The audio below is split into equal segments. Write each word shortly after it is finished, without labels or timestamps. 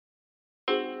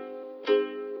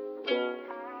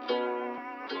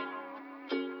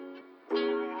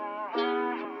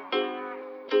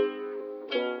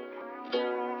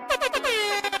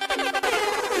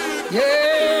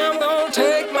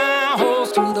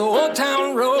the old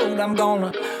town road. I'm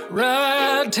gonna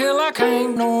ride till I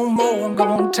can't no more. I'm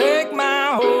gonna take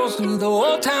my horse through the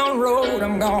old town road.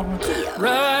 I'm gonna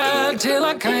ride till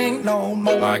I can't no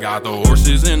more. I got the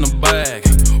horses in the bag,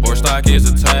 horse stock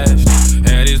is attached.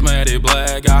 Head is matted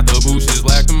black, got the bushes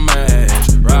black to match.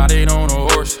 Riding on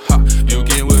a horse, ha, you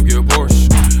can whip your Porsche.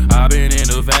 I've been in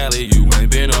the valley, you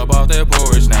ain't been up off that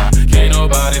porch. Now, can't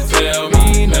nobody tell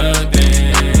me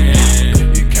nothing.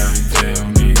 You can't tell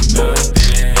me nothing.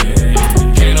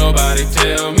 Can't nobody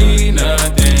tell me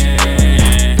nothing.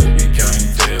 You can't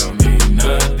tell me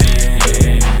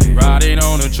nothing. Riding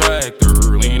on a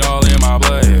tractor, lean all in my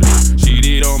bladder.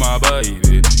 Cheated on my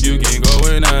baby, you can go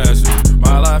and ask her.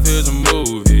 My life is a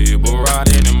movie, but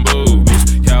riding in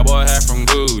boobies. Cowboy hat from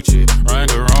Gucci,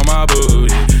 Wrangler on my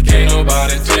booty. Can't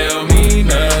nobody tell me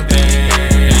nothing.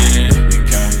 You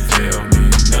can't tell me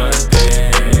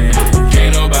nothing.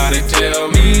 Can't nobody tell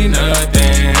me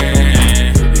nothing.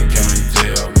 You can't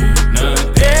tell me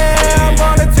nothing. Yeah, I'm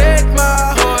gonna take my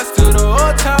horse to the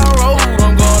old town road.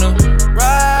 I'm gonna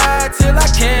ride till I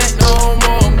can't no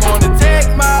more. I'm gonna take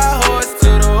my horse to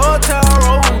the old town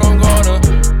road. I'm gonna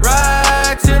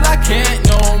ride till I can't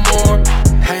no more.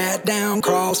 Hat down,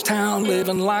 cross town,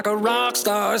 living like a rock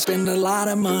star. Spend a lot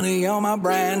of money on my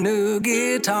brand new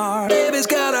guitar. Baby's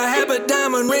got a habit,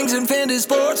 diamond rings and Fendi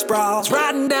sports bras.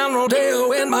 Riding down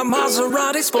Rodeo in my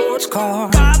Maserati sports car.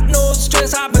 Got no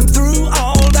stress, I've been through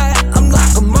all that. I'm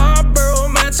like a Marlboro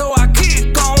man, so I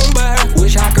kick on back.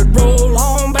 Wish I could roll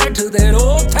on back to that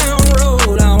old town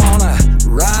road. I wanna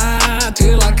ride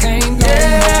till I can't go.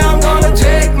 Yeah, I'm gonna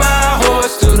take my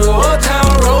horse to the old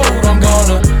town road. I'm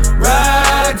gonna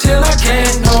ride till I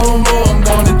can't no more. I'm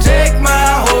gonna take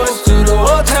my horse to the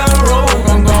old town road.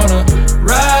 I'm gonna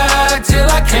ride till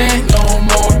I can't no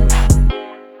more.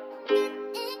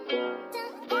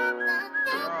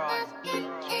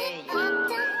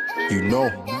 You know,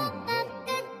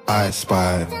 I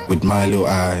spy with my little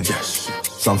eyes. Yes.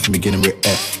 Something beginning with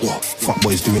F. What? Fuck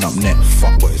boys doing up net.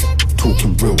 Fuck boys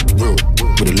talking real.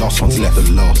 With the last ones left. The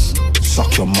last.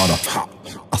 Suck your mother. Ha.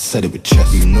 I said it with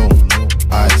chest. You know,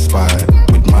 I spy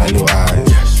with my little eyes.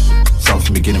 Yes.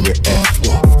 Something beginning with F.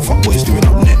 What? Fuck boys doing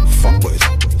up net. Fuck boys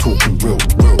talking real.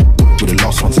 With the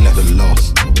last ones left. The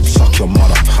last. Suck your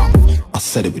mother. Ha. I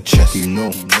said it with chest. You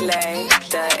know.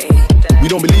 We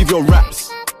don't believe your raps.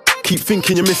 Keep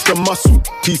thinking you're Mr. Muscle.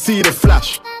 TC the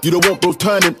flash. You don't want bro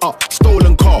turning up.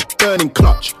 Stolen car, burning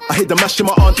clutch. I hit the mash in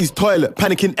my auntie's toilet.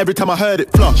 Panicking every time I heard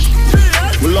it flush.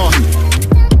 Wallahi,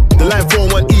 the line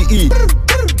 4-1 EE.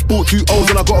 Bought 2 O's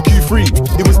and I got a Q3.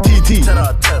 It was TT.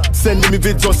 Sending me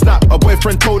vids on Snap. A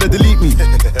boyfriend told her delete me.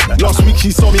 Last week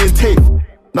she saw me in tape.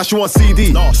 Now she want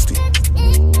CD. Nasty.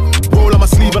 Roll on my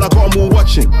sleeve and I got them all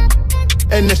watching.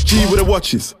 NSG with the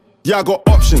watches. Yeah, I got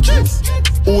options.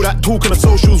 All that talk on the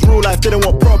socials, real life, didn't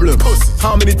want problems.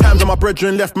 How many times have my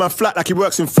brethren left my flat like he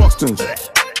works in Foxtons?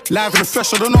 Live in the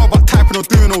flesh, I don't know about typing or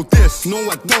doing all this. No,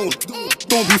 I don't.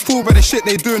 Don't be fooled by the shit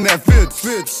they do in their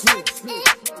vids.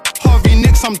 Harvey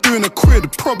Nicks, I'm doing a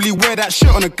quid. Probably wear that shit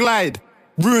on a glide.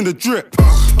 Ruin the drip.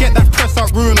 Get that press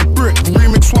out, ruin a brick.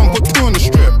 Remix 1, put 2 on the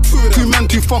strip. 2 man,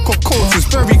 2 fuck off coats. It's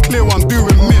very clear what I'm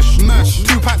doing mish.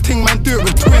 2-pack ting man, do it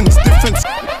with twins. Difference.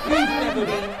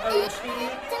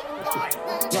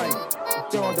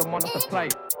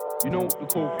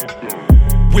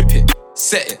 Whip it,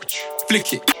 set it,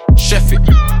 flick it, chef it,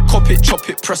 cop it, chop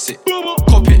it, press it,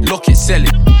 cop it, lock it, sell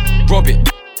it, rob it,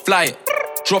 fly it,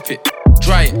 drop it,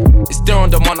 dry it. It's there on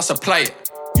the man, I supply it.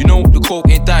 You know the coke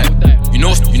ain't dying. You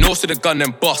know to the gun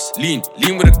then bust. Lean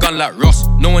with a gun like Ross.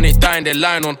 No one ain't dying, they're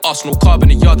lying on us. No carb in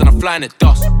the yard and I'm flying at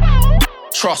dust.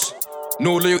 Trust.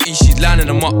 No loyalty, she's lining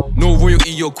them up. No royalty,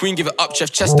 your queen, give it up.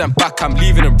 Chef chest and back, I'm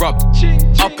leaving it rubbed.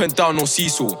 Up and down, no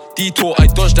seesaw. Detour, I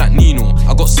dodged that Nino.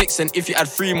 I got 6 and if you add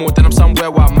 3 more, then I'm somewhere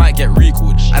where I might get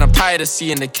recalled. And I'm tired of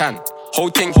seeing the can. Whole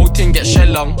thing get shell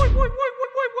lung.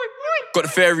 Got the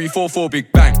fairy 4-4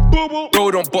 big bang.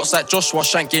 Bro don't box like Joshua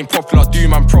Shank, game popular. Do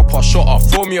man proper, shot up.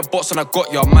 Throw me a box and I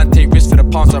got ya. Man take risks for the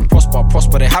pounds and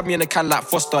prosper. They have me in the can like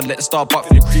Foster. Let the star buck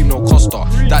for the cream, no Costa.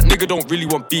 That nigga don't really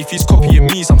want beef, he's copying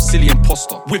me, some silly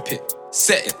imposter. Whip it,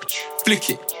 set it, flick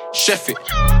it, chef it,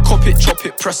 cop it, chop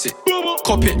it, press it,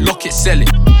 cop it, lock it, sell it,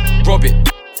 rob it,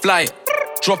 fly it,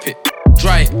 drop it,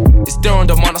 dry it. It's there on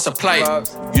the man, I supply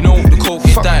it. You know the coke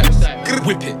ain't dying.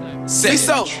 Whip it, set it,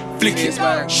 flick it,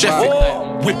 chef it,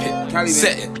 whip it,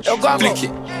 set it, flick it, chef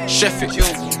it, whip it, set it, flick it, chef it,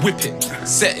 whip it,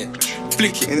 set it,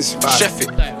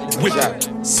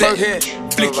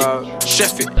 flick it,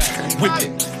 chef it, whip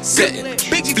it, set it,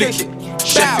 flick it,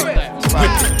 chef it,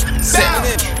 whip it, set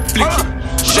it, flick it,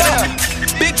 chef it.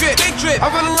 Big drip, I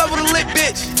fell in love with a lit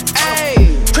bitch.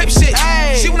 Ayy, crip shit,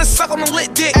 ayy. She wanna suck on the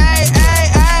lit dick. Ay, ay,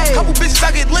 ay. Couple bitches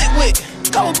I get lit with.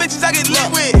 Couple bitches I get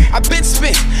lit with. I been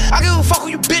spit. I give a fuck who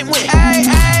you been with. Ay,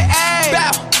 ay, ay.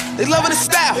 Bow. They loving the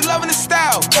style. They loving the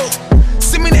style.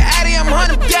 Send me the Addy, I'm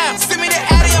 100 down. Send me the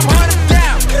Addy, I'm 100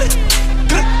 down.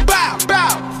 Bow,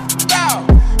 bow, bow.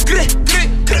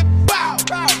 Bow,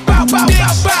 bow, bow,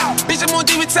 bow, bow. Bitch, I'm on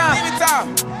demon time.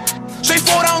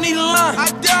 Straightforward, I don't need a line. I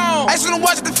don't. I just wanna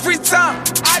watch it the free time.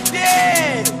 I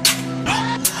did.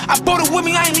 I bought it with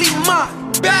me, I ain't leaving mine.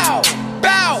 Bow,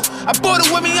 bow. I bought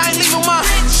it with me, I ain't leaving mine.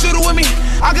 Shoot it with me.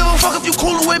 I give a fuck if you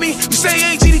coolin' with me. You say you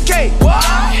ain't GDK.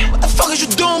 What the fuck is you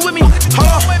doing with me? Hold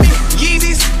on.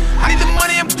 Yeezys. I need the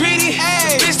money, I'm greedy.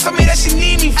 Ay. Bitch told me that she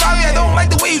need me. Fabi, I don't like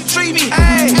the way you treat me.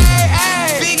 Ay.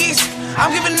 Figgies.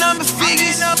 I'm giving number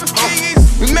figures.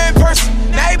 We met in person,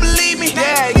 now you believe me.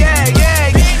 Yeah.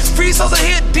 Free souls are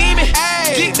here, demon.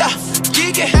 Geeked up,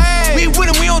 geeking. We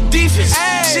winning, we on defense.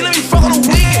 She let me fuck on the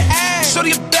weekend.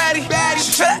 Shorty a baddie.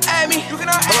 She try to add me. You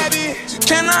cannot add me. She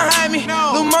cannot hide me.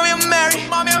 Little mommy, I'm married.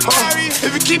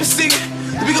 If you keep it secret,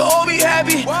 then we can all be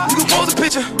happy. You can post a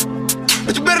picture,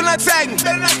 but you better not tag me.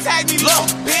 Look,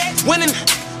 winning,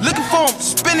 looking for him,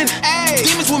 spinning.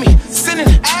 Demons with me, sinning.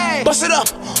 Bust it up,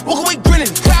 walk away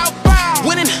grinning.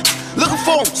 Winning, looking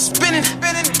for him, spinning.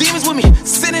 Demons with me,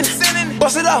 sinning.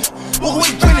 Bust it up, walk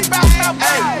away grinning.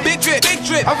 Big drip.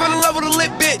 I fell in love with a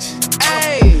lit bitch.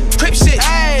 Crip shit.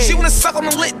 She wanna suck on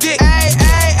the lit dick.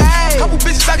 Couple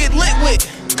bitches I get lit with.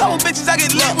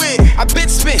 I been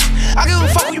spit. I give a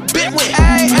fuck who you been with.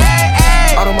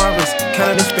 Out on my wrist,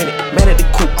 counted and spin it. Man at the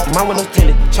coupe, mine with no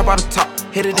tenant. Chop out the top,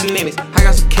 hit it the limits. I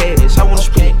got some cash, I wanna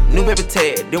spend it. New paper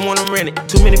tag, didn't wanna rent it.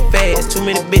 Too many fads, too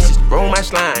many bitches. Roll my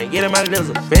slime, get in my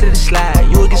lizard. Ready to slide,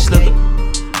 you will get slicker.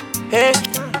 Hey,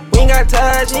 we ain't got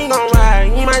touch, you ain't gon'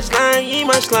 ride. You ain't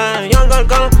my slime, young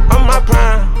gun, I'm my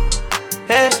prime.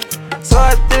 Hey, so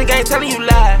I think I ain't telling you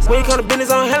lies. When you come to business,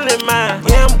 I'm handling mine.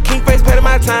 Yeah, I'm king face, paying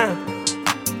my time.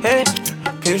 Hey,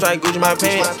 pins like Gucci my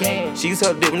pants. She can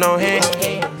tell dip with no hand.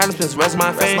 I just spent the rest of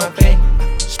my fame.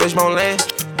 Space my own land.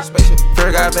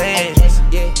 Fur got bands.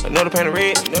 Another pan of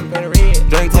red.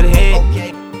 Drink to the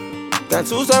head. Got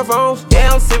 2 cell phones.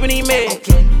 Yeah, I'm sipping these meds.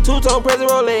 2-tone present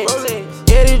Rolex.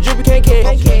 Yeah, this drippy can't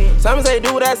catch. Simon say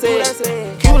do what I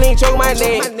said. Cuban link choke my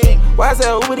neck. Why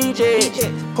sell Uber DJ?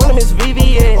 Pull him his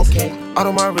VVS. Out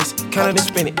on my wrist, counted and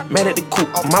spin it. Man at the coupe,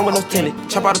 mine with no tenant.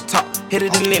 Chop out the top, hit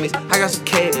it the limits. I got some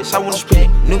cash, I wanna spend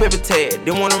it. New paper tag,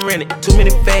 didn't wanna rent it. Too many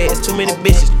fads, too many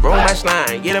bitches. Roll my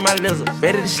slime, get in my lizard.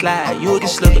 Ready to slide, you will get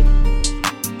slicker.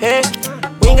 Hey,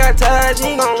 we ain't got touch, you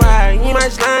ain't gon' ride. You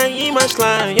ain't my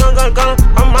slime, young gun,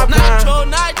 I'm my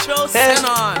prime. Nitro, send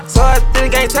on. So I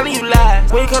think I ain't telling you lies.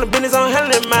 When you come to business, I'm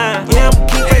handling mine. Yeah, I'm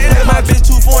keep it. My bitch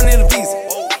too foreign in the visa.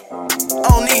 I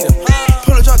don't need her.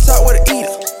 Pull a drop top with a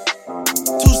eater.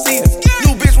 2-seater.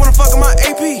 New bitch wanna fuck in my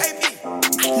AP.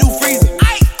 New freezer.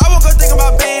 I woke up thinking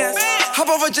about bands. Hop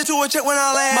off a jet to a check when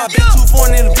I land. My bitch too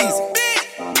foreign in the visa.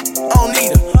 I don't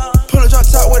need her. Pull a drop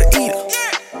top with a eater.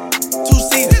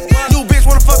 2-seater. New bitch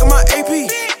wanna fuck in my AP.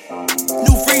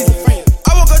 New freezer.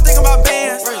 I woke up thinking about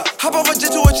bands. Hop off a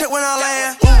jet to a check when I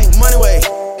land. Ooh, money way.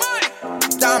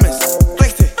 Diamonds.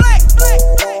 Flexed it.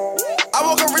 I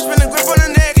woke up rich, spin a grip on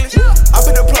the necklace. I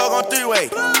put the plug on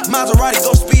 3-way. Maserati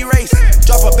go speed race.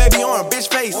 Drop a baby on a bitch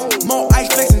face. More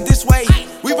ice flexing this way.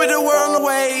 We put the world on the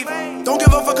wave. Don't give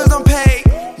a fuck cause I'm paid.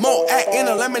 More act in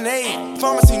a lemonade.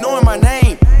 Pharmacy knowing my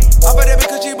name. I bet that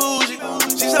because she bougie.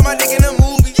 She said my dick in the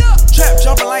movie. Trap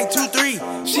jumping like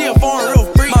 2-3. She a foreign real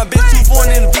freak. My bitch too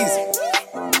foreign in the visa.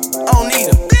 I don't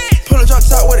need her. Pull a drop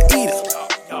top with a eater.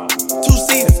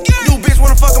 2-seater. New bitch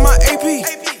wanna fuck in my AP.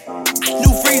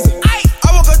 New freezer. I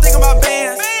woke up thinking about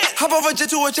bands. Hop off a jet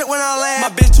to a check when I land. My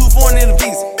bitch too foreign in the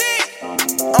visa.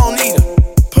 I don't need her.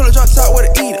 Pull a drop top with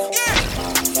a eater.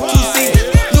 2-seater.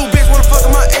 New bitch wanna fuck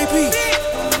in my AP.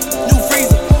 New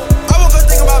freezer. I woke up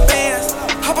thinking about bands.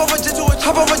 Hop off a jet to a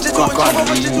check.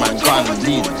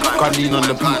 Gun lean on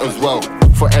the beat as well.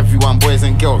 For everyone, boys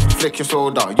and girls, flick your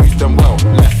shoulder, use them well.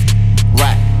 Left,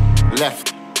 right,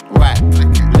 left, right,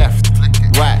 left,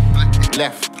 right,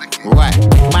 left, right.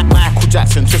 Michael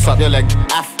Jackson, twist up your leg.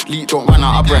 Athlete, don't run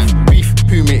out of breath. Beef,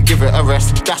 who mate, give it a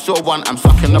rest. That's your one, I'm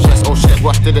sucking the breast. Oh shit,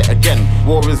 Rush did it again.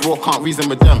 War is war, can't reason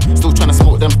with them. Still trying to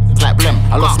smoke them like blem.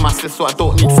 I lost my sis, so I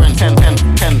don't need friends.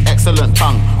 10, excellent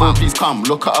tongue. Oh, please come,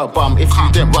 look at her bum. If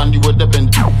you didn't run, you would have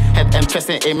been head and chest,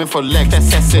 ain't aiming for legs.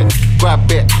 Test it,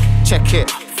 grab it, check it,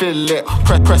 fill it,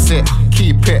 press it,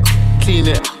 keep it, clean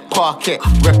it, park it,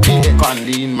 repeat it. Gun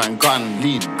lean, man, gun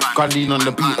lean on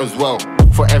the beat as well.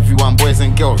 For everyone, boys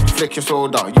and girls, flick your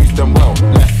shoulder, use them well.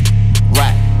 Left,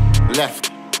 right,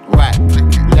 left, right,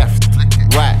 left,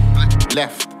 right,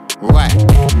 left, Right,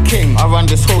 king, I run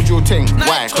this whole drill thing.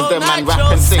 Why? Cause them man rap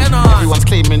and sing. Everyone's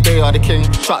claiming they are the king.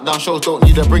 Shut down shows, don't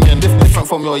need a bringing. Different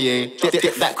from your year.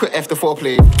 Dip that quick after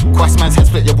foreplay. Quest man's head,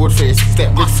 split your broad face.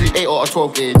 Step with 3, 8 or a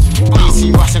 12 gauge.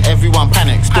 DC rushing, everyone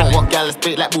panics. Don't want gallus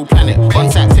bait like Bull Planet.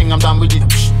 Once that thing, I'm done with you.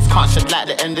 Can't shed like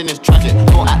the ending is tragic.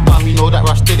 Don't act dumb, you know that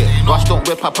Rush did it. Rush don't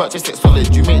whip, I purchased it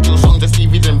solid. You make your song, the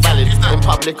CV's invalid. In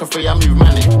public, afraid I move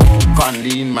manic. Gun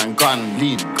lean, man, gun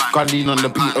lean. Gun lean on the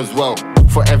beat as well.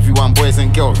 For everyone, boys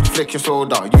and girls, flick your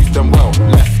shoulder, use them well.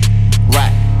 Left,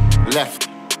 right, left,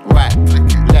 right,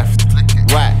 left,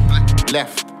 right,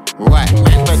 left, right.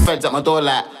 Feds at my door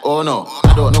like, oh no,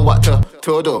 I don't know what to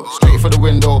do. Straight for the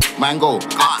window, man go.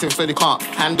 Active so they can't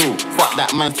handle. Fuck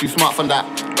that, man too smart for that.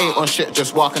 Ain't on shit,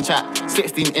 just walk and chat.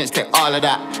 16-inch, take all of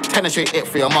that. Penetrate it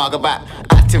for your marga back.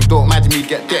 Active, don't imagine me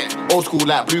get dick. Old school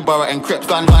like Blueborough and Crips.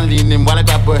 Gun leaning while I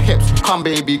grab her hips. Come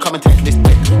baby, come and take this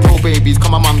dick. Pro babies,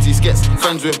 come on mumsy skits.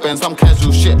 Friends with Ben, some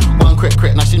casual shit. One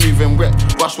crit, now she moving whip.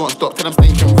 Rush won't stop till I'm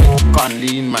stinking rip. Gun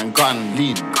lean, man, gun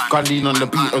lean. Gun lean on the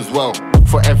beat as well.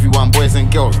 For everyone, boys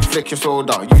and girls, flick your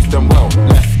shoulder, use them well.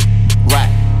 Left,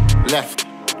 right, left,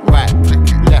 right,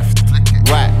 left,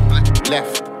 right,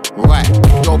 left, right.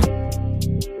 Yo.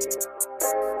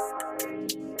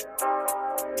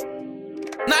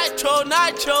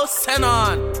 Nitro, send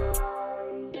on.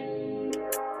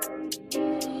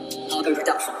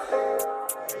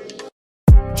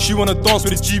 She wanna dance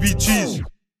with the GBGs.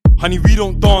 Honey, we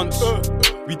don't dance.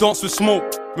 We dance with smoke.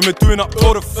 When we're doing up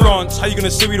all the France. How you gonna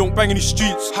say we don't bang in the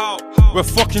streets? How? We're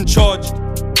fucking charged.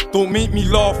 Don't make me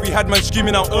laugh. We had man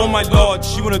screaming out, oh my lord.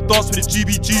 She wanna dance with the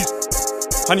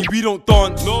GBGs. Honey, we don't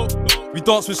dance. We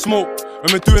dance with smoke.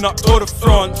 When we're doing up all the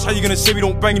France. How you gonna say we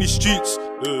don't bang in the streets?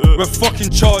 We're fucking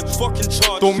charged.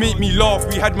 Don't make me laugh.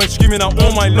 We had man screaming out,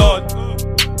 oh my lord.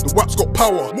 The WAP's got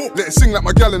power, let it sing like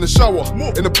my gal in the shower.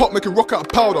 In the pot making rock out of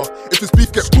powder. If this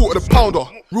beef gets caught at the pounder.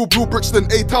 Real blue Brixton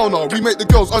A-towner. We make the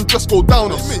girls undress go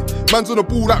down us. Man's on the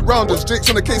ball like rounders. Jake's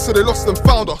on the case so they lost and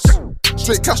found us.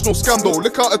 Straight cash, no scandal.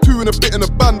 Lick out a 2 and a bit in a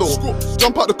bando.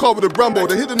 Jump out the car with a Brambo.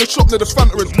 They hid in the shop near the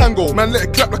Fanta and Tango. Man let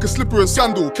it clap like a slipper and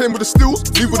sandal. Came with the steels,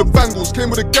 leave with the bangles. Came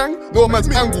with a gang, no man's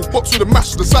angle. Box with a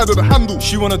mash to the side of the handle.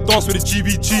 She wanna dance with the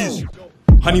GBGs.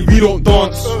 Honey, we don't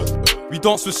dance. We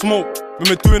dance with smoke. When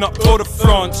we're doing up all the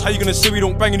France. How you gonna say we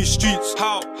don't bang in the streets?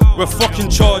 How? We're fucking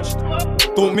charged.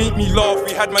 Don't make me laugh.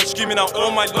 We had man screaming out,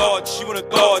 oh my lord. She wanna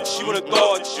dodge, she wanna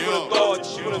dodge, she wanna dodge,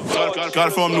 she wanna dodge. Got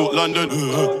it from North London,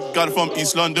 got it from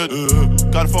East London,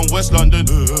 got it from West London,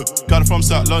 got it from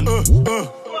South London.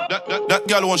 That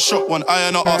gal one shot, one eye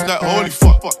and her ass like holy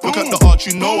fuck. Look at the arch,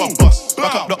 you know I bust.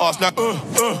 Back up the ass like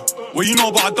What you know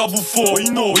about a double four?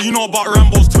 What you know about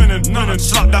Rambo's twinning? None.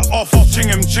 Slap that off, ching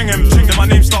him. Then my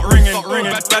name start ringing.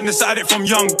 Badness at it from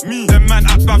young. Me, them man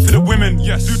act bad for the women.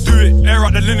 Yes, do it, air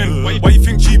out the linen. Why you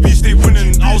think GB stay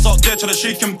winning? I was out there trying to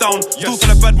shake him down. Still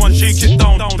tell the bad one, shake it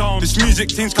down. This music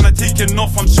thing's kinda taking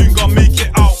off. I'm soon gonna make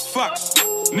it out. Facts.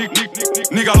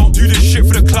 Nigga, I don't do this shit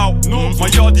for the clout. My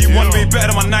yardie one way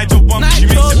better than my Nigel bump. She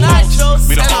makes it bounce.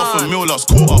 Made a $500,000 last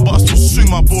quarter, but I still swing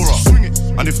my bora.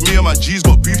 And if me and my G's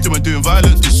got beef, then we're doing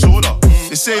violence disorder.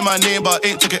 They say my name, but I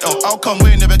ain't took it out. How come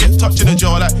we never get touched in the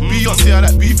jaw? Like Beyonce, I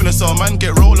like beef in the cell. Man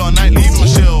get roll all night, leaving my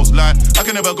shells. Like I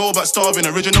can never go back starving.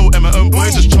 Original M&M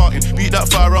boys just charting. Beat that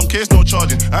firearm case, no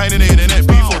charging. I ain't in the internet,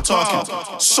 beef or talking.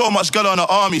 So much girl on the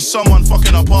army, someone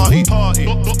fucking a party.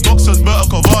 Boxers, Berta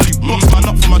Cavalli, box man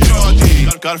up for my charge.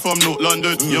 Got it from North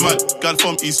London, yeah man. Got it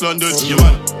from East London, yeah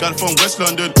man. Got it from West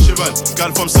London, shit man.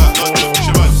 Got it from South London,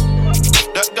 shit man.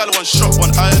 That gal one shot,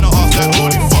 one eye in the ass like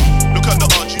holy fuck. Look at the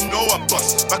arch, you know I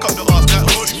bust. Back up the ass like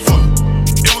holy fuck.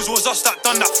 It was us that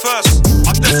done that first.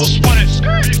 I never won it.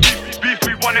 Beef,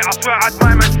 we won it. I swear I had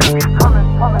my man.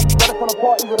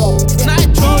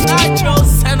 Nitro,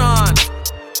 send on.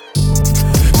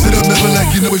 Sit up, never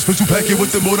like you know it's special packet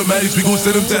with them automatics. We gon'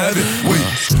 send them to heaven. Wait.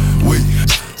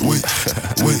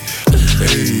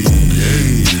 Hey.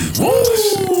 Woo.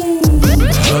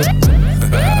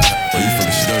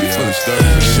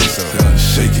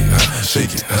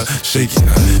 Shake it.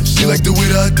 She like the way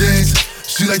that I dance.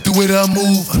 She like the way that I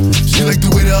move. She like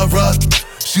the way that I rock.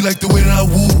 She like the way that I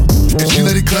woo. And she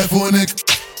let it clap for a nigga.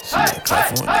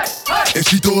 And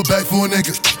she throw it back for a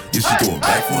nigga. Yeah, she throw it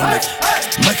back for a nigga.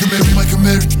 Mike and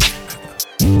Mary.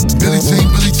 Billie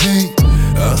Jean.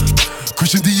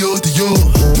 Christian Dior.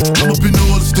 I'm up in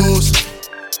all the stores.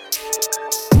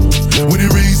 When it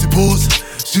rains, it pours.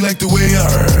 She like the way I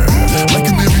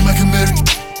Mike and Mary.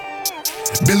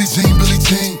 Billie Jean.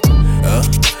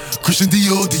 Christian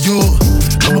Dior.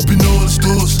 I'm up in all the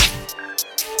stores.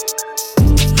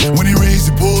 When it rains,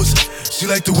 it pours. She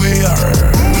like the way I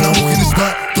when I walk in the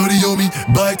spot, 30 on me,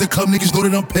 buy the club, niggas know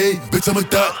that I'm paid. Bitch, I'm a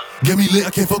thot. Get me lit, I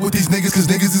can't fuck with these niggas cause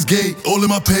niggas is gay. All in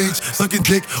my page, sucking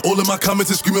dick. All in my comments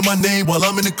and screaming my name while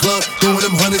I'm in the club. Throwing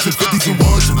them hundreds and 50s and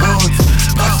ones.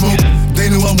 I smoke, they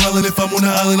know I'm wildin'. If I'm on the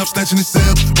island, I'm snatching the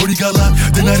cell. Brody got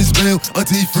locked, the night is bail.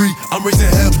 Until he free, I'm raising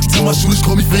hell. Tell my shooters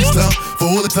call me FaceTime. For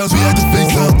all the times we had to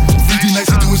FaceTime. 3D nights,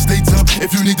 I do it state time.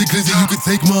 If you need the glizzy, you can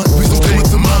take mine. Please don't come up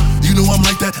to mine. You know I'm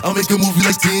like that, I'll make a movie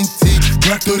like TNT.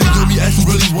 Black 30 on me, as you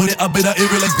really want it. I bet I air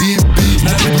it like DMB.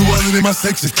 Now they blue island in my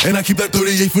section, and I keep that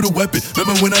 38 for the weapon.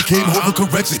 Remember when I came home for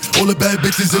correction? All the bad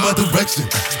bitches in my direction.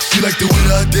 She like the way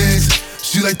that I dance.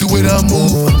 She like the way that I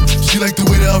move. She like the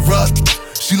way that I rock.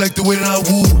 She like the way that I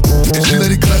woo. And she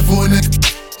let it clap for a nigga.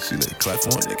 She let it clap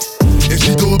for a nigga. And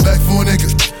she throw it back for a nigga.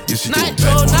 Yeah, she throw it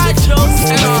back for a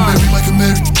nigga. Michael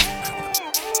Mary.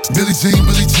 Billie Jean.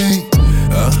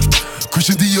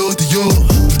 Christian Dior.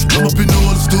 I'm up in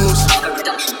all the stores.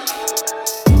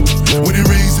 When it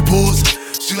rains, it pours.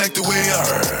 She like the way I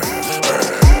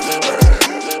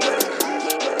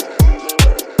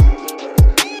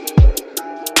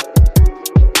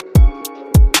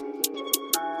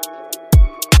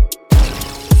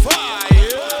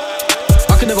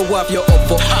never wipe your up,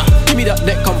 but give me that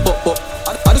neck, come bop.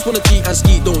 I just wanna cheat and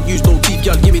ski, don't use no teeth,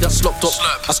 y'all. Give me that slop top.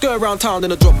 I skirt around town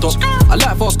in a drop top. I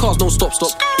like fast cars, no stop.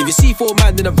 If you see 4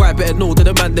 man in a ride, better know that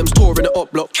the man them's touring the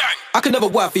up block. I can never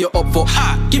wipe for your up, but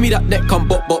give me that neck, come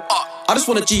bop. I just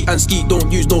wanna cheat and ski,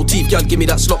 don't use no teeth, y'all. Give me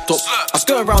that slop top. I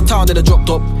skirt around town in a drop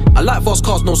top. I like fast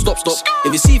cars, no stop.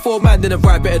 If you see 4 man in a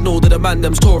ride, better know that the man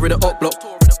them's touring the up block.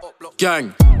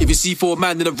 Gang, if you see 4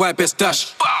 man in a ride, best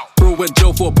dash. Bro went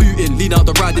jail for booting, lean out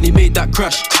the ride and he made that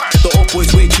crash. The up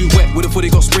boy's way too wet, would've thought he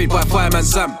got sprayed by Fireman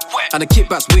Sam. And the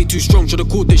kickback's way too strong, should've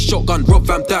called this shotgun Rob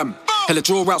Van Dam. Hella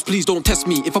draw outs, please don't test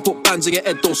me. If I put bands in your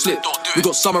head, don't slip. We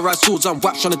got samurai swords and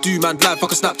wax trying to do man live,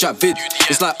 fuck a Snapchat vid.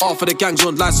 It's like half of the gang's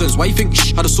on license, why you think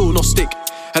how the sword not stick?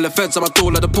 Hella feds at my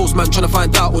door like the postman trying to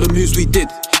find out all the moves we did.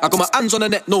 I got my hands on the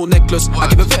neck, no necklace. I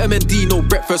give a vitamin D, no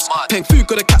breakfast. Paying food,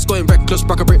 got the cats going reckless.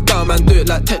 Brack a brick down, man, do it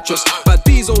like Tetris. Bad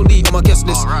D's only on my guest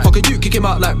list. Fuck a you, kick him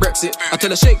out like Brexit. I tell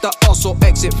her shake that ass or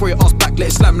exit. Throw your ass back, let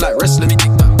it slam like wrestling.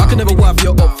 I can never wipe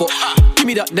your up, give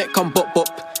me that neck, come bop.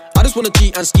 I just wanna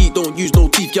cheat and ski, don't use no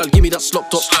teeth, y'all. Give me that slop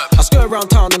top. I skirt around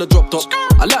town in a drop top.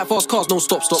 I like fast cars, no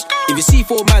stop. If you see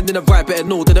 4 man in a ride, better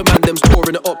know that the man them's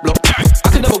touring the up block. I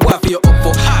can never wipe for your up,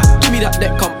 give me that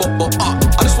neck, come bop.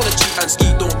 I just wanna cheat and ski,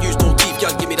 don't use no teeth,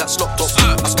 y'all. Give me that slop top.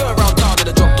 I skirt around town in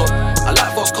a drop top. I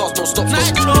like fast cars, no stop. If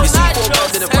you see 4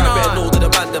 man in a ride, better know that the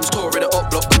man them's touring the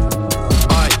up block.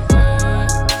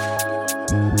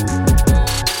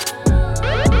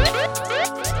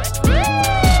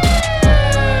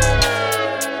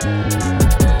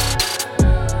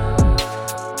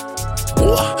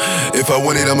 If I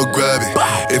want it, I'ma grab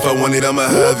it. If I want it, I'ma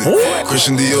have it.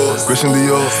 Christian Dior.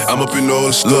 I'm up in all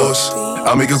the stores.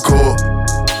 I make a call.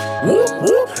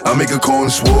 I make a call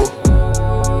and swore.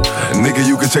 Nigga,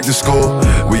 you can check the score.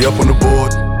 We up on the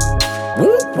board.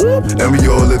 And we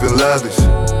all living lavish.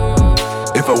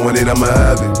 If I want it, I'ma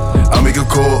have it. I make a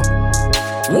call.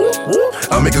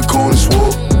 I make a call and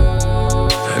swore.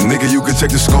 Nigga, you can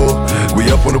check the score.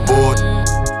 We up on the board.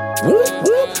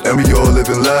 And we all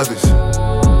living lavish.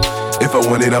 If I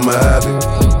want it, I'ma have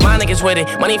it. My niggas with it,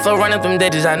 money flow running them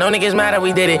digits. I know niggas mad that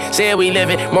we did it, say we live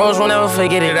it. Morals won't ever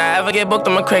forget it. I ever get booked,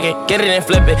 I'ma cricket, get it and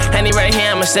flip it. Henny right here,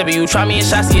 I'ma sip it. You try me a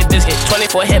shot, see a biscuit.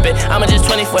 24 hip it, I'ma just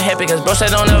 24 hip it. Cause bro said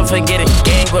don't ever forget it.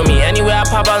 Gang with me, anywhere I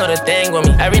pop, I know the thing with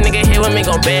me. Every nigga here with me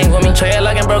gon' bang with me. Trey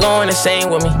lugging, bro going the same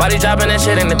with me. Body dropping that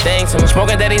shit in the thing to me.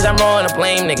 Smoking daddies, I'm rolling the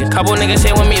blame niggas. Couple niggas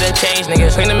here with me, then change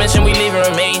niggas. Clean the mission, we leaving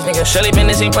remains, nigga. Surely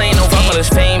business ain't playing no fuck with this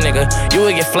fame, nigga. You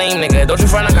would get flame, nigga. Don't you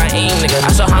front like I aim, nigga.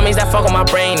 I saw homies that fuck with my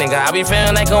brain, nigga. I be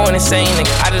feeling like going insane,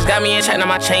 nigga. I just got me in China,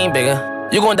 my chain bigger.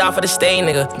 You gon' die for the stain,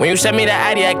 nigga. When you sent me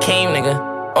that Addy, I came,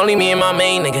 nigga. Only me and my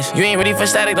main niggas. You ain't ready for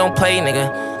static, don't play,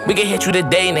 nigga. We can hit you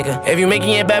today, nigga. If you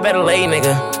making it bad, better lay,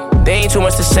 nigga. There ain't too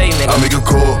much to say, nigga. I make a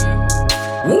call.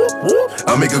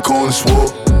 I make a call and swore.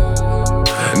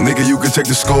 Nigga, you can check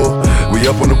the score. We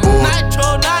up on the board.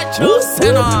 Nitro,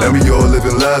 and we all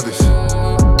living lavish.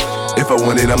 If I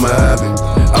want it, I'ma have it.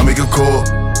 I make a call.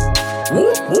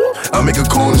 I make a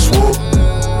call and swore.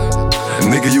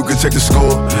 Nigga, you can check the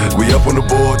score. We up on the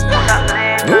board.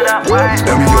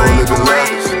 And we all living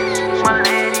lavish.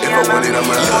 If I want it,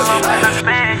 I'ma have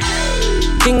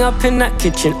it. King up in that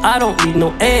kitchen, I don't need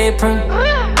no apron.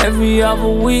 Every other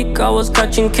week I was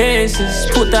catching cases.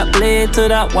 Put that blade to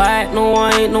that white, no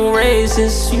I ain't no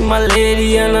racist. You my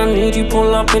lady and I need you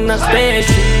pull up in that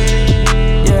spaceship.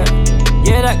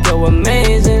 Yeah, that girl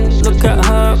amazing. Look at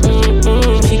her,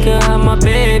 she can have my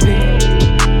baby.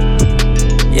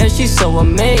 Yeah, she's so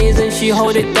amazing, she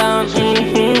hold it down,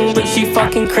 but she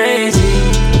fucking crazy.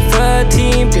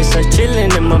 13 bitches are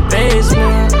chillin' in my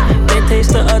basement. They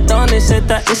tasted Adonis, said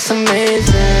that it's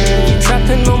amazing. You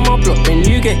trapping on my block, then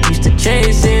you get used to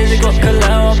chases. It got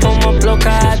Kalao up on my block, I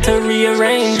had to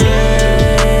rearrange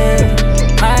it.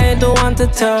 I ain't the one to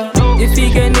tell. If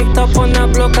he get nicked up on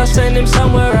that block, I send him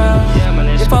somewhere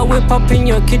else. If I whip up in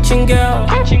your kitchen, girl,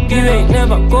 you ain't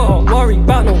never gotta worry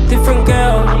about no different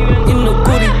girl. In the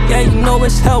goodie, yeah, you know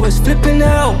it's hell, it's flipping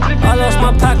hell. I lost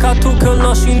my pack, I took a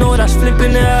loss, you know that's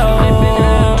flipping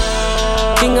hell.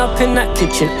 King up in that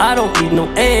kitchen, I don't need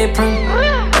no apron.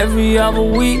 Every other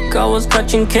week I was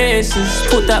catching cases.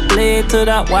 Put that blade to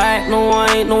that white, no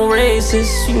I ain't no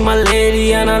racist. You my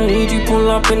lady and I need you, pull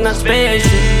up in that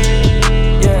spaceship.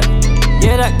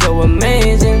 Yeah, that girl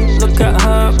amazing. Look at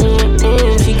her,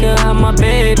 she can have my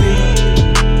baby.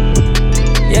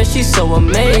 Yeah, she's so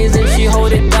amazing, she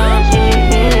hold it down,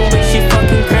 but she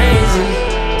fucking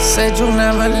crazy. Said you'll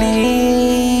never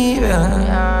leave,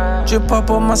 yeah. Drip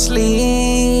up on my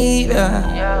sleeve,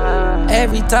 yeah.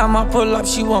 Every time I pull up,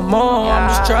 she want more. I'm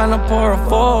just tryna pour a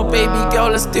four. Baby girl,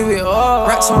 let's do it all.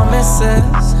 Racks on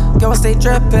misses, girl, stay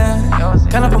drippin'.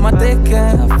 Can I put my dick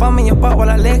in? Find me your butt while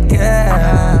I lick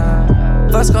it.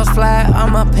 First class flight,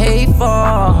 I'ma pay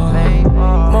for.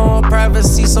 More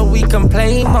privacy so we can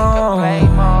play more.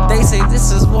 They say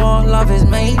this is what love is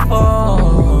made for.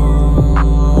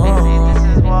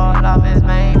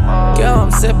 Girl,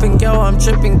 I'm sipping, girl, I'm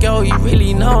tripping, girl, you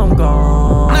really know I'm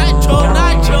gone.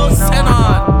 Nitro, send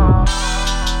on.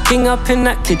 King up in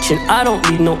that kitchen, I don't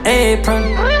need no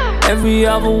apron. Every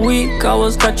other week I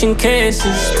was catching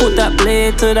cases. Put that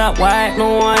blade to that white,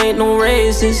 no I ain't no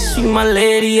racist. You my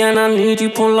lady and I need you,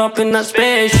 pull up in that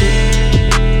spaceship.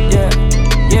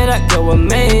 Yeah, that girl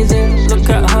amazing. Look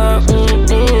at her,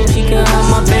 she can have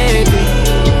my baby.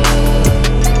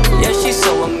 Yeah, she's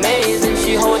so amazing,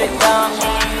 she hold it down.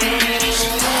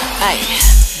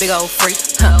 Ayy, big old freak,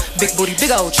 big booty,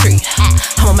 big old tree.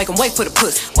 I'ma make him wait for the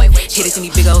pussy. Hit it in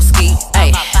these big old ski.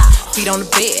 Ayy, feet on the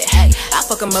bed. I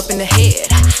fuck him up in the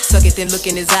head. Suck it, then look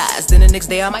in his eyes. Then the next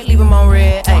day I might leave him on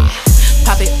red. Ayy,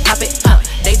 pop it,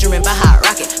 daydreaming by hot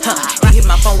rocket. He hit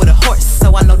my phone with a horse,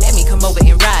 so I know that me come over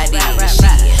and ride it.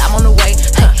 Shit, I'm on the way.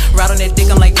 Ride on that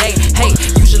dick, I'm like, hey.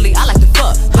 Usually I like to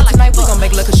fuck, but tonight we gon'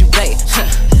 make love 'cause you pay.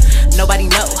 Nobody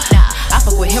know. I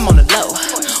fuck with him on the low.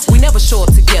 We never show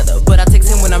up together, but I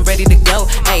text him when I'm ready to go.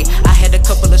 Ayy, I had a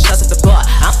couple of shots at the bar.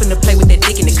 I'm finna play with that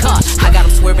dick in the car. I got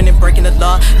him swerving and breaking the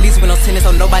law. Leaves with no tennis,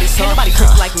 so nobody saw. Ain't nobody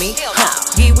creep like me,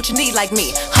 Get what you need like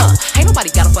me, Ain't nobody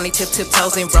got him on their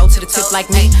tiptoes and roll to the tip like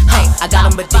me, I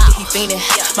got him addicted, he fiendin'.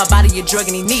 My body a drug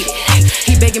and he need it.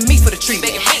 He begging me for the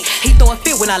treatment. He throwing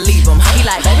fit when I leave him. He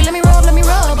like, baby, let me rub on you.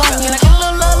 Can I get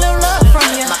a little love from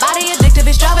you? My body addictive,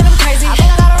 it's driving him crazy. I think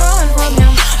I gotta run from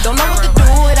him. Don't know what to do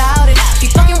without it. He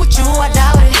fucking with you, I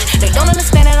doubt it. They don't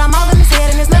understand that I'm all in his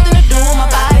head and there's nothing to do with my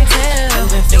body. You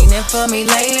been fiending for me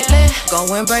lately,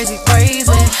 going crazy.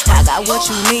 I got what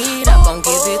you need, I'm gon'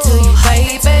 give it to you,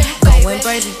 baby. Going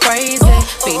crazy,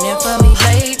 fiending for me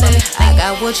lately. I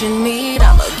got what you need,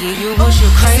 I'ma give you what you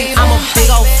crave. I'm a big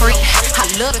old freak, I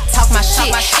love to talk my shit.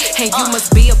 And you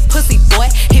must be a pussy boy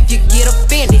if you get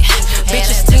offended.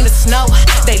 Bitches Tina Snow,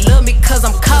 they love me 'cause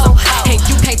I'm cold. And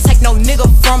you can't take no nigga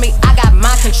from me, I got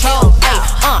mind control.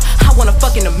 I wanna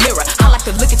fuck in the mirror, I like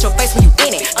to look at your face when you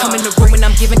in it. Come in the room and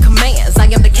I'm giving commands, I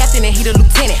am the captain and he the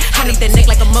lieutenant. I need that neck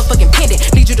like a motherfucking pendant.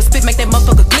 Need you to spit, make that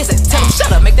motherfucker glisten. Tell him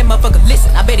shut up, make that motherfucker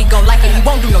listen. I bet he gon' like it, he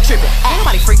won't do no tripping. Ain't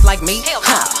nobody freak like me,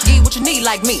 Get what you need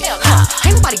like me,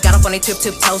 Ain't nobody got up on their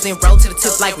tiptoes and roll to the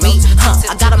tip like me,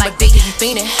 I got him like big and he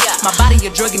fiendin'. My body a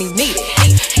drug and he need it.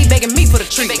 He begging me for the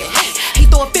treatment. He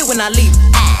throw a fit when I leave.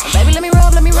 Baby, let me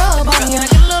rub on you. Can I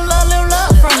get a little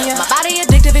love from you? My body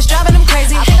addictive, it's driving him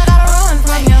crazy. I think I gotta run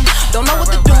from him. Don't know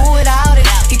what to do without it.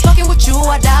 He fucking with you,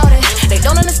 I doubt it. They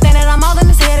don't understand that I'm all in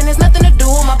his head and there's nothing to do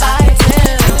with my body.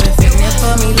 You been feeling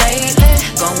for me lately,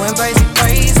 going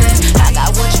crazy. I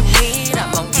got what you need,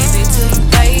 I'm gon' give it to you,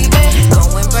 baby.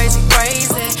 Going crazy,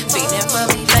 feeling for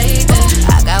me lately.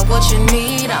 I got what you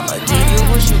need, I'ma give you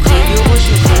what you crave.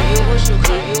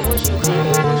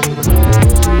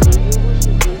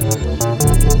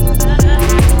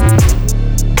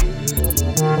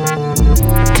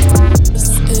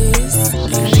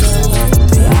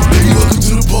 Baby, welcome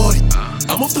to the party.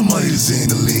 I'm off the money to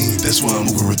Xanaline, that's why I'm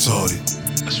moving retarded.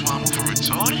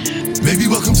 Baby,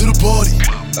 welcome to the party.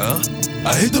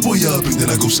 I hit the boy up and then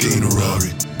I go skating a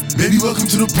Rari. Baby, welcome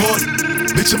to the party.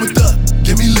 Bitch, I'm a thot,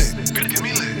 get me lit.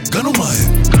 Gun on my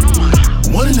hip,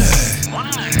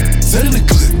 1.5. Set in the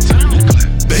clip.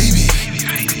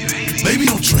 Baby,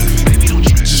 don't trip.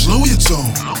 Just lower your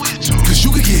tone.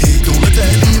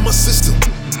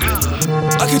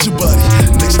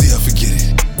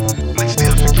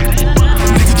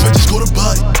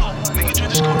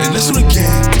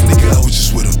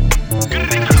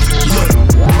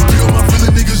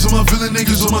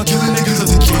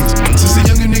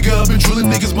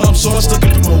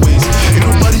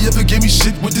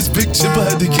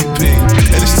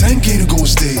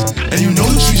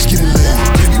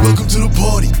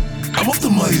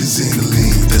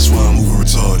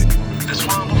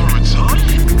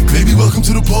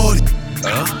 welcome to the party.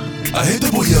 I hit the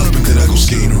boy up and then I go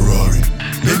skate in a Rari.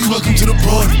 Baby, welcome to the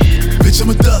party. Bitch, I'm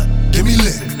a thot, get me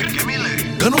lit.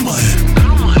 Gun on my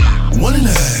head, 1 and a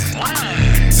half,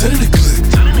 10 in the clip.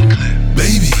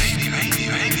 Baby,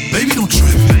 don't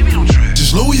trip.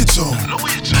 Just lower your tone,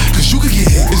 cause you could get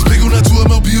hit. It's big on that 2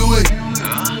 MLBOA.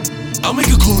 I'll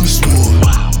make a call in the store.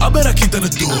 I bet I kicked down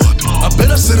the door. I bet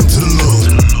I sent him to the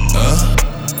Lord.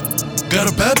 Got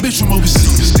a bad bitch from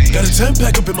overseas. Got a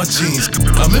 10-pack up in my jeans.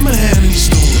 I'm in my hand in these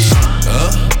stores.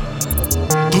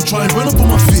 Don't try and run up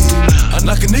on my feet. I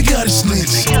knock a nigga out his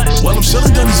sneaks while I'm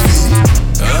shelling down his feet.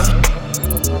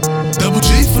 Double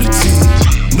G for the team.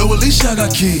 No, Alicia, I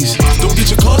got keys. Don't get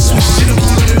your car switched. She the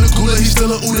cooler than the cooler. He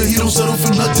still a Uda. He don't settle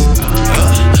for nothing.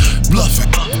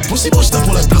 Bluffing. Pussy boy stuff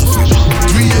all that bluffing.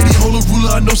 380, hold a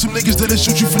ruler. I know some niggas that'll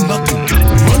shoot you for nothing.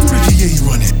 Run, Ricky, yeah, he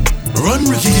run it. Run,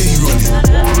 Ricky, yeah, he run it.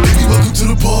 Baby, welcome to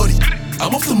the party.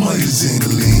 I'm off the Myers and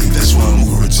the lean. That's why I'm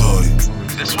moving retarded.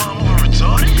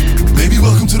 Baby,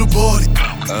 welcome to the party.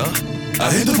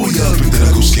 I hit the boy up and then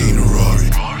I go skate in a Rari.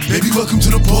 Baby, welcome to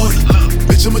the party.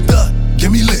 Bitch, I'm a thot,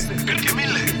 get me lit.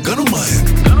 Gun on my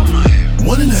head,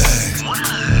 1 and a half,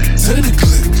 10 in the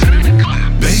clip.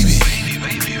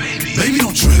 Baby,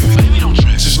 don't trip.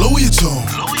 Just lower your tone,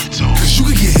 cause you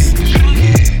could get hit.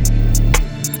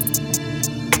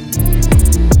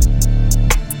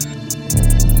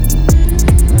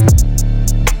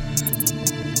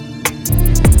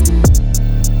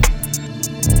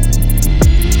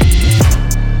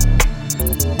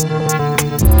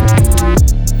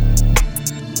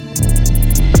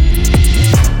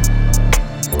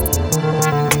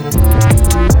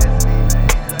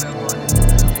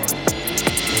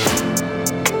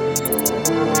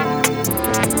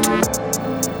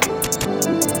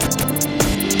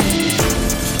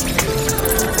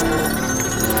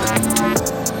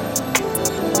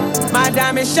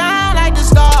 Diamond shine like the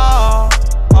star,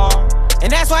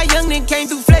 and that's why young nigga came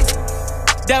through flexing.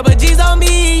 Double G's on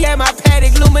me, yeah, my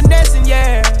paddock luminescent,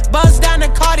 yeah. Bust down the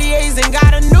Cartiers and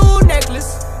got a new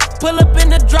necklace. Pull up in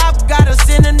the drop, gotta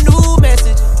send a new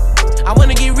message. I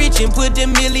wanna get rich and put the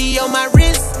milli on my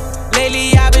wrist.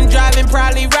 Lately I've been driving,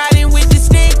 probably riding with the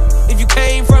stick. If you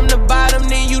came from the bottom,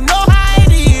 then you know how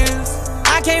it is.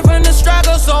 I came from the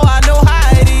struggle, so I know how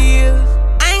it is.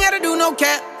 I ain't gotta do no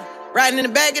cap. Riding in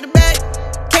the back of the back.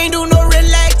 Can't do no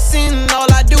relaxing. All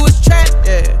I do is trap,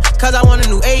 yeah. Cause I want a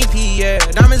new AP, yeah.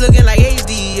 Diamonds looking like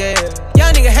HD, yeah.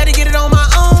 Young nigga had to get it on my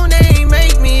own. They ain't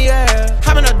make me, yeah.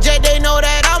 Hopping up jet, they know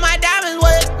that all my diamonds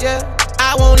wet, yeah.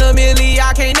 I want a milli,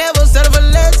 I can't never settle for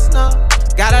less, no.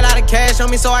 Got a lot of cash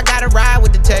on me, so I gotta ride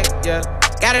with the tech, yeah.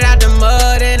 Got it out the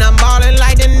mud and I'm ballin'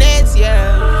 like the Nets,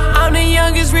 yeah. I'm the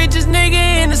youngest, richest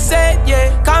nigga in the set,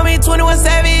 yeah. Call me 21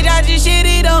 Savage, I just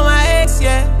shitted on my ex,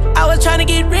 yeah. I was tryna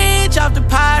get rich off the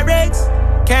Pyrex.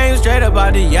 Came straight up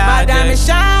out the yard. My diamond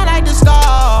shine like the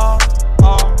star,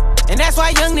 and that's why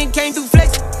young nigga came through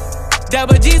flexing.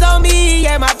 Double G's on me,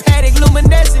 yeah, my paddock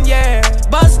luminescent, yeah.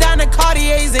 Bust down the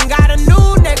Cartiers and got a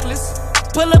new necklace.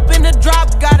 Pull up in the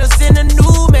drop, gotta send a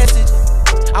new message.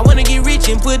 I wanna get rich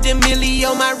and put the milli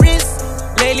on my wrist.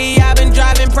 Lately I've been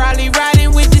driving, probably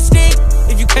riding with the stick.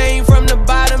 If you came from the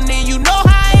bottom, then you know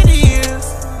how it is.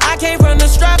 I came from the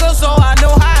struggle, so I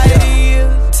know how it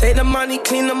is. Take the money,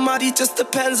 clean the muddy, just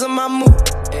depends on my mood.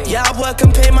 Yeah, I work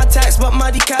and pay my tax, but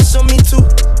muddy cash on me too.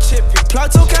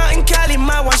 Plug to count in Cali,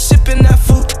 my one shipping that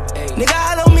food. Nigga,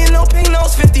 I don't mean no pink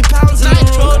nose, 50 pounds in the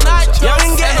room. Young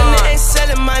and getting it, ain't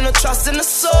selling mine, no trust in the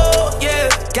soul, yeah.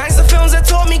 Gangsta films that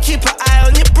told me keep an eye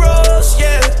on your bros,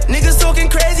 yeah. Niggas talking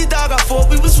crazy, dog, I thought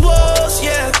we was wolves,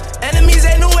 yeah. Enemies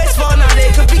ain't no waste for, now they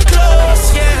could be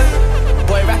close, yeah.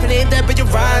 Boy, rapping ain't dead, but your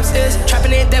rhymes is.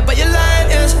 Trapping ain't dead, but your line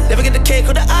is. Never get the cake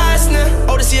or the ice, nah.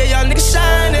 Oh, to see a young nigga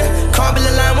shining. Can't build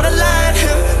a line with a line,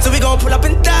 yeah. So we gon' pull up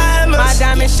in diamonds. My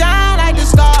diamond shine like the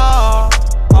star,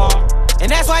 and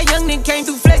that's why young nigga came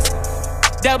through flexing.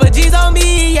 Double G's on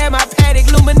me, yeah, my paddock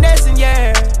luminescent,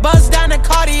 yeah. Bust down the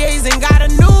Cartiers and got a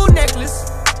new necklace.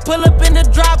 Pull up in the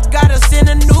drop, gotta send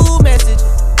a new message.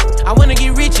 I wanna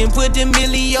get rich and put the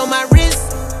milli on my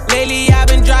wrist. Lately I've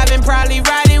been driving, probably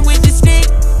riding with the stick.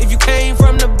 If you came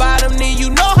from the bottom, then you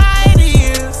know how it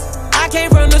is. I came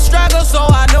from the struggle, so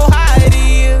I know how it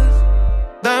is.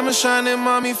 Diamond shining,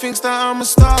 mommy thinks that I'm a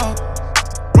star.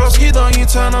 Broski, don't you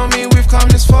turn on me, we've come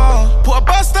this far. Put a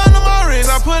bust down on my wrist,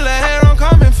 I pull her hair, I'm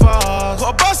coming fast. Put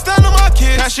a bust down on my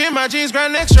kids, cash in my jeans,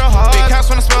 grand extra hard. Big caps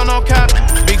when I spell no cap,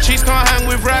 big cheese can't hang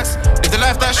with racks. Live the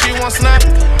life that she wants snap,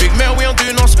 big mail, we don't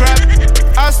do no scrap.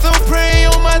 I still pray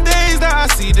on my days that I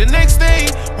see the next day.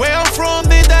 Where I'm from,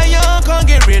 they die young, can't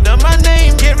get rid of my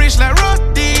name. Get rich like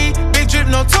Roddy, big drip,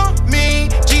 no top me.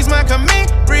 G's man can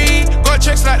make free, got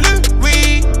checks like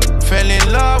Louis. Fell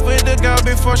in love with the girl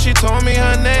before she told me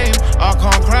her name. I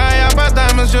can't cry about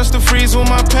diamonds just to freeze all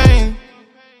my pain.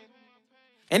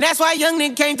 And that's why young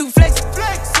nigga came through flex.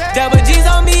 Double G's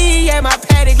on me, yeah, my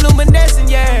paddock luminescent,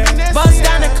 yeah. Bust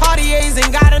down the Cartiers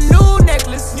and got a new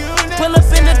necklace. Pull up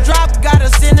in the drop, gotta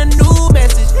send a new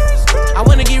message. I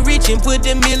wanna get rich and put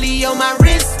the milli on my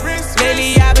wrist.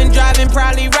 Lately I've been driving,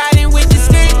 probably riding with the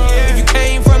stick. If you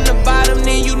came from the bottom,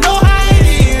 then you know how it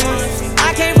is.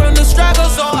 I came from the struggle,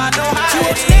 so I know how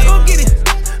it is. She want go get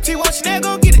it. She want Chanel,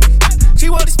 go get it. She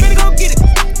want the spinner, go get it.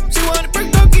 She want the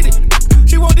brick, go get it.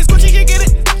 She want this Gucci, she get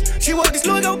it. She want this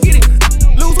Louis, go get it.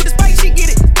 Lose with the spike, she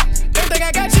get it. Everything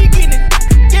I got, she get it.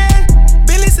 Yeah,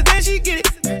 Billy Sedan, she get it.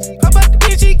 How about the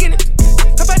bitch, she get it.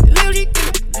 How about the Lil, she get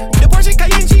it. The Porsche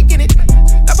Cayenne, she get it.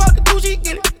 How about the Gucci, she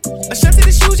get it. A shot to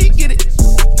the shoe, she get it.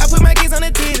 I put my kids on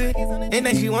the TV.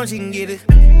 Anything she want, she can get it.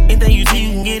 Anything you see,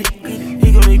 you can get it.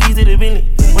 He gon' make keys to the Bentley.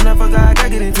 When I fuck her, I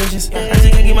got good intentions. I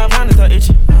just can't get my pound to start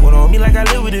itching. What on me like I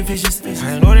live with the fishes.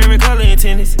 I ain't order every color in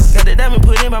tennis. Got the diamond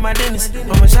put in by my dentist.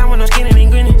 I'ma shine when I'm skinning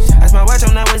and grinning. That's my watch,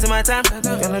 I'm not wasting my time.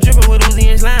 Got no dripping with Uzi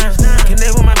and slime.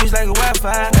 Connect with my bitch like a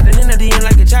Wi-Fi. Got the in the end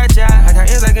like a cha-cha. I got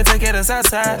ends I can take at the south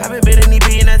side. I been bidding these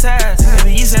beating that ties.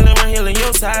 Every you send them around here in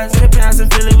your size. Flip pounds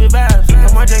and fill it with vibes.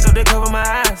 Got more Jacob to cover my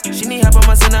eyes. She need help,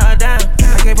 I'ma send her a dime.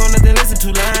 I can't put nothing less than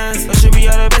 2 lines. But she be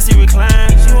all the best, she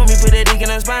recline. She want me put that dick in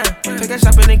her spine. Pick her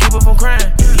shopping and keep her from crying.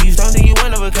 You don't think you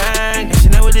one of a kind. And she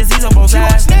know with disease on both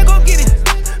sides. She want Chanel, go get it.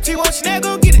 She want Chanel,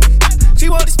 go get it. She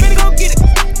want the spinner, go get it.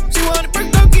 She want the brick,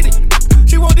 go get it.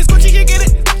 She want this Gucci, she get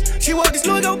it. She want this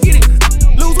Louis, go get it.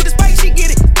 Lose with the spike, she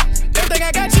get it. Everything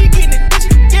I got, she get it.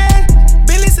 Yeah,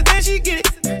 Billy Sedan, she get it.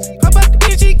 How about the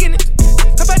bitch, she get it.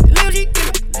 How about the Lil, she get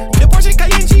it. The Porsche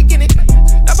Cayenne, she get it.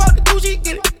 How about the Gucci, she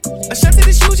get it. A shot to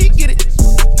the shoe, she get it.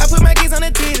 I put my kids on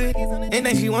the TV.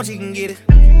 Anything she want, she can get it.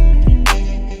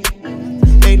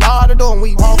 They lock the door when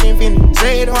we walk in Fendi.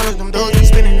 Say the hunters, them doors be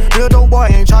spinning. Real dope boy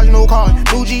ain't charging no car.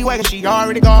 Blue G-Wagon, she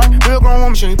already got it. Real grown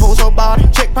woman, she ain't post her body.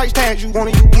 Check price tags, you want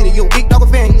it, you get it. Yo, big dog a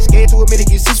fan, you scared to admit it.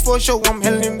 Get 6 for a show, I'm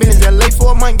hellin' in business. LA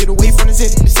for a month, get away from the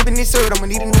city. Sippin' this syrup, I'ma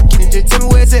need a new kitty. Just tell me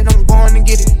where it's at, I'm going to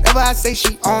get it. Ever I say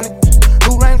she on it.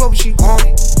 Blue Range Rover, she on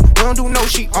it. We don't do no,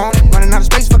 she on it. Running out of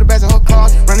space for the bags of her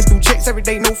cars. Running through checks every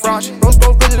day, no fraud. Rose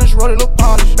gold president, she roll it, look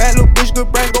polished. Bad little bitch,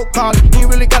 good brain, go college. You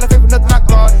ain't really got a favor, nothing I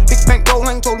got. Big bank roll,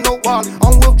 ain't told no wallet.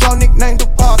 On wheel jaw, nickname the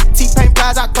boss. T-Pain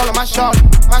flies, I call her my Charlotte.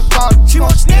 My Charlotte. She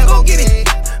want Chanel, go get it.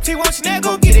 She want Chanel,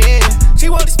 go get it. She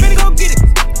want the spinner, go get it.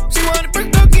 She want the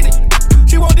brick, go get it.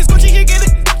 She want this Gucci, she get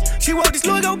it. She want this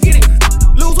Louis, go get it.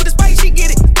 Lose with the spike, she get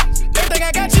it. Everything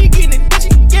I got, she get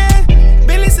it. Yeah,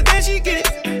 Billy Sedan, she get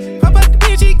it. How about the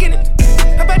bitch, she get it.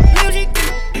 How about the Lil, she get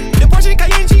it. The Porsche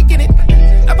Cayenne, she get it.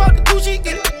 How about the Gucci, she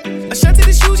get it. A shot to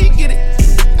the shoe, she get it.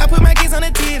 I put my kids on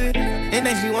the TV.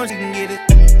 Anything she wants, she can get it.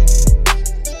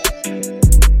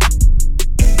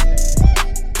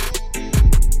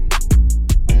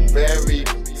 Very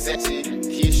sexy,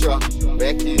 Keisha,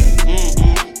 Becky.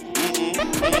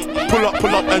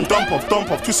 Pull up and dump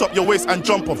off. Twist up your waist and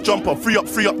jump off. Free up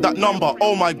that number.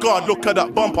 Oh my god, look at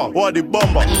that bumper. What the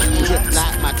bumper? Drip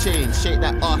like my chain, shake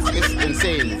that ass, it's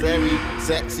insane. Very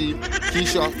sexy,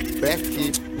 Keisha,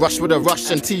 Becky. Rush with a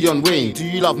rush and T on Wayne. Do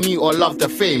you love me or love the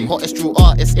fame? Hottest true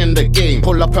artist in the game.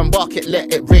 Pull up and bark it,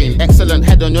 let it rain. Excellent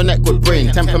head on your neck, good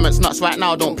brain. Temperaments nuts right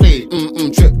now, don't play.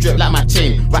 Drip like my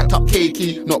chain. Racked up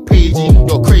cakey, not pagey.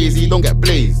 You're crazy, don't get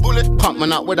blazed. Pump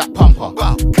man out with that pumper.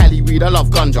 Cali weed, I love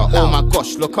ganja. Oh my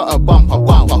gosh, look at her bumper.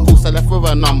 Wow, I post her left with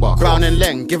a number. Brown and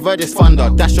Leng, give her this thunder.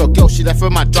 That's your girl, she left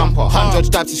with my jumper. 100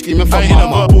 stabs, she screaming for mama. I ain't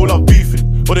never all up beefing.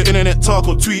 Or the internet talk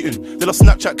or tweeting. They love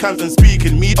Snapchat cams and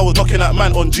speaking. Me, I was knocking that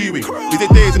man on G-Wing. We did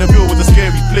days in the real was a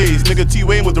scary place. Nigga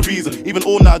T-Wayne was the reason. Even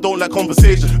all now I don't like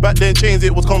conversation. Back then chains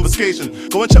it was conversation.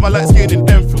 Go and check my light skin in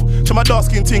Enfield. Check my dark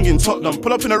skin ting in Tottenham.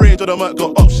 Pull up in the range or the Merc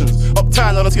got options.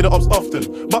 Uptown I don't see the ops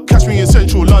often. But catch me in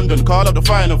central London. Call up the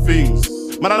finer things.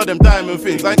 Man, I know them diamond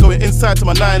things. I ain't going inside to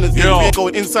my Niners game. We ain't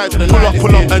going inside to the Niners.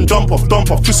 Pull up and dump off.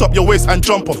 Twist up your waist and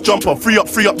jump off. Free up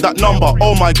that number.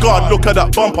 Oh my god, look at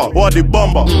that bumper. What the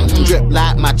bumper? Drip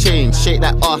like my chain, shake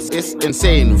that ass, it's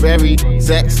insane. Very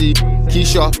sexy,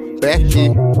 Keisha,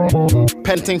 Becky.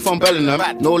 Penting from Bellingham.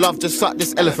 No love, just suck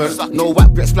this elephant. No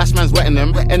whack, grit splash man's wetting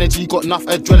them. Energy got enough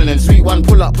adrenaline. Sweet one,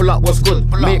 pull up, what's good?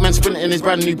 Make man sprint in his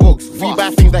brand new books. We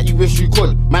buy things that you wish you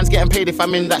could. Man's getting paid if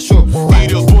I'm in that show.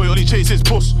 Videos boy, only chase his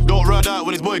puss. Don't ride out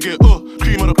when his boy get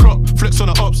cream on the crop, flex on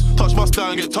the ups. Touch bust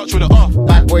down, get touch with the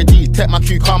Bad boy D, take my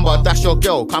cucumber. That's your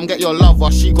girl, come get your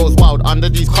lover. She goes wild under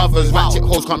these covers. Ratchet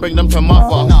hoes can't bring them to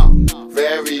mother.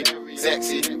 Very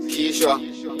sexy, Keisha,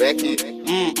 Becky.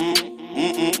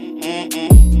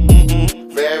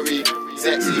 Very sexy.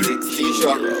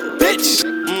 bitch.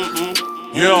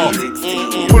 Yeah.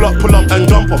 Pull up and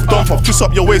jump off. Twist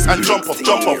up your waist and jump off.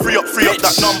 Free up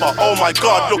that number. Oh my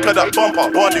god, look at that bumper.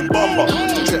 Boarding bumper.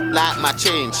 Trip like my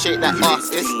chain, shake that ass,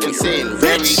 it's insane.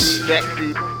 Very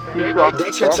sexy. I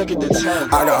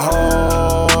got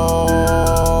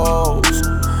hoes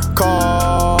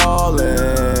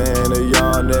calling a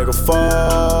young nigga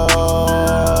phone.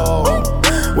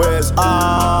 Where's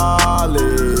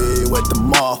Ollie with the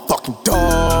motherfucking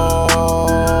dog?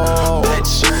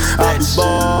 I be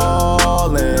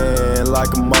ballin' like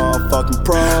a motherfucking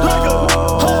pro.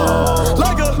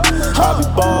 I be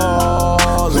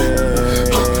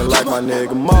ballin' like my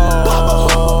nigga Mo.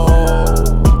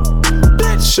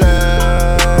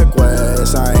 Check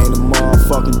West, I ain't a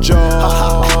motherfucking joke.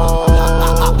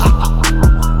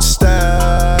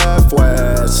 Steph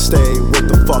West, stay with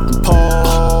the fucking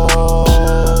pole.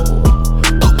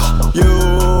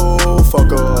 You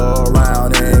fuck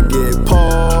around and get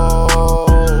pulled.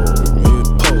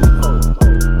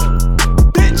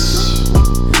 Bitch,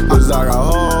 'cause I got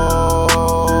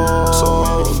hoes, so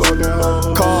motherfucking hoes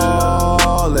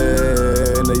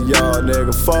calling a young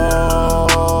nigga phone.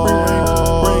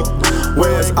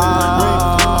 Where's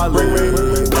Ollie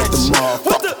with the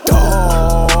motherfucking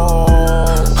dog?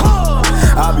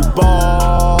 I be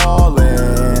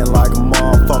ballin' like a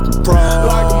motherfucking pro.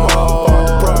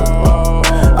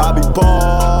 I be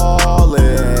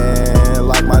ballin'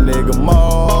 like my nigga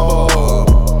Mo.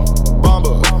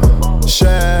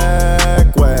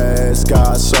 Shaq West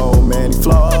got so many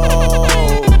flows.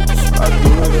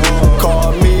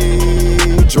 Call me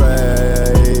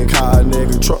Drake, how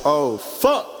nigga oh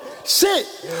fuck. Shit,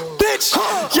 bitch,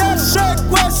 yeah, Shaq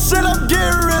West said I'm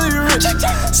getting really rich.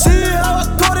 See how I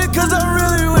got it, 'cause I'm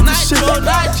really with the shit.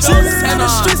 See me in the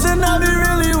streets and I be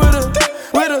really with a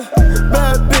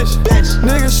bad bitch.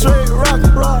 Niggas straight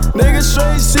rock, niggas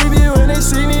straight see me when they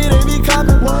see me, they be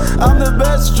copping. I'm the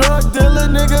best drug dealer,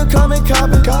 nigga, come and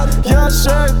cop it. Yeah,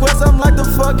 Shaq West, I'm like the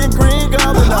fucking Green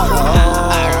Goblin.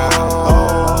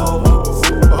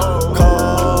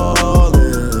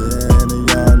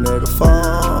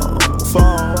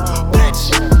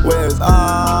 Where's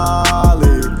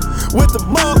Ollie with the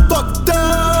motherfucking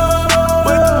dog?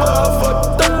 With the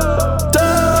motherfucking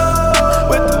dog.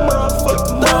 With the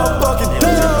motherfucking dog.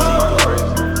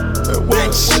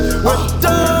 With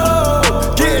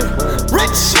dog. Get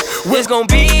rich. It's gon'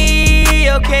 be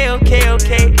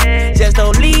okay. Just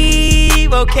don't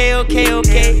leave, okay.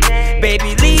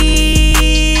 Baby,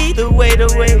 lead the way,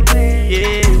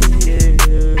 yeah.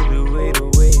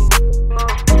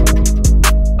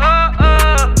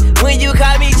 When you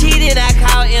call me cheating, I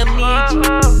call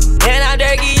amnesia. And I'm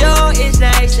Dirty, yo, it's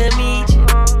nice to meet you.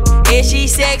 And she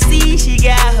sexy, she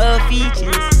got her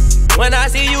features. When I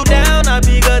see you down, I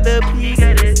pick up the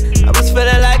pieces. I was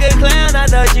feeling like a clown, I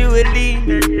thought you would leave.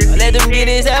 I let them get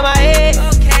inside my head.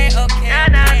 Okay.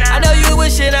 I know you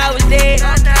wishing I was dead.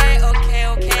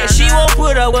 And she won't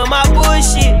put up with my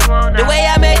bullshit. The way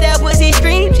I make that pussy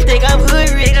scream, she think I'm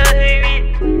hood rich.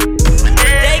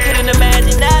 They couldn't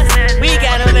imagine us. We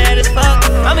got them mad as fuck.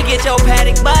 I'ma get your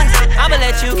paddock bus. I'ma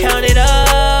let you count it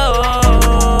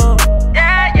up.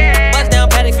 Bust down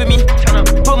paddock for me.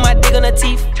 Put my dick on her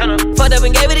teeth. Fucked up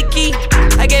and gave her the key.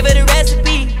 I gave her the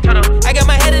recipe. I got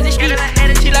my head in the street.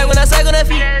 She like when I suck on her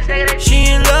feet. She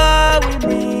in love with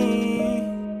me.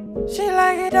 She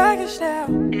like it doggy style.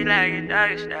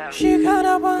 She count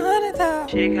up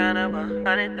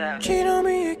 100,000. Cheat on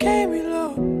me, it can't be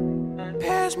low.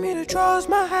 Pass me the drawers,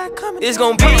 my hat coming. It's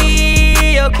gon'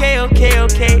 be okay.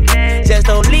 Just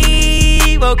don't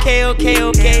leave, okay.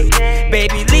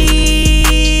 Baby,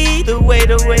 lead the way,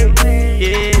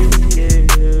 yeah.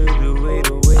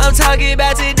 I'm talking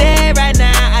about today, right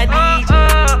now, I need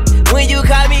you. When you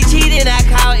call me cheating, I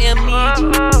call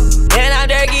amnesia. And I'm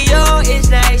Dirty, yo, it's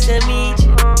nice to meet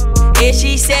you. And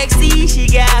she sexy, she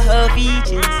got her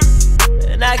features.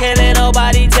 And I can't let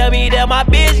nobody tell me that my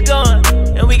bitch gone.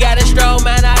 And we got a strong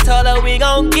man, I told her we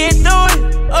gon' get through it.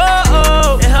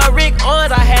 Oh. And her Rick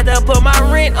ons, I had to put my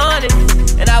rent on it.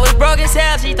 And I was broke as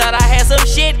hell, she thought I had some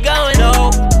shit going.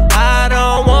 No, I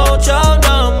don't want your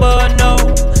number, no.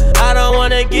 I don't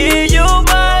wanna give you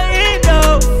my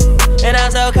ego. And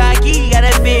I'm so cocky, got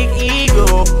a big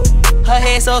ego. Her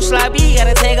head so sloppy,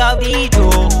 gotta take off the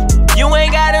jewels. You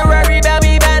ain't gotta worry about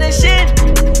me about the shit.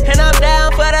 And I'm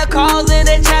down for the calls and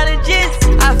the challenges.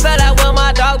 I felt like with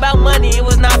my dog about money, it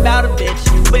was not about a bitch.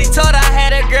 But he told her I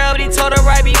had a girl, but he told her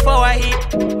right before I hit.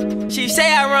 She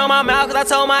say I run my mouth cause I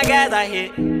told my guys I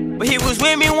hit. But he was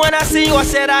with me when I see you, I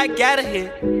said I gotta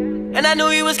hit. And I knew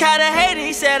he was kinda hating,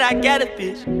 he said I got a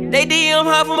bitch. They DM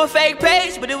her from a fake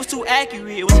page, but it was too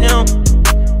accurate, it was him.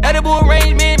 Edible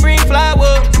arrangement, bring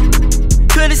flowers.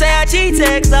 Couldn't say I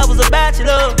cheated, cause I was a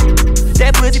bachelor.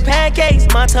 That pussy pancakes,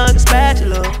 my tongue a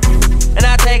spatula. And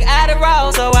I take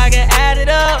Adderall so I can add it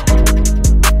up.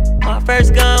 My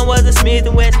first gun was a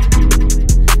Smith & Wesson.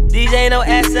 These ain't no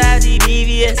SIG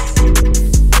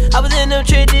BVS. I was in them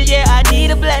trenches, yeah, I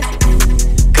need a blessing.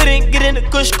 Couldn't get into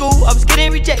good school, I was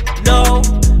getting rejected. No,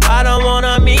 I don't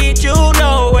wanna meet you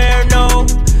nowhere, no.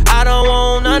 I don't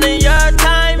want none of your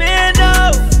time and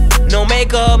no. No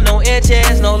makeup, no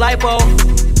inches, no lipo.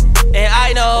 And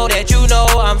I know that you know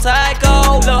I'm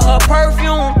psycho. Love her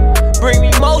perfume, bring me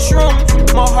mushroom.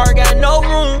 My heart got no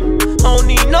room, don't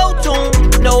need no tune.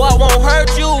 No, I won't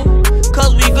hurt you,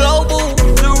 cause we global.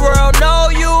 The world know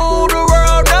you, the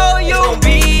world know you. It's gon'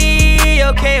 be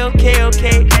okay, okay,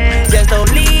 okay. Just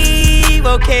don't leave,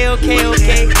 okay, okay,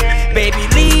 okay. Baby,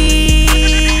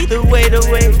 lead the way,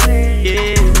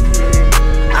 yeah.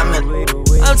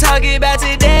 I'm talking about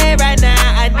today, right now,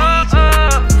 I need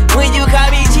you. When you call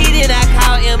me cheating, I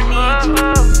call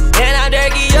amnesia. And I'm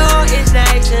dirty, yo, it's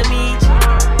nice to meet you.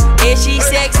 And she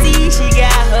sexy, she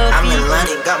got her feet. I'm in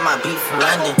London, got my beat from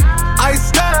London. I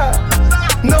style,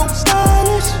 no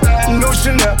stylish, no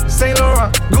Chanel, Saint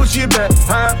Laurent, Gucci bag,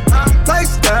 huh?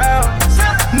 Lifestyle,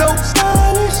 no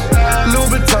stylish,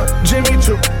 Louis Vuitton, Jimmy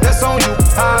Choo, that's on you,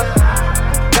 huh?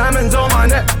 Diamonds on my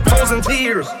neck, frozen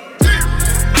tears.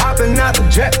 Hopping out the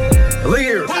jet,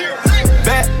 Lear.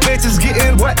 Bad bitches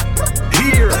getting wet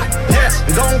here. Yes,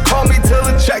 don't call me till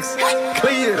the checks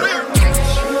clear.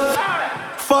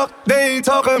 Fuck they ain't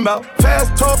talking about.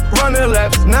 Fast talk, running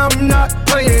laps. Now I'm not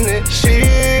playing it.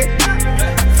 Shit.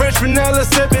 French vanilla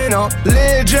sipping on.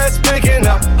 Lid just picking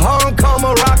up. Hong Kong,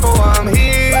 Morocco, I'm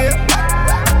here.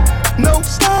 No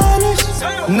stylish.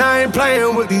 Now I ain't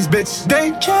playing with these bitches.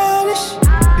 They childish.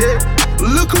 Yeah.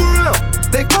 Look around.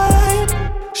 They quiet.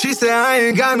 She said I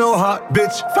ain't got no heart,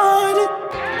 bitch, find it.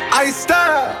 I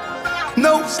style,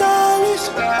 no stylish,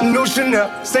 no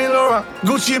Chanel, Saint Laurent,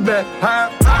 Gucci bag, huh?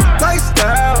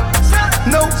 Lifestyle,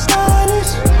 no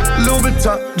stylish, Louis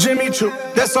Vuitton, Jimmy Choo,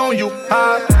 that's on you,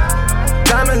 huh?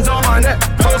 Diamonds on my neck,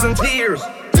 frozen tears.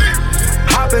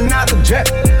 Hopping out the jet,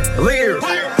 Lear.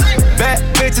 Bad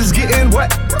bitches getting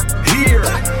wet here.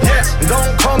 Yes,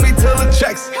 don't call me till the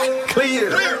checks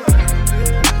clear.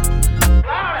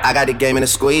 I got the game in a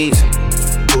squeeze.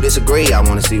 Who disagree? I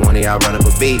wanna see one of y'all run up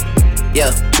a beat.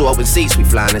 Yeah, 2 open seats, we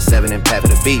flying in 7 and pat for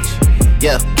the beach.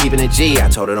 Yeah, keeping it G, I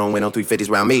told her don't win no 350s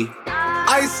round me.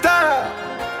 I style,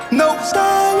 no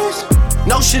stylish.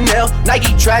 No Chanel,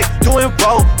 Nike track, doing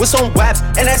roll with some waps,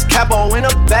 and that's capo in the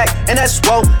back, and that's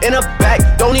swole in the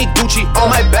back. Don't need Gucci on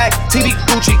my back, TV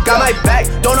Gucci got my back.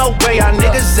 Don't know where y'all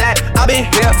niggas at. I been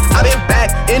here, I been back,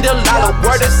 in the lotto,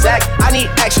 word of Zach. I need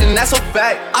action, that's a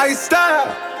fact. I style,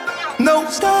 no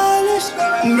stylish,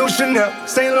 no Chanel,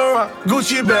 Saint Laurent,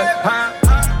 Gucci bag, huh?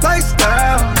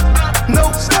 Lifestyle,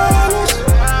 no stylish,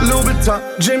 Louis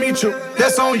Vuitton, Jimmy Choo,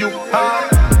 that's on you, huh?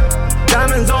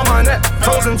 Diamonds on my neck,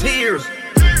 frozen tears.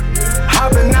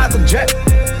 Hopping out the jet,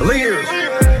 Lear.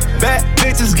 Bad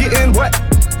bitches getting wet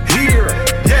here.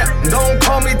 Yeah, don't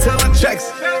call me till the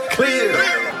checks clear.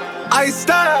 I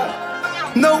style,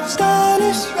 no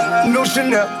stylish, no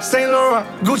Chanel, Saint Laurent,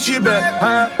 Gucci bag,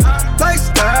 huh?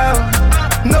 Lifestyle,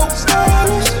 no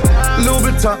stylish,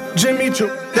 Louis Vuitton, Jimmy Choo,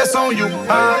 that's on you,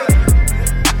 huh?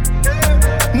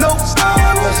 No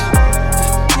stylish.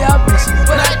 Yeah,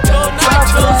 but I don't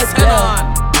Nytro,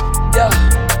 yeah.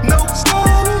 No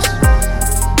stylish.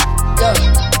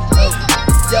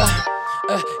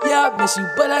 Yeah, I miss you,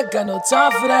 but I got no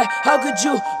time for that. How could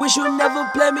you wish you never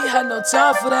play me? Had no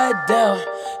time for that. Damn,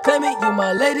 claim it, you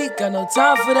my lady, got no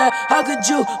time for that. How could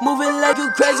you moving like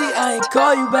you crazy? I ain't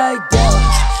call you back down.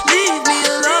 Leave me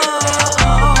alone.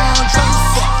 Drunk as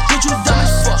fuck, get you dumb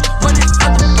as fuck. Running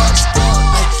out the box down.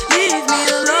 Leave me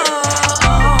alone.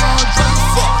 Drunk as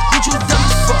fuck, get you dumb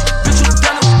as fuck. Get you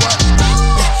done as what?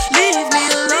 Leave me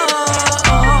alone.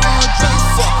 Drunk as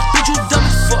fuck, get you dumb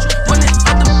as fuck. Running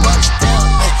out the box down.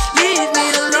 Leave me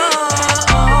alone.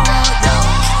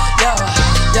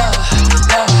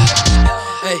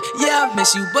 Yeah, I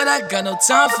miss you, but I got no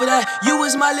time for that. You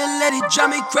was my little lady, drive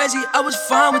me crazy. I was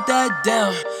fine with that.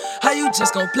 Down. How you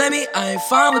just gon' play me? I ain't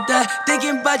fine with that.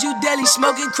 Thinking about you daily,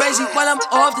 smoking crazy while I'm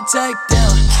off the tag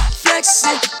down.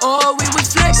 Flexing, oh, we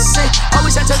was flexing.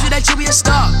 Always I told you that you be a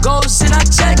star. Goals in our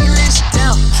checklist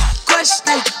down.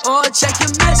 Question, or check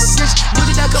your message. Knew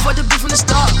that I could afford to be from the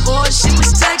start. Or she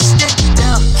was texting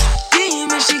down.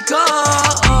 Demon, she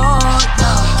called,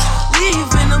 yeah.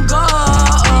 Leaving them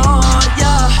gone,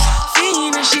 yeah.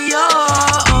 Fiending, she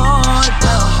all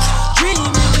down.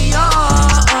 Dreaming, we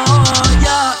all,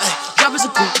 yeah. Drop is a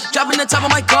cool, dropping the top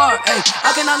of my my car, ayy.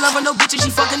 I cannot love her, no bitch, and she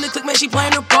fucking the click, man, she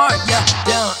playing her part, yeah,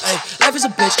 damn, ayy. Life is a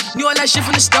bitch, knew all that shit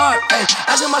from the start, ayy.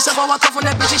 Asking myself how I come from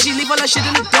that bitch, and she leave all that shit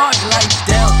in the dark, like,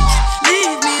 damn.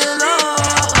 Leave me alone,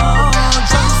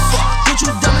 drunk as fuck, bitch,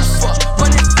 you dumb as fuck,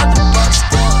 running out the box,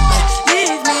 damn, ayy.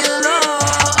 Leave me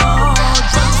alone,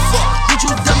 drunk as fuck, bitch,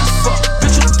 you dumb as fuck,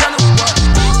 bitch, you done it what,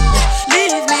 yeah.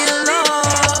 Leave me alone,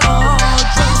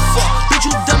 drunk as fuck, bitch,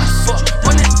 you dumb as fuck,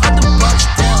 running out the box,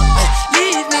 damn, ayy.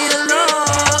 Leave me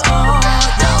alone,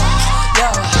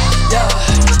 yeah.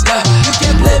 You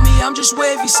can't blame me, I'm just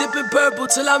wavy, sipping purple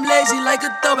till I'm lazy like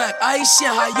a throwback. I ain't shit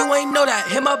high, you ain't know that.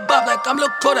 Hit my bob like I'm Lil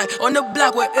Kodak on the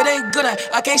block where it ain't good at.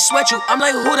 I can't sweat you, I'm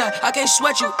like who that? I can't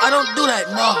sweat you, I don't do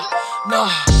that, no.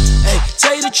 Hey,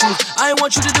 tell you the truth, I ain't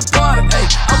want you to depart. Hey,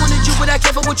 I wanted you, but I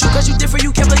can't fuck with you, cause you different,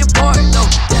 you can't play your part. No,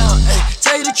 down, hey,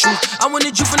 tell you the truth, I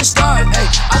wanted you from the start. Hey,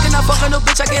 I cannot fuck on no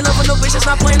bitch, I can't love on no bitch that's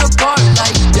not playing no part.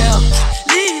 Like, damn,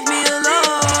 leave me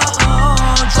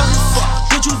alone, drunk as fuck,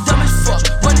 bitch, you dumb as fuck,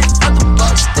 running out the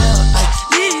box, damn, ay.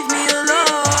 Leave me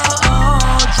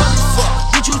alone, drunk as fuck,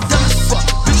 bitch, you dumb as fuck,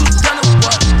 bitch, you done it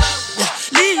what? Yeah,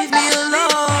 leave me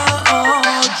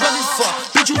alone, drunk as fuck,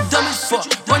 bitch, you dumb as fuck,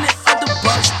 running out the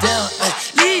box, damn, ay.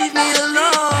 Leave me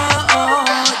alone,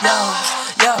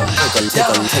 yeah.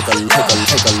 Take a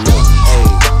look, hey.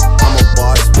 I'm a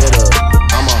bar spitter,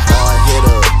 I'm a hard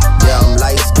hitter. Yeah, I'm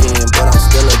light skinned, but I'm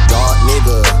still a dark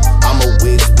nigga. I'm a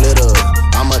wig splitter,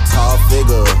 I'm a tall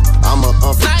figure. I'm a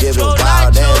unforgiving,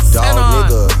 wild ass dog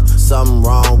nigga. Something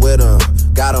wrong with him,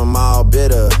 got him all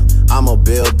bitter. I'm a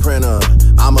bill printer,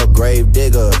 I'm a grave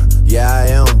digger. Yeah, I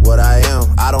am what I am.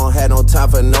 I don't have no time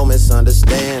for no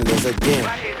misunderstandings again.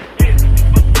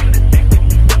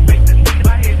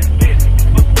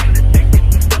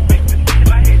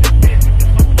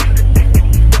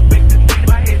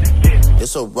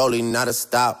 It's a rolling, not a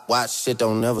stop. Watch shit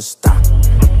don't never stop.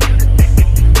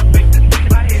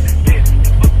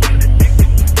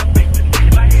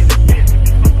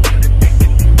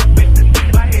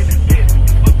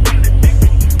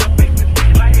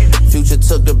 Future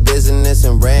took the business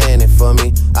and ran it for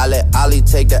me. I let Ollie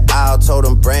take the aisle, told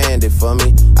him brand it for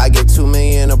me. I get 2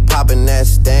 million a pop and that's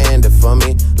standard for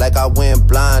me. Like I went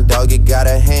blind, dog, you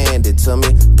gotta hand it to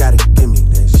me. Gotta give me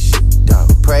that shit,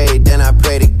 dog. Prayed, then I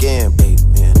prayed again, baby.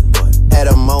 Had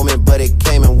a moment, but it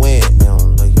came and went. They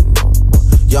don't love you no more.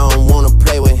 Y'all don't wanna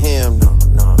play with him,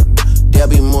 no. There'll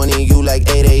be morning you like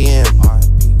 8 a.m.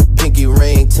 Pinky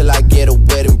ring till I get a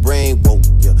wedding ring. Whoa,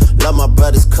 yeah. Love my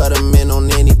brothers, cut them in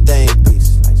on anything.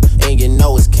 Peace. And you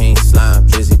know it's King Slime,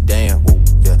 Drizzy, damn. Whoa,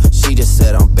 yeah. She just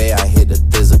said I'm bad, I hit the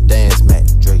thizzle dance, Mac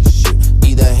Drake shit.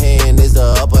 Either hand is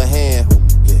the upper hand. Whoa,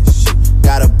 yeah, shit.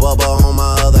 Got a bubba on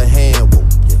my other hand. Whoa,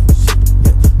 yeah, shit.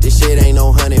 Yeah. This shit ain't no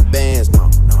 100 bands, no.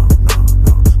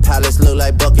 Palace look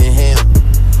like Buckingham.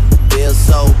 Bill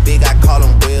so big, I call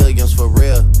him Williams for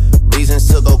real. Reasons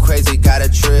to go crazy, got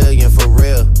 $1 trillion for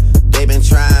real. They been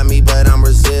trying me, but I'm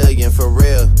resilient for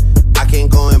real. I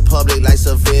can't go in public like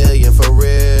civilian for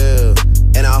real.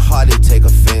 And I hardly take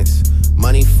offense.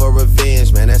 Money for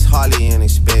revenge, man, that's hardly an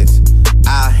expense.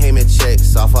 I Heyman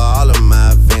checks off of all of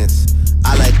my events.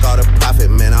 I like all the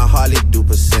profit, man, I hardly do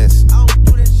percents.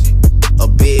 A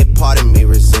big part of me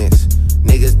resents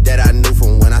niggas that I knew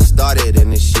from when I started in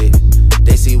this shit.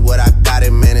 They see what I got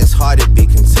and man, it's hard to be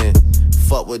content.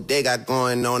 Fuck what they got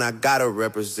going on, I gotta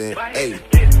represent. Hey.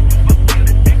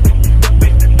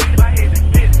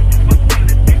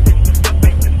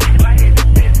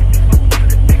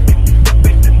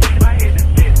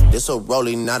 This a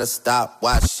rolling, not a stop.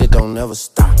 Watch shit don't never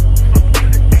stop.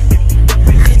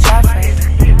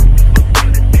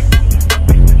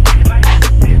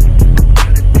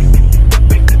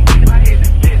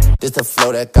 This the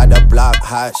flow that got the block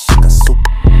hot, shit got soup.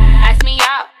 Ice me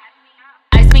out,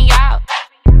 ice me out,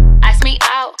 ice me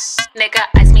out, nigga,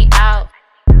 ice me out,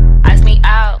 ice me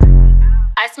out,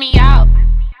 ice me out,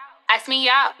 ice me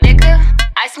out, nigga,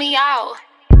 ice me out.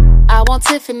 I want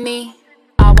Tiffany,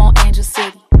 I want Angel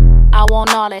City, I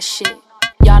want all that shit.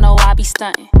 Y'all know I be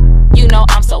stunting. You know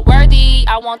I'm so worthy,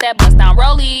 I want that bust down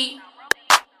rollie.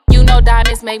 You know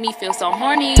diamonds make me feel so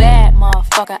horny. Bad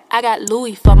motherfucker, I got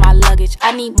Louis for my luggage.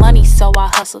 I need money, so I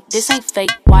hustle. This ain't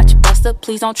fake, watch Buster,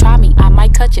 please don't try me. I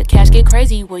might cut you, cash get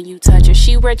crazy when you touch her.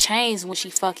 She wear chains when she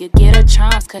fuck you, get her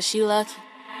charms cause she lucky.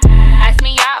 Ice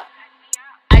me out,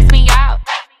 ice me out,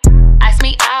 ice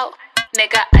me out,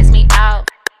 nigga, ice me out,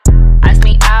 ice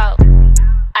me out,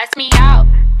 ice me out,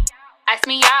 ice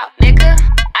me out, nigga,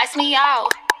 ice me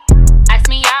out, ice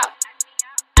me out,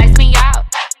 ice me out.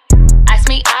 Ice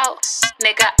me out,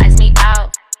 nigga, ice me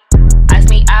out, ice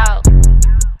me out,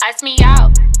 ice me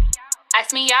out,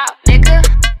 ice me out, nigga,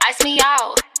 ice me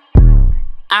out.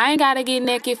 I ain't gotta get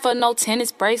naked for no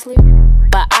tennis bracelet,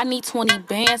 but I need 20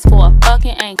 bands for a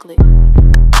fucking anklet.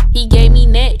 He gave me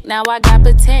neck, now I got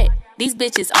protect. These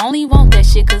bitches only want that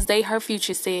shit cause they her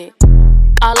future said.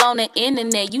 All on the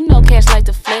internet, you know cash like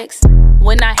to flex.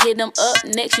 When I hit them up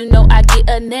next, you know I get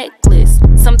a necklace.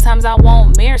 Sometimes I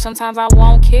want marriage, sometimes I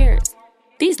want carrots.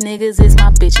 These niggas is my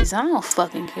bitches, I don't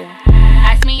fucking care.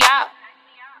 Ice me out,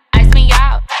 ice me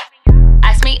out,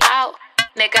 ice me out,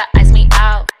 nigga, ice me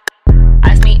out,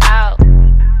 ice me out,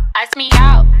 ice me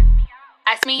out,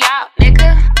 ice me out,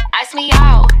 nigga, ice me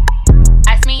out,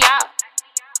 ice me out,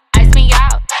 ice me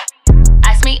out,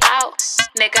 ice me out,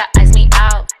 nigga, ice me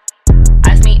out,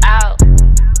 ice me out,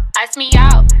 ice me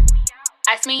out,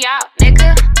 ice me out,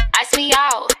 nigga, ice me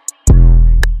out.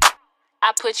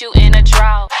 I put you in a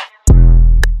drought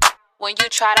when you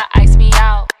try to ice me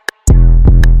out.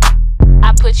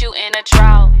 I put you in a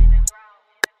drought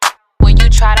when you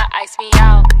try to ice me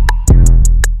out.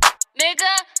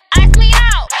 Nigga, ice me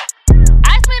out.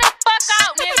 Ice me the fuck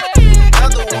out, nigga.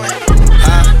 Another one.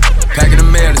 Pack in the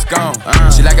mail, it's gone.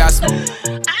 She like I smoke.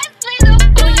 Ice me the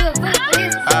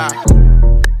fuck out.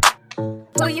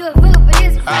 Who you a fool for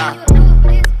this?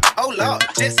 Oh Lord,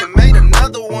 Jesse made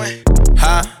another one.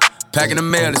 Pack in the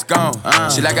mail, it's gone.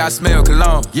 She like I smell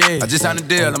cologne. Yeah, I just signed a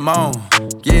deal, I'm on.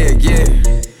 Yeah.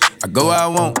 I go where I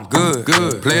want,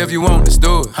 good. Play if you want, let's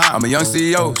do it. I'm a young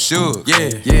CEO, sure. Yeah.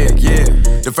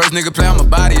 The first nigga play, I'ma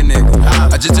body a nigga.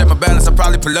 I just check my balance, I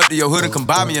probably pull up to your hood and come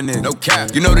buy me a nigga. No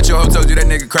cap. You know that your hoe told you that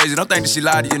nigga crazy. Don't think that she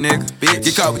lied to you, nigga. Bitch.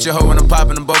 Get caught with your hoe when I'm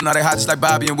popping them both. Now they hot just like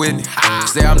Bobby and Whitney.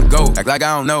 Say I'm the GOAT, act like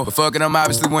I don't know. But fuck it, I'm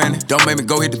obviously winning. Don't make me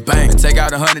go hit the bank and take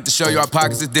out 100 to show you our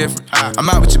pockets is different. I'm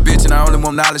out with your bitch and I only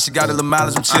want knowledge. She got a little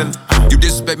mileage, I'm chillin'. You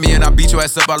disrespect me and I beat your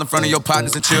ass up all in front of your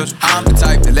partners and children. I'm the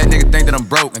type that let nigga think that I'm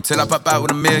broke until I pop out with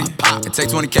 $1 million. And take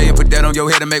 20K and put that on your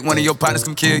head and make one of your partners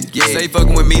come kill you. Yeah. Say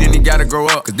fucking with me, then he gotta grow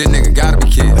up, cause this nigga gotta be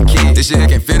kid. This shit here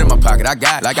can't fit in my pocket, I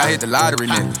got it. Like I hit the lottery,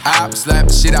 nigga. I slap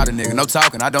the shit out of nigga, no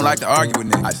talking, I don't like to argue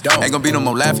with niggas. I don't. Ain't gonna be no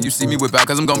more laughing, you see me whip out,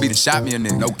 cause I'm gonna be the shot me a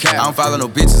nigga. No cap. I don't follow no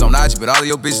bitches on IG, but all of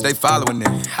your bitches, they following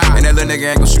nigga. And that little nigga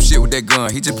ain't gon' shoot shit with that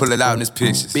gun, he just pull it out in his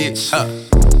pictures. Bitch.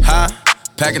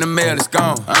 Pack in the mail, it's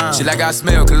gone. She like I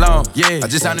smell cologne. Yeah, I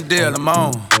just signed a deal, I'm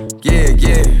on. Yeah.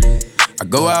 I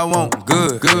go where I want,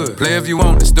 good. Play if you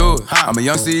want, let's do it. I'm a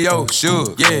young CEO,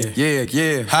 sure.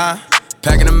 Yeah.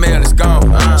 Pack in the mail, it's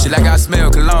gone. She like I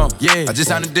smell cologne. Yeah, I just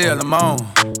signed a deal, I'm on.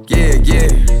 Yeah.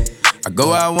 I go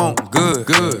where I want, good.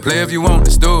 Play if you want,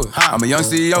 let's do it. I'm a young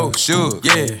CEO, sure.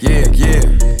 Yeah.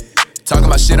 Talking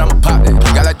about shit, I'ma pop that.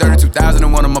 Got like 32,000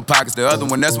 in one of my pockets. The other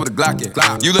one, that's where the Glock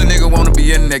at. You little nigga wanna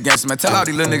be in that gangster, man. Tell all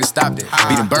these little niggas stop that.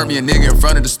 Beat and burn me a nigga in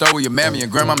front of the store where your mammy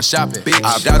and grandmama shop at.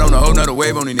 I opt out on a whole nother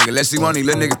wave on these niggas. Let's see one of these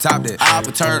little niggas top that. I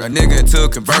turn a nigga into a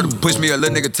convertible. Push me a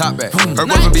little nigga top back. Her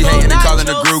boyfriend be hating and calling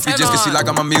the groupie just cause she like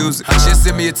all my music. She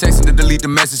send me a text and to delete the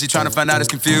message. She tryna find out it's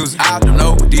confusing. I don't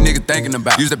know what these niggas thinking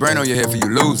about. Use the brain on your head for you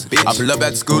lose it. I pull up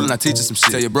after school and I teach her some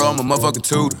shit. Tell your bro I'm a motherfucking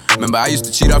tutor. Remember I used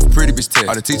to cheat off a pretty bitch test.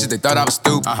 All the teachers they thought I was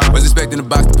stupid. Was expecting the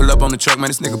box to pull up on the truck, man.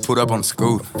 This nigga pulled up on the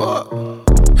scooter.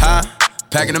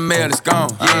 Pack in the mail, it's gone.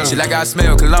 She like I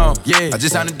smell cologne. I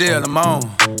just signed a deal, I'm on.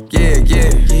 Yeah.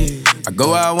 I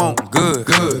go where I want, good.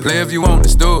 Play if you want,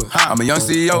 let's do it. I'm a young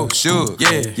CEO, sure.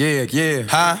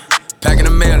 Yeah. Pack in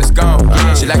the mail, it's gone.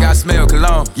 She like I smell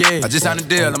cologne. I just signed a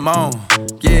deal, I'm on.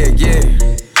 Yeah.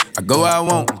 I go where I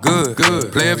want,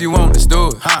 good. Play if you want, let's do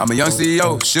it. I'm a young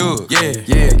CEO, sure.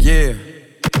 Yeah.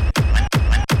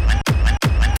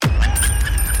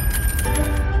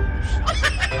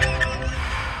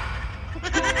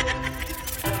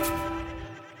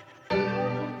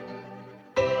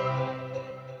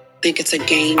 Think it's a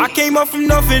game. I came up from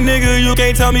nothing, nigga, you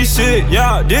can't tell me shit,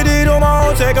 yeah. Did it on my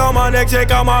own, take out my neck,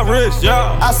 take out my wrist,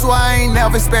 yeah. I swear I ain't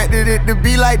never expected it to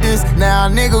be like this. Now a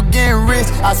nigga getting rich,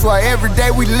 I swear every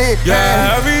day we lit,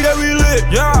 yeah. Every day we lit,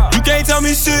 yeah. You can't tell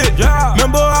me shit, yeah.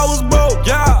 Remember I was broke,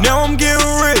 yeah. Now I'm getting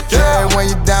rich, yeah. When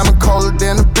you diamond colder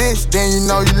than a bitch, then you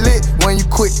know you lit. When you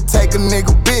quit to take a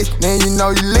nigga bitch, then you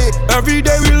know you lit. Every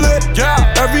day we lit,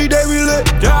 yeah. Every day we lit,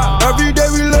 yeah. Every day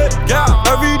we lit, yeah.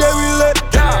 Every day we lit,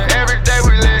 yeah. Every day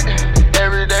we lit,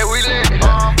 every day we lit,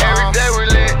 every day we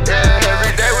lit, yeah,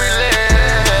 every day we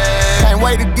lit. Can't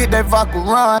wait to get that vodka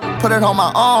run, put it on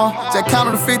my arm. Just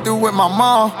counted to 50 with my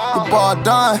mom, the ball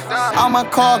done. All my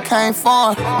car came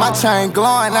from, my chain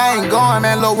glowing, I ain't going,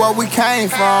 man, look where we came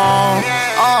from.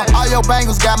 All your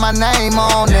bangles got my name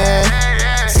on it.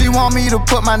 See want me to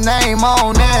put my name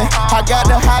on it. I got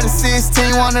the hottest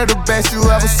 16, one of the best you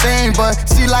ever seen. But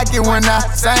she like it when I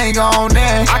sing on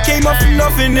it. I came up from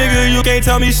nothing, nigga, you can't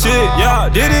tell me shit, yeah.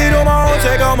 Did it on my own,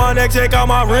 check out my neck, check out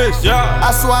my wrist, yeah.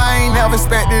 I swear I ain't never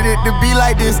expected it to be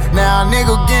like this. Now a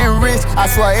nigga getting rich, I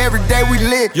swear every day we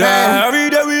lit, yeah, man. Every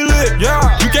day we lit,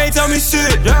 yeah. You can't tell me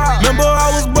shit, yeah. Remember I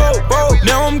was broke,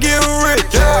 now I'm getting rich,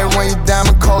 yeah. When you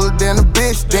diamond colder than a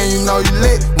bitch, then you know you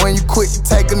lit. When you quit, you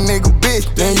take a nigga bitch,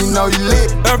 then you know you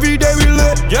lit. Every day we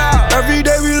lit, yeah. Every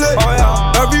day we lit, oh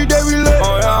yeah. Every day we lit,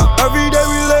 oh yeah. Every day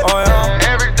we lit, oh yeah.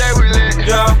 Every day we lit,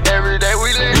 yeah. Every day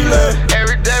we lit,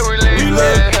 every day we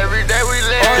lit, every day we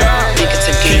lit, oh yeah.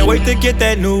 Can't wait to get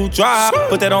that new drop,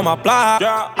 put that on my block.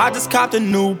 I just copped a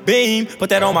new beam, put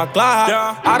that on my Glock.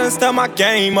 I done stepped my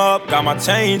game up, got my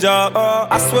change up.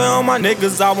 I swear on my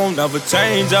niggas I won't never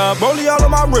change up. Rollie all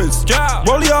on my wrist,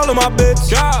 rollie all on my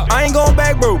bitch. I ain't going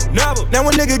back broke, never. Now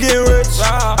a nigga getting rich,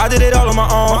 I did it all on my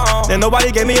own. Then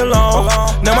nobody gave me a loan.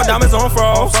 Now my diamonds on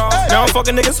froze, now I'm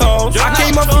fucking niggas hoes. I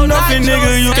came up from nothing,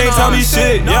 nigga, you can't tell me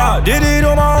shit, yeah. Did it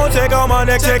on my own, check out my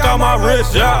neck, check out my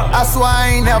wrist, yeah. I swear I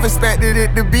ain't never expected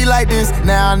it to be like this.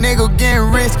 Now a nigga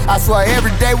getting rich, I swear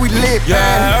every day we lit, yeah,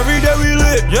 man. Every day we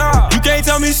lit, yeah. You can't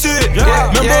tell me shit, yeah.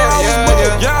 Remember I was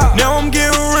broke, yeah. Now I'm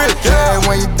getting rich, yeah.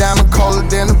 When you diamond colder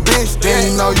than a bitch,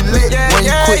 then you know you lit. When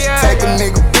you quit, you take a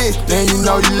nigga bitch, then you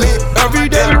know you lit. Every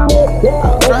day.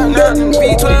 Riding around in the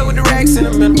V12 with the racks in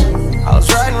the middle. I was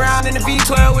riding around in the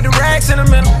V12 with the racks in the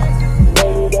middle.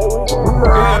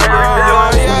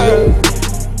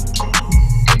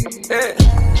 Yeah.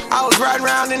 I was riding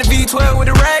around in the V12 with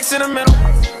the racks in the middle.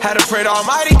 Had to pray to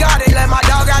Almighty God, they let my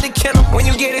dog out the kennel. When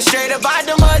you get it straight up out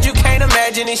the mud, you can't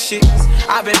imagine this shit.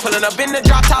 I've been pulling up in the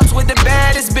drop tops with the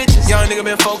baddest bitches. Young nigga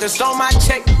been focused on my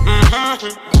check.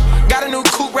 Got a new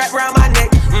coupe wrapped around my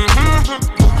neck.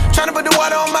 Tryna put the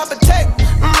water on my potato.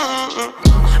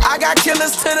 I got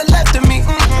killers to the left of me.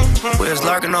 We was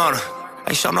lurking on her,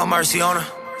 ain't show no mercy on her.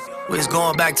 We was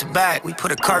going back to back, we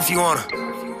put a curfew on her.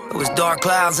 It was dark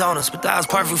clouds on us, but that was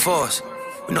perfect for us.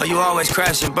 We know you always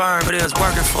crash and burn, but it was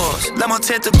working for us. Let my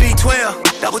tent to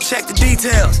B12, double check the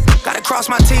details. Gotta cross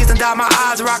my T's and dot my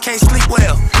I's or I can't sleep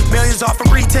well. Millions off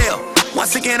of retail,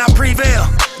 once again I prevail.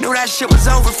 Knew that shit was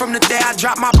over from the day I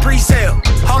dropped my pre-sale.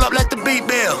 Hold up, let the beat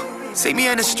build. See me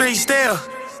in the street still.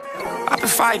 I've been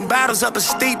fighting battles up a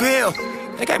steep hill.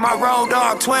 They gave my road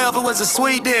dog 12, it was a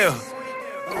sweet deal.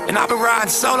 And I've been riding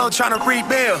solo trying to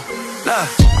rebuild. Look.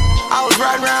 I was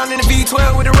riding around in the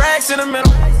V12 with the racks in the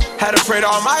middle. Had to pray to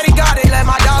Almighty God, they let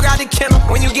my dog out the kennel.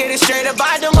 When you get it straight up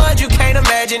out the mud, you can't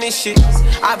imagine this shit.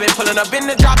 I've been pulling up in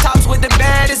the drop tops with the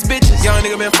baddest bitches. Young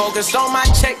nigga been focused on my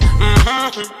check.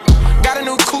 Got a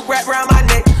new coupe wrapped around my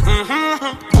neck.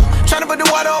 Tryna put the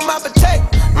water on my potato.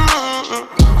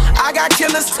 I got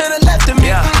killers to the left of me.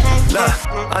 Yeah,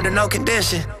 look, under no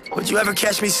condition would you ever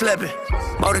catch me slipping.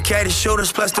 Motorcaded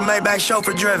shooters plus the Maybach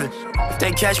chauffeur driven. If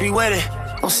they catch me with it,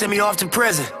 don't send me off to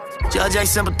prison. Judge ain't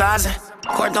sympathizing,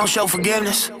 court don't show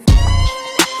forgiveness.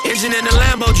 Engine in the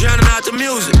Lambo drowning out the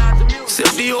music. Sip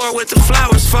Dior with the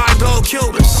flowers, 5 gold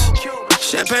Cubans.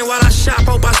 Champagne while I shop,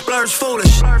 hope I splurge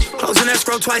foolish. Closing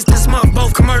escrow twice this month,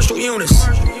 both commercial units.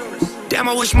 Damn,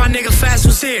 I wish my nigga Fast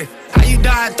was here. How you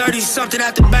died 30-something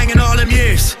after banging all them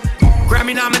years?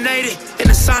 Grammy nominated, in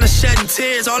the sign of shedding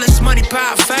tears. All this money,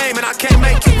 power, fame, and I can't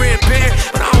make you reappear.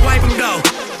 But I'll wipe them though.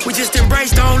 We just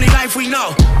embrace the only life we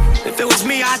know. If it was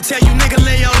me, I'd tell you, nigga,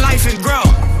 live your life and grow.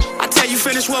 I tell you,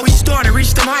 finish where we started,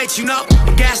 reach them heights, you know.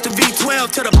 And gas the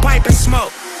V12 to the pipe and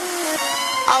smoke.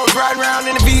 I was riding around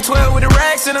in the V12 with the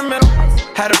racks in the middle.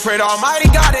 Had to pray to Almighty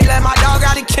God, they let my dog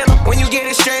out the kennel. When you get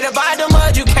it straight up out the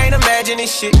mud, you can't imagine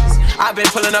this shit. I've been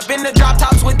pulling up in the drop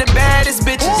tops with the baddest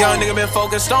bitches. Young nigga been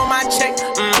focused on my check.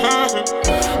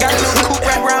 Got a new coupe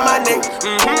wrapped around my neck.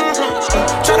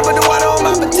 Tryna put the water on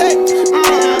my potato.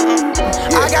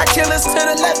 I got killers to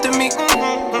the left of me.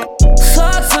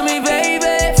 Talk to me,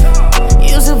 baby.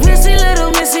 You's a pretty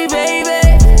little missy,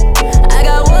 baby. I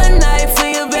got one night for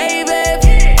you, baby.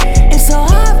 It's so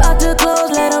hot out the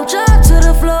clothes, let them drop to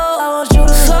the floor. I want you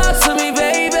to talk to me,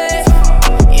 baby.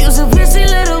 You's a pretty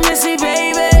little missy,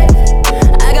 baby.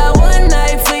 I got one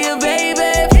night for you,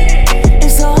 baby.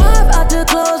 It's so hot out the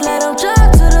clothes, let them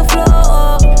drop to the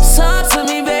floor. Talk to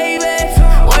me, baby.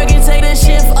 Work and take the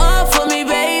shift off for me,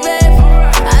 baby.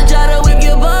 I try to whip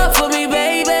your butt for me, baby.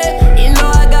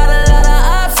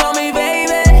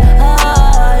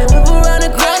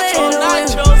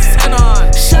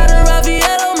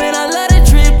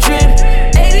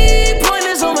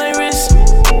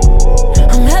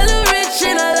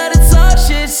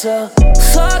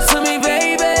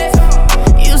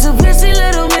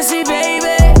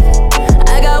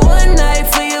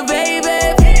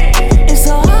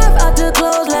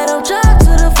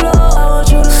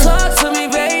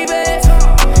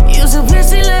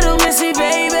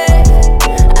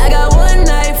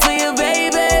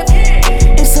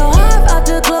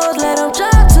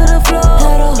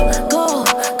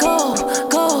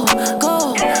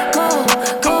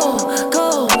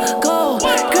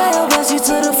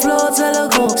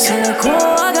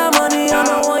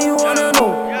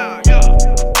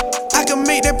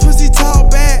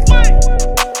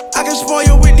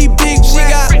 spoil with these big rats. She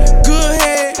got good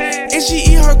head, and she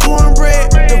eat her cornbread.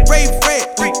 The Ray Fred,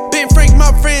 Ben Frank,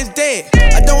 my friend's dead.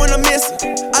 I don't wanna miss her.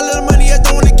 I love the money, I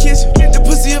don't wanna kiss her. The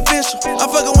pussy official. I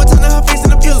fuck her one time, now her face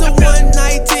in the pillow. It's a one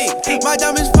night tick. My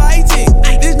diamonds fighting.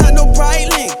 There's not no bright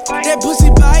link. That pussy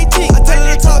biting. I tell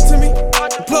her to talk to me.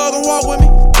 Plug and walk with me.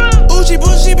 Ooh, she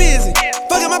busy.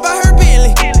 Fuck him, I buy her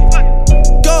Bentley.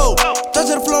 Go. Touch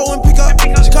to the floor and pick up.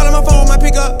 She callin' my phone, my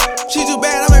pick up. She too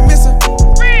bad, I might miss her.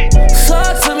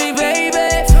 Talk to me,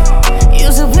 baby.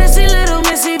 You's a pissy little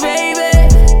missy, baby.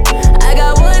 I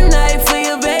got one night for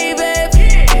you, baby.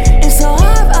 It's so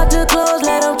hard out the clothes,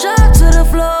 let them drop to the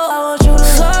floor. I want you to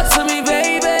talk to me,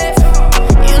 baby.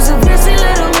 You's a pissy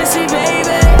little missy,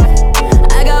 baby.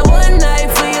 I got one night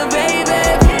for you, baby.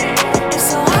 It's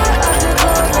so hard out the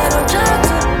clothes, let them drop to the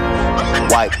floor.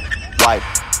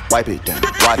 Wipe it down.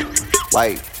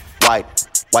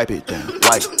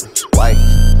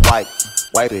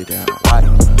 Wipe it down.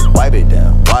 Wipe it down. Wipe it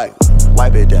down.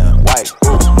 Wipe it down. Wipe it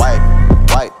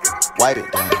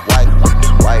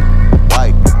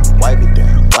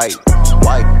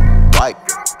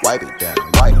down. Wipe it down.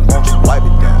 Wipe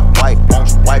it down.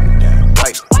 Wipe it down.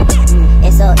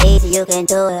 It's so easy, you can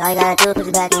do it. All you gotta do is put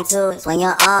your back into it. Swing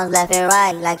your arms left and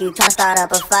right, like you tryna start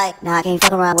up a fight. Now I can't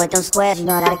fuck around with them squares, you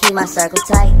know I gotta keep my circle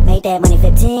tight. Make that money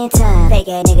 15 times. Fake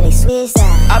ass nigga, they switch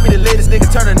sides. I be the latest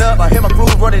nigga turning up. I hear my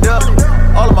groove running up.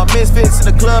 All of my misfits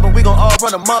in the club and we gon' all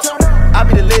run them up. I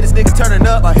be the latest nigga turning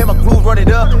up. I hear my groove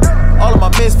running up. All of my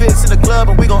misfits in the club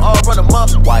and we gon' all run them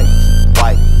up. Wipe it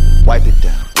down. Wipe it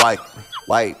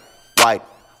down.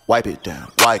 Wipe it down.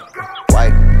 Wipe it down.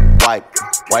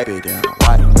 Wipe it down.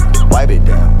 Wipe it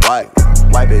down.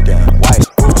 Wipe it down.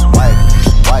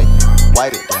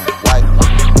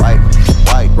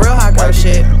 Real hot girl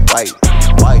shit. Wipe it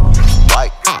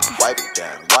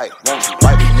down.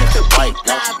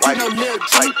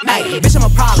 Hey, bitch, I'm a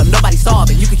problem, nobody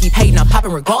solving. You can keep hating, I'm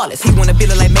popping regardless. He wanna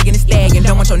feel it like Megan Thee Stallion.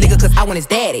 Don't want your nigga cause I want his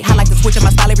daddy. I like to switch up my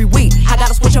style every week. I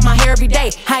gotta switch up my hair every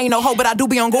day. I ain't no hoe, but I do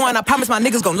be on going. I promise my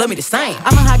niggas gon' love me the same.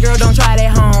 I'm a hot girl, don't try it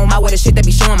at home. I wear the shit that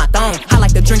be showing my thong. I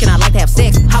like to drink and I like to have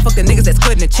sex. I fuck the niggas that's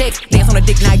cutting the checks. Dance on the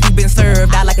dick, now you been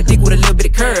served. I like a dick with a little bit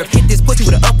of curve. Hit this pussy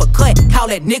with an uppercut. Call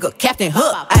that nigga Captain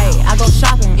Hook. Ayy, I go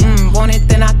shopping, want it,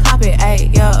 then I cop it.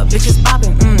 Ayy, yeah, bitches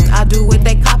popping, I do what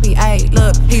they copy. Ayy,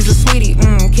 look, he's a sweetie,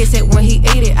 kiss it when he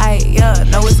eat it. Ayy, yeah,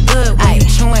 know it's good when you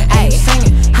chewing, ayy,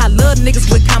 singing. I love niggas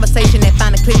with conversation that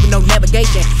find a clip with no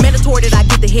navigation. Mandatory that I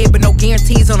get the head, but no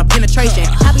guarantees on a penetration.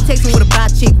 I be texting with a bi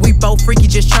chick, we both freaky,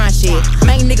 just trying shit.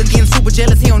 Main nigga getting super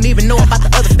jealous, he don't even know about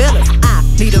the other fellas. I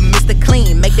need a Mr.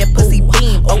 Clean, make that pussy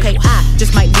beam. Okay, I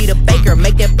just might need a baker,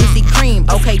 make that pussy cream.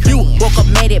 Okay, you woke up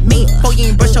mad at me, before you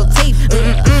ain't brush your teeth.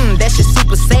 That shit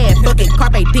super sad, fucking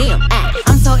carpe diem.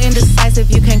 I'm so indecisive,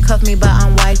 you can't cuff me, but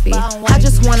I'm wifey. I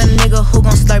just want a nigga who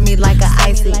gon' slurp me like a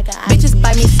icy. Bitches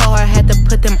bite me so hard, had to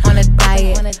put them on a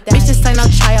diet. Bitch, this ain't no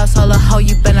tryouts, so hoe,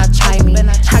 you better not try me.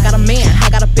 I got a man, I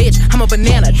got a bitch, I'm a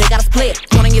banana, they got a split.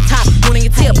 One on your top, one on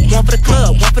your tip, one for the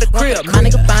club, one for the crib. My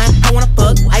nigga fine, I wanna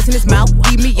fuck, ice in his mouth,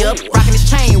 eat me up, rockin' his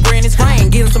chain, wearing his ring,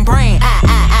 getting some brain.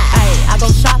 I go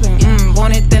shopping,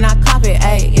 want it, then I cop it.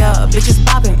 Ayy, yeah, bitches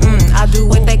popping, I do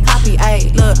what they copy.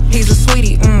 Ayy, look, he's a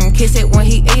sweetie, kiss it when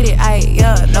he eat it. Ayy,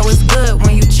 yeah, know it's good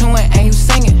when you chewing and you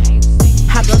singing.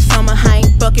 Hot girl summer, I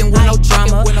ain't fucking with no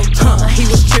drama. He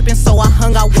was tripping, so I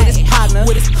hung out with his partner.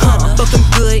 Fuck him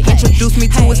good, introduced me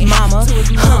to his mama.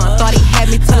 Thought he had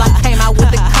me till I came out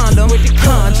with the condom.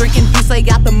 Drinking Douce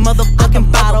out the motherfucking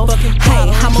bottle.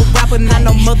 Hey, I'm a rapper, not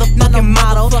no motherfucking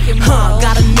model.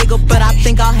 Got a nigga, but I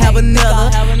think I'll have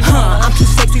another. I'm too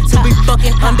sexy to be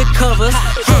fucking undercover.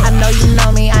 I know you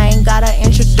know me, I ain't gotta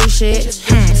introduce shit.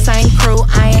 Same crew,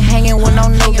 I ain't hanging with no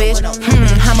new bitch.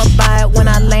 I'ma buy it when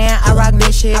I land, I rock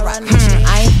this shit. I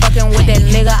ain't fucking with that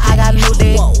nigga, I got new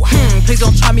dick. Please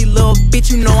don't try me, little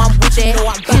bitch, you know I'm with that.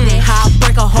 How I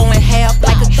break a hoe in half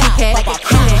like a Kit Kat.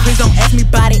 Please don't ask me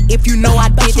about it if you know I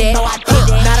did that.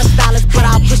 Not a stylist, but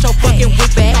I'll push your fucking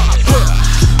whip back.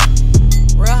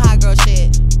 Real hot girl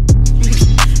shit.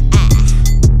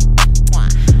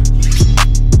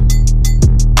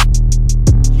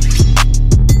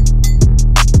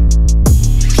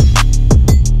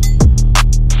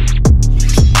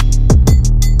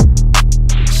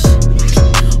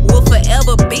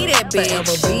 Be that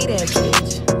bitch.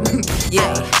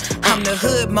 Yeah, I'm the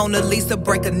hood Mona Lisa.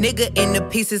 Break a nigga into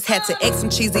pieces. Had to X some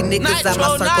cheesy niggas out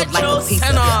my circle like a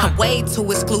pizza. I'm way too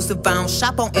exclusive. I don't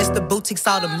shop on Insta boutiques.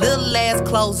 All them little ass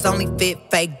clothes only fit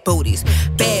fake booties.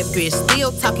 Bad bitch,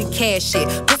 still talking cash shit.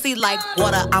 Pussy like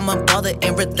water, I'm unbothered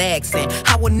and relaxing.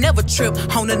 I would never trip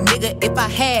on a nigga if I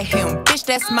had him. Bitch,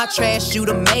 that's my trash, you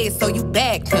the maid, so you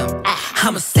bagged him.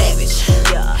 I'm a savage,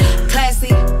 yeah.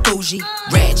 Classy, bougie,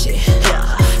 ratchet,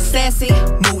 yeah. Sassy,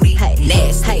 moody,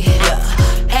 nasty,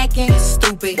 yeah. Acting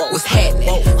stupid, what's happening?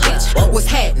 Bitch, what's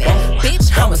happening?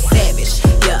 Bitch, I'm a savage,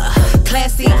 yeah.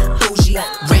 Classy, bougie,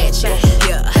 ratchet,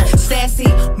 yeah. Sassy,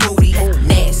 moody,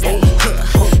 nasty,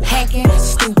 hacking,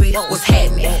 stupid, what's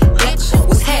happening? Bitch,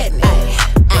 what's happening?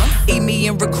 Eat me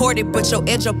and record it, but your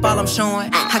edge up all I'm showing.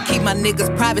 I keep my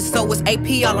niggas private, so it's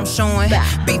AP all I'm showing.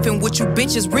 Beefing with you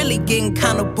bitches really getting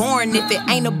kinda boring. If it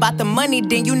ain't about the money,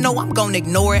 then you know I'm gonna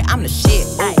ignore it. I'm the shit.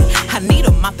 I need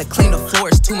a mop to clean the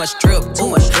floors, too much drip.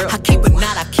 I keep a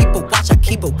knot, I keep a watch, I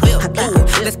keep a whip.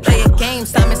 Ooh, let's play a game.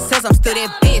 Simon says I'm still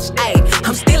that bitch. Ayy,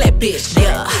 I'm still that bitch.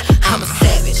 Yeah, I'm a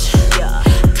savage. Yeah,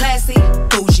 classy,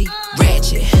 bougie,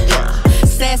 ratchet. Yeah,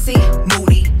 sassy,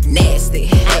 moody, nasty.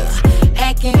 Yeah.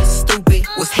 Acting stupid,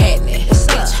 what's happening?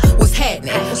 Bitch, what's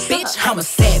happening? Bitch, I'm a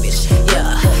savage,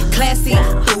 yeah. Classy,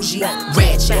 bougie,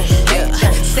 ratchet, yeah.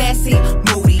 Sassy,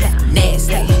 moody,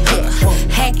 nasty, yeah.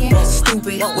 Hacking,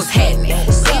 stupid, what's happening?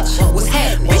 Bitch, what's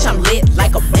happening? Bitch, I'm lit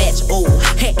like a match, ooh.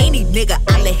 Hey, any nigga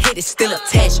I let hit is still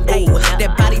attached, ooh.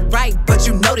 That body right, but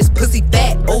you know this pussy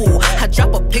fat, ooh. I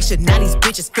drop a picture, now these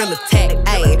bitches feel attacked,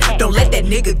 ayy. Don't let that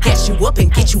nigga gas you up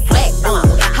and get you whacked,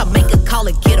 I make a call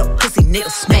and get a pussy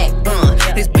nigga smack,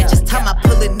 This bitch is time I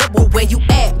pulling up, well, where you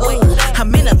at, ooh.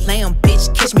 I'm in a lamb,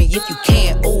 bitch, catch me if you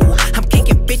can, ooh. I'm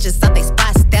kicking bitches out they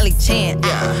spot, Stally Chan,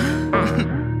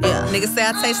 yeah. Niggas say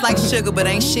I taste like sugar, but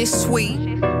ain't shit sweet.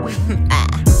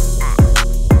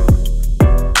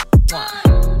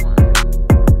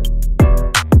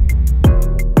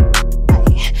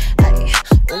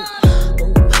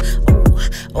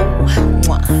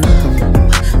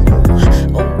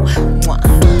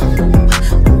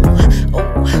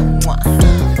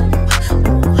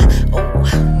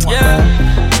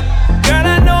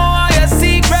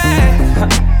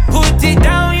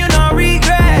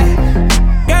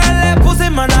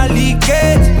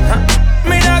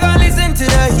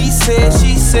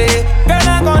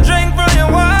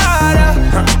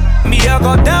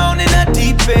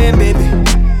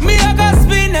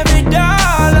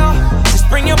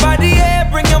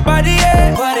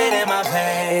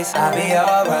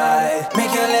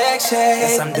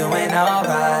 Yes, I'm doing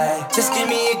alright. Just give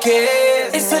me a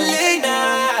kiss. It's a late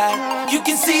night. You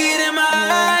can see it in my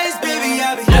eyes, baby.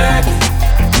 I'll be lurking.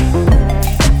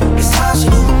 It's how she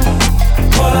do.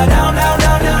 Pull her down, down,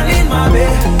 down, down in my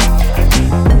bed.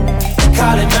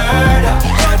 Call it murder.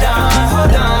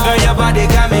 Hold on. Girl, your body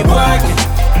got me working.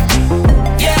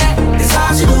 Yeah, it's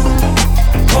how she do.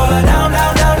 Pull her down,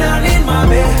 down, down, down in my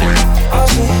bed. Oh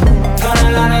shit,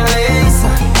 gonna learn a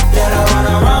lesson. That I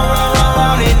wanna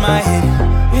run in my head.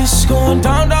 It's going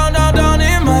down, down, down, down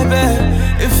in my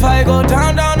bed. If I go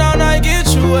down, down, down, I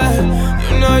get you wet.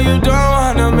 You know you don't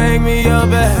wanna make me your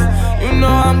bed. You know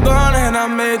I'm gone and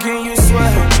I'm making you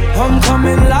sweat. I'm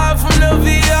coming live from the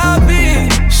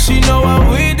VIP. She know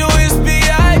what we do is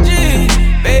B.I.G.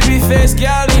 Baby face,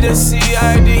 girl, need a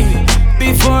CID.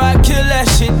 Before I kill that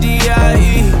shit,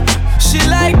 D.I.E. She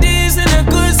like these in a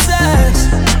good sex.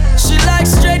 She like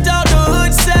straight out the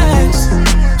hood sex.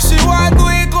 She want do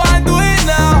it, go and do it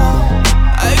now.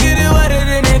 I get it wetter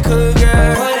than it could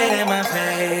get. Put it in my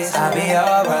face, I'll be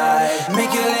alright.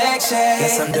 Make your legs shake,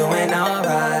 yes I'm doing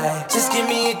alright. Just give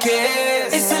me a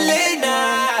kiss, it's a late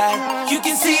night. You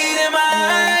can see it in my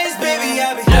eyes, baby,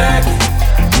 I'll be lurking.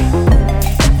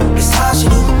 It's how she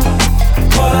do.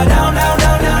 Pull her down, down,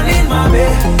 down, down in my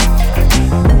bed.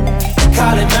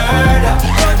 Call it murder.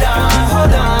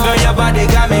 Hold on. Girl, your body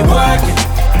got me working.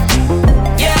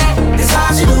 Yeah, it's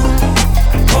how she do.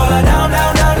 Pull her down,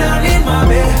 down, down, down in my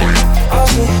bed. Oh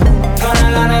shit, gonna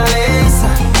learn a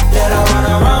lesson. That I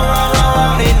wanna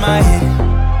run in my head.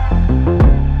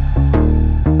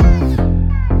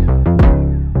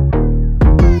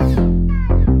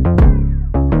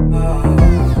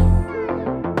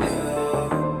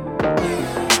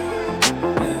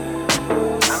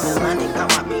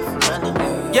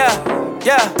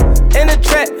 Yeah, in the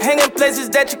trap, hanging places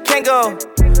that you can't go.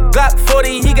 Glock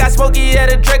 40, he got smoky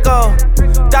at a Draco.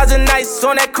 1,000 nights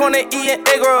on that corner eating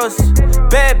egg rolls.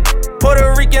 Bad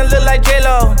Puerto Rican look like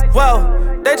J-Lo.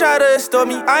 Whoa, they try to extort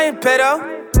me, I ain't pedo.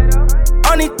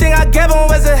 Only thing I gave him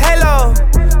was a halo.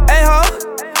 Hey ho,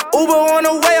 Uber on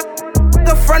the way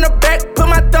up, front to back, put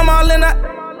my thumb all in the.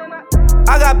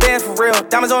 I got bands for real.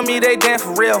 Diamonds on me, they dance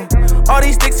for real. All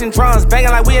these sticks and drums,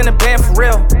 banging like we in the band for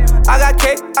real. I got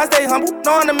cake, I stay humble,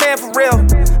 knowing the man for real.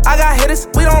 I got hitters,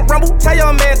 we don't rumble, tell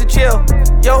your man to chill.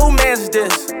 Yo, who mans is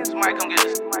this? Somebody come get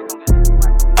this.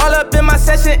 All up in my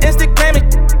session,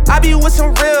 Instagramming. I be with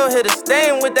some real hitters, they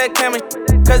ain't with that camera.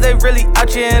 Cause they really out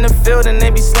here in the field and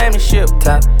they be slamming shit.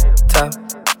 Tap, tap,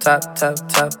 tap, tap,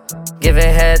 tap. Giving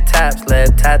head taps,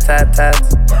 led tap, tap,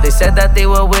 taps. They said that they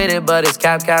were with it, but it's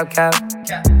cap, cap, cap.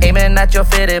 Aiming at your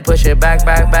fitted, push it back,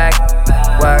 back, back.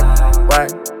 Whack, whack,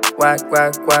 whack,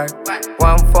 whack, whack.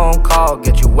 One phone call,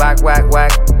 get you whack, whack,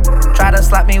 whack. Try to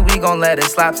slap me, we gon' let it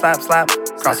slap, slap, slap.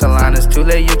 Cross the line, it's too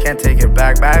late, you can't take it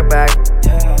back, back, back.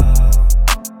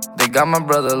 They got my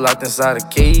brother locked inside a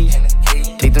cage.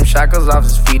 Take them shackles off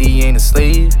his feet, he ain't a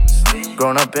slave.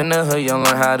 Grown up in the hood, you don't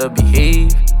learn how to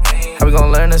behave. How we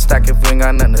gon' learn to stack if we ain't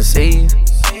got nothing to save?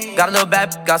 Got a little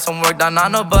bad, got some work done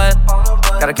on the butt.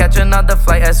 Gotta catch another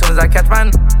flight as soon as I catch my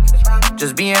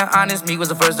Just being honest, Meek was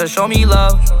the first to show me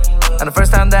love. And the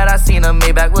first time that I seen a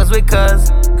Maybach was with cuz.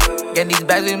 Getting these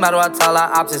bags, we might as well tell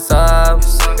our opposites up.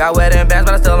 Got wedding bands,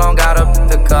 but I still don't got up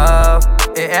the cuff.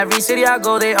 In every city I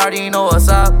go, they already know what's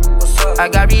up. I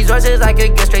got resources, I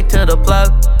could get straight to the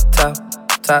plug. Tap,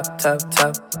 tap, tap,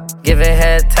 tap. Giving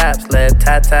head taps, led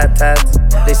tap, tap, taps.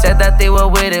 They said that they were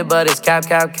with it, but it's cap,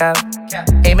 cap, cap.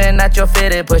 Aiming at your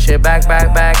fitted, push it back,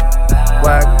 back, back.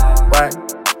 Whack, whack,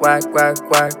 whack, whack,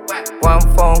 whack. One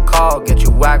phone call, get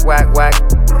you whack, whack, whack.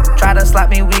 Try to slap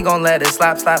me, we gon' let it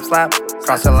slap, slap, slap.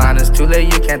 Cross the line, it's too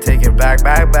late, you can't take it back,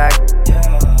 back, back.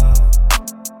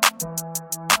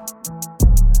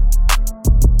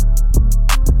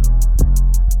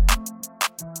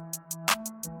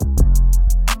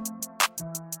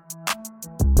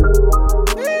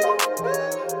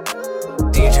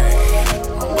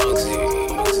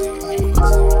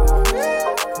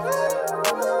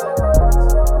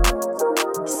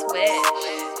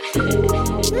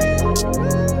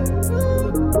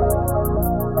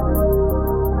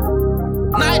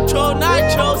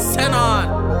 Nitro, send on.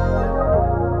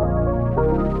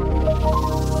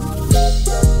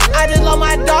 I just love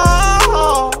my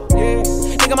dog. Yeah.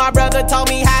 Nigga, my brother taught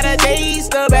me how to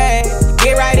taste the bag.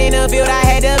 Get right in the field, I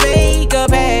had to make a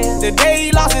pass. The day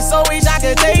he lost it, so wish I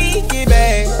could take it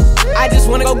back. I just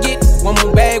wanna go get one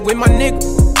more bag with my nigga.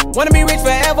 Wanna be rich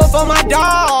forever for my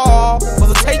dog.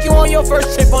 Supposed to take you on your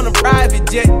first trip on a private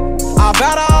jet. I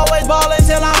better always ball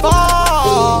until I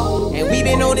fall. And we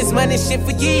been on this money shit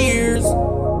for years.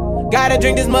 Gotta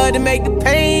drink this mud to make the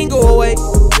pain go away.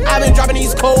 I've been dropping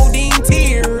these codeine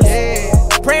tears. Yeah.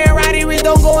 Praying right here, it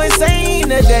don't go insane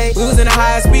today. We was in a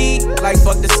high speed, like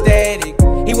fuck the static.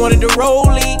 He wanted the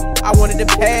rollie, I wanted the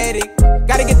paddock.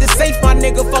 Gotta get the safe, my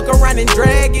nigga, fuck around and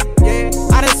drag it, yeah.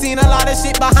 I done seen a lot of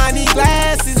shit behind these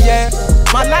glasses, yeah.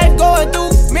 My life going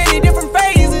through many different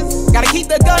phases. Gotta keep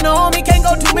the gun on me, can't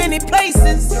go too many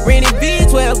places. Renting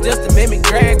V12 just to mimic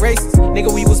drag races.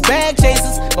 Nigga, we was bag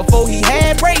chasers before he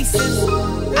had braces.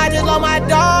 I just love my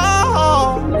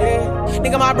dog, yeah.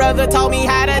 Nigga, my brother taught me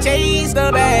how to chase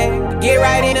the bag. Get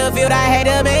right in the field, I had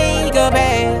to make a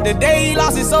pass. The day he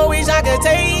lost it, so wish I could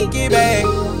take it back.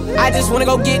 I just wanna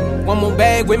go get one more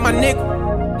bag with my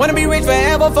nigga. Wanna be rich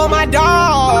forever for my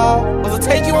dog. Supposed to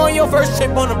take you on your first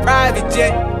trip on a private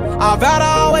jet. I vow to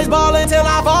always ball until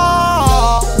I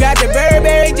fall. Got the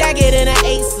Burberry jacket and an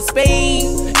ace of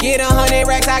spades. Get 100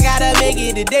 racks, I gotta make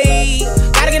it today.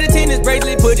 Gotta get a tennis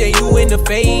bracelet, put you in the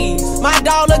face. My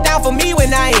dog looked out for me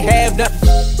when I ain't have nothing.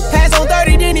 Pass on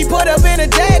 30, then he put up in a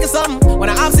jag or something. When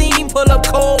I seen him pull up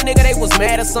cold, nigga, they was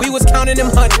mad or something. We was counting them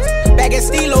hundreds back at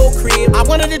Stilo crib. I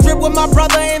wanted to drip with my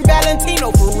brother and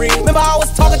Valentino for real. Remember I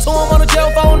was talking to him on the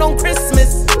jail phone on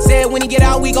Christmas. Said when he get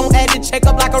out, we gon' add the check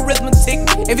up like arithmetic.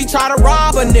 If he try to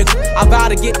rob a nigga, I vow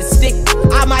to get the stick.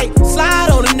 I might slide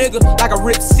on a nigga like a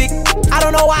ripstick. I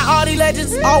don't know why all these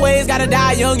legends always gotta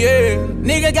die young, yeah.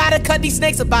 Nigga gotta cut these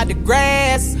snakes up out the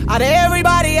grass. Out of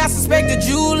everybody, I suspected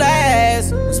you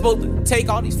last. We supposed to take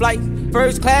all these flights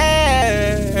first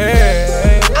class.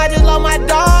 I just love my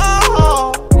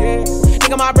dog, yeah.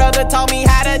 Nigga, my brother taught me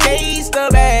how to taste the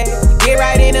bag. Get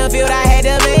right in the field, I had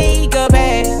to make a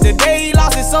pass. The day he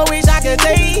lost it, so wish I could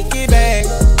take it back.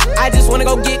 I just wanna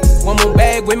go get one more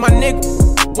bag with my nigga.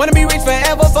 Wanna be rich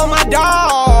forever for my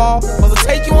dog. Supposed to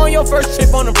take you on your first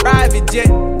trip on a private jet.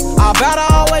 I vow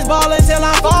to always ball until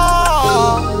I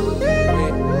fall.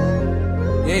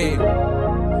 Yeah,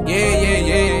 yeah, yeah,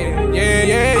 yeah, yeah, yeah,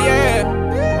 yeah,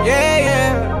 yeah,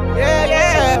 yeah, yeah,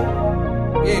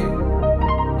 yeah,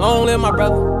 yeah. Long live my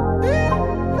brother.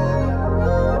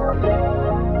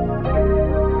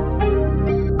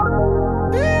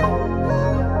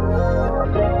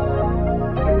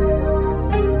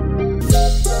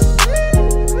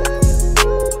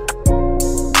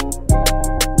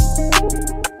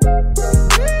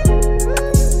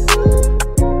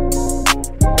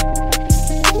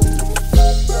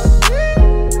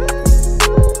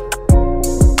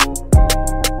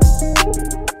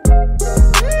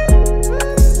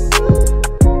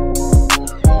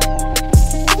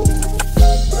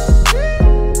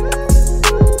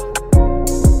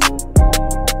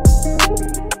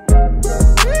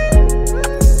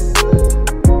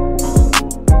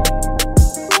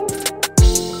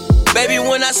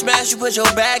 put your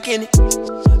back in it.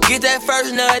 Get that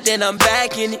first nut, then I'm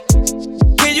back in it.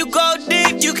 Can you go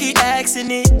deep? You keep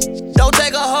asking it. Don't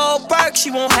take a whole perk,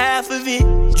 she want half of it.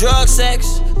 Drug sex,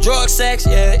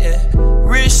 yeah, yeah.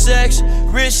 Rich sex,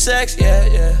 yeah,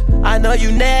 yeah. I know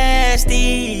you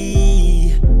nasty.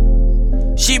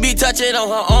 She be touching on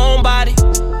her own body.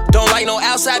 Don't like no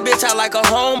outside bitch, I like a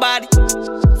homebody.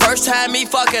 First time me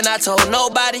fucking, I told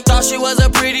nobody. Thought she was a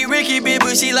pretty Ricky bitch,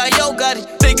 but she like yo Gotti.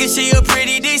 Thinking she a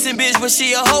pretty decent bitch, but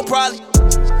she a hoe probably.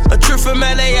 A trip from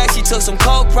LA, she took some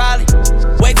coke probably.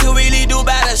 Wait till we leave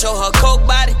Dubai to show her coke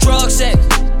body. Drug sex,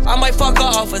 I might fuck her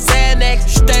off a Xanax.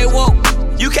 Stay woke,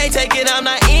 you can't take it, I'm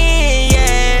not in,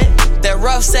 yeah. That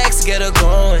rough sex get her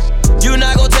going. You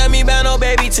not gon' tell me about no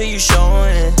baby till you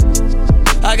showing.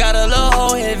 I got a little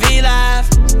hoe in V-Live.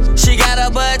 She got her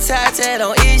butt tatted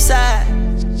on each side.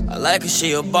 I like her,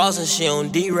 she a boss and she on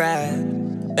D-Ride.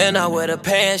 And I wear the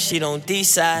pants, she don't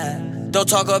decide. Don't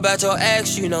talk about your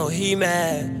ex, you know he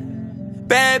mad.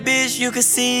 Bad bitch, you can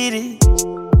see it.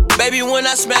 Baby, when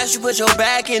I smash, you put your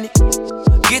back in it.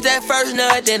 Get that first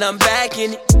nut, then I'm back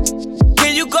in it.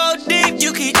 Can you go deep?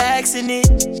 You keep asking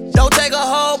it. Don't take a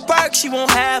whole perk, she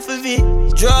want half of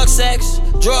it. Drug sex,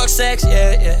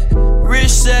 yeah, yeah.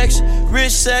 Rich sex,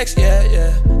 yeah,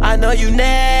 yeah. I know you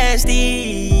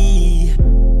nasty.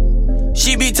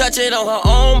 She be touching on her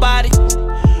own body.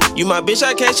 You my bitch,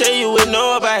 I can't share you with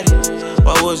nobody.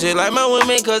 My wolves just like my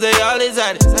women, cause they all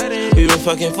exotic. We been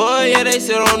fucking for it, yeah, they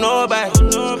still don't know about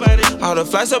it. All the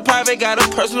flights are private, got a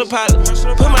personal pilot.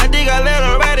 Put my dick, I let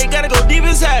her ride it, gotta go deep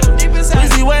inside it.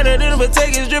 Pussy wetter than a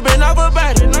potato, dripping off her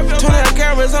body. 20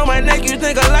 cameras on my neck, you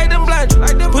think I like them blind.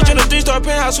 Put you in a 3-star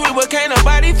penthouse suite where can't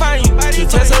nobody find you. She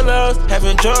test her loves,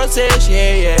 having drug sex,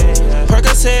 yeah, yeah.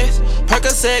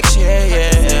 Percocet, yeah,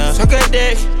 yeah. Suck a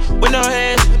dick with no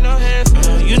hands.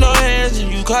 You know hands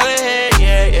and you call it head,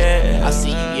 yeah, yeah. I see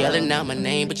you yelling out my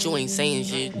name, but you ain't saying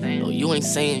shit. No, you ain't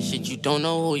saying shit, you don't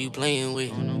know who you playing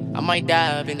with. I might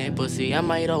dive in that pussy, I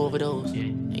might overdose.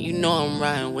 And you know I'm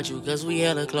riding with you, cause we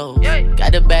hella close.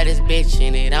 Got the baddest bitch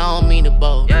in it, I don't mean to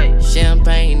boast.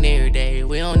 Champagne every day,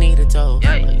 we don't need a toast.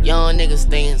 But young niggas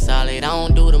staying solid, I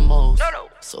don't do the most.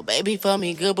 So baby, fuck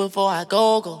me good before I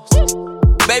go.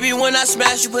 Baby, when I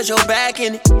smash, you put your back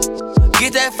in it.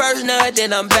 Get that first nut,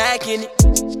 then I'm back in it.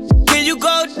 Can you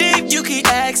go deep? You keep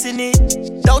asking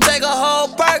it. Don't take a whole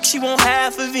perk, she want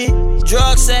half of it.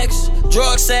 Drug sex,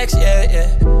 yeah,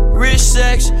 yeah. Rich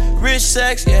sex,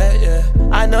 yeah, yeah.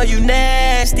 I know you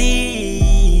nasty.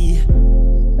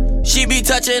 She be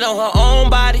touching on her own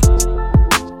body.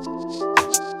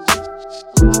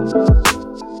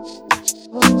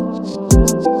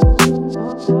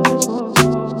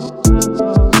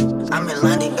 I'm in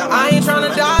London. I ain't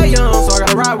tryna die young, so I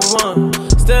gotta ride with one.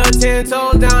 Still 10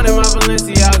 toes down in my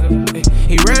Balenciaga.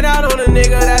 He ran out on a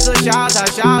nigga, that's a shot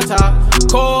top.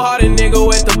 Cold-hearted nigga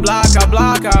with the block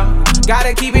out.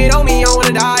 Gotta keep it on me, I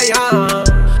wanna die young.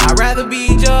 I'd rather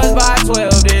be judged by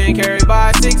 12 than carried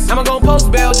by 6. I'ma gon'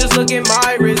 post bail, just look at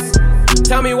my wrist.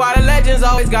 Tell me why the legends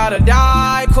always gotta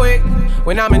die quick.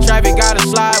 When I'm in traffic, gotta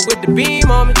slide with the beam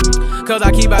on me. Cause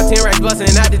I keep out 10 racks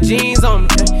bustin' out the jeans on me.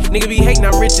 Nigga be hatin',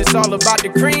 I'm rich, it's all about the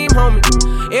cream, homie.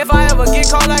 If I ever get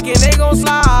caught lacking, they gon'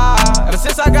 slide. Ever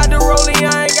since I got the rollie,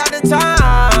 I ain't got the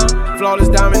time. Flawless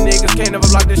diamond niggas can't never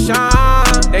block the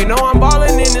shine. They know I'm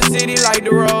ballin' in the city like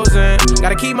DeRozan.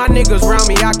 Gotta keep my niggas round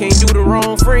me, I can't do the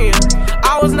wrong friend.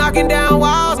 I was knocking down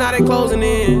walls, now they closing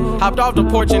in. Hopped off the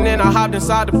porch and then I hopped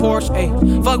inside the Porsche.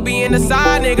 Ayy, fuck being the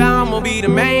side nigga, I'ma be the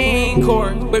main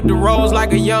course. Whip the rolls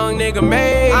like a young nigga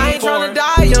made. I ain't tryna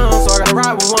die young, so I gotta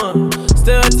ride with one.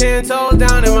 Still 10 toes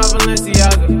down in my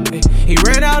Balenciaga. He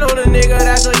ran out on a nigga,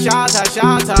 that's a shot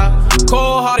top.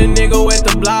 Cold-hearted nigga with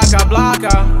the block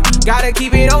out. Gotta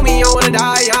keep it on me, I wanna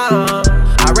die young.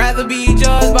 I'd rather be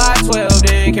judged by 12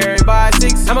 than carried by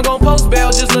 6. I'ma gon' post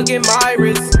bail, just look at my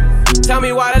wrist. Tell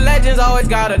me why the legends always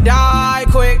gotta die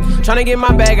quick. Tryna get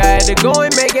my bag, I had to go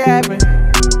and make it happen.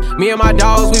 Me and my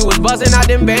dogs, we was buzzing out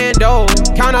them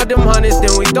bandos. Count out them hundreds,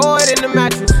 then we throw it in the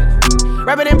mattress.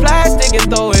 Wrap it in plastic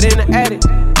and throw it in the attic.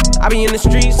 I be in the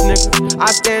streets, nigga,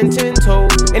 I stand 10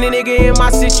 toes. Any nigga in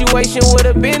my situation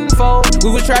would've been fold.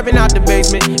 We was trapping out the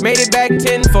basement, made it back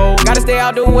tenfold. Gotta stay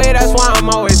out the way, that's why I'm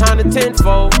always on the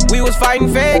tenfold. We was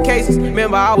fighting fed cases,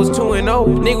 remember I was 2-0.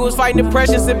 Nigga was fighting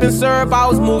depression, sipping syrup, I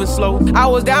was moving slow. I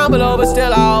was down below, but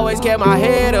still I always kept my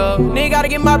head up. Nigga gotta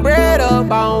get my bread up,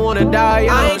 I don't wanna die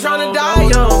young. I ain't tryna die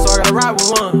young, so I gotta ride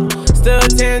with one. Still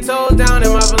 10 toes down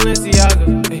in my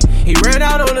Balenciaga. He ran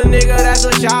out on a nigga, that's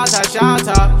a shot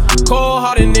top.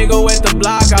 Cold-hearted nigga with the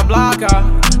block out.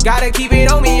 Gotta keep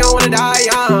it on me, I wanna die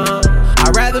young.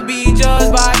 I'd rather be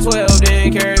judged by 12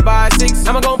 than carried by 6.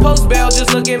 I'ma gon' post bail,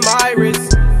 just look at my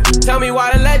wrist. Tell me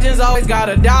why the legends always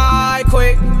gotta die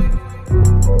quick.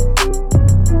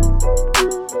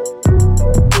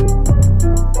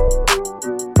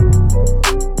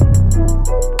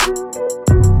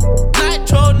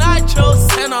 Nitro,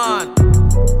 send on.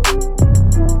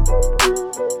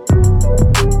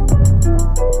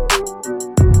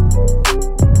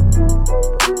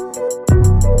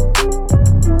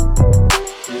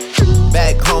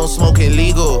 Back home smoking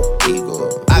legal.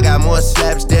 I got more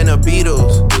slaps than the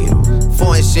Beatles.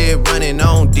 Foreign shit running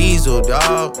on diesel,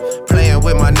 dawg. Playing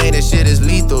with my name, that shit is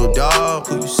lethal, dawg.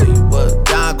 Who you say you was?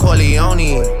 Don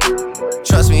Corleone.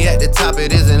 Trust me, at the top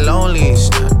it isn't lonely.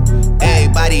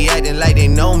 Everybody acting like they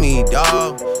know me,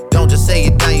 dawg. Don't just say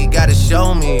it down, you gotta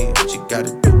show me what you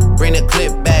gotta do. Bring the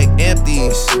clip back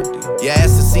empty. You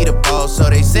asked to see the ball, so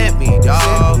they sent me,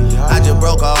 dawg. I just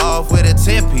broke her off with a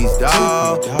 10-piece,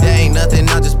 dawg. There ain't nothing,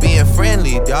 I'm just being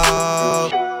friendly,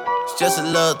 dawg. It's just a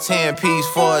little 10-piece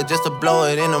for it, just to blow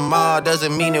it in the mall.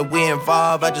 Doesn't mean that we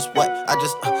involved. I just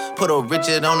put a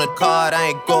Richard on the card. I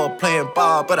ain't go playing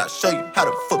ball, but I'll show you how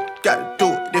the fuck you gotta do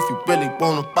it. If you really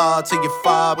wanna ball till you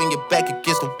fall when you're back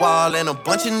against the wall. And a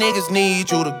bunch of niggas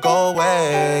need you to go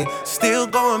away. Still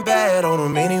going bad on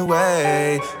them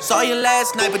anyway. Saw you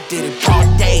last night but did it all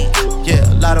day.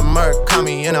 Yeah, a lot of murk caught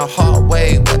me in a hard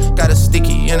way. But got a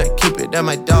sticky and I keep it at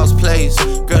my dog's place.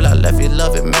 Girl, I left you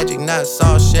loving magic, not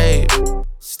all shade.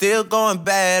 Still going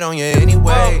bad on you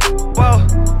anyway. Whoa.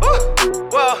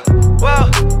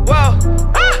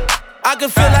 I can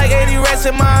feel like 80 rats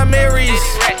in my Marys.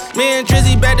 Me and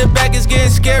Drizzy back to back, it's getting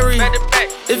scary.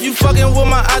 If you fucking with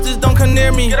my eyes, just don't come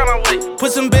near me.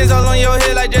 Put some bins all on your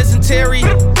head like Justin Terry.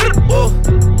 Whoa.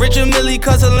 Richard Millie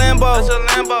cause a Lambo.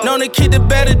 Known to keep the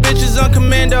baddest bitches on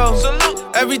commando.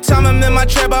 Every time I'm in my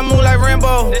trap, I move like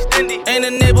Rambo. Ain't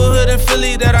a neighborhood in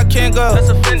Philly that I can't go.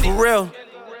 For real.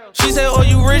 She said, oh,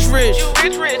 you rich.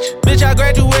 Bitch, I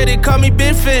graduated, call me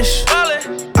Big Fish.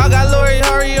 I got Lori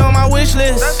Hurry on my wish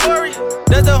list.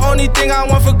 That's the only thing I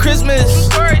want for Christmas.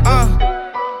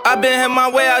 I been had my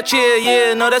way out here,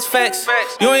 yeah, no, that's facts.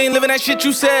 You ain't living that shit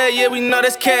you said, yeah, we know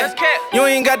that's cat. You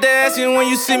ain't got the ass in when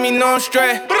you see me, no, I'm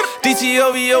straight.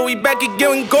 DTOVO, we back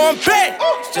again, we going back.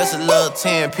 It's just a little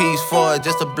 10-piece for it,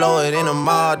 just to blow it in the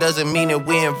mall. Doesn't mean that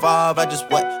we involved. I just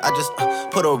put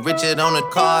a Richard on the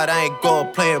card. I ain't go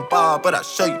playing ball, but I'll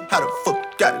show you how the fuck you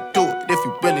gotta do it. If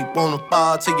you really wanna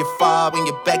ball till you fall when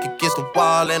you're back against the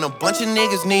wall. And a bunch of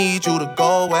niggas need you to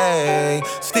go away.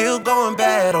 Still going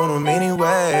bad on them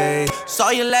anyway. Saw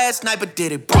you last night but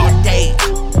did it broad day.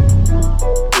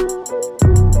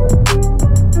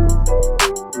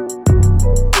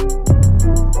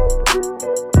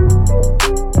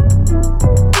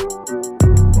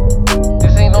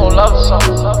 This ain't no love song.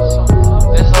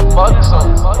 This a fuck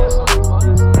song.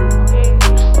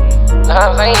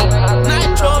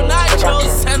 Nitro,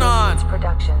 send on.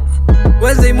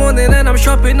 Wednesday morning and I'm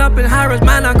shopping up in Harrods.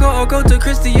 Man, I gotta go to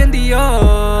Christy and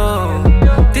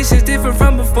Dior. This is different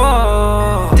from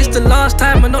before. This the last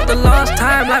time but not the last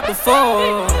time like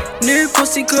before. New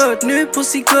pussy good,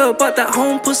 but that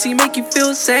home pussy make you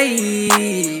feel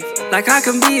safe. Like I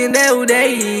can be in there all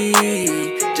day.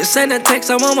 Just send a text,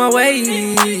 I'm on my way.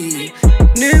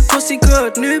 New pussy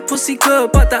good,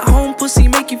 but that home pussy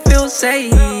make you feel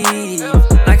safe.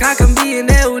 Like I can be in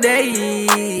there all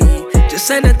day. Just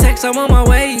send a text, I'm on my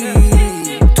way.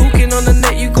 Talking on the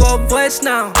net, you got a voice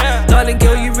now. Darling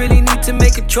girl, you really need to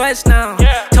make a choice now.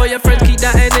 Tell your friends keep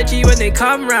that energy when they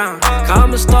come round.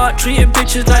 I'ma start treating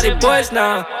bitches like they boys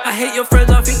now. I hate your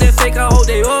friends, I think they're fake, I hope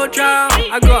they all drown.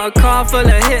 I got a car full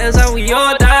of hitters and we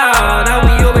all down. And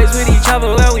we always with each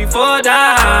other when we fall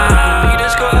down. You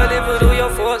just gotta live with all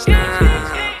your thoughts now.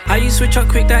 How you switch up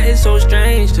quick, that is so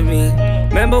strange to me.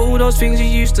 Remember all those things you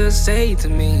used to say to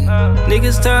me.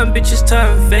 Niggas turn, bitches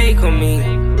turn fake on me.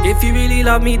 If you really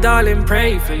love me, darling,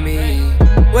 pray for me.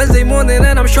 Wednesday morning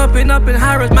and I'm shopping up in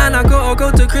Harrods. Man, I gotta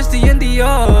go to Christy and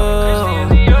Dior.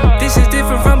 This is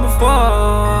different from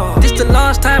before. This the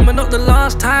last time but not the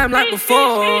last time like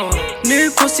before.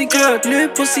 New pussy good,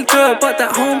 but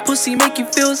that home pussy make you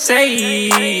feel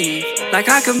safe. Like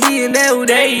I can be in there all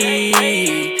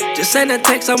day. Just send a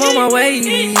text, I'm on my way.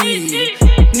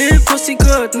 New pussy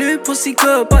good,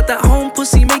 but that home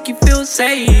pussy make you feel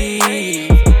safe.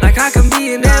 Like I can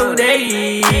be in there all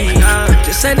day.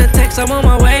 Just send a text, I'm on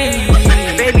my way.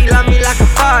 Baby, love me like a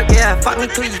fog, yeah. Fuck me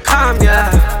till you calm,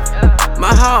 yeah.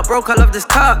 My heart broke, I love this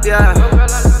cup, yeah.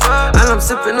 And I'm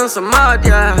sipping on some mud,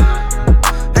 yeah.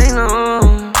 Ain't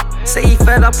no. Say he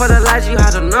fed up up for the lies, you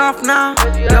had enough now.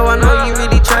 Yo, I know you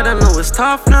really try to know it's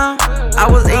tough now. I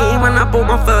was 18 when I bought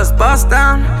my first bus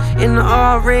down. In the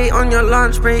R-rate on your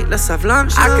lunch break, let's have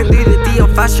lunch now. I can do the Dio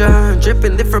fashion,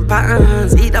 dripping different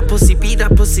patterns. Eat that pussy, beat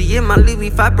that pussy in my Louis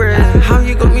fabric. How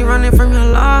you got me running from your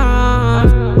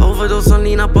love? Overdose on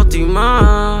lean up or too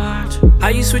much. How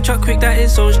you switch up quick, that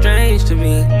is so strange to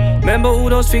me. Remember all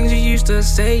those things you used to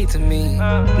say to me.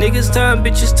 Niggas turn,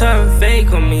 bitches turn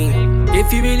fake on me.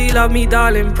 If you really love me,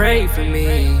 darling, pray for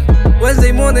me.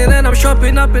 Wednesday morning and I'm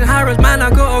shopping up in Harrods. Man, I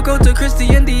gotta go to Christy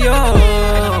and Dior.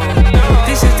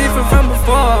 This is different from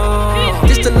before.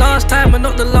 This the last time, but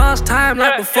not the last time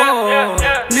like before.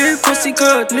 New pussy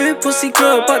good,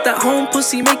 but that home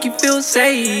pussy make you feel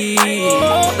safe.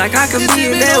 Like I can be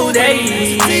in there all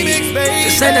day.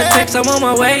 Just send a text, I'm on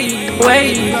my way.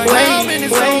 How many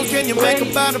songs can you make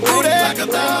about a booty? Like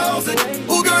 1,000.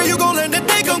 Ooh, girl, you gon' let that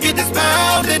day gon' get this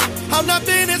pounded. I'm not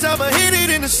finished, I'ma hit it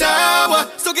in the shower.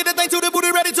 So get that thing to the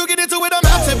booty, ready to get into it. I'm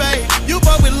out babe. You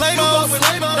fuck with labels,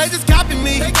 they just copy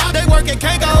me. They working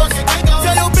K-Go's.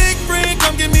 Tell your big friend,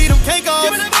 come give me them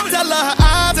K-Go's. Tell her her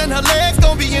eyes and her legs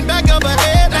gon' be in back of her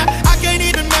head. I can't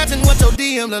even imagine what your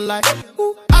DM look like.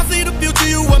 Ooh, I see the future,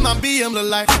 you what my BM look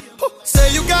like. Ooh,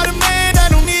 say you got a man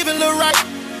that don't even look right,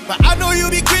 but I know you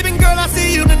be creeping, girl, I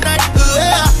see you tonight.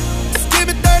 Yeah. Just give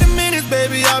it 30 minutes,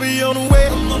 baby, I'll be on the way.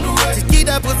 Just keep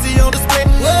that pussy on display.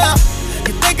 Yeah.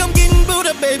 You think I'm getting booed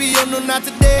up, baby, oh no, not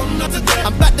today.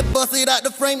 I'm about to bust it out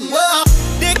the frame. Whoa.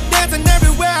 Dick dancing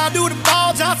everywhere, I do the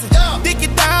ball Johnson. Dick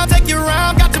it down, take you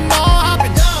around, got your mall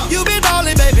hopping. You been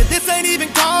ballin', baby, this ain't even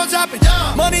call shopping.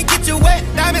 Money get you wet,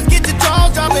 diamonds get your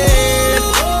jaws dropping.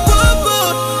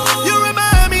 You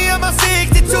remind me of my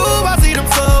 62, I see them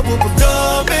subwoofers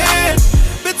jumping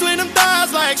between them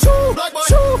thighs like shoo, black boy,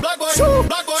 shoo, black boy, shoo,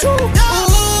 black boy, shoo.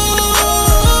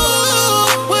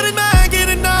 Wouldn't mind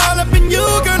getting all up in you,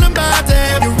 girl, I'm about to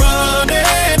have you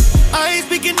running. I ain't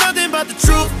speaking nothing but the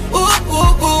truth.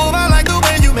 I like the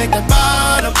way you make that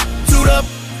bottom toot up.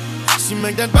 She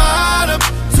make that bottom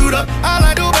toot up. I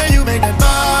like the way you make that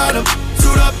bottom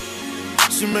toot up.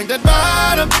 She make that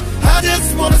bottom. I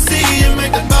just wanna see you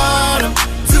make that bottom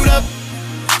toot up.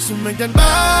 She make that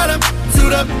bottom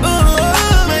toot up.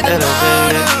 Make that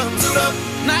bottom toot up.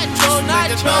 Nitro,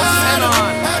 head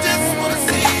on. I just wanna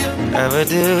see you. I would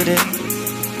do this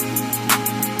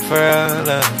for all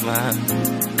of my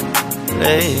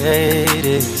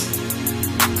ladies.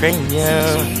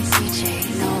 Premium.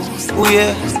 Oh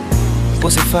yeah.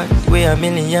 Pussy fat, weigh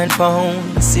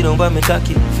 £1,000,000. Sit down by me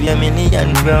cocky for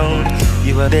 £1,000,000 round.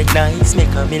 You a big nice, make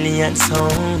 £1,000,000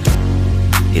 sound.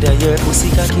 Either your pussy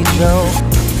cocky drown.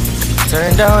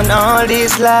 Turn down all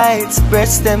these lights,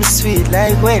 breasts them sweet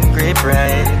like when grape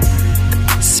ripe.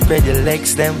 Spread your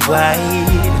legs them wide,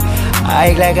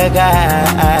 I like a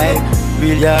guy.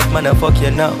 Real yard man, I fuck you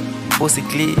now. Pussy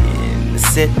clean,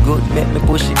 set good, make me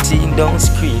push the thing, don't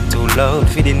scream too loud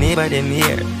for the neighbor them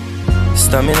here.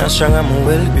 Stamina strong, I'm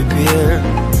well prepared.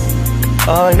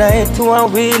 All night to a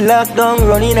we lock down,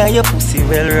 running at your pussy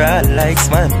well right like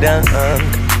SmackDown.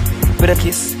 With a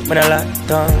kiss, when I lock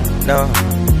down, no.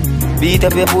 Beat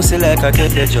up your pussy like a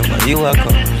kettle drum, and you a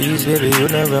come. Please baby, you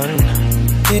no run.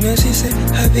 You know she said,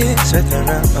 I be sweating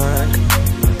around.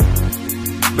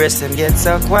 Breast them get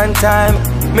sucked one time.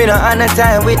 Me no on the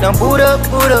time with no boot up.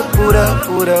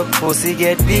 Pussy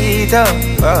get beat up.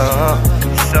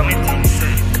 So me think say.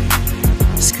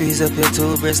 Squeeze up your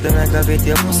two breasts, then I grab it,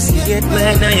 your pussy get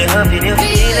wet. Now you're happy, you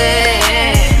feel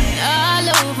it all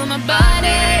over my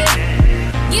body.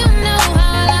 You know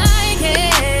how I like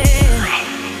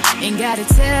it. Ain't gotta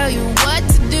tell you what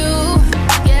to do.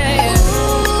 Yeah.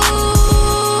 Ooh,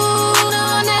 no,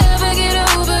 I'll never get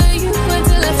over you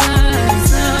until I find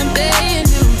something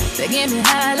new to get me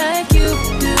high like you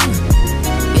do.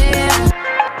 Yeah.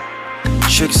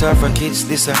 Tricks are for kids,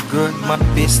 this a girl, my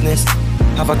business.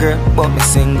 Have a girl, but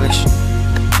miss English.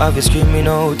 Have you screaming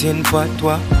out in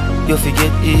patois. You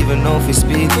forget even know if you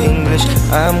speak English.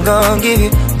 I'm gonna give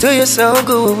it to you so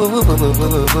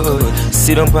good.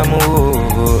 Sit on my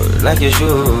mood like you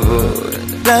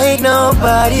should, like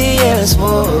nobody else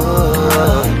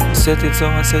would. Set it so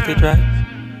I set it right,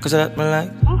 cause I like my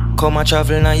life. Come and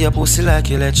travel now your pussy like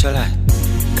you let your light.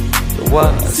 The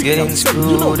walls getting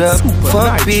screwed up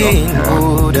for being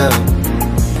good up.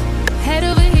 Head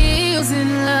over heels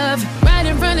in love, right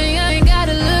in front of you, ain't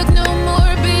gotta look no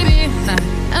more, baby.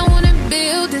 I wanna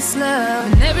build this love,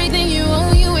 and everything you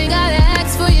own, you ain't gotta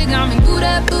ask for. You got me boot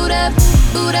up.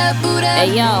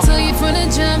 Hey yo, so you from the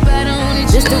jump, I don't want it.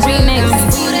 Just the remix.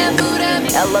 Boot up.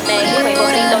 LMA,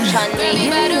 Bonito Chandri.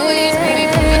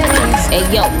 Hey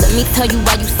yo, let me tell you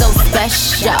why you so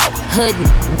special. Hood,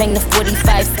 bang the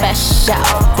 45 special.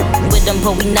 With them,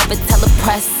 but we never tell a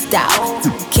pressed out.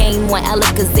 Came on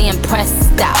Alakazam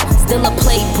pressed out. Still a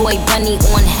playboy bunny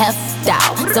on heft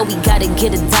out. So we gotta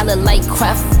get $1 like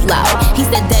Creflo. He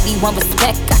said that he want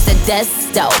respect, I said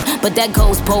that's dope. But that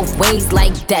goes both ways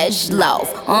like Dej-Lo.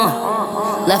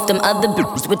 Left them other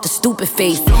bitches with the stupid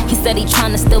face. He said he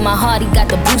tryna steal my heart, he got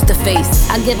the booster face.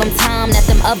 I give him time that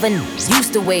them other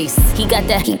used to waste. He got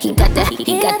that, he got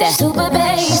that super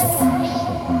bass.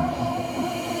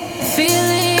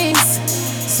 Feelings,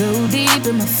 so deep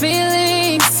in my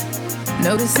feelings.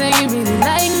 No, this ain't really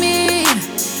like me.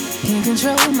 Can't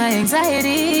control my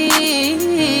anxiety.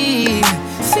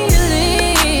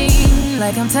 Feeling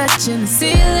like I'm touching the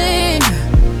ceiling.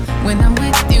 When I'm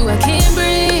with you, I can't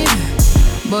breathe.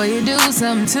 Boy, you do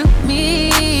something to me.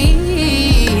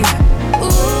 Ooh,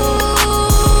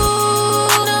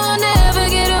 no, I'll never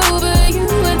get over you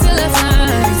until I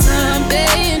find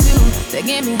something new that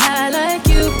get me high like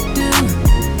you do.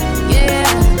 Yeah.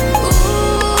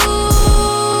 Ooh,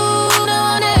 no,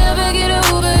 I'll never get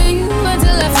over you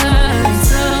until I find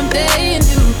something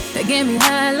new that get me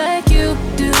high like you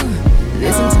do.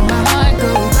 Listen to my heart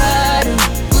go bada,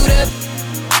 boot up,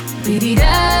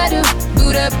 beady-da-do,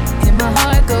 boot up. My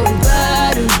heart go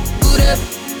bada, boot up,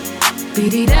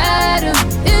 beady-da-do.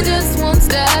 It just won't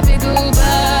stop, it go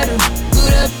bada,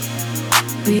 boot up,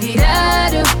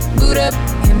 beady-da-do, boot up.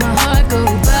 And my heart go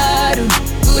bada,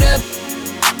 boot up,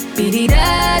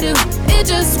 beady-da-do. It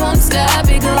just won't stop,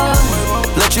 it go.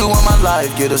 Let you in my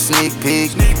life, get a sneak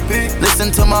peek.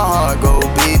 Listen to my heart go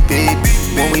beep beep.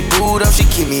 When we boot up, she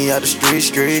keep me out the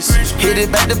streets. Hit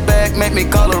it back to back, make me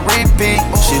call her repeat.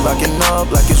 She locking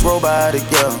up like it's robotic,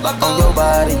 yeah. On your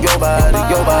body, your body,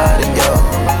 your body, yeah.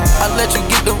 I let you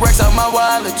get the racks out my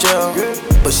wallet, yeah.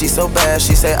 But she so bad,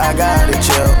 she say I got it,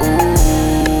 yeah. Ooh.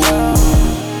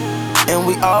 And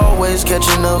we always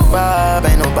catching the vibe,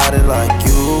 ain't nobody like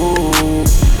you.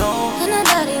 No. Ain't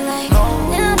nobody like,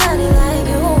 ain't nobody like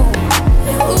you.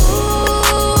 Ooh,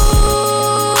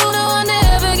 no, I'll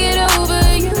never get over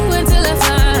you until I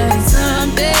find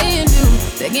something new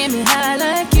that get me high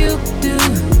like you do.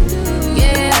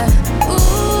 Yeah. Ooh,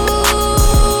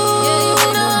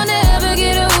 no, I'll never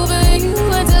get over you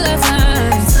until I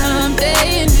find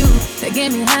something new that get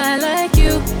me high like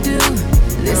you do.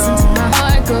 Listen to my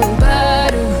heart go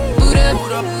bada, boot up,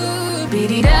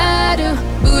 beady-da-do,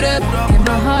 boot up. And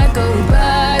my heart go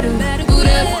bada, boot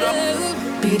up,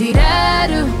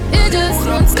 beady-da-do. It just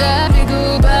won't stop, it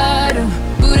go bada,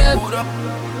 boot up,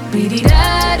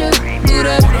 beady-da-do, boot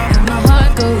up. And my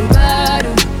heart go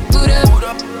bada, boot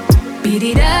up,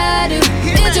 beady-da-do.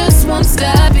 It just won't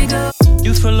stop, it go.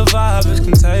 You feel the vibe, it's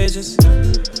contagious.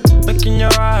 Look in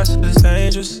your eyes, it's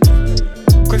dangerous.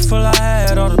 Grateful I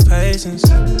had all the patience.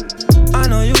 I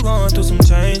know you going through some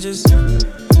changes.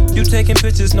 You taking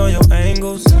pictures, know your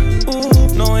angles.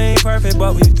 Ooh, no, it ain't perfect,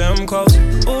 but we them close.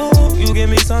 Ooh, you give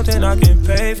me something I can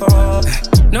pay for.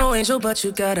 No angel, but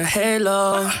you got a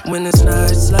halo. When it's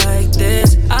nights like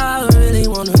this, I really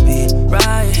wanna be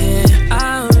right here.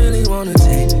 I really wanna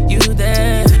take you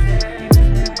there.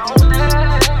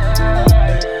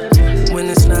 When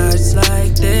it's nights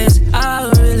like this, I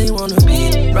really wanna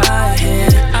be right here.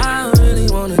 I really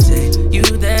wanna take you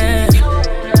there.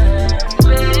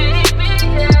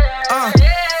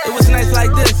 It was nights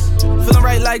like this, feeling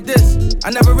right like this. I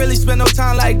never really spent no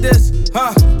time like this,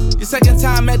 huh? Your second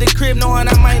time at the crib, knowing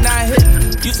I might not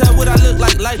hit. You said what I look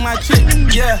like my chick,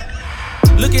 yeah.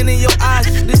 Looking in your eyes,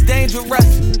 this dangerous.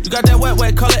 You got that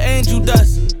wet, color angel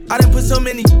dust. I done put so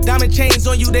many diamond chains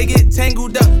on you, they get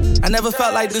tangled up. I never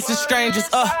felt like this is strangers,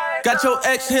 Got your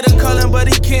ex hit a calling, but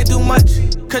he can't do much.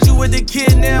 Cause you with the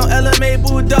kid now, LMA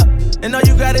booed up. And all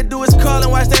you gotta do is call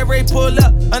and watch that Ray pull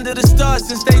up. Under the stars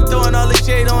since they throwing all the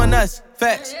shade on us.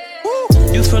 Facts.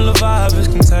 Woo. You feel the vibe, it's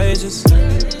contagious.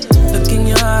 Look in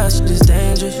your eyes, it's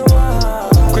dangerous.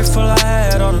 Grateful I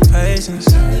had all the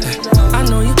patience. I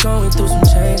know you're going through some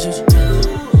changes.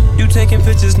 You taking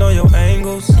pictures, know your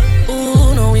angles.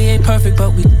 Ooh, no, we ain't perfect,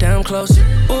 but we damn close.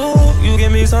 Ooh, you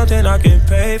give me something I can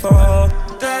pay for.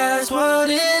 That's what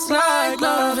it's like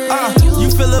loving you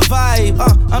feel a vibe,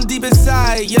 I'm deep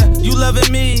inside, yeah. You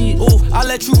loving me, ooh, I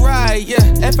let you ride, yeah.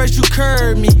 At first you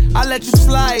curved me, I let you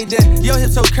slide in. Your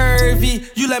hips so curvy,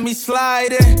 you let me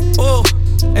slide in, ooh.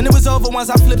 And it was over once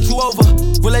I flipped you over.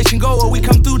 Relation goer, we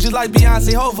come through just like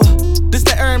Beyonce Hova. This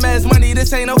the Hermes money,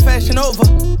 this ain't no fashion over.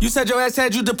 You said your ass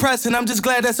had you depressed, and I'm just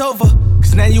glad that's over.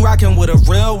 Cause now you rockin' with a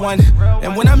real one.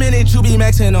 And when I'm in it, you be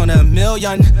maxing on $1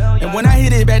 million. And when I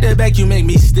hit it back to back, you make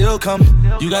me still come.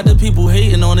 You got the people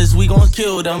hating on us, we gon'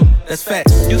 kill them. That's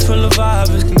facts. You feel the vibe,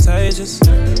 it's contagious.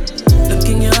 Look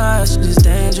in your eyes, it's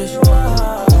dangerous.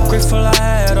 Grateful I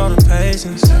had all the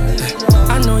patience.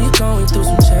 I know you're going through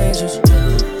some changes.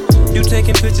 You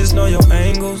taking pictures, know your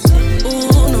angles.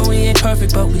 Ooh, no, we ain't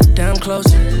perfect, but we damn close.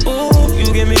 Ooh,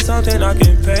 you give me something I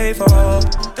can pay for.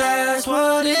 That's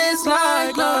what it's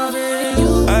like loving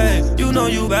you. Hey, you know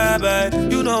you bad,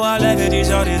 babe. You know I like it, these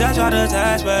shorties that try to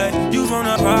attach, babe. You from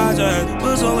the project,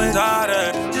 was always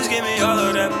harder. Just give me all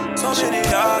of that, so many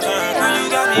options. Girl, you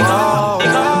got me caught.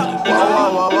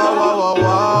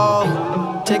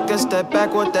 Whoa. Take a step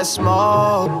back with that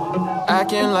smoke.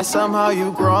 Acting like somehow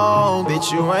you grown.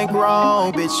 Bitch, you ain't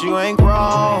grown. Bitch, you ain't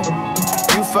grown.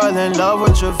 You fell in love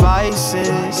with your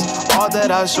vices. All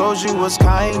that I showed you was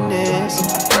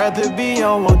kindness. Rather be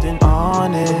on one than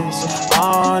honest.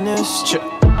 Honest.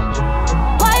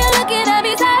 Why you looking at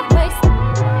me sideways?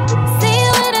 See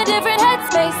you in a different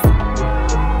headspace.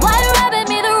 Why you rubbing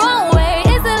me the wrong way?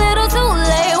 It's a little too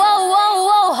late. Whoa, whoa,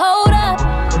 whoa, hold up.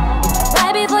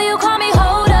 Right before you call me,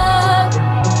 hold up.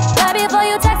 Right before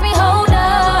you text me, hold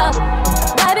up.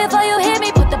 Right before you hit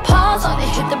me, put the pause on it,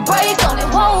 hit the brake on it.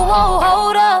 Whoa, whoa,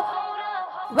 hold up.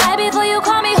 Right before you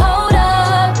call me, hold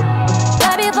up.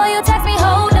 Right before you text me,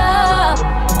 hold up.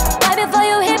 Right before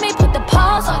you hit me, put the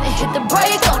pause on it, hit the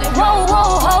brake on it. Whoa,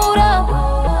 whoa, hold up.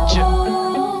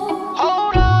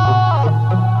 Hold up.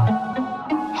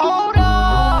 Hold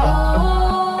up.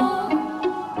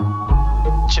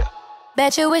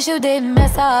 Bet you wish you didn't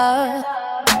mess up.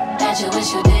 Bet you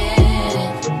wish you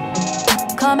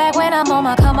didn't. Come back when I'm on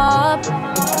my come up.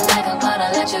 Like I'm gonna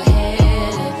let you hit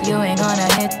it. You ain't gonna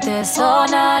hit this. Oh,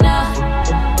 nah, nah.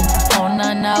 Oh,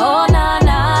 nah, nah. Oh, nah,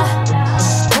 nah.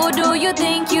 Who do you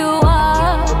think you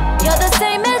are? You're the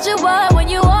same as you were when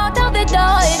you walked out the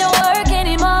door. It don't work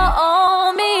anymore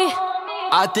on me.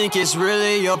 I think it's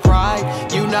really your pride.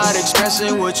 You not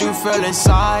expressing what you feel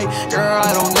inside. Girl,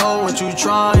 I don't know what you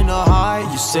trying to hide.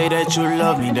 You say that you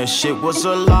love me, that shit was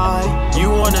a lie. You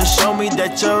wanna show me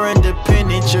that you're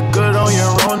independent. You're good on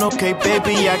your own, okay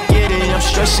baby, I get it. I'm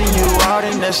stressing you out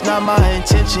and that's not my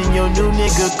intention. Your new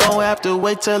nigga gon' have to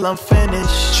wait till I'm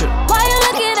finished. Why you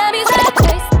looking at me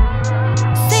sideways?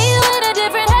 See you in a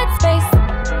different headspace.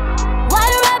 Why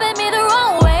you rubbing me the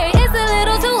wrong way? It's a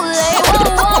little too late.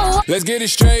 Whoa, whoa. Let's get it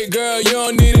straight, girl, you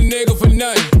don't need a nigga for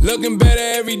nothing. Looking better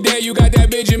every day, you got that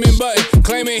Benjamin Button.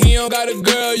 Claiming he don't got a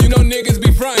girl, you know niggas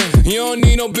be frontin'. You don't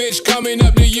need no bitch coming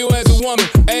up to you as a woman.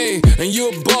 Ayy, and you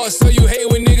a boss, so you hate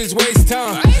when niggas waste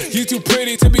time. You too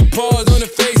pretty to be paused on the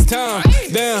FaceTime.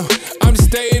 Damn, I'm just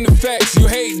stating the facts. You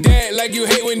hate that like you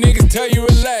hate when niggas tell you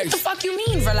relax. What the fuck you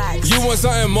mean, relax? You want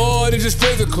something more than just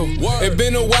physical. It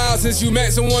been a while since you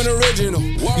met someone original.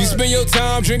 You spend your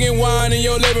time drinking wine in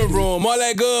your living room. All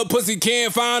that good pussy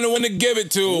can't find no one to give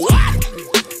it to.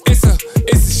 It's a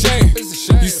shame.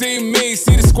 You see me,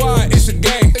 see the squad, it's a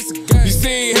game. You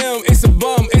see him, it's a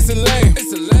bum, it's a lame.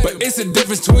 But it's a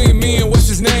difference between me and what's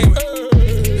his name.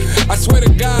 I swear to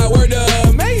God, word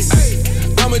to Mace.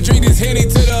 I'ma drink this Henny to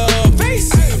the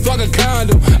face. Fuck a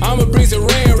condom, I'ma bring some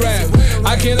rain rap.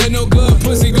 I can't let no good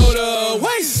pussy go to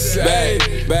waste.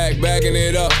 Backing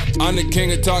it up. I'm the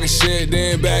king of talking shit,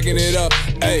 then backing it up.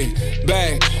 Ayy,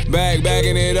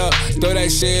 backing it up. Throw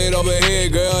that shit over here,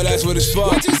 girl, that's what it's for.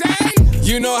 What you say?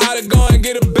 You know how to go and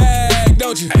get a bag,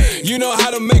 don't you? You know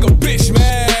how to make a bitch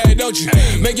mad, don't you?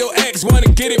 Make your ex wanna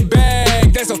get it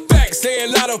back. That's a fact. Say it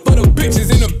louder for the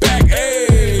bitches in the back.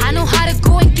 Ayy. I know how to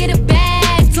go and get a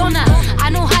bag, don't I? I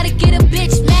know how to get a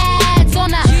bitch mad,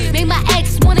 don't I? Make my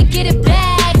ex wanna get it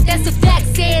back. That's a fact.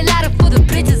 Say it louder for the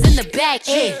bitches in the back.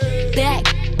 Ayy.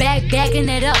 Backing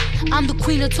it up. I'm the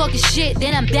queen of talking shit,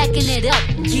 then I'm backing it up.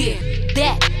 Yeah,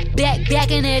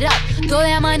 backing it up. Throw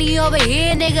that money over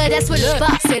here, nigga, that's what it's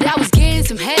about. Said I was getting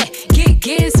some head,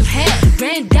 getting some head.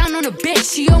 Ran down on a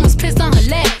bitch, she almost pissed on her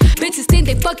leg. Bitches think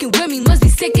they fucking with me, must be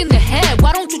sick in the head.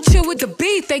 Why don't you chill with the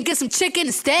beef and get some chicken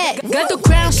instead? Got the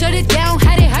crown, shut it down,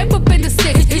 had it hype up in the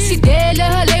stick. If she dead,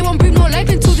 let her lay, won't bring no life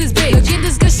into this bitch. Again,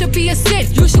 this girl should be a sin,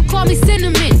 you should call me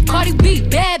Cinnamon. Cardi B,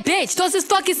 bad bitch, those is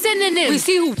fucking synonyms. We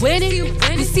see who winning,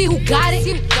 we see who got it.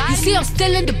 You see I'm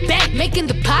still in the bank, making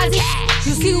deposits.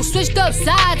 You see who switched up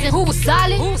sides and who was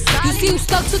solid. You see who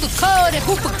stuck to the code and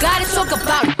who forgot it. Talk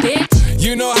about it, bitch.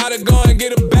 You know how to go and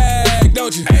get a bag,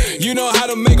 don't you? You know how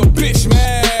to make a bitch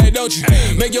mad, don't you?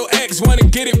 Make your ex wanna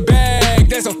get it back.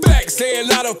 That's a fact. Say it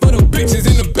louder for the bitches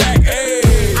in the back.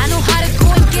 Ayy. I know how to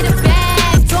go and get a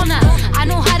bag, don't I? I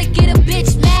know how to get a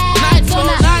bitch mad, don't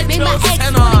I? Make my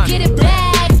ex wanna get it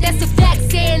back. That's a fact.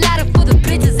 Say it louder for the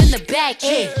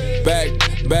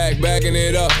Backing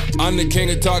it up. I'm the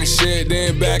king of talking shit,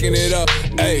 then backing it up.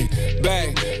 Ayy,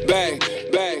 back.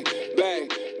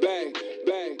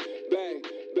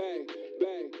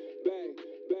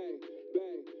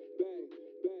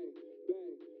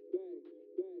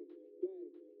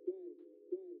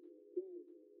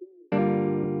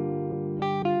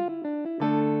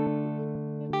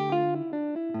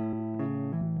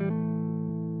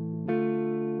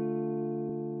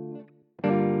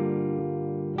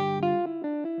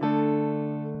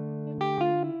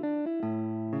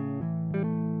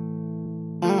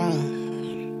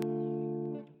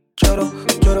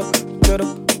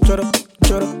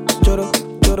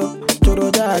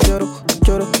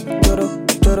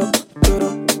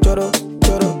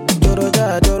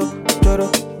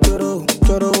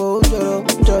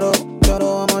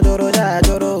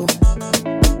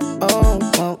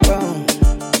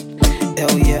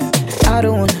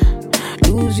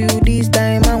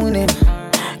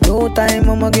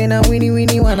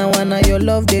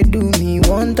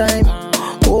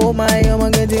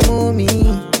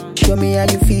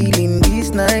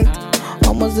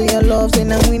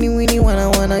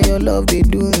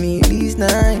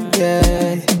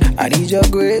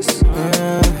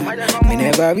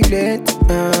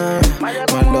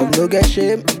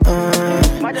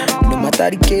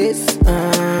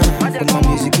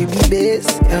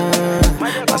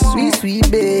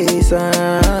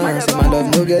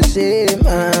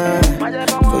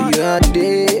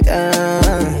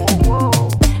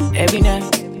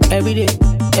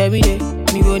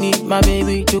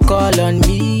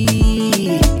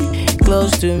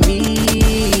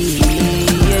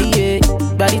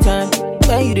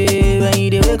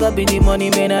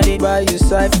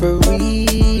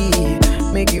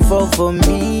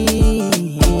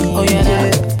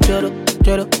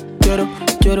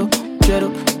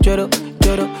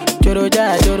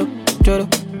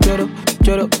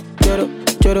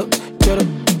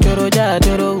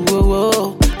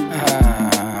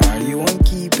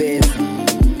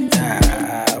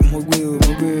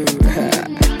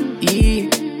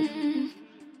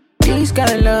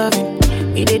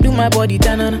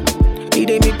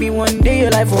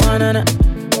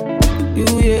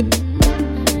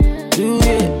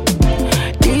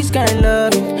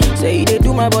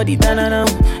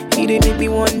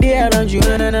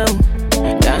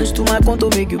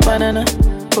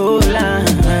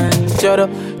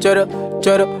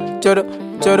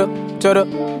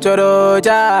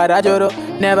 Joro,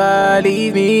 never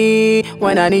leave me.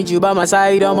 When I need you by my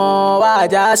side, I'm all I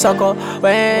just sucker.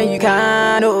 When you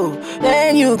can, oh,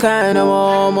 then you can,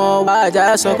 more. I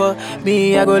just sucker.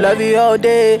 Me, I go love you all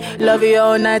day, love you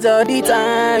all night, all the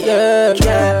time. Yeah.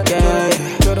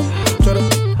 Joro,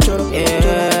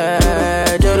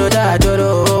 yeah, Joro,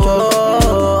 Joro.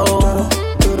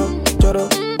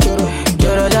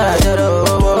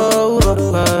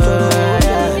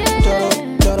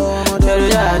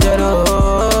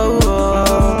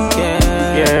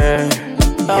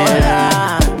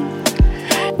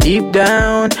 Deep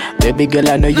down, baby girl,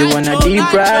 I know you wanna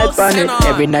deep ride on it.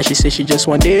 Every night she says she just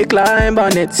want to climb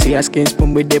on it. See her skin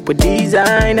spoon with they put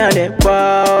design on it.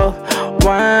 Wow,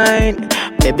 wine.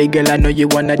 Baby girl, I know you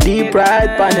wanna deep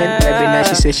ride on it. Every night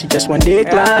she says she just want to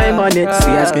climb on it.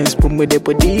 See her skin spoon with they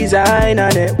put design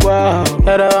on it. Wow,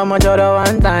 I'm a Joro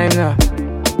one time now.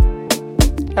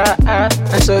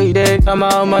 And so you did, I'm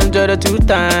a Joro two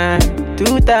times.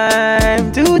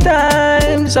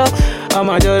 So I'm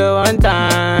a Joro one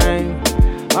time,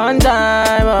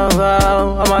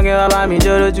 oh, I'm a girl about me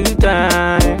Joro two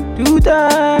times,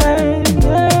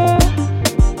 yeah.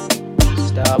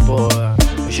 Star boy,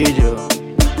 Shijo.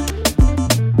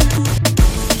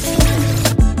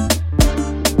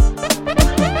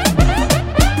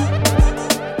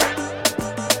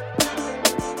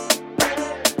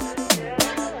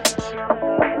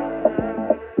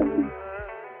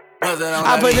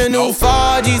 I put the new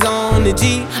 4Gs on the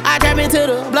G. I trap into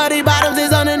the bloody bottoms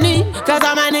is underneath. Cause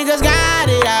all my niggas got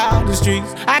it out the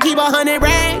streets. I keep 100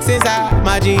 racks inside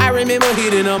my jeans. I remember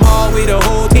hitting them all with the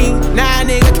whole team. Now a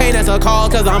nigga can't answer a call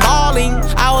cause I'm balling.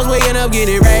 I was waking up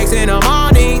getting racks in the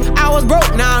morning. I was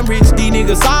broke, now I'm rich, these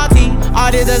niggas salty.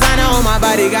 All this designer on my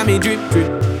body got me drip.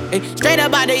 Hey, straight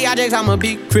up out the objects, I'm a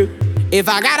big crip. If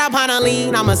I got up on a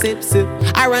lean, I'ma sip.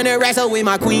 I run the racks up with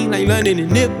my queen like London and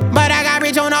Nip. But I got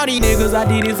rich on all these niggas, I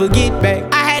didn't forget back.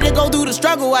 I had to go through the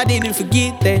struggle, I didn't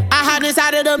forget that. I hopped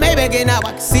inside of the Maybach and now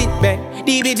I can sit back.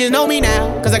 These bitches know me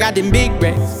now, cause I got them big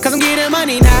racks. Cause I'm getting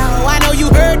money now, I know you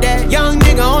heard that. Young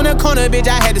nigga on the corner, bitch,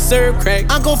 I had to serve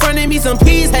crack. Uncle fronted me some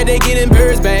peas, had to get them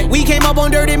birds back. We came up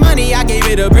on dirty money, I gave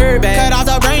it a bird back. Cut off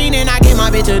the brain and I gave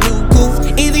my bitch a new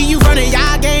coupe. Either you frontin',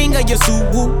 your suit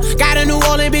woo. Got a New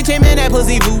Orleans bitch, him in that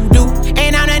pussy voodoo.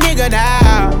 And I'm that nigga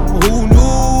now, who knew?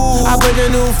 I put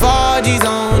the new 4Gs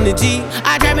on the G.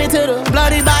 I trap into the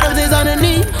bloody bottoms is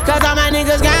underneath. Cause all my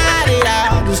niggas got it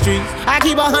out the streets. I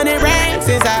keep 100 racks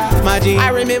inside my jeans. I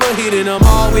remember hitting them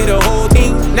all with the whole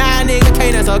team. Now a nigga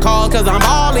can't answer calls cause I'm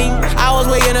balling. I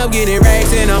was waking up getting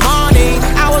racks in the morning.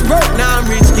 I was broke, now I'm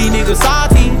rich, these niggas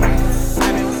salty.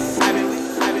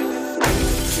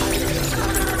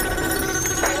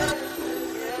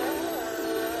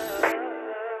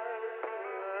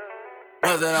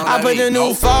 I put the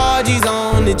new 4Gs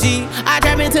on the G. I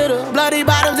trap into the bloody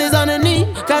bottoms is underneath.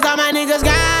 Cause all my niggas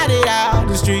got it out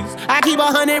the streets. I keep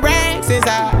 100 racks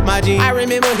inside my jeans. I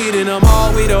remember hitting them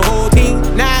all with the whole team.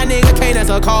 Now a nigga can't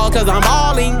answer calls cause I'm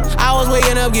balling. I was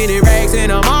waking up getting racks in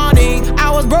the morning. I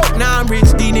was broke, now I'm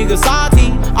rich, these niggas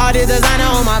salty. All this designer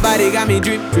on my body got me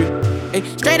drip, drip. Hey,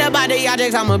 straight up out the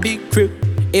objects, I'm a big crip.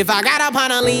 If I got up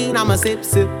on a lean, I'ma sip,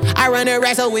 sip. I run the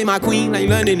racks up with my queen like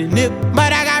London and Nip.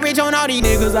 But I got rich on all these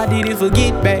niggas, I didn't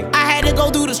forget back. I had to go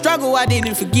through the struggle, I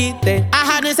didn't forget that. I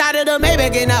hopped inside of the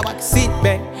Maybach and now I can sit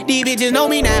back. These bitches know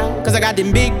me now, cause I got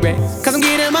them big racks. Cause I'm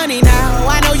getting money now,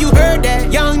 I know you heard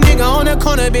that. Young nigga on the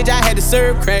corner, bitch, I had to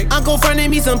serve crack. Uncle fronted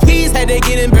me some peas, had to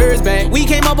get them birds back. We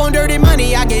came up on dirty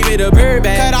money, I gave it a bird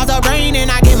back. Cut off the brain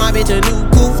and I gave my bitch a new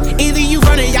coupe. Either you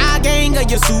frontin' y'all gang or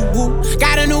your suit woo.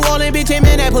 Got a New Orleans bitch, him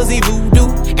in that pussy voodoo.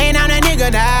 And I'm that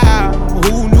nigga now,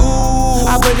 who knew?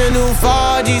 I put the new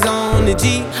 4Gs on the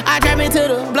G. I trap into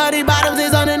the bloody bottoms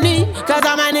is underneath. Cause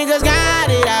all my niggas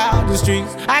got it out the streets.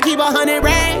 I keep 100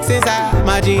 racks inside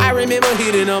my jeans. I remember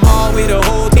hitting them all with the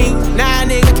whole team. Now a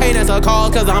nigga can't answer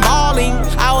calls cause I'm balling.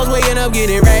 I was waking up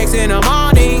getting racks in the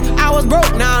morning. I was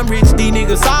broke, now I'm rich, these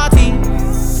niggas salty.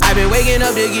 I been waking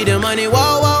up to get the money,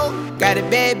 whoa, whoa. Got a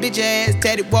bad bitch ass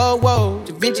tatted, whoa, whoa.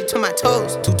 Da Vinci to my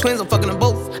toes, 2 twins, I'm fucking them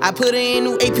both. I put her in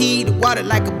new AP, the water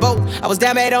like a boat. I was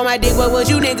down bad on my dick, what was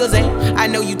you niggas at? I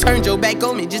know you turned your back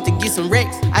on me just to get some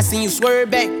wrecks. I seen you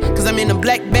swerve back, cause I'm in the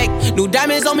black back. New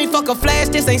diamonds on me, fuck a flash,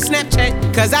 this ain't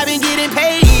Snapchat. Cause I been getting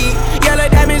paid. Yellow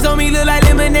diamonds on me look like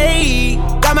lemonade.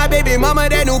 Got my baby mama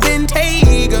that new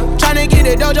Bentayga. Tryna get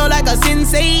a dojo like a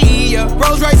sensei.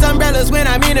 Rolls Royce umbrellas when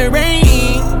I'm in the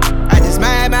rain. I just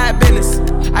mind my business.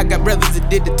 I got brothers that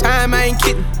did the time, I ain't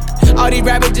kidding. All these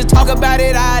rappers just talk about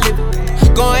it, I live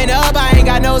it. Going up, I ain't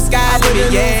got no sky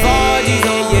limit, yeah. 4Gs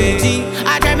on the G.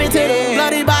 I trap into the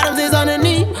bloody bottoms is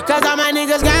underneath. Cause all my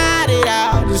niggas got it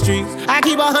out the streets. I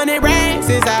keep 100 racks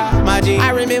inside my jeans.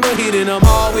 I remember hitting them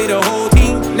all with the whole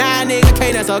team. Now a nigga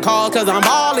can't answer calls cause I'm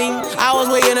balling. I was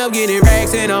waking up getting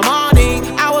racks in the morning.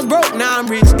 I was broke, now I'm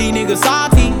rich, these niggas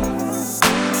salty.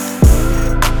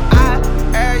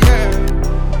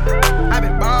 I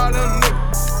been ballin' on these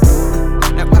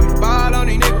niggas. That's why me ball on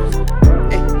these niggas.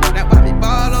 Hey, that's why me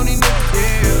ball on these niggas.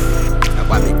 Yeah. That's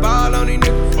why me ball on these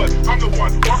niggas. But I'm the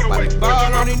one walking away.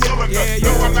 Ball on these niggas. Yeah, yeah.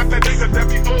 No, I'm not that nigga that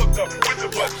be hooked up with the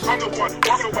butt. I'm the one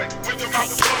walking away with your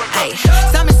mouth full of. Hey,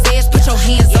 Simon says put your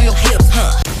hands on your hips,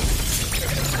 huh?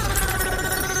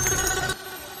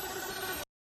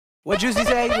 What Juicy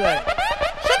say? Like,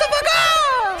 shut the fuck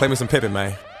up! Play me some Pippin,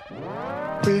 man.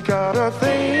 We got a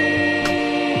thing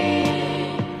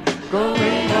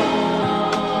going on.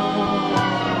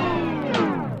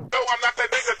 No, I'm not that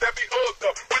nigga that be hooked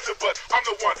up with your butt. I'm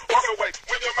the one walking away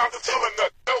when your mouth is full of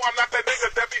nut. No, I'm not that nigga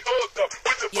that be hooked up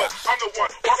with your butt. I'm the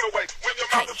one walking away when your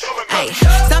mouth is full of nut. Hey,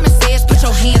 Simon says put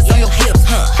your hands on your hips,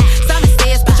 huh? Simon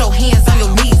says put your hands on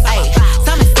your knees, ayy.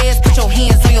 Simon says put your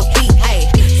hands on your feet, ayy.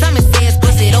 Simon says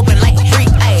bust it open like a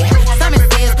freak, ayy. Simon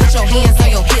says put your hands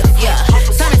on your hips, yeah.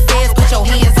 Simon says put your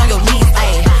hands on your knees,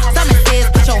 ayy. Simon says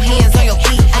put your hands on your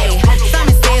feet, ayy.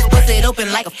 Simon says bust it open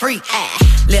like a freak, ayy.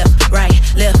 Left, right,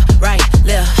 left, right,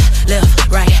 left, left,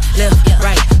 right, left,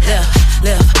 right, left,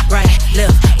 left, right,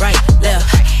 left, right, left,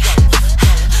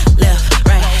 left,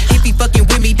 right. If he fucking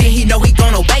with me, then he know he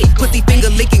gon' obey. Pussy finger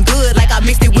licking good like I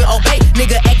mixed it with Obey.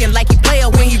 Nigga acting like he player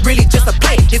when he really just a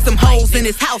play. There's some hoes in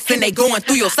his house and they going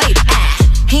through your safe.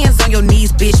 Hands on your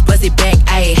knees, bitch, buzz it back,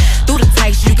 ayy. Through the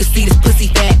tights, you can see this pussy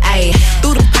fat, ayy.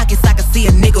 Through the pockets, I can see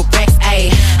a nigga racks,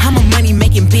 ayy. I'm a money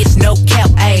making bitch, no cap,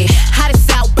 ayy. Hot as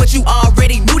out, but you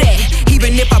already knew that.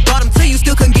 Even if I brought him to you,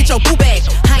 still couldn't get your boo back.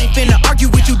 I ain't finna argue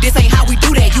with you, this ain't how we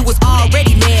do that. You was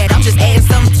already mad, I'm just adding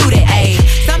something to that, ayy.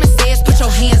 Simon says, put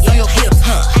your hands on your hips,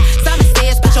 huh? Simon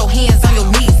says, put your hands on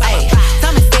your knees, ayy.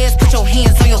 Simon says, put your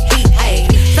hands on your feet, ayy.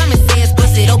 Simon says,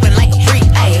 bust it open like a freak,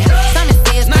 ayy. Simon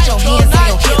says, put your hands on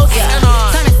your hips, yeah.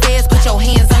 Simon says, put your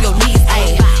hands on your knees,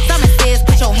 ayy. Simon says,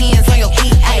 put your hands on your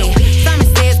feet, ayy. Simon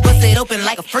says, bust it open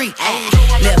like a freak, ayy.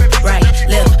 Left, right,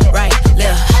 left, right,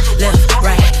 left, left.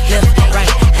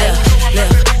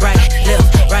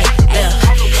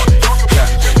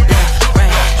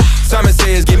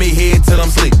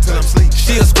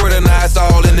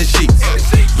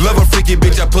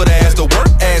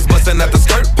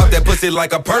 it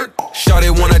like a perk.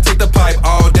 Shawty wanna take the pipe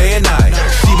all day and night.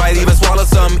 She might even swallow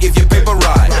some if you paper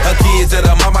right. Her kids at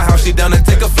her mama house, she down to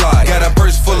take a flight. Got a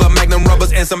purse full of Magnum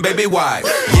rubbers and some baby wipes.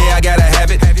 Yeah, I gotta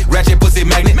have it. Ratchet pussy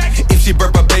magnet. If she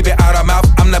burp a baby out her mouth,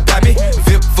 I'm the pappy.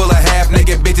 Vip full of half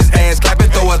naked bitches ass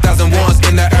clapping. Throw 1,000 ones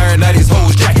in the air, now these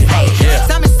hoes jacking. Yeah.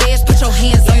 Simon says, put your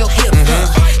hands on your hips.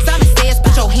 Simon says,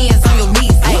 put your hands on your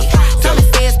knees. Simon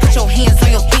says, put your hands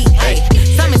on your feet.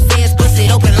 Simon says, bust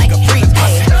it open like a freak.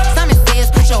 Simon says,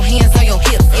 put your hands on your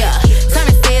hips. Yeah.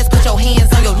 Simon says, put your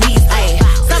hands on your knees.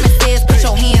 Simon says, put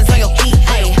your hands on your feet.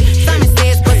 Simon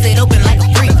says, bust it open like a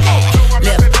freak.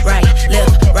 Left, right,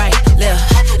 left, right, left,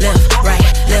 left, right,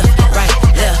 left, right,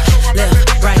 left,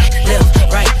 left, right, left,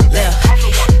 right, left,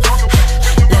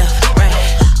 left, right.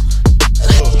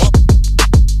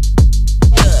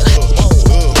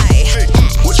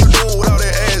 What you doing with all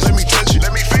that ass? Let me touch it.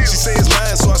 Let me feel. She say it's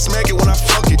mine, so I smack it when I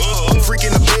fuck it. Freak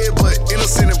in the bed, but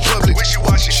innocent in public. When she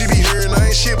watch it, she be hearing I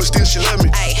ain't shit, but still she love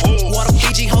me. Water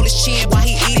Fiji, hold his chin while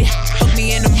he eat it. Look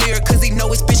me in the mirror, cause he know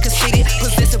his bitch conceited.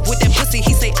 Possessive with that pussy,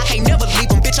 he say I can't never leave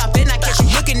him. Bitch, I bet not catch you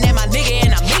looking at my nigga,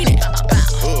 and I mean it.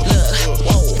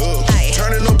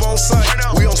 Turning up on sight,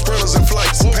 we on sprinters and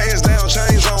flights. Pants down,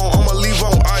 chains on, I'ma leave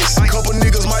on ice. Couple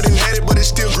niggas might have had it, but it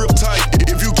still grip tight.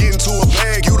 If you get into a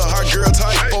bag, you the hot girl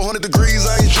type. 400 degrees,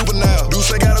 I ain't juvenile.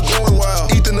 Deuce, I got her going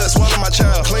wild. Eat the nut, swallow my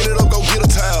child. Clean it up, go get a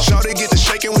towel. Shawty get the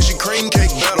shaking when she cream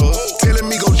cake better. Telling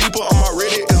me go deeper, I'm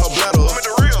already in her bladder.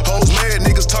 Hoes mad,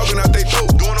 niggas talking out they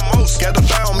throat. Doing the most. Got the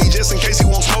file on me just in case he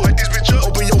won't smoke. Like this bitch up.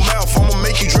 Open your mouth, I'ma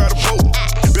make you dry the boat.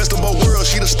 Best of both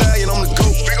worlds, she the stallion, I'm the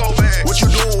goat. Big old bag. What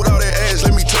you doing with all that ass?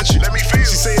 Let me touch it. Let me feel.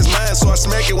 She say it's mine, so I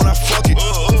smack it when I fuck it.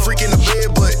 Freak in the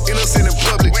bed, but innocent in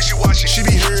public. When she watch it, she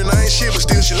be hearing I ain't shit, but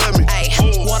still she love me.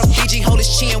 Water Fiji, hold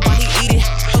his chin while he eat it.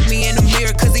 Look me in the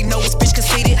mirror, cause he know his bitch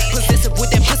conceited. Possessive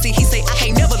with that pussy, he say I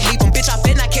can't never leave him. Bitch, I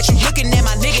bet not catch you looking at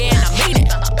my nigga, and I mean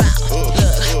it.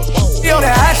 Yo,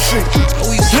 that hot shit.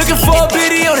 Looking for a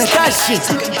video, that hot shit.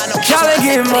 Y'all ain't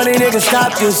getting money, nigga,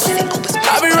 stop this.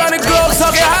 I be round the globe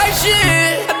talking high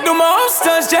shit. I do my own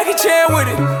stunts, Jackie Chan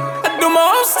with it. I do my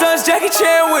own stunts, Jackie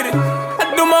Chan with it.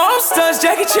 I do my own stunts,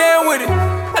 Jackie Chan with it.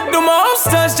 I do my own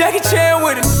stunts, Jackie Chan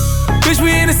with it. Bitch,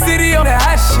 we in the city on that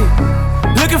hot shit.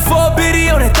 Looking for a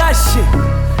video, that hot shit.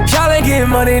 Y'all ain't getting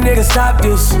money, nigga, stop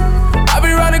this. I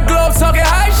be round the globe talking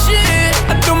high shit.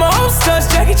 I do my own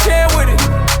stunts, Jackie Chan with it.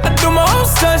 I do my own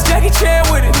stunts, Jackie Chan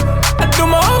with it. I do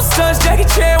my own stunts, Jackie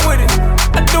Chan with it.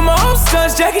 I do my own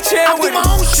stunts, Jackie Chan with it. I do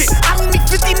my own shit. I don't need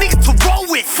 50 niggas to roll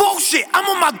with. Full shit. I'm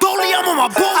on my dolly, I'm on my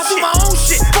bullshit. I do my own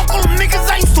shit. Fuck all them niggas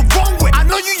I used to roll with. I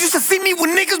know you used to see me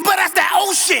with niggas, but that's that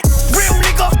old shit. Real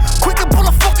nigga, quick to pull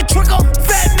a fucking trigger.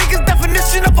 Fat niggas,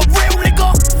 definition of a real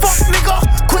nigga. Fuck nigga,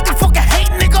 quick to fucking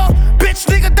hate nigga. Bitch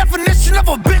nigga, definition of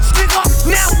a bitch nigga.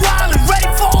 Now wild and ready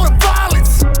for all the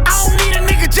violence. I don't need a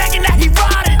nigga jacking that he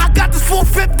riding. I got this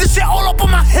 4-5, this shit all up on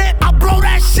my hip. I blow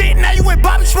that shit, now you ain't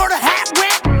Bobby Schmurder hat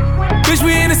whip. Bitch,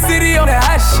 we in the city on that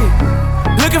hot shit.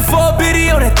 Looking for a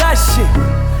video, that hot shit.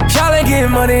 Y'all ain't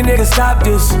getting money, nigga, stop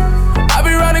this. I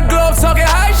be round the globe talking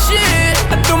high shit.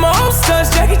 I do my own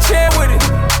stunts, Jackie Chan with it.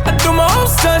 I do my own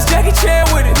stunts, Jackie Chan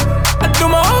with it. I do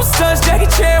my own stunts, Jackie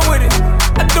Chan with it.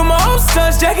 I do my own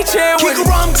stunts, Jackie Chan with it. Kick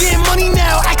around, I'm getting money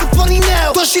now, acting funny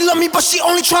now. Does she love me, but she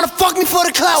only tryna fuck me for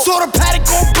the clout. Saw the paddock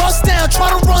go bust down,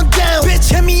 try to run down. Bitch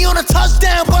hit me on a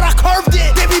touchdown, but I curved it.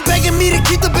 They be begging me to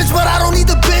keep the bitch, but I don't need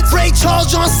the bitch. Ray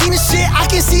Charles, John Cena shit, I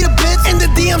can see the bitch. In the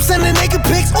DM sending naked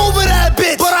pics over that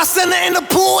bitch. But I send her in the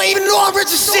pool, even though I'm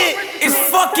rich as shit. It's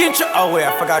fucking oh wait,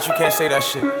 I forgot you can't say that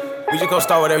shit. We just gonna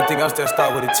start with everything else that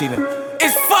start with a T then.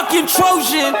 It's fucking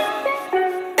Trojan.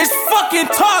 It's fucking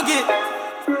Target.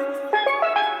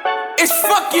 It's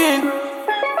fucking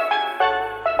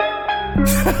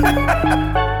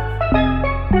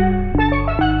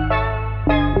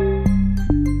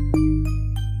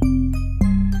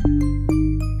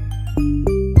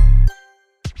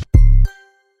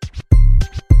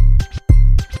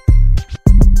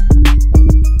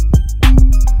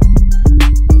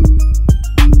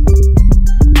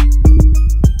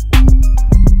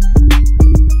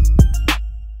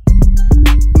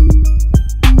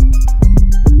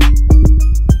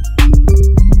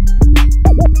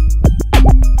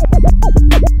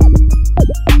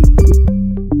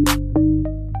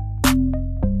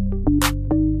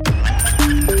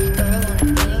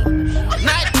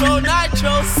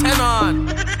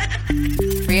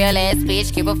Real ass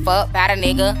bitch, give a fuck about a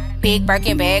nigga. Big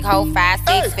Birkin bag, hold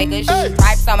 5-6 figures.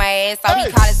 Stripes on my ass, so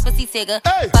he call his pussy tigger.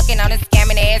 Fucking on a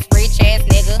scamming ass, rich ass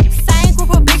nigga. Same group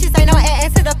of bitches, ain't no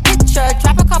ass to the picture.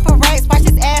 Drop a couple racks, watch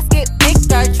his ass get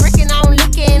bigger. Tricking, I don't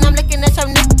licking, I'm looking at your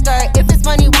nigga. If it's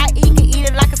money, why he can eat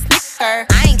it like a snicker?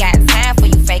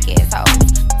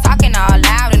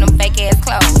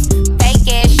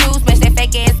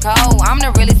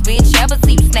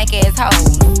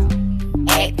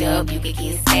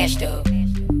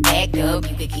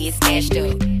 get smashed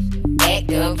up.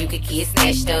 Act up, you could get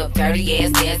snatched up. Dirty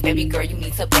ass ass, baby girl, you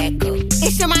need to back up.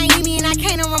 It's your Miami and I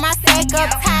can't run my sack up.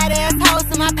 Tired ass hoes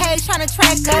on my page tryna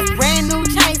track us. Brand new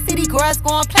chain, city girls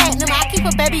going platinum. I keep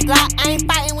a baby Glock, I ain't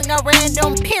fighting with no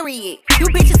random, period. You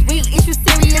bitches weak, is you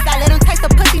serious? I let him taste the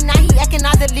pussy, now he acting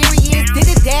all delirious. Did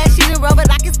a dash, she done rover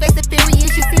like his face is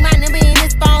furious. You see my number in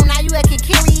his phone, now you acting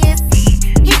curious.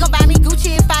 He gon' buy me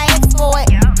Gucci if I ask for it.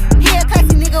 He a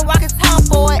classy nigga, walk his tongue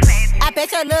for it. I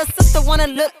bet your little sister wanna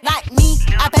look like me.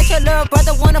 I bet your little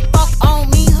brother wanna fuck on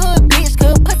me. Hood bitch,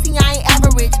 good pussy, I ain't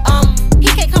average. He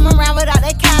can't come around without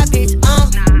that cabbage.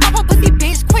 Pop a pussy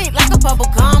bitch quick like a bubble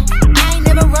gum. I ain't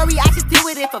never worry, I just deal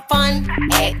with it for fun.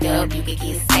 Act up, you could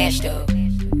get snatched up.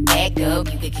 Act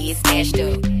up, you could get snatched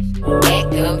up.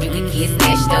 Act up, you could get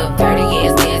snatched up. Dirty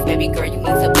ass ass, baby girl, you need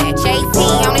to back. JC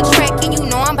on the track and you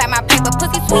know I'm by my paper.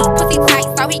 Pussy sweet, pussy tight,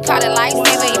 so he call it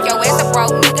lifesaver. If your ass a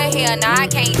broke nigga, hell nah, I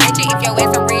can't touch it. If your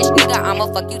ass a rich nigga, I'ma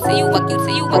fuck you till you, fuck you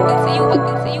till you, fuck you till you, fuck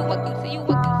you till you, fuck you till you,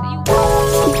 fuck you till you.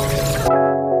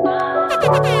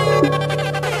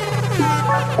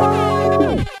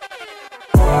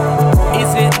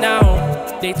 Is it now?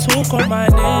 They talk on my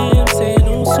name, saying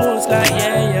all sorts like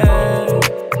yeah.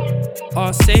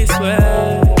 Or say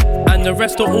swear. And the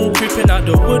rest are all creeping out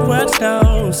the woodworks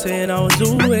now, saying I was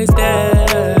always there.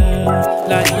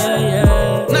 Like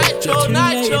yeah. Nitro,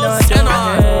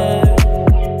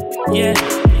 yeah.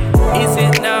 Is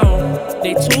it now?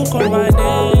 They talk on my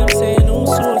name, saying all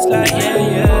sorts like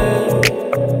yeah.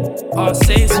 Or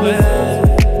say swear.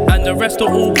 And the rest are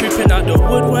all creeping out the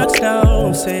woodworks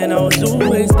now, saying I was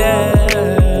always there.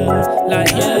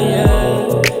 Like yeah.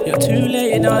 You're too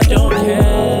late and I don't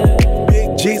care.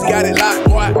 Big G's got it locked,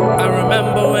 boy. I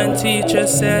remember when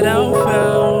teachers said I'll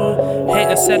fail,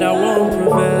 haters said I won't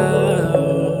prevail.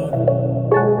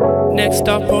 Next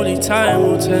up, only time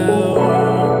will tell.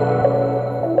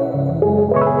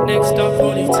 Next up,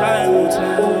 only time will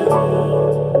tell.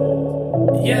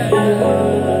 Yeah.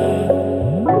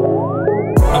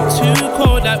 I'm too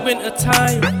cold at winter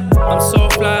time. I'm so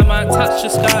fly, I might touch the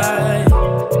sky.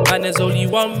 And there's only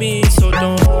one me, so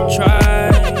don't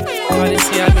try. But they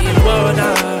see I'm eating well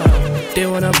now. They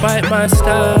wanna bite my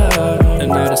style. And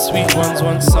now the sweet ones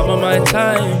want some of my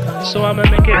time. So I'ma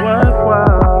make it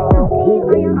worthwhile.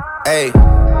 Hey.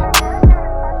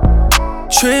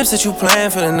 Trips that you plan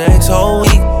for the next whole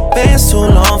week. Bands too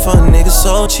long for a nigga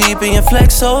so cheap. And your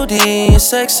flex OD, your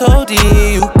sex OD.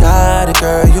 You got it,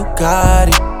 girl, you got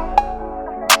it.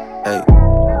 Hey.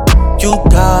 You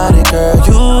got it, girl,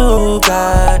 you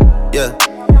got it. Yeah.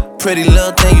 Pretty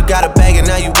little thing, you got a bag and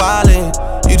now you wildin'.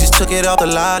 You just took it off the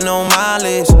line, no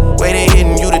mileage. Waiting,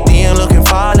 hitting you the DM looking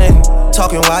falling.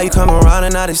 Talking while you come around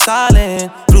and now they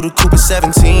silent. Blue the coupe at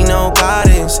 17, no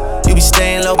guidance. You be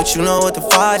staying low, but you know what the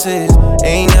fight is.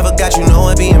 Ain't never got you know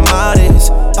it being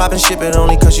modest. Poppin' shit, but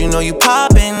only cause you know you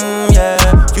poppin',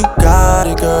 yeah. You got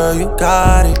it, girl, you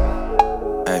got it.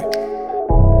 Hey.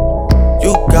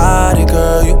 You got it,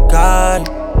 girl, you got it.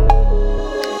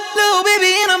 Little baby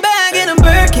in a bag and I'm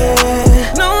Birkin.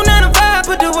 No 9 to 5,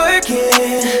 put the work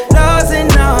in. Laws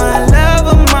and all, I love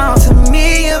them all. To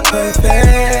me, you're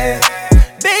perfect.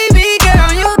 Baby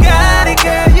girl, you got it,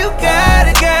 girl, you got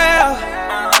it, girl.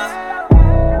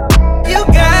 You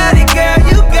got it, girl,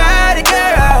 you got it,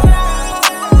 girl.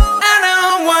 I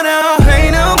don't wanna play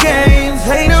no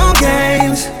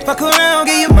games. Fuck around,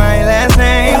 give you my last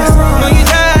name. Know you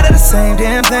tired of the same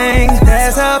damn thing.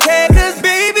 That's okay, cause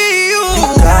baby, you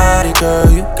got it, girl,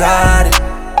 you got it.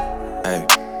 Hey.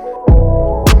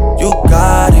 You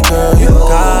got it, girl, you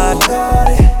got it.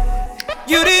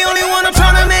 You the only one I'm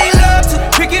tryna make love to.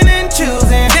 Picking and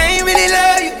choosing. They ain't really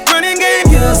love you. Running game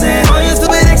using. All your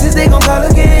stupid exes, they gon' call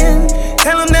again.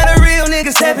 Tell them that a real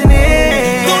nigga stepping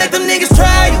in. Don't let them niggas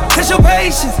try you. Test your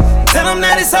patience. Tell them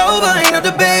that it's over, ain't no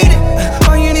debating.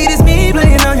 All you need is me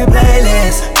playing on your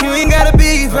playlist. You ain't gotta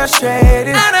be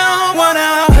frustrated. I don't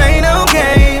wanna play no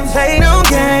games.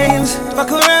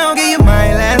 Fuck around, give you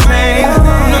my last name.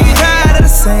 Know you tired of the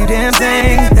same damn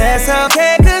thing. That's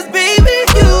okay, cause baby,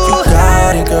 you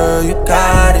got it, girl, you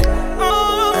got it.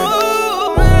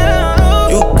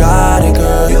 You got it,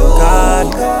 girl, you got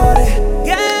it.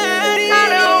 I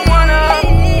don't wanna.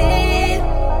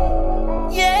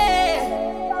 Yeah.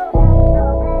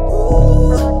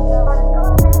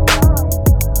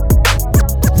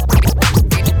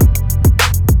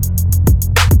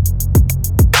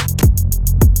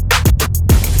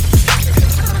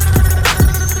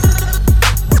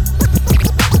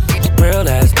 Real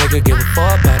ass nigga, give a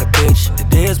fuck about a bitch.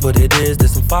 It is what it is,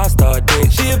 this some 5-star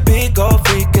dick. She a big gold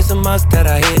freak, it's a must that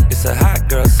I hit. It's a hot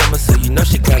girl summer, so you know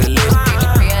she got it lit.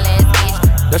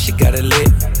 Know she got it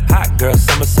lit. hot girl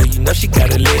summer, so you know she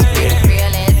got it lit,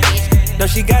 yeah. No,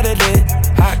 she got it lit.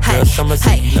 Hot girl summer,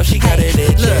 so you know she got it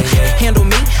lit, yeah. Handle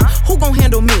me? Who gon'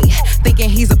 handle me? Thinking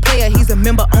he's a player, he's a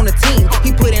member on the team.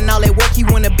 He put in all that work, he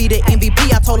wanna be the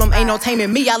MVP. I told him ain't no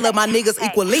taming me, I love my niggas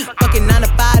equally. Fucking 9 to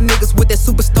 5 niggas with that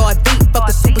superstar beat. Fuck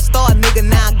the superstar nigga,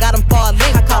 now I got him far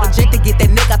link. I called a Jake to get that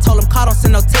nigga, I told him call, don't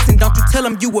send no text. And don't you tell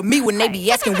him you with me when they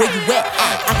be asking where you at.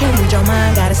 I can't read your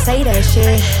mind, gotta say that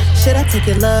shit. Should I take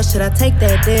your love, should I take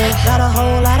that dick? Got a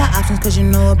whole lot of options, cause you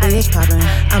know a bitch poppin'.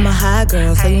 I'm a high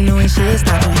girl, so you know when shit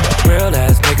stoppin'. Real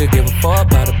ass nigga, give a fuck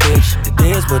about a bitch.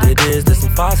 It is what it is, this some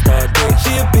 5-star dick.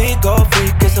 She a big gold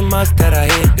freak, it's a must that I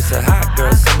hit. It's a hot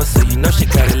girl summer, so you know she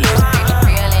got it lit.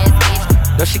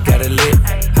 No, she got it lit.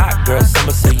 Hot girl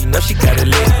summer, so you know she got it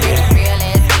lit,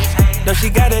 yeah. No, she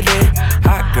got it lit.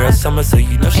 Hot girl summer, so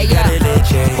you know she got it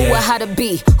lit, yeah. Who a how to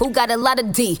be? Who got a lot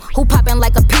of D? Who poppin'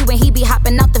 like a P when he be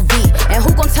hopping out the V? And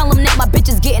who gon' tell him that my bitch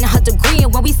is getting her degree?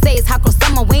 And when we say it's hot girl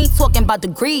summer, we ain't talking about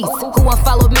degrees. Who won't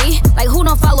follow me? Like who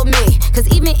don't follow me? Cause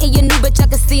even in your new bitch, I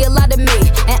can see a lot of me.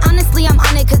 And honestly, I'm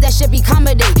on it cause that shit be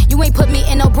comedy. You ain't put me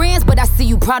in no brands, but I see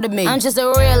you proud of me. I'm just a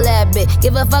real ass bitch.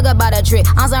 Give a fuck about a trick.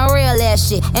 I'm some real ass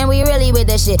shit. And we really with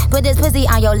this shit. Put this pussy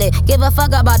on your lip. Give a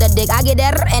fuck about the dick. I get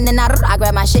that and then I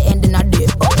grab my shit and then I dip.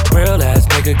 Real ass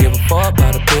nigga, give a fuck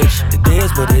about a bitch. It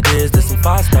is what it is, this some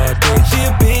 5-star dick. She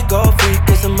a big gold freak,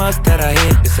 it's a must that I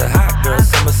hit. It's a hot girl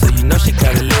summer, so you know she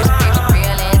got it lit.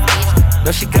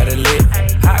 No, she got it lit.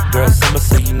 Hot girl summer,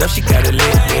 so you know she got it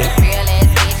lit,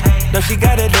 yeah. No, she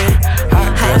got it lit.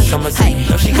 Hot girl summer, so you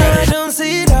know she got it lit. I don't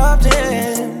see it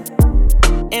often,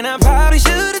 and I probably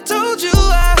should've told you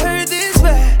I heard this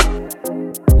bad.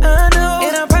 I know,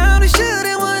 and I probably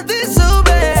shouldn't want this so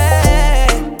bad.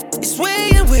 It's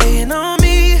weighing on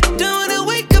me. Don't wanna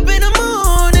wake up in the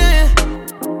morning.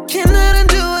 Cannot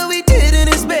undo what we did in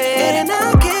this bed. And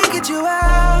I can't get you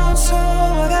out, so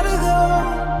I gotta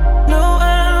go. No,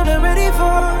 I'm not ready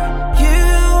for you.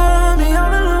 Want me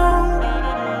all alone,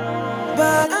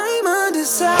 but I'm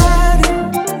undecided,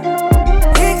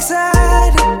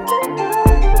 excited,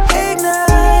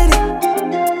 ignited.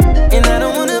 And I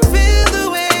don't wanna feel the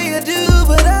way I do,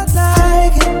 but I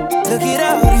like it. Look at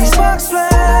all these sparks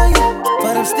flying,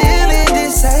 but I'm still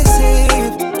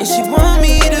indecisive. And she want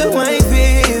me to wipe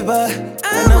it, but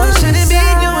I know I shouldn't be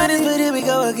doing this, but here we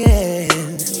go again.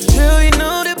 Girl, you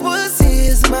know that pussy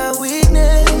is my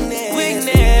weakness.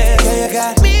 Girl, you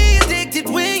got me addicted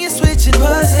when you're switching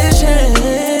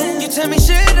positions. You tell me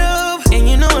shut up, and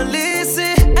you know I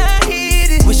listen. I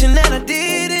hate it, wishing that I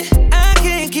did it. I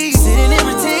can't keep sitting and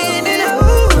pretending.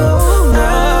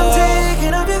 I'm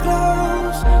taking off your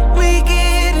clothes. We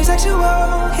getting sexual.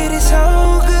 It is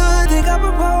so good, think I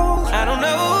propose. I don't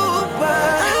know,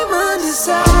 but I'm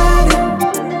undecided,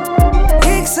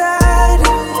 excited,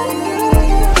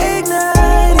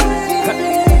 ignited.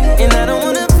 And I don't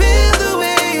wanna feel the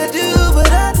way I do, but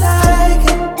I like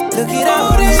it. Look at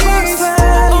all these sparks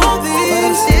flying, but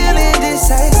I'm still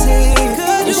indecisive.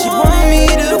 And she want me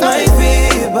to wipe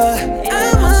it, but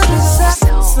I'm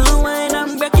undecided. So when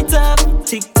I'm break it up,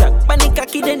 tick tock, panic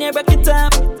cocky, then you break it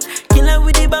up. Kill her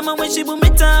with the bomb when she boom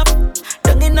it up.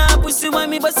 Don't in her pussy when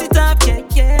me bust it up, yeah,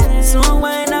 yeah. So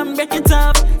when I'm break it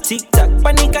up, tick tock,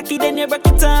 panic cocky, then you break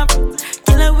it up.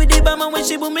 Kill her with the bomb when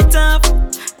she boom it up.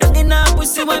 Don't in her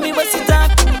pussy when me bust it up.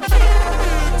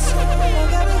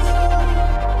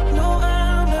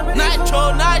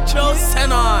 Nitro,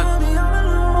 send on.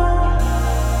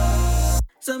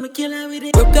 So me kill her with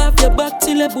it. Broke off your back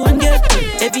till your bone get.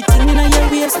 Everything in your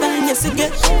waistline, yes you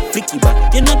get. Flick it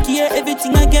back, you not care,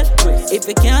 everything I get. If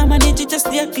you can't manage it, just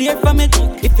stay clear from it.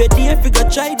 If you're there, figure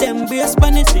try them, brace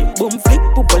pan it. Boom, flick,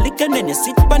 poop a lick and then you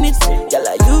sit pan it. Girl,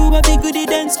 like you a big goodie,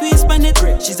 then squeeze pan it.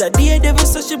 She's a daredevil,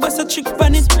 so she bust a trick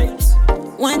pan it.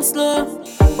 Wine slow,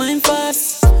 wine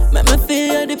fast. Make me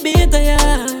feel the beat of ya.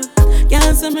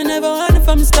 Can't say me never want it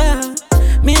from the start.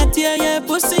 Me a tear your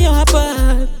pussy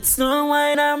apart. Slow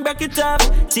wine and break it up.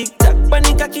 Tick tock,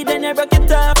 panic cocky, then you break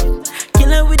it up. Kill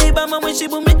her with the bomb when she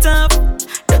boom it up.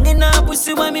 Don't in her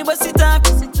pussy when me bust it up.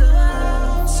 So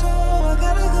I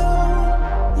gotta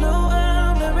go. No,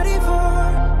 I'm not ready for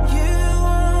you.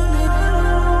 Want me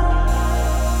alone.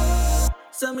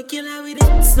 So me kill her with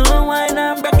it. Slow wine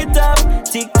and break it up.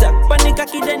 Tick tock, panic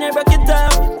cocky, then you break it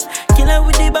up. Kill her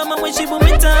with the bomb when she boom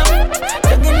it up.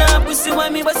 Don't in her pussy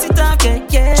when me bust it up, yeah,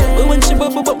 yeah. But when she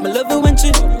bubble up, me love it when she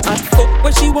I fuck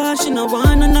what she want, she no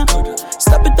wanna know.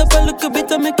 Stop Wrap it up a little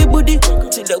bit and make it booty.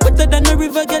 Till you wetter than a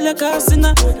river, girl, like a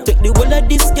singer. Take the whole of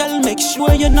this, girl, make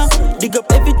sure you know. Dig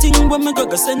up everything when me go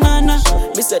say nana.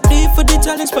 Me say D for the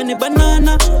challenge, pan the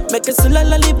banana. Make a silla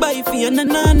lullaby for your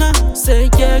nana. Say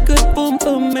yeah, good boom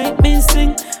boom, make me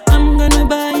sing. I'm gonna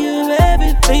buy you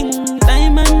everything.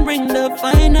 Diamond ring, the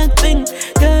finer thing.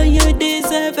 Girl, you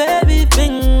deserve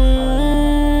everything.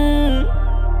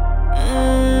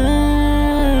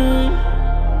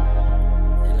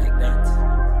 You like that?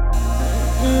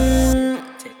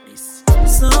 Take this.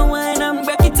 So when I'm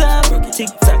break it up, tick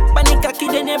tock, panic cocky,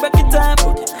 then you break it up.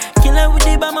 Kill her with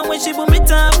the bomb when she boom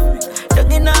it up.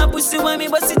 Don't in her pussy when me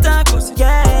bust it up.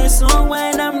 Yeah, so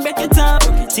when I'm break it up,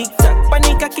 tick tock,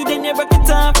 panic cocky, then you break it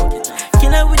up.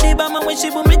 Kill her with the bomb when she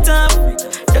boom it up.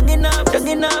 Don't in up, don't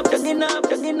in up, don't in up,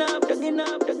 don't in up, don't in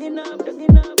up, don't in up, don't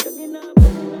in up, don't in up.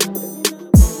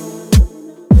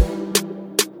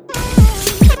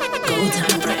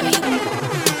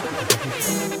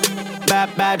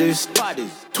 Baddest,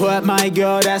 twerk my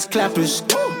girl, that's clappers.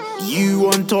 You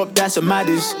on top, that's a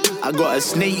maddest. I got a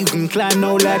snake, you can climb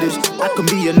no ladders. I can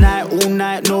be a night, all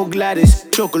night, no Gladys.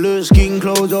 Chocolate skin,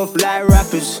 clothes off like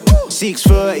rappers.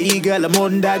 6'30", girl, I'm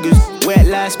on daggers. Wet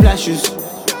like splashes.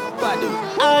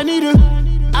 I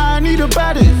need a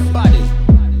baddest.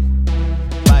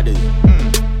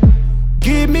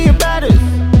 Give me a baddest.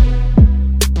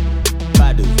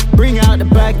 Bring out the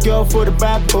bad girl for the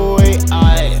bad boy.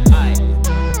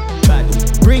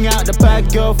 Bring out the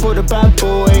bad girl for the bad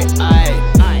boy.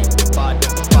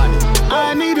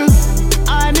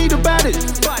 I need a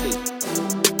baddest.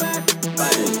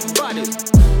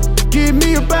 Give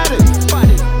me a baddest.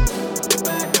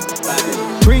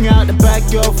 Bring out the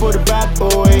bad girl for the bad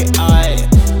boy.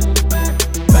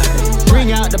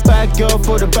 Bring out the bad girl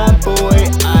for the bad boy.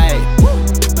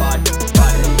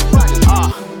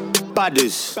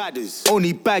 Badders.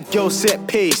 Only bad girl set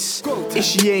pace. If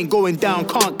she ain't going down,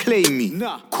 can't claim me.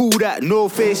 Cool that, no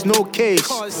face, no case.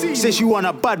 Says she want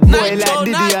a bad boy like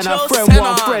Diddy and a friend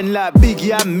one friend like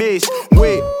Biggie and Mace.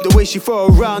 Wait, the way she throw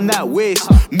around that waist,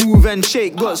 move and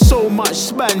shake, got so much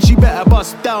span. She better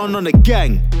bust down on the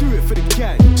gang. Do it for the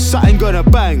gang. Something gonna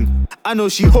bang. I know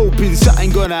she hoping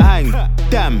something gonna hang.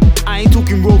 Damn, I ain't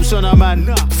talking ropes on her man,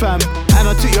 fam. And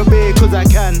I took your babe cause I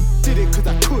can. Did it cause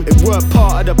I could. It weren't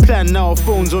part of the plan. Now our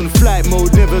phone's on flight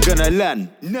mode, never gonna land.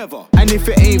 Never. And if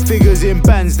it ain't figures in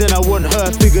bands, then I want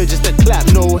her figure just to clap,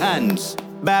 no hands.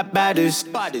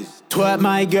 Baddest. Twerk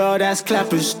my girl, that's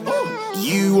clappers.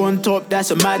 You on top, that's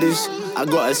a maddest. I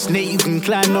got a snake, you can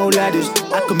climb no ladders.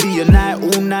 I can be a night,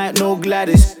 all night, no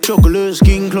Gladys. Chocolate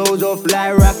skin, clothes off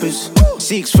like rappers.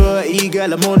 6'30",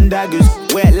 girl, I'm on daggers.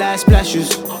 Wet like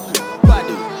splashes.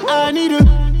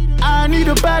 I need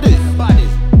a baddest.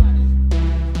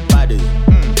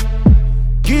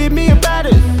 Give me a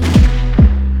baddest.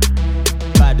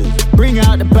 Bring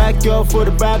out the bad girl for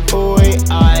the bad boy.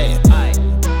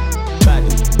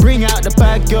 Bring out the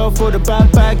bad girl for the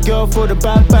bad girl for the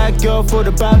bad girl for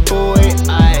the bad boy.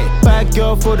 Bad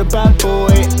girl for the bad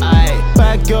boy.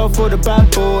 Bad girl for the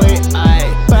bad boy.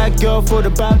 Bad girl for the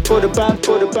bad for the bad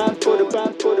for the bad for the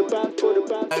bad for the bad for the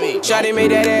bad. Shawty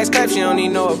made that ass clap, she don't need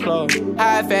no applause.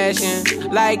 High fashion,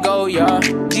 like Goya,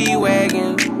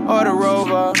 G-Wagon, or the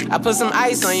Rover. I put some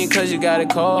ice on you cause you got a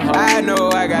cold heart. I know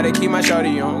I gotta keep my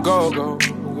shawty on go.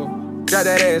 Drop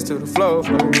that ass to the floor,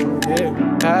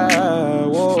 yeah.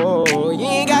 Whoa. You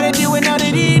ain't gotta deal with none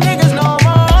of these niggas no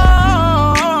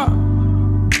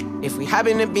more. If we hop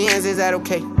in the Benz, is that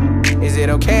okay? Is it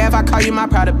okay if I call you my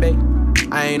pride, babe?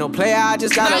 I ain't no player, I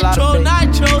just got a lot of faith.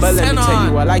 But let me tell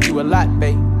you, I like you a lot,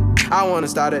 babe. I wanna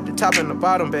start at the top and the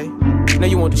bottom, babe. Now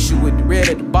you want to shoot with the red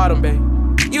at the bottom, babe.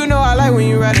 You know I like when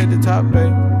you right at the top,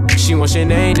 babe. She wants your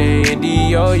name and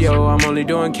D-Yo-Yo. I'm only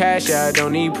doing cash, I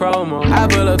don't need promo. I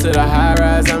pull up to the high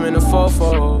rise, I'm in the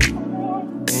 4-4.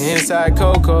 Inside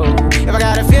Coco. If I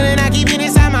got a feeling, I keep it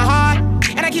inside my heart.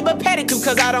 And I keep a pedicure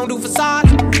cause I don't do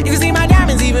facades. You can see my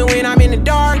diamonds even when I'm in the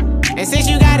dark. And since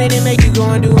you got it, it make you go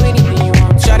and do anything you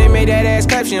want. Shawty made that ass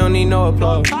clap, she don't need no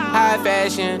applause. High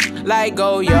fashion, like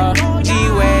Goya,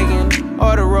 G-Wagon,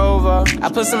 or the Rover. I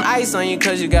put some ice on you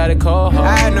cause you got a cold heart.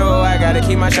 I know I gotta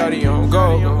keep my shawty on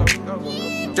go.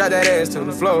 Drop that ass to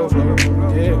the floor,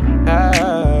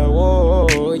 yeah.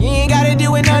 Whoa. You ain't gotta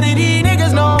deal with none of these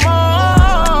niggas no more.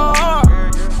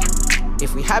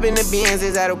 If we hop in the Benz,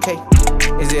 is that okay?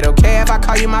 Is it okay if I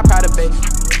call you my pride, babe?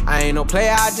 I ain't no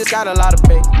player, I just got a lot of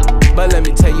faith. But let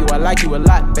me tell you, I like you a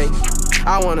lot, babe.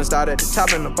 I wanna start at the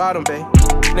top and the bottom, babe.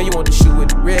 Now you want to shoot with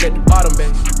the red at the bottom,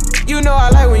 babe. You know I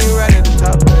like when you right at the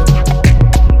top,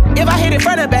 babe. If I hit it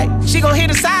front and back, she gon' hit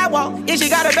the sidewalk. If she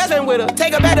got a best friend with her,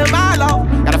 take her back to Milo.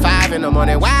 Got a 5 in the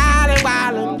morning, wildin'.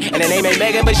 And the name ain't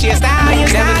Megan, but she a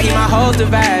stallion. Never keep my hoes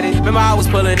divided. Remember I was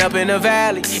pulling up in the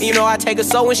valley. And you know I take her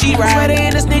so when she ride. Sweater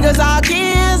and the sneakers all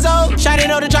Kenzo. Shawty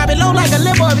know to drop it low like a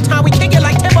limo. Every time we kick it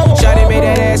like tempo. Shawty made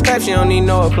that ass clap, she don't need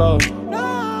no applause.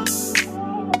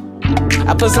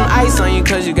 I put some ice on you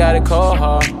cause you got a cold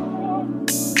heart.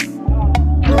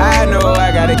 I know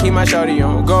I gotta keep my shawty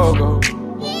on go.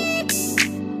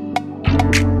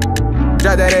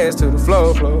 Drop that ass to the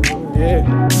floor, yeah.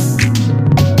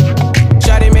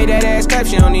 Shawty made that ass clap,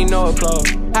 she don't need no applause.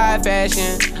 High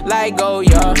fashion, like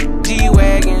Goya,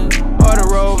 G-Wagon, or the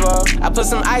Rover. I put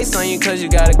some ice on you cause you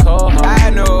got a cold heart.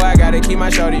 I know I gotta keep my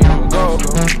shawty on go.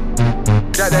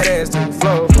 Drop that ass to the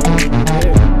floor,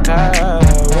 yeah.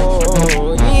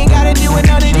 Whoa. You ain't gotta deal with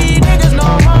none of these niggas no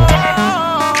more.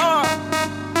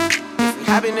 If we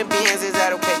hop in the Benz, is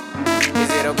that okay? Is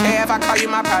it okay if I call you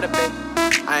my private babe?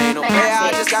 I ain't no player,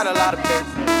 I just got a lot of pay.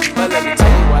 But let me tell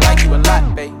you, I like you a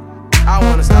lot, babe. I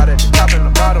wanna start at the top and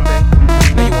the bottom, babe.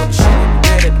 Now you wanna shoot when you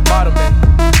dead at the bottom,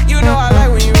 babe. You know I like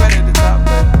when you right at the top,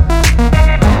 babe.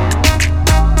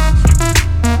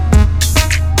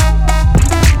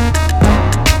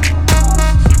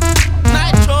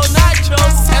 Nitro,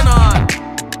 send on.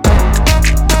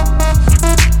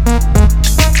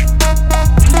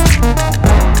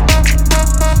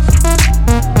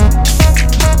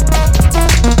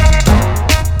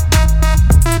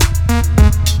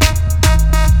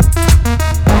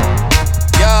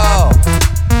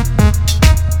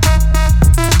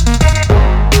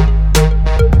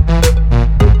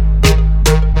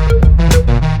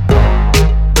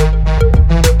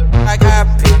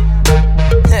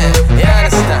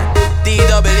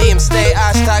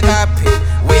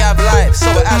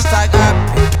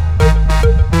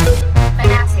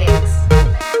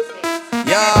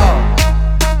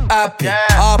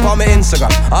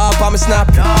 Up on my snap.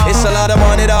 It's a lot of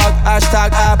money, dog.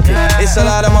 Hashtag happy. It's a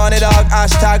lot of money, dog.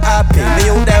 Hashtag happy. Me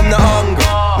you them no hungry.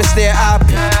 Me stay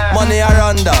happy. Money I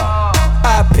run dog.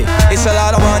 Happy. It's a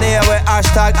lot of money with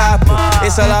hashtag happy.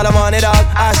 It's a lot of money, dog.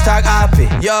 Hashtag happy.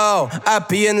 Yo,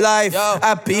 happy in life,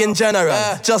 happy in general.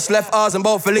 Just left ours and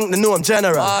both for link the new I'm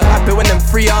general. Happy when them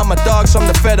free all my dogs from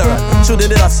the federal. Shoulda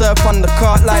did I surf on the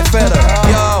cart like Federer.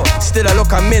 Yo, still I look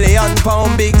 £1 million.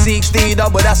 Big Zeke Steed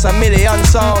up, but that's $1 million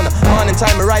sound. Morning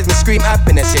time I rise, me scream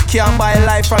happiness. You can't buy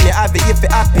life from your have it if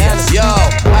it happy. Yo,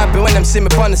 happy when them see me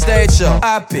on the stage show.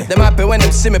 Happy, them happy when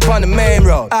them see me on the main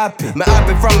road. Happy, me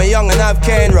happy from a young and I've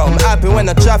Kane road. Me happy when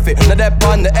the traffic, now they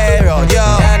on the air road. Yo,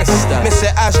 me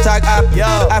say hashtag happy. Yo,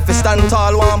 happy stand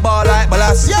tall, one ball like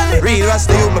Balas. Real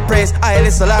Rasta, you my praise, I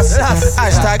listen last.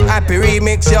 Hashtag happy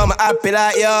remix, yo, me happy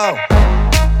like yo.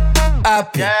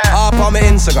 Happy, up on my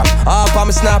Instagram, up on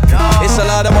my Snap. It's a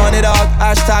lot of money, dog.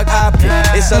 Hashtag happy.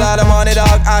 It's a lot of money,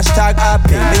 dog. Hashtag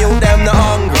happy. Me you them no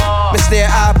hungry. Me stay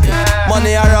happy.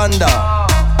 Money I run dog.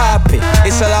 Happy.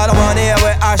 It's a lot of money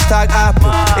with hashtag happy.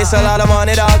 It's a lot of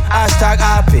money, dog. Hashtag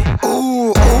happy.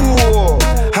 Ooh.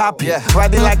 Happy,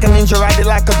 ride it like a ninja, ride it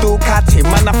like a Ducati.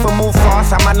 Man, I for move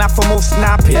fast, and man, I for move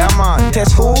snappy. Yeah, man.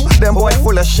 Test who? Them boy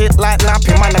full of shit like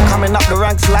nappy. Man, I'm coming up the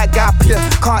ranks like Gappy.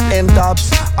 Can't end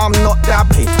dubs, I'm not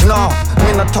dappy. No,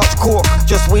 me not touch coke,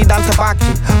 just weed and tobacco.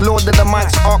 Loaded the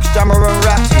mics, ox, jammer and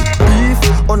ratty. Beef,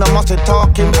 on a musty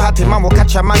talking patty. Man will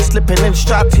catch a man slipping in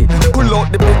stratty. Pull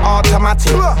out the big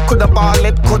automatic. Coulda ball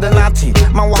it, coulda natty.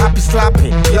 Man will happy slappy,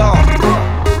 yo.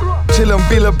 Chillin',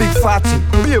 feel a big fatty.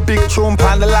 Be a big chomp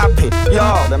on the lappy.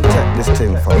 Yo, them take this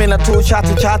thing for me. Not too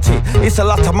chatty. It's a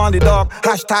lot of money, dog.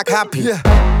 Hashtag happy. Yeah.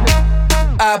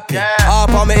 Happy, up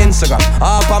on my Instagram,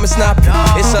 up on my Snap.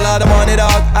 It's a lot of money,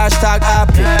 dog. Hashtag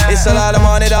happy. It's a lot of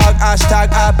money, dog.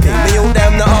 Hashtag happy. Me you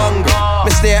them no hungry.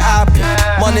 Me stay happy.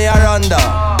 Money I run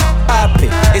dog. Happy.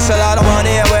 It's a lot of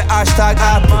money with hashtag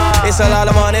happy. It's a lot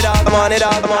of money, dog. Money,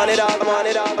 dog. Money, dog.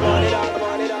 Money, dog. Money, dog.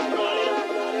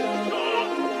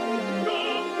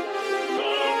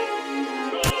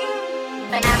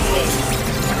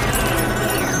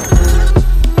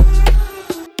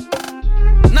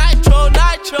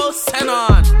 Nitro, send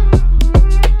on.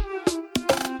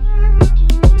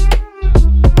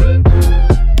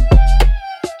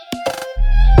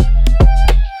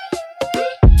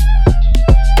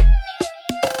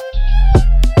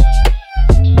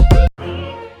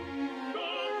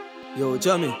 Yo,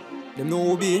 Jamie, them know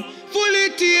who be. Fully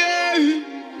here.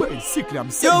 Basically, I'm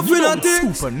saying you know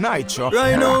Supa Nytro.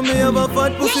 Right now, me have a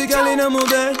fat pussy girl in my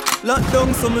bed. Locked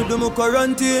down, so me do my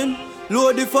quarantine.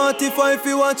 Load the 45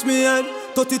 you watch me head.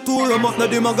 32 rum up na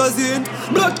the magazine.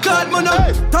 Blood clot man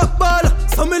up, top ball.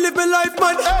 So me live my life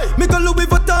man. Me go Louis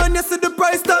Vuitton, you see the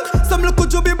price tag. Some look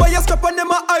at you be buy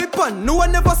I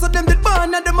never saw them did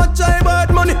born and them a try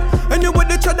bad money. Anyway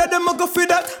they try that them a go for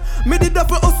that. Me did that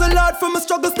for hustle hard from a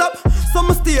struggle stop. Some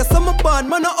a stay, some a born,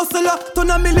 man a hustler.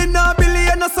 Turn a million a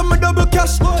billion and some a double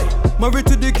cash. Married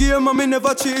to the game and me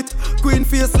never cheat. Queen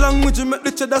face language you make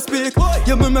the cheddar speak.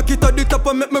 Yeah me make it at the top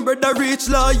and make my brother reach.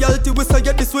 Loyalty we say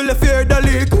yeah this will fear the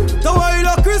league. The while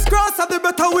a crisscross have the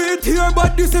better weight. Hear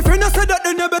about this if you not say that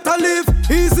then you better live.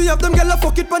 Easy have them gyal a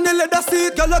fuck it pan the leather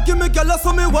seat. Gyal a give me gyal a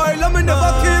so me while and me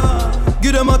never keep.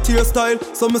 Give them a tear style,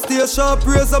 so me stay sharp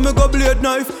razor me go blade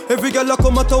knife. Every gyal a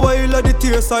come at a while at the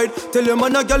tear side. Tell your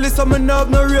man a gyal is so me nah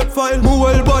have no rape file. Me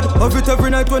well bad, have it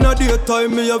every night when I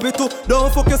daytime. Me have it too,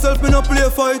 don't fuck yourself, me no play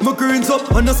fight. Me greens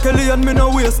up and a skelly and me no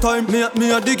waste time. Me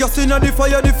a dig gas inna the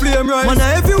fire, the flame rise. Man a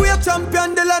heavyweight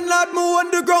champion, the landlord me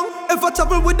on the ground. If I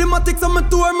travel with the matics and me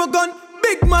tour me gun.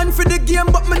 Big man for the game,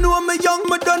 but me know me young.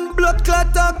 Me done blood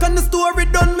clot talk and the story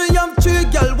done. Me have 3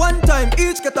 gal one time,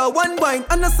 each get a 1 wine.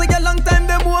 And I say a long time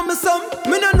them want me some.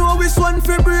 Me no know which one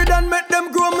fi breed and make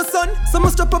them grow me son. So me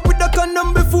strap up with the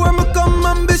condom before me come.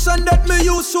 Ambition that me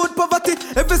use shoot poverty.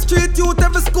 Every street youth,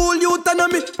 every school youth and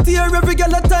me. Tear every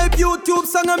gal a type YouTube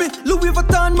song of me. Louis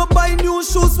Vuitton me buy new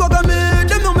shoes swag of me.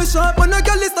 Them know me sharp and a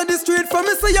gal list of the street. From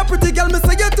me say you pretty gal, me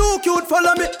say you too cute,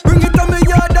 follow me. Bring it to me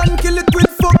yard and kill it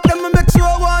with fuck them. Me make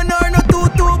sure one or not two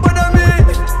bother me.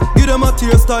 Give them a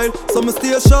tear style, so me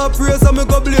stay sharp razor me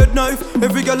go blade knife.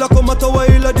 Every girl a come at a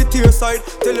while at the tear side.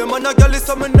 Tell your man a girl is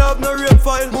so me nah have no rape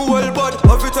file. Me well bad,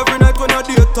 have it every night when I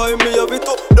daytime. Me have it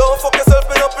too, don't fuck yourself,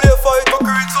 me no play fight. Me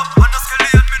greens up and a skelly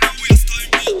and me no waste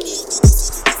time.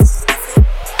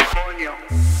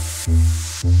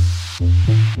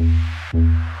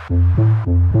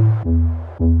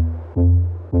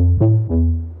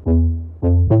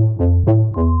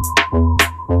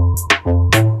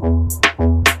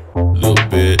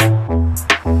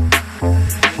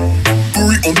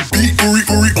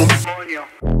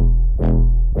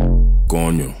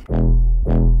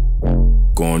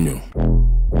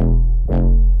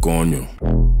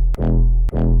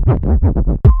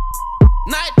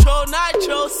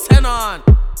 Nitro, send on.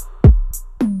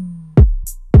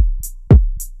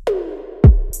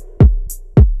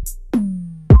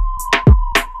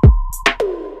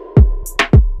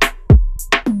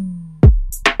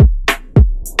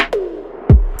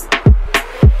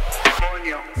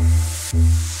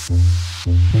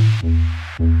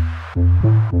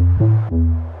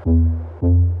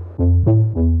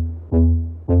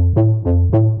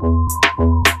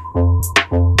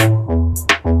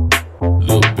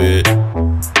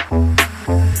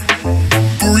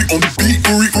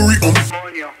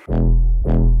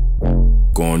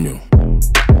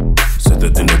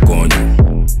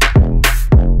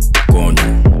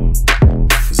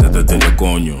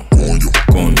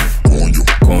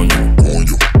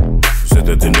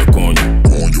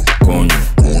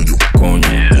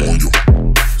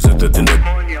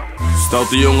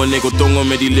 Stoute jongen, ik wil tongen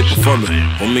met die lippen van me.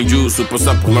 Om mijn juice, super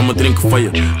sappig, laat me drinken van je.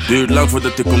 Duurt lang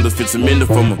voordat ik kom, dat vindt ze minder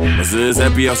van me. Maar ze is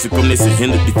happy als ze komt, nee ze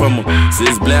hindert die van me. Ze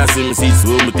is blij als ze me ziet, ze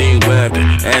wil meteen werken.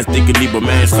 En stikken niet bij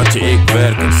mij, schatje, ik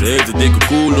werken. Ze heeft een dikke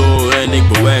koelo en ik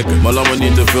bewerken. Maar laat me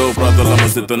niet te veel praten, laat me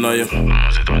zitten naar je.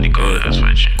 Zit aan die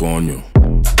konjo.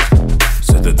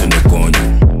 Zet het in de konjo.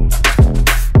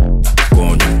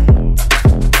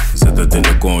 Zet het in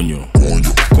de konjo.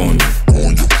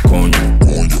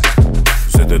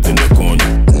 Zet het in de konjo.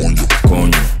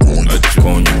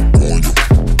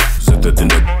 Zet het in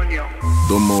de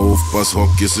domme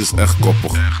hoofdpashokjes is echt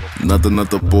koppig.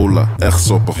 Natte pola, echt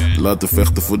soppig. Laten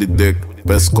vechten voor die dik,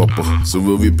 best koppig. Ze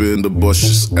wil wiepen in de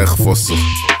bosjes, echt vossig.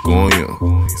 Konjo,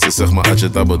 ze zegt maar atje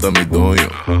tabo dami donjo.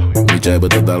 Niet jij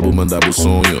bent het dalbo, maar dabo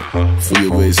sonjo. Voor je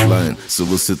waistline, ze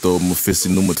wil zitten op mijn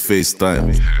visie, noem het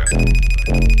FaceTime.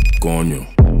 Konjo,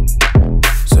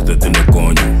 zet het in de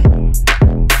konjo.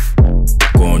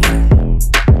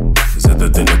 Zet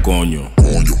het in de konjo.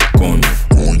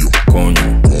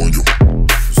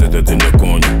 Zet het in de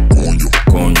konjo.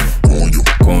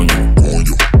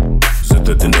 Zet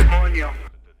het in de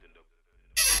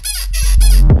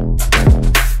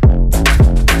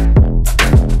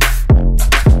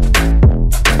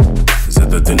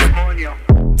Zet het in de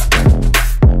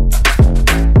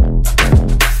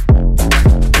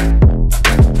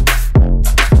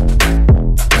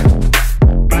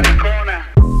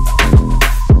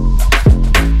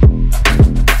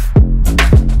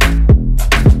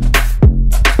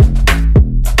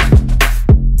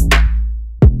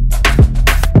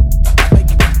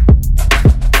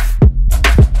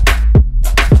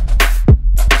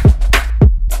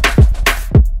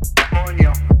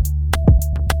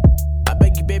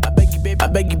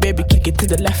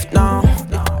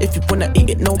you wanna eat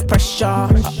it, no pressure.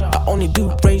 I only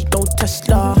do range, no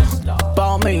Tesla.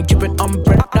 Balmain, drippin'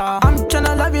 umbrella. I'm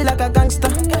tryna love you like a gangster.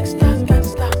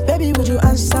 Baby, would you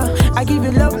answer? I give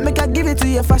you love, make I give it to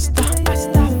you faster.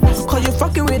 Cause you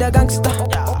fucking with a gangster.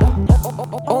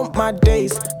 All my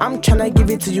days, I'm tryna give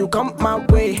it to you, come my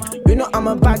way. You know I'm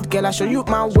a bad girl, I show you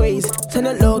my ways. Send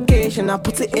a location, I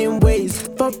put it in ways.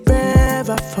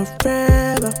 Forever,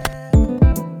 forever.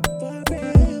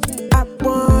 I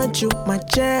want you, my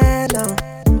channel.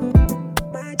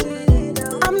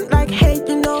 I'm like, hey,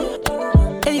 you know.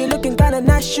 Hey, you looking kinda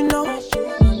nice, you know.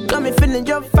 Got me feeling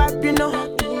your vibe, you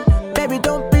know. Baby,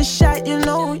 don't be shy, you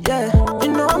know, yeah.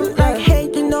 You know, I'm like, hey,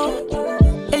 you know.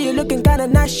 Hey, you looking kinda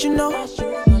nice, you know.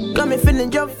 Got me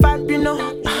feeling your vibe, you know.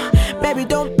 Baby,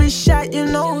 don't be shy, you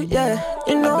know, yeah.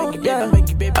 You know, yeah.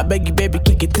 I beg you, baby,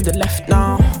 kick it to the left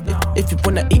now. If you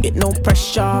wanna eat it, no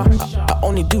pressure. I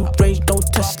only do range, no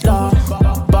Tesla.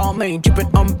 Balmain,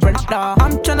 drippin' umbrella.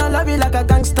 I'm tryna love you like a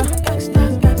gangster.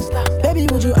 Baby,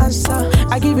 would you answer?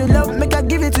 I give you love, make I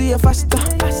give it to you faster.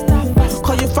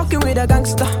 Cause you fucking with a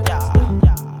gangster.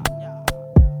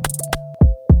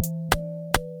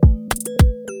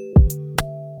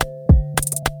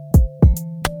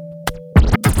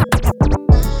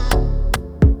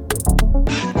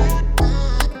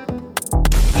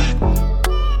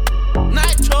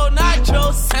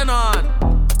 Nitro, send on.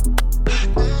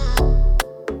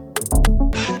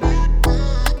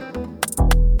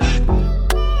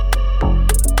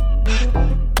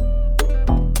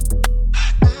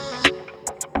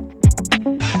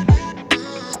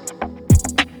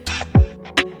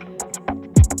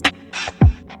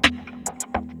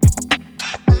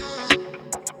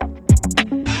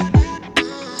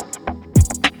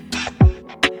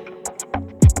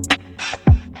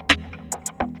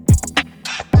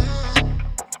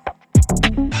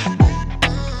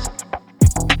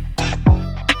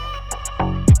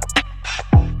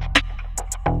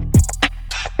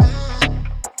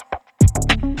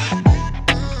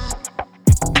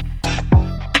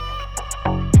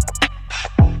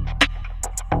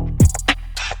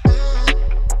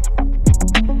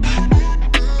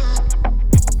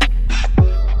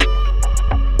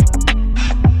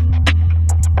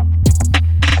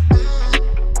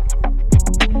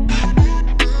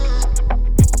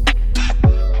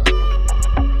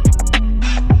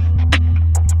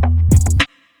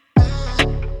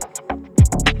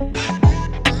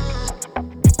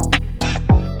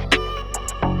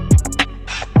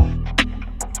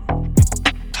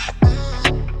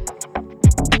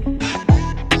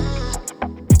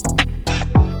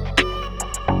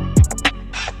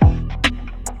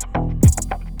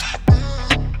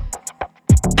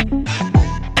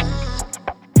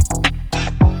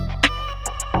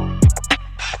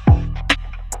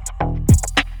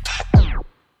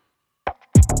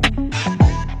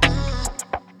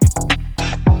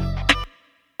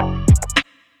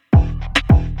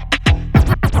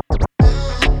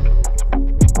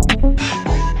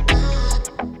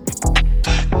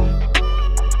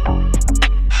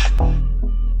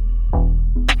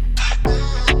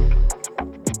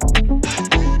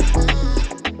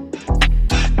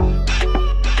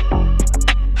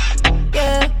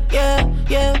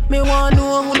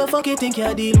 You think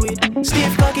you deal with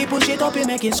stiff cocky, push it up, you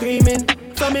make it screaming.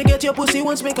 From me get your pussy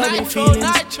once, make her be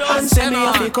feelings. And say me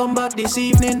if you come back this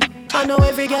evening. I know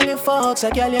every girl you fucks,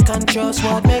 a girl you can trust.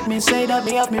 What make me say that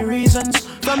me have me reasons.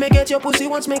 From me get your pussy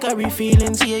once, make her be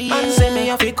feelings. And say me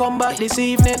if you come back this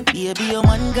evening. Baby, your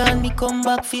man gone, me come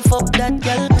back, fi fuck that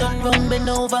girl. Turn round, bend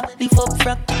over, lift up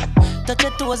frack. Touch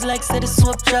your toes like say the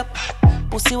soap trap.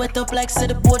 Pussy wet up like say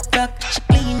the boat back. She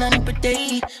clean and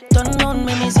pretty. Turn round,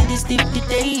 make me see this tip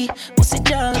today. Pussy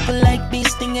jaw look like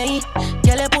beast thing, eh?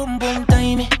 Girl, your boom boom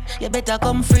timey. You better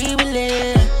come free with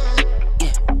it.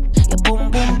 Yeah, your boom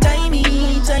boom timey,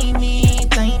 timey,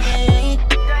 timey.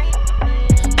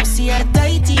 Pussy a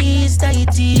tighties,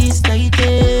 tighties,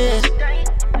 tighties.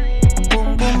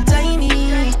 Boom boom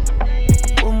timey,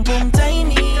 boom boom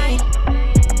timey,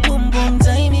 boom boom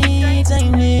timey,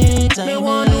 timey, timey.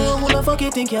 Fuck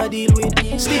you think you deal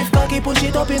with stiff cocky, push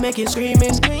it up, you make it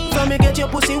screaming. From me get your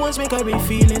pussy once, make her be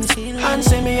feelings. And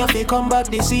say me if you come back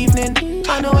this evening.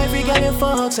 I know every girl you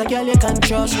fucks, a girl you can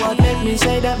trust. What make me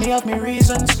say that me have me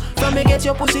reasons. From me get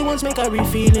your pussy once, make her be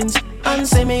feelings. And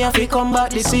say me if you come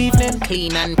back this evening.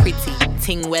 Clean and pretty,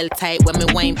 ting well tight when me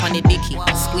wine pon the dicky.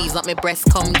 Squeeze up me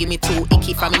breast, come give me two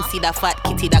icky. From me see that fat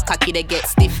kitty, that cocky they get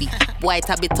stiffy. White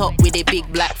a bit up with a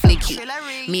big black flicky.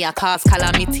 Me a cause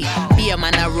calamity. Be a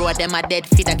man a road, them a dead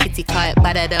feed a kitty call.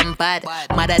 Badder than bad,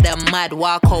 madder than mad.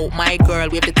 Walk out my girl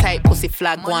with the tight pussy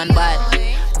flag, go on bad.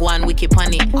 go on wiki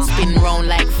pon it. Spin round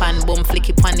like fan, boom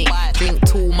flicky pon it. Drink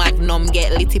 2 Magnum,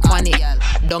 get litty pon it.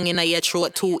 Dung inna your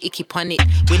throat, 2 icky pon it.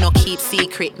 We no keep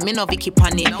secret, me no Vicky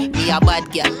pon it. Me a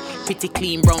bad girl, pretty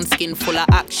clean brown skin full of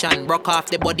action. Broke off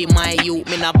the body, my youth,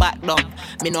 me no back down.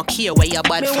 Me no care where you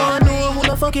bad me from. Me wanna know who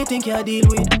the fuck you think you deal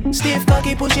with. Stiff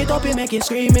cocky, push it up, you make it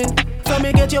screaming. From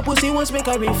me get your pussy once, make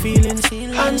her real feelings.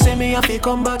 And say me have to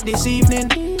come back this evening.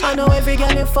 I know every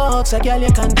girl you fucks, a girl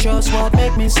you can trust. What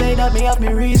make me say that me have me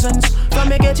reasons. From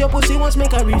me get your pussy once,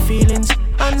 make her real feelings.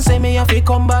 And say me have to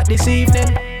come back this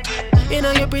evening. You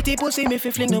know your pretty pussy, me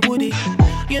fi fling the booty.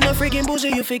 You know freaking pussy,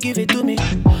 you fi give it to me.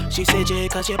 She say Jay,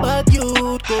 cause you bad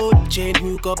youth good. Chain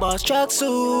Hugo boss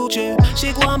tracksuit, yeah.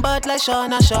 She go on bad like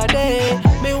Shauna Sade.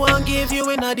 Me want give you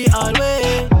in the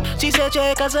hallway. She say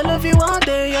Jay, cause I love you all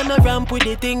day. You know ramp with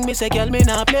the thing, me say girl, me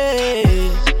not play.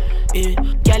 Yeah.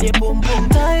 Girl, you boom boom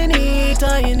tiny,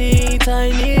 tiny,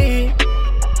 tiny.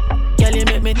 Girl, you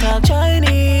make me talk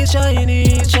Chinese,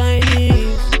 Chinese,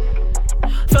 Chinese.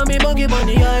 From me buggy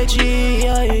money, IG,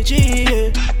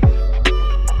 yeah.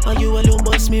 And you alone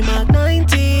bust me mad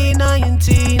 90.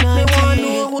 Me wanna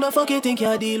know who the fuck you think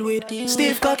you deal with.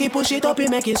 Stiff cocky, push it up, you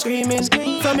make it screaming.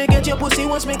 From me get your pussy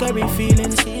once, make her real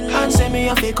feelings. And say me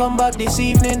have to come back this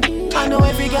evening. I know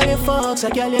every girl you fucks,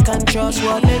 a girl you can trust.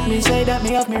 What make me say that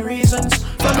me have me reasons.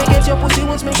 From me get your pussy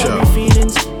once, make her real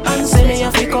feelings. And say me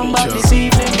have to come back this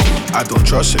evening. I don't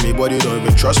trust anybody, don't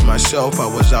even trust myself. I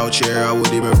was out here, I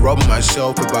would even rob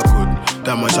myself if I could.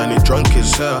 That much I need drunk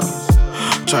as hell.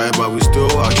 Try it, but we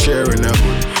still out here in the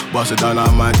hood. Bust it down, I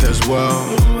might as well.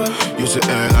 You say,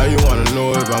 now you wanna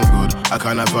know if I'm good. I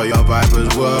kinda feel your vibe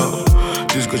as well.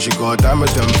 This cause you got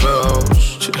diamonds and pearls.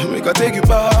 Shit, make I take you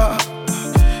back.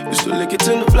 Used to lick it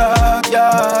in the block,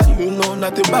 yeah. You know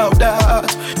nothing about that.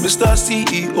 Mr.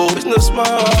 CEO,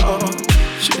 businessman.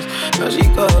 Shit, now she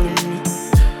calling me.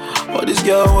 All this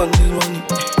girl want this money.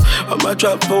 On my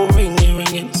trap phone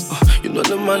ringing. You know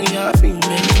the money I been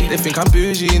making. They think I'm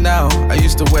bougie now. I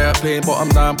used to wear a plain bottom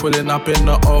down, pulling up in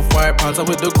the off-white pants. I'm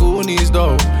with the Goonies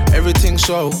though. Everything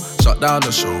show, shut down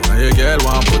the show. Now your girl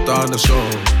want put down the show.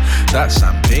 That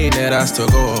champagne, it has to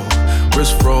go.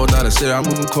 Wrist roll, now they say I'm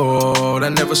moving cold. I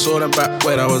never saw them back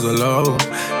when I was alone.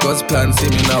 God's plan, see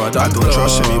me now, I don't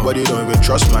trust anybody, don't even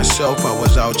trust myself. I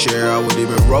was out here, I would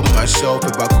even rob myself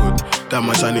if I could. That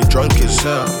much I need drunk as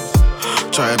hell.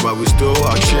 Try it, but we still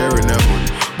out here in the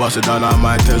hood. Bust it down, I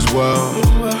might as well.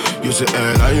 You say,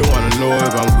 now you wanna know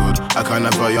if I'm good. I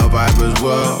kinda feel your vibe as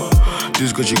well.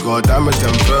 This cause you got diamonds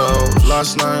and pearls.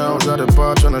 Last night I was at the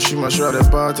bar tryna shoot my shot at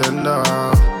bartender.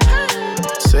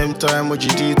 Same time with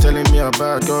GD telling me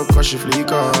about girl cause she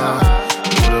fleek on.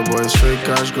 The boys straight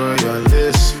cash going your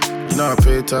list. You know I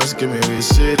pay tax, give me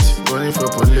receipt. Running for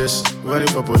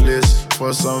police.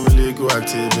 For some illegal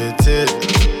activity.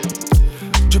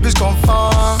 Drip is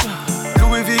confirmed.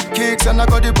 Louis V kicks and I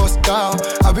got the bus down.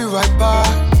 I'll be right back.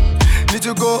 Need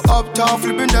to go uptown,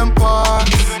 flipping them parks.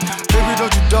 Baby,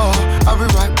 don't you dare, I'll be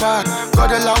right back.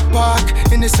 Got a loud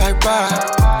park in the side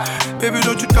back. Baby,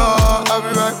 don't you dare, I'll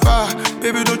be right back.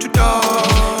 Baby, don't you dare.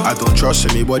 I don't trust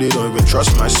anybody, don't even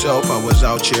trust myself. I was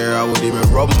out here, I would even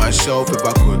rob myself if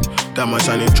I could. That much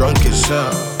I need drunk as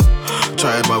hell.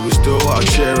 Try it, but we still out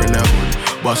here in the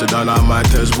hood. Bust it down, I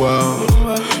might as well.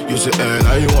 You say,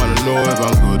 now you wanna know if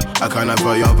I'm good. I kinda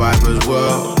feel your vibe as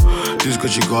well. This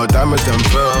cause you got diamonds and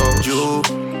pearls.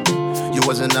 You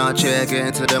wasn't out here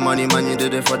getting to the money, man. You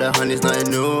did it for the honey, it's nothing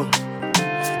new.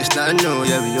 It's nothing new,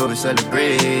 yeah, we always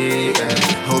celebrate. Yeah.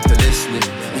 Hope you're listening,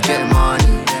 we getting money.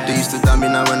 They used to dumb me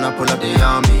now when I pull up the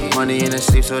army. Money in the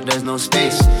safe, so there's no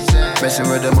space. Messing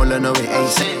with them all, I know it ain't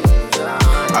safe.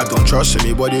 I don't trust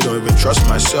anybody, don't even trust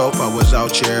myself. I was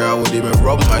out here, I would even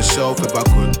rob myself if I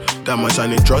could. That much I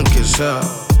need drunk as hell.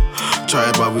 Try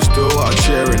it, but we still out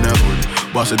here in the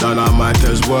hood. Bust it down, I might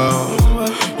as well.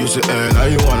 You say, now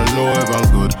you wanna know if I'm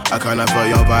good. I kinda feel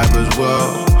your vibe as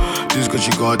well. This cause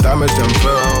you got diamonds and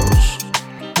pearls.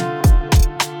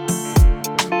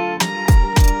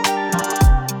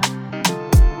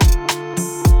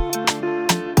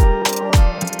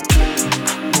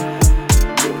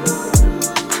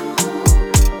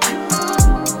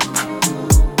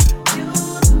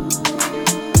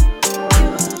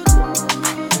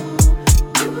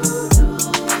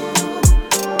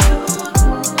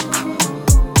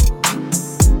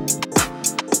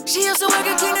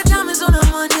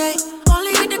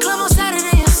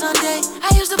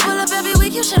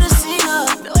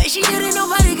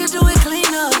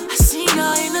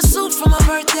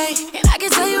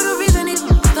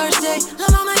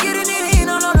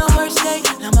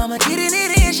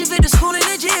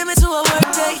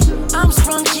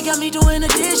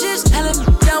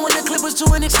 to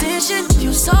an extension.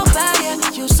 You so bad, yeah,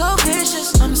 you so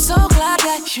vicious. I'm so glad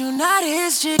that you not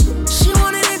his chick. She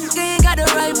wanted it, they ain't got the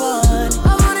right one.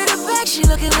 I wanted it back, she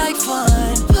looking like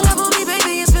fun. Pull up on me,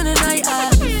 baby, and spend the night.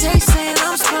 They saying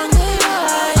I'm strong, they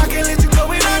right. I can't let you go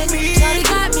without me. Shawty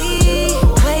got me,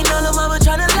 waiting on the mama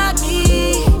tryna lock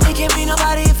me. It can't be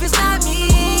nobody if it's not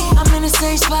me. I'm in the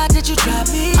same spot that you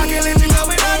dropped me. I can't let you go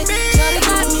without me. Shawty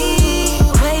got me,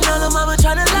 waiting on the mama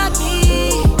tryna lock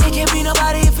me. It can't be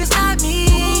nobody if it's not me.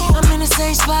 I'm in the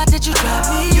same spot that you dropped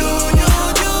me. You.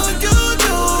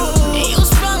 And you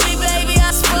sprung me, baby,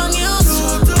 I sprung you.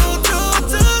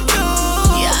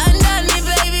 Yeah, undone me,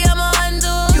 baby, I'm a undo.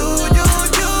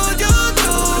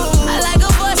 I like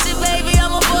a bossy, baby,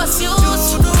 I'm a boss you. I'm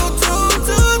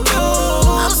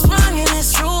sprung and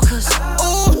it's true, cause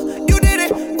ooh, you did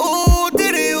it, ooh,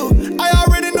 did it you. I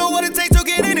already know what it takes to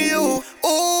get into you.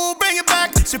 Ooh, bring it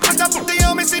back. She puts up with the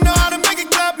me, she know how to make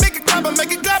it clap, I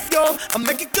make it clap, yo. I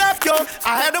make it clap, yo.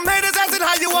 I had them haters asking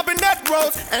how you up in that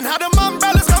road, and how them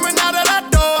umbrellas coming out of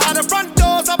that door, how the front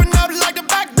doors open up like the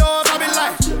back doors. I be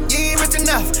like, you ain't rich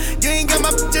enough, you ain't got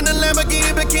my bitch in the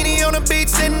Lamborghini bikini on the beach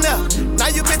sitting up.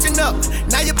 Now you bitching up,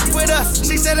 now you with us.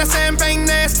 She said that champagne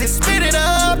nasty, spit it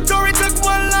up. Tori took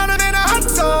one line of in a hot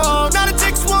song. Now the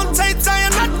chicks won't taste,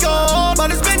 I am not gone, but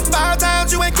it's been 5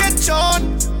 times you ain't catch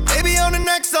on. Baby on the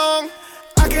next song,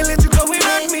 I can't let you go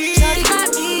without me. Shawty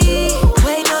got me,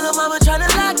 waiting on the mama tryna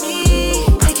lock me.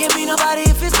 It can't be nobody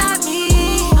if it's not me.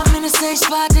 I'm in the same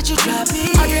spot that you dropped me.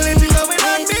 I can't let you go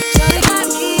without me. Shawty got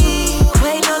me,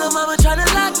 waiting on the mama tryna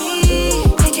lock me.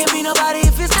 It can't be nobody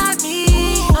if it's not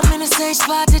me. I'm in the same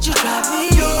spot that you dropped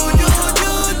me.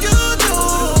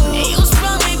 And you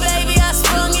sprung me, baby, I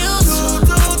sprung you.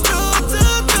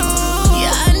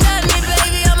 Yeah, undone me,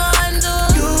 baby, I'm a undo.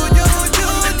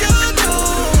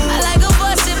 I like a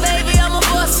bossy, baby, I'm a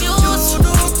boss you. I'm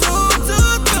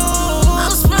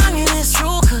sprung and it's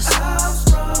true, cause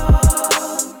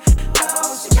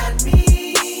she got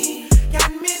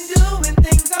me doing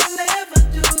things I'll never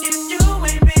do. If you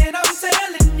ain't been, I'm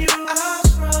telling you, I'm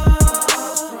sprung.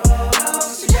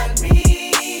 She got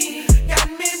me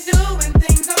doing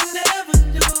things I'll never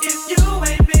do. If you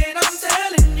ain't been, I'm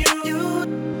telling you.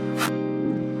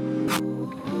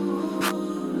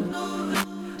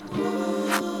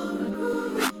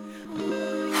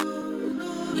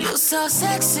 you so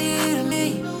sexy to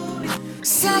me,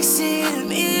 sexy to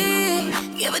me.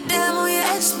 Give a damn on your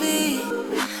XP.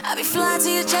 I be flying to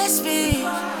your jet speed.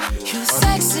 You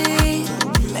sexy,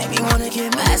 make me wanna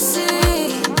get messy.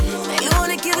 Make me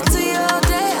wanna give it to you all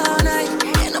day, all night.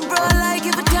 And a bro like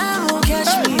give a damn won't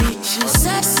catch me. You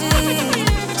sexy,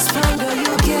 strong girl,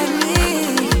 you get me.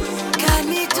 Got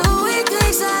me doing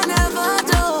things I never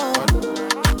do.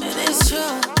 And it's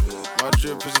true. My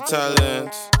drip is a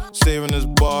talent. Saving is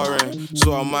boring,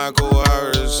 so I might go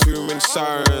Harris. Too many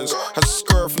sirens, had a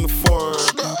skirt from the foreign.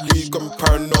 You got me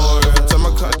paranoid. Every time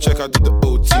I cut a check, I did the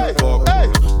OT pop.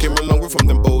 Came a long way from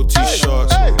them OT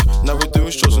shots. Now we're doing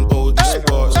shows on OD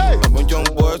spots. I'm a young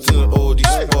boy to the OD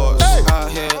spots. Out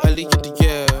here, early get the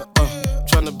year.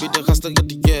 Tryna be the hustler, get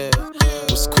the year.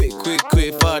 Was quick,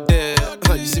 far there.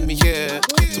 You see me here,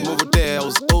 to over there. I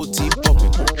was OT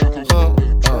popping.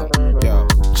 Yeah,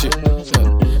 shit.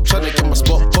 Tryna get my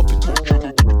spot popping.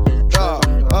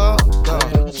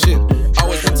 Shit. I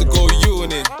was meant to go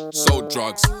uni, sold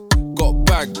drugs, got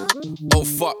bagged. Oh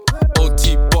fuck,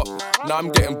 OT pop. Now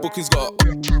I'm getting bookings, got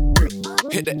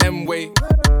hit the M-way,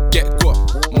 get got.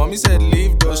 Mommy said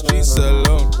leave those streets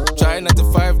alone. Try 9 to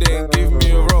 5, they ain't give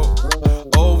me a roll.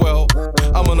 Oh well,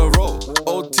 I'm on a roll.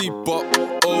 OT pop,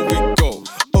 oh we go.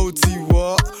 OT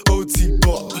what? OT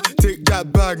pop. Take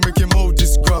that bag, make him hold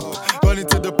this grub. Running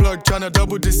to the plug, tryna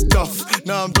double this stuff.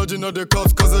 Now I'm dodging all the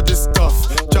cops cause of this stuff.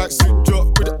 Tracksuit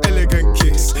drop with an elegant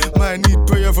kicks. Might need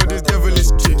prayer for this devilish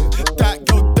chick. That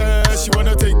girl there, she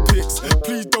wanna take pics.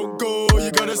 Please don't go,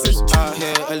 you gotta say out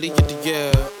here, early get the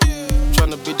year.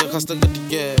 Tryna be the hustler, get the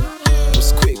year.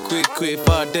 Was quick,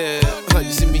 far there.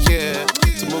 You see me here,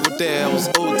 to over there. I was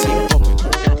OT popping.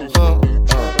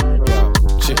 Yeah,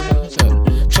 shit.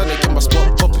 Tryna get my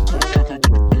spot popping.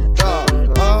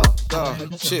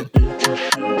 Shit.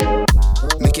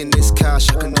 Making this cash,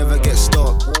 I can never get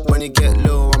stopped. When it get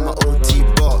low, I'm a OT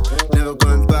bot. Never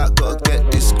going back, gotta get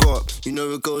this squat. You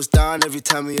know it goes down every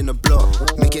time we in the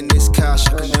block. Making this cash,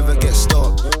 I can never get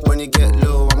stopped. When it get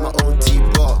low, I'm a OT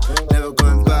bot. Never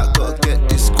going back, gotta get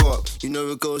this squat. You know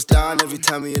it goes down every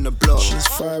time we in the block. She's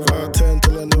 5 out of 10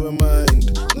 till I never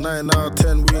mind. 9 out of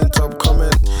 10, we in top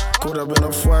comment. Could have been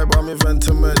a 5, but I'm in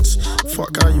sentiments.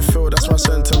 Fuck how you feel, that's my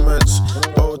sentiments.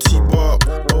 OT bop,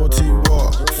 OT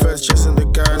what? First chasing the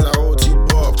guys at OT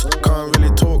bopped. Can't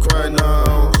really talk right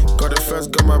now. Got the feds,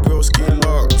 got my bro ski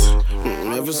locked.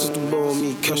 Ever since the ball,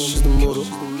 me, cash is the model.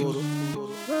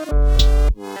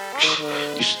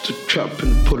 Used to trap in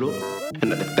the puddle,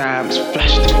 and at the dimes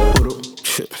flashed in the puddle.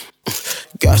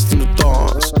 Gassed in the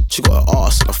dance, she got an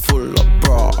ass and a full of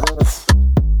bra.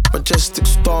 Majestic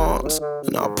stance,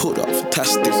 and I pulled up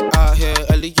fantastic. Out here,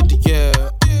 early in the year,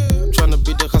 tryna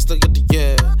be the hustler of the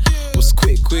year. Was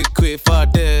quick, far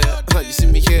there. You see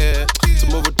me here,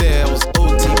 tomorrow there. I was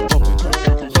OT popping,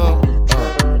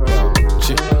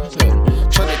 shit.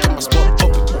 Tryna get my spot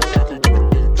popping,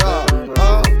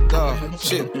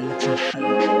 shit.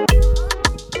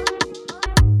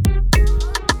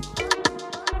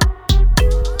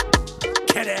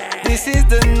 This is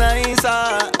the nice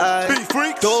eye.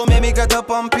 Don't make me get up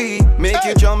on P, make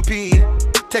you jumpy.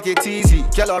 Take it easy,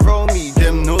 girl around me.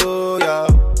 Them know ya,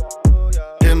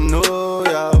 them know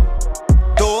ya.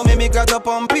 Don't make me get up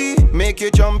on P, make you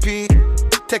jumpy.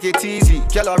 Take it easy,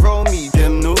 girl around me.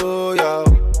 Them know ya,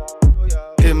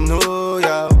 them know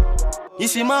ya. You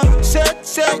see my set,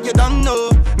 you don't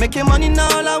know. Making money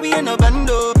now like we in a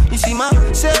bando. You see my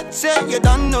set, you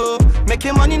don't know.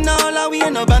 Making money now like we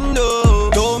in a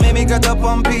bando. Don't make me get up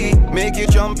on P, make you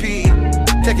jumpy.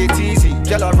 Take it easy,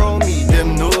 girl around me.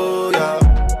 Them know ya,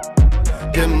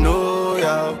 them know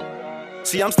ya.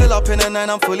 See, I'm still up in the night,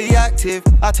 I'm fully active.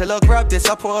 I tell her grab this,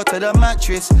 I put her to the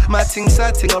mattress. My ting,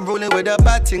 sad ting, I'm rolling with a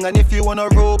bad ting. And if you wanna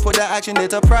roll, put that action there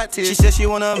to practice. She says she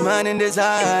want a man in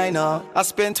designer. I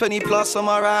spent 20 plus on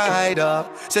my rider.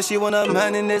 Says she want a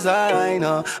man in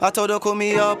designer. I told her call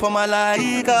me up on my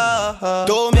Liga.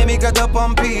 Don't make me get up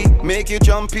on P, make you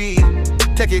jumpy.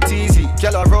 Take it easy,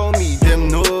 girl around me. Them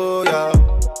know ya,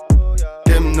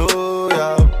 them know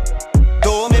ya.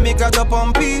 Don't make me get up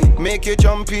on P, make you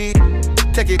jumpy.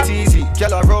 Take it easy,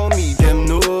 girl around me. Them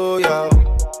know ya,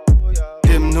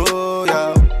 them know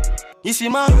ya. You see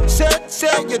my set,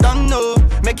 you don't know.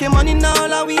 Making money now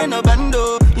like we in a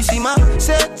bando. You see my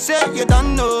set, you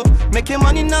don't know. Making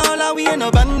money now like we in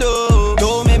a bando.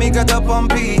 Don't make me get up on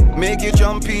P, make you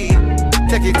jumpy.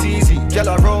 Take it easy, girl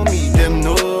around me. Them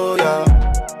know ya,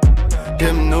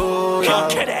 them know ya.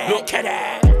 Look at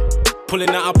that.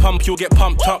 Pulling out a pump, you'll get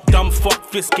pumped up. Dumb fuck,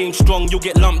 fist game strong, you'll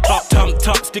get lumped up. Tumped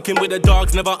up, sticking with the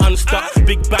dogs, never unstuck.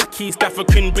 Big back East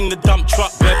African, bring the dump truck.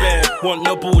 Baby, want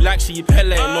no ball like she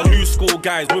Pele. No new school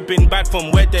guys, we've been bad from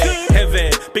wedding.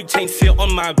 Heavy, big chain sit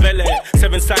on my belly.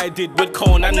 7-sided with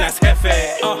cone and that's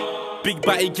heavy. Big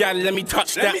body gal, let me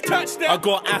touch that. I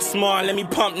got asthma, let me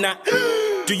pump that.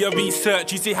 Do your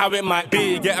research, you see how it might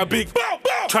be. Get a big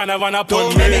tryna run up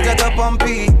on me. Don't make me get up on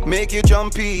P, make you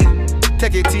jumpy.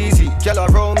 Take it easy, girl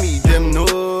around me. Them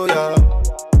know ya,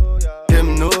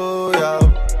 them know ya.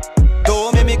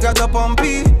 Don't make me get up on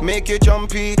P, make you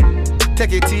jumpy.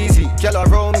 Take it easy, girl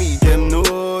around me. Them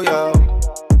know ya,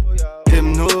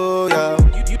 them know ya.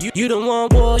 You don't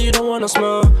want war, you don't want no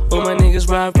smoke. All my niggas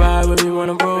ride where we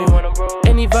wanna roll.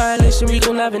 Any violation we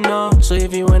can have it now. So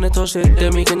if you wanna touch it,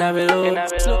 then we can have it all.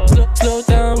 Slow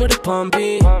down with the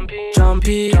pumpy,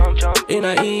 jumpy. It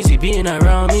not easy being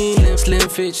around me. Slim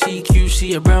fit, CQ,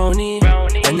 she a brownie.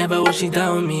 I never watch she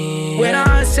down me. When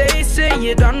I say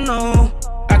you don't know,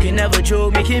 I can never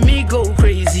joke, making me go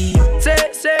crazy.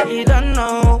 Say you don't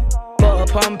know. Got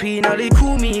a pumpy, now they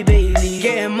call me Bailey.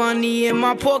 Getting money in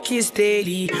my pockets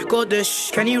daily. Got the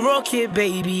can you rock it,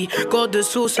 baby? Got the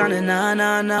sauce and a na.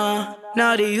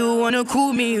 Now that you wanna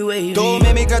call me wavy. Don't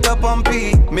make me get up on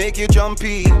P, make you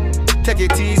jumpy. Take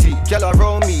it easy, girl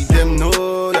around me. Them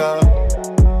know ya,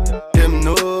 them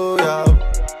know ya.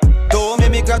 Don't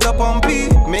make me get up on P,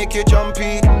 make you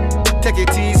jumpy. Take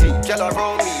it easy, girl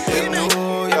around me. Them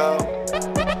know ya,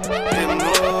 them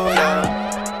know ya.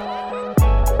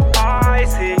 I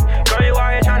see, girl, you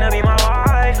are tryna be my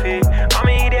wifey.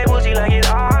 I'ma eat that pussy like it's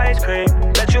ice cream.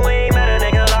 Bet you ain't met a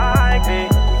nigga like me.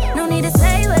 No need to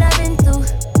say what I've been through.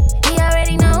 He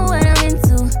already know what I'm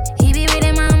into. He be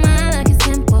reading my mind like it's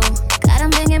simple. Got him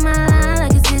thinking my line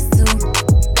like it's his too.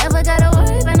 Never gotta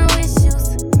worry about no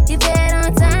issues. He paid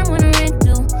on time when the rent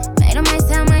due. Made him ice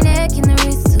down my neck in the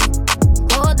wrist too.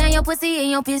 Hold down your pussy and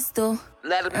your pistol.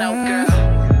 Let him know,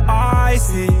 girl. I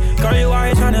see, girl, you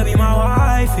are tryna be my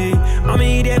wifey. I'ma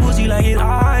eat that pussy like it's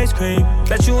ice cream.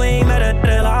 Bet you ain't met a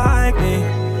nigga like me.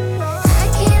 I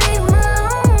can't leave him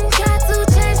alone. Try to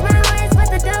change my ways, but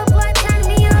the dope boy turned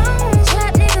me on.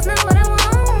 Trap niggas know what I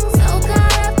want. So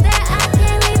caught up that I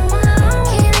can't leave him alone.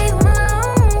 Can't leave him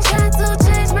alone. Try to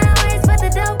change my ways, but the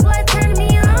dope boy turned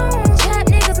me on. Trap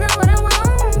niggas know what I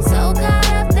want. So caught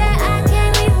up that I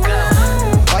can't leave him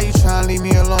alone. Why you tryna leave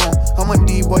me alone? I'm a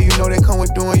D-boy, you know that come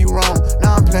with doing you wrong.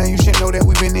 Now I'm playing, you should know that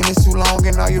we been in this too long.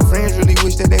 And all your friends really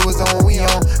wish that they was on what we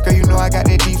on. Girl, you know I got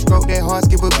that deep stroke, that hard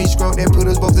skip a beach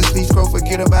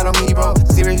forget about on me, bro.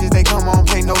 Serious as they come on,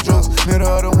 play no jokes. Middle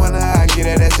of the winter, I get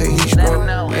it, that's a heat, bro.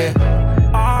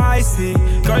 Yeah. I see,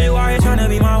 girl, you out here tryna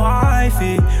be my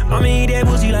wifey. I'ma eat that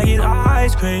pussy like it's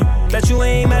ice cream. Bet you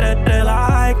ain't met a day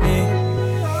like me.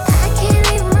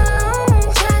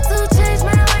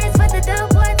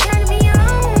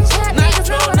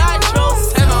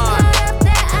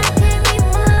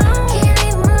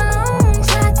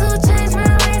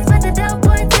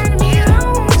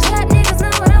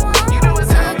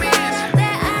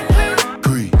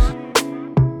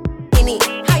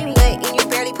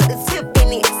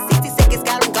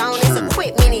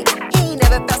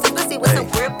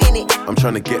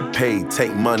 Tryna get paid,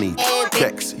 take money,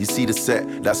 checks. You see the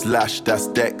set, that's Lash, that's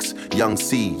Dex. Young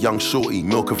C, Young Shorty,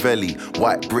 Milcavelli,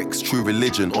 White Bricks, True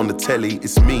Religion on the telly,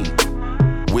 it's me.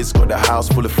 Wiz got the house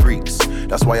full of freaks,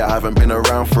 that's why I haven't been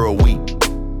around for a week.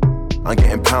 I'm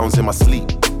getting pounds in my sleep,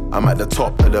 I'm at the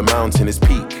top of the mountain, it's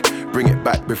peak. Bring it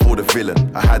back before the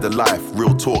villain. I had a life,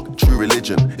 real talk, true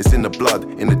religion. It's in the blood,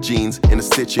 in the jeans, in the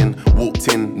stitching. Walked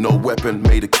in, no weapon,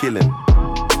 made a killing.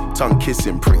 Tongue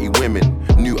kissing, pretty women.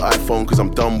 New iPhone cause I'm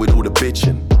done with all the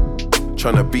bitching.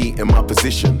 Tryna be in my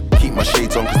position. Keep my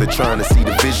shades on cause they're trying to see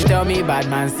the vision. Tell me, bad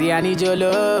man, see I need your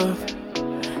love.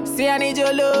 See I need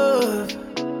your love.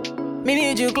 Me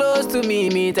need you close to me.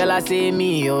 Me tell I say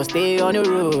me, oh stay on the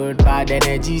road. Bad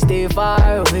energy, stay far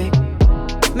away.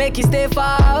 Make you stay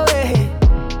far away.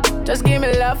 Just give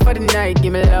me love for the night.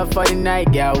 Give me love for the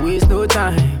night. Yeah, waste no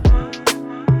time.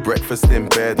 Breakfast in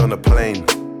bed on a plane.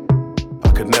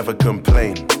 I could never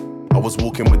complain. I was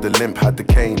walking with the limp, had the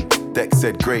cane. Deck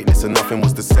said greatness and nothing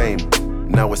was the same.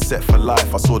 Now we're set for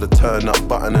life. I saw the turn up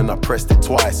button and I pressed it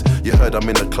twice. You heard I'm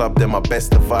in the club, then my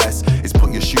best advice is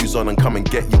put your shoes on and come and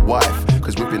get your wife.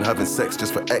 Cause we've been having sex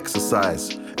just for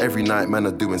exercise. Every night man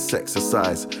are doing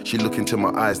sexercise. She look into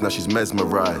my eyes, now she's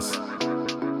mesmerized.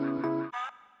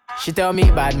 She tell me,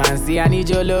 bad man, see I need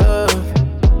your love.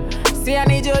 See I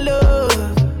need your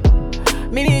love.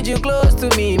 Me need you close to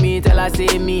me. Me tell I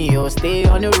say me, oh stay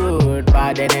on the road.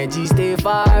 Bad energy, stay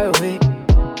far away.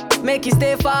 Make you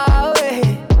stay far away.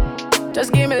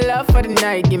 Just give me love for the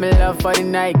night. Give me love for the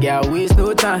night. Yeah, waste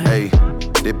no time. Hey,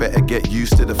 they better get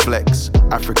used to the flex.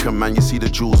 African man, you see the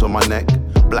jewels on my neck.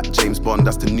 Black James Bond,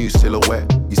 that's the new silhouette.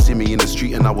 You see me in the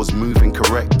street and I was moving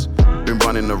correct. Been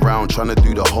running around trying to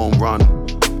do the home run.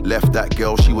 Left that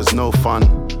girl, she was no fun.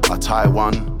 I tie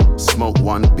one, smoke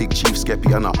one. Big Chief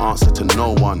Skeppy and I answer to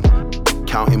no one.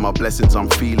 Counting my blessings, I'm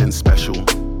feeling special.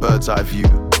 Bird's eye view,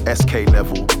 SK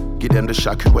level. Give them the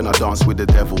shaku when I dance with the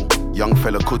devil. Young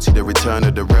fella Kuti, the return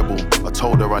of the rebel. I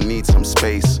told her I need some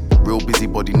space. Real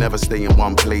busybody, never stay in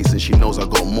one place. And she knows I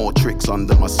got more tricks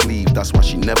under my sleeve. That's why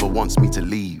she never wants me to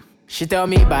leave. She tell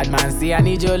me, bad man, see I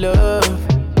need your love.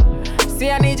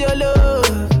 See I need your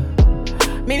love.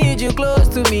 Me need you close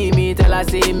to me. Me tell I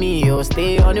say me, oh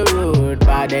stay on the road.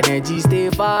 Bad energy, stay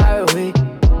far away.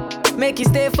 Make you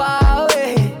stay far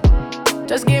away.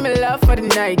 Just give me love for the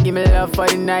night. Give me love for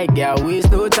the night. Yeah,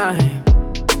 waste no time.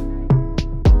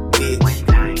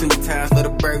 Bitch, 2 times for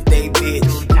the birthday, bitch.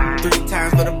 3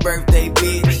 times for the birthday,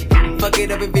 bitch. Fuck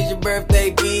it up if it's your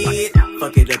birthday, bitch.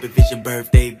 Fuck it up if it's your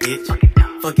birthday, bitch.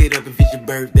 Fuck it up if it's your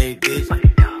birthday, bitch.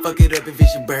 Fuck it up if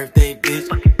it's your birthday, bitch.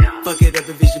 Fuck it up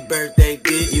if it's your birthday,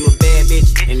 bitch. You a bad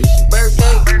bitch and it's your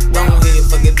birthday. Go ahead,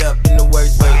 fuck it up in the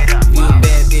worst way. You a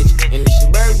bad bitch and it's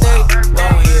your birthday. Go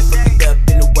ahead, fuck it up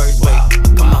in the worst way.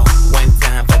 Come on, 1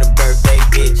 time for the birthday,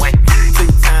 bitch. 2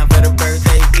 times for the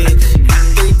birthday, bitch.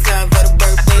 3 times for the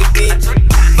birthday, bitch.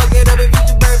 Fuck it up if it's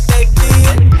your birthday,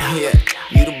 bitch. Yeah,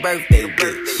 you the birthday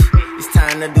bitch. It's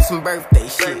time to do some birthday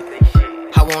shit.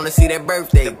 I wanna see that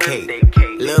birthday cake.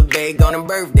 Lil' bag on a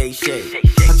birthday shake.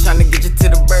 I'm tryna get you to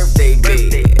the birthday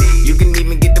bed. You can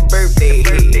even get the birthday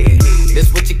head.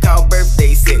 That's what you call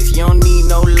birthday sex. You don't need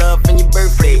no love from your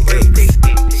birthday ex.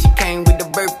 She came with the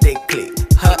birthday click.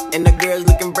 Her and the girls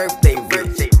looking birthday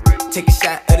rich. Take a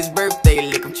shot of this birthday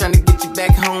lick. I'm tryna get you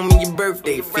back home in your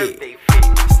birthday fit.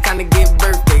 It's time to get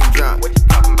birthday drunk.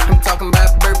 I'm talking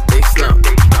about birthday slump.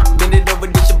 Bend it over,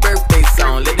 this your birthday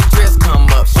song. Let the dress come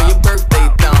up, show your birthday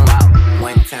thong.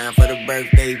 1 time for the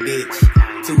birthday bitch.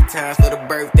 2 times for the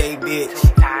birthday bitch.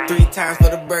 3 times for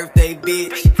the birthday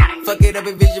bitch. Fuck it up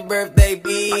if it's your birthday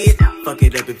bitch. Fuck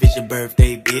it up if it's your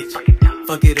birthday bitch.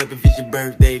 Fuck it up if it's your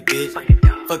birthday bitch.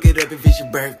 Fuck it up if it's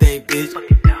your birthday bitch.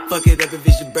 Fuck it up if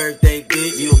it's your birthday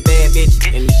bitch. You a bad bitch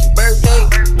and it's your birthday.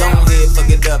 Go ahead, fuck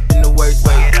it up in the worst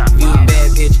way. You a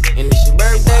bad bitch and it's your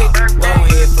birthday. Go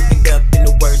ahead, fuck it up in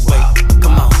the worst way.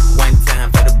 Come on, 1 time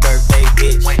for the birthday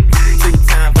bitch. 2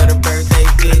 times for the birthday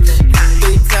bitch.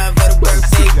 3 times for the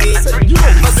birthday bitch. Fuck it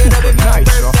up if it's your birthday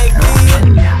bitch.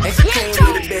 And she came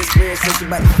with the best friend since she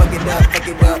about to fuck it up, fuck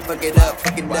it up, fuck it up,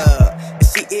 fuck it up. And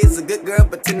she is a good girl,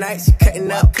 but tonight she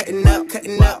cutting up, cutting up,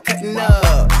 cutting up, cutting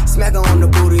up. Smack her on the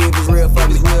booty if it's real for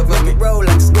me. Make it roll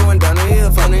like it's going down the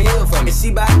hill for me. And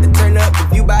she bout to turn up.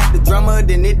 If you bout the drummer,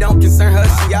 then it don't concern her.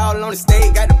 She all on the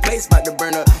stage, got the place bout to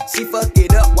burn up. She fuck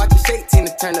it up, watch the shake Tina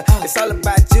Turner. It's all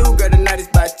about you, girl, tonight it's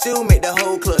about you. Make the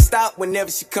whole club stop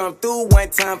whenever she come through. One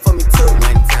time for me too.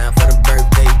 One time for the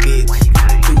birthday bitch.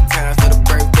 2 times for the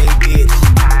birthday bitch.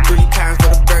 3 times for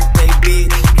the birthday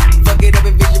bitch. Fuck it up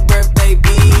if it's your birthday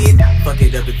bitch. Fuck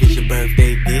it up if it's your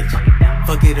birthday bitch.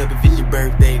 Fuck it up if it's your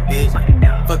birthday bitch.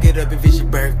 Fuck it up if it's your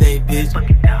birthday bitch.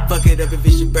 Fuck it up if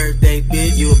it's your birthday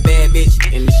bitch. You a bad bitch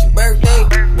and it's your birthday.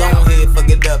 Go ahead, fuck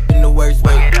it up in the worst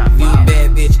way. If you a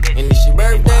bad bitch and it's your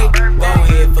birthday, go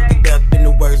ahead, fuck it up in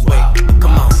the worst way.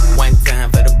 Come on, 1 time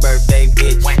for the birthday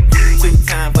bitch. 2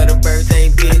 times for the birthday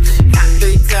bitch.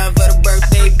 3 times for the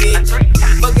birthday bitch.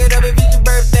 Fuck it up if it's your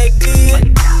birthday bitch.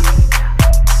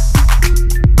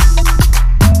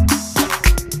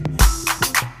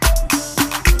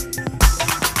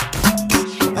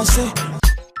 I say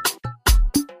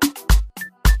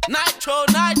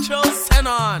Nitro, send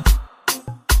on.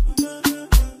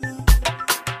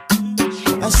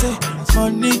 I say,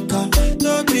 Monica,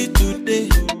 don't be today.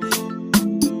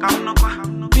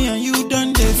 Me and you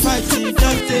done the fight till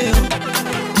that day.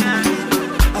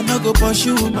 I no go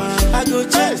pursue man, I go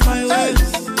change my ways.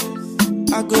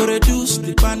 I go reduce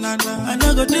the banana, I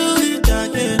no go do it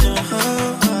again.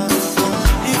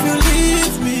 If you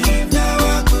leave me, now I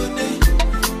go there.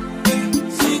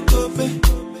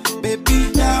 Baby,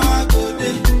 now I go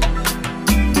there.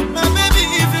 My baby,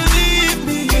 if you leave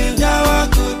me, now I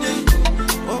go there.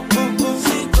 Oh,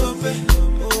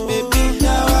 baby,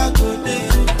 now I go there.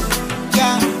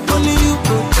 Yeah, only you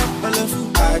go drop my love food.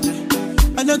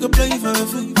 I no go play for a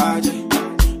fool.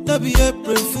 Don't be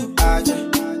April fool.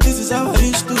 This is how I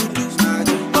used to do.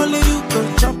 Only you go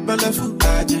drop my love food.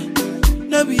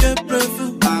 Don't be April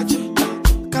fool.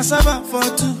 Cassava for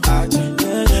 2.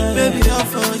 Baby, all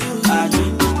for you.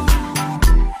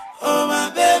 Oh my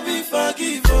baby,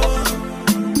 forgive oh.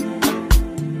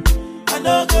 I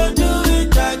no go do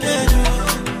it again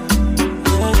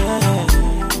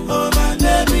oh my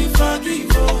baby,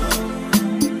 forgive oh.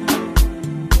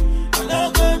 I no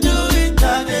go do it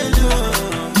again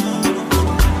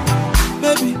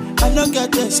baby, I no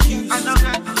get excuse.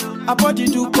 I body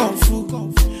do kung fu.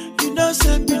 You know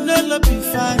say me no love be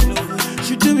fine oh.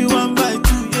 She do me 1 by 2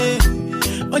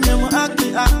 yeah. On your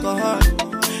acting alcohol.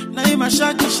 Now you my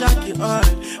shaky all.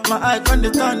 My eye on the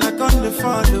turn, I on the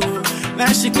follow.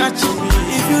 Now she catching me.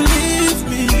 If you leave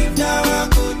me, now I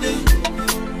go there.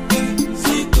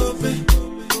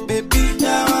 Baby,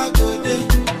 now I go there.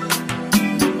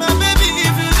 My baby,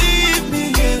 if you leave me,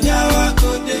 now I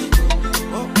go there.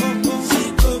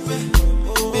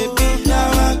 Baby, now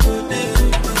I go there.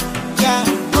 Yeah,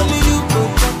 only you go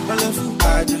drop my love food.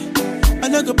 I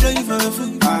no go play for a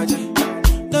fool.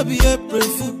 Don't be April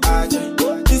fool.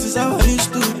 This is how I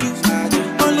used to do.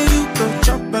 Only you can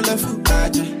chop my left foot.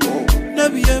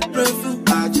 Don't be April fool.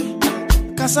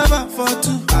 Cassava for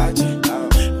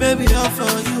 2. Baby, all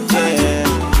for you. Yeah,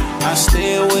 I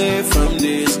stay away from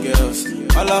these girls.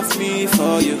 All of me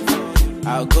for you.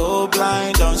 I'll go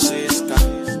blind on sister.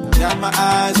 Got my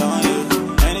eyes on you.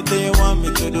 Anything you want me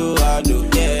to do, I'll do.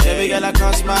 Yeah, every girl I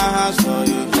cross my house for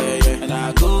you. Yeah. And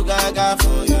I'll go gaga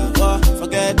for you. Oh,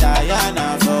 forget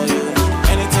Diana for you.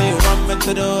 Anything you want me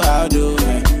to do, I'll do.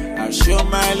 Yeah. I'll show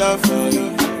my love for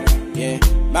you. Yeah,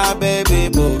 my baby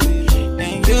boo.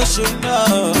 And you should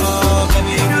know,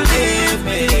 baby, if you leave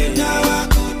me, now I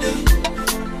go there.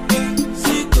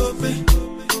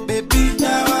 Baby,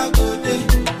 now I go there.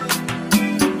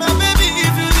 My baby,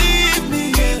 if you leave me,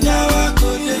 now I go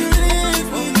there.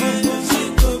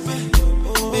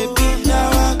 Baby, now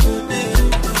I go there.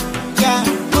 Yeah,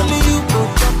 only you go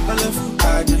drop my love food.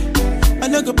 I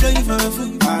no go play for a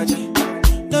fool.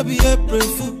 Don't be April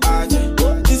fool.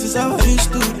 This is how I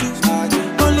used to do.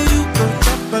 Only you go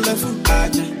drop my love food.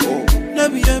 Don't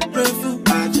be April fool.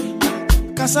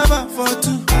 Cassava for 2.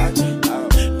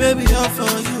 Baby, all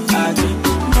for you.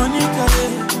 Monica,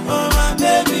 oh my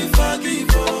baby,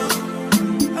 forgive oh.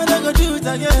 I no go do it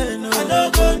again. I no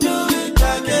go do it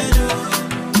again.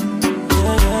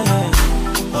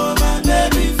 Oh my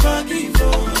baby, forgive oh.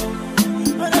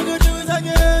 I no go do it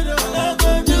again. I no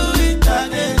go do it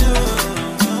again.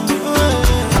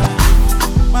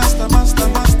 Master,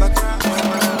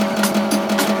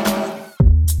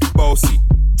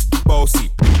 Bossy,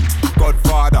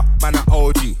 Godfather, man a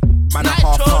OG.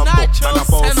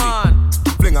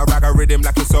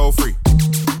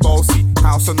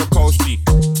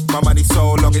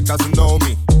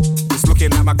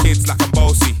 at my kids like I'm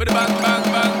bossy. Bang, bang,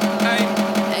 bang, hey.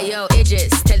 Hey yo,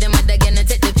 Idris, tell them what they're gonna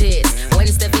take the piss. When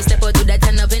Steffi step out to that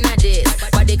turn up in a diss.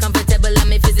 Body comfortable,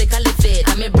 I'm physically fit.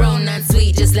 I'm brown and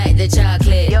sweet, just like the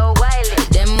chocolate. Yo, Wiley,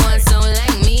 them ones sound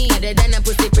like me. Other than a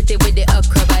pussy pretty with the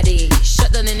upper body.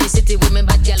 Shut down in the city with me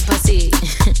bad girl pussy.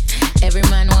 Every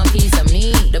man want piece of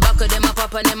me. The back of them a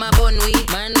pop and them a bun weed.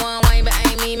 Man want wine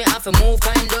behind me have to move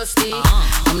kind dusty.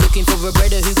 I'm looking for a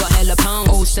brother who got hella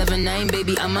pounds. 079,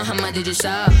 baby, I'm a hammer, did you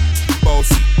shop?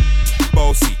 Bossy,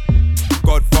 bossy,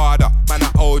 Godfather, man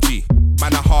a OG,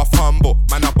 man a half humble,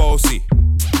 man a bossy.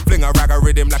 Fling a rag a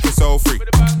rhythm like it's all free.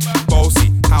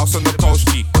 Bossy, house on the coast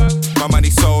G. My money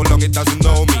so long it doesn't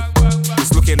know me.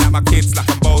 It's looking at my kids like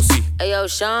I'm bossy. Hey yo,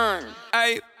 Sean.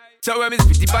 Hey, so when me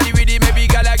spitty body with it, maybe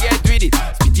gala get with it.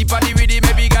 Spitty body with it,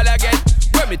 maybe gala get.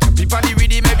 When me choppy body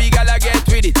with it, maybe gala get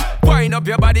with it. Wind up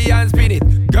your body and spin it.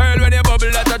 Girl, when you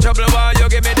bubble out of trouble, why you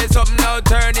give me this something now?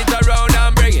 Turn it around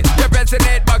and bring it. You're pressing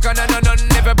it back on and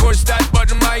never push that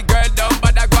button, my girl, down,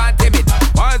 but I can't timid.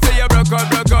 Once you broke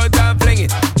out and fling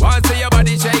it. Once your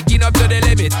body shaking up to the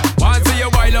limit. Once you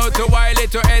wild out to wild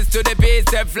it to S to the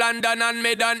base, F London and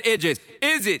mid on edges.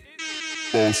 Is it?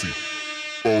 Bossy,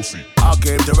 bossy. I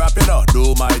came to rap it up,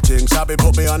 do my thing. Sabi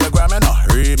put me on the gram and a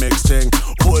remix thing.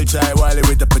 Hold tight Wiley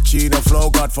with the Pacino flow.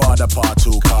 Godfather part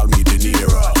 2, call me De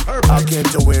Niro. I came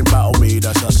to win, battle me,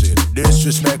 that's a sin.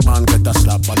 Disrespect, man, get a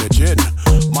slap on the chin.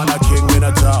 Man a king in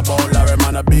a top, oh Larry,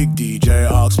 man a big DJ,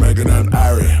 Hawks, Megan and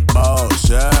Harry. Boss,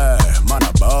 yeah, man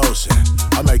a boss.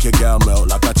 I make your girl melt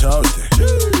like a toasty.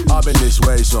 I've been this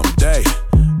way someday,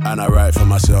 and I write for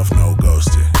myself, no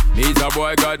ghosting. Me's a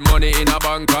boy got money in a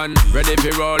bank on. Ready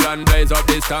for roll and blaze up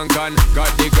this tank on. Got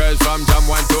the girls from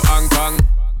Jamwan to Hong Kong.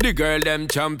 The girl them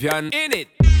champion. In it.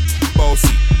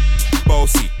 Bossy,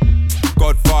 bossy,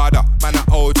 Godfather, man a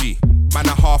OG, man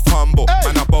a half humble,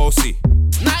 man a bossy.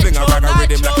 Fling a rag a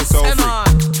rhythm like it's all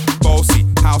free. Bossy,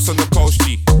 house on the coast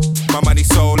G. My money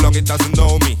so long it doesn't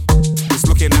know me. It's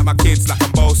looking at my kids like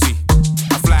I'm bossy.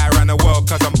 I fly around the world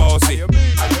cause I'm bossy.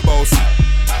 Bossy,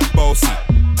 bossy,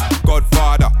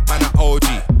 Godfather, man a OG,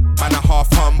 man a half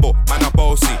humble, man a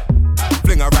bossy.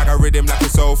 Fling a rag a rhythm like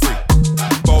it's all free.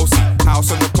 Bossy,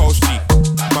 house on the coast G.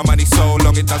 My money so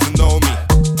long it doesn't know me.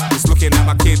 It's looking at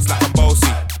my kids like I'm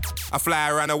bossy. I fly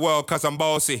around the world cause I'm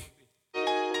bossy.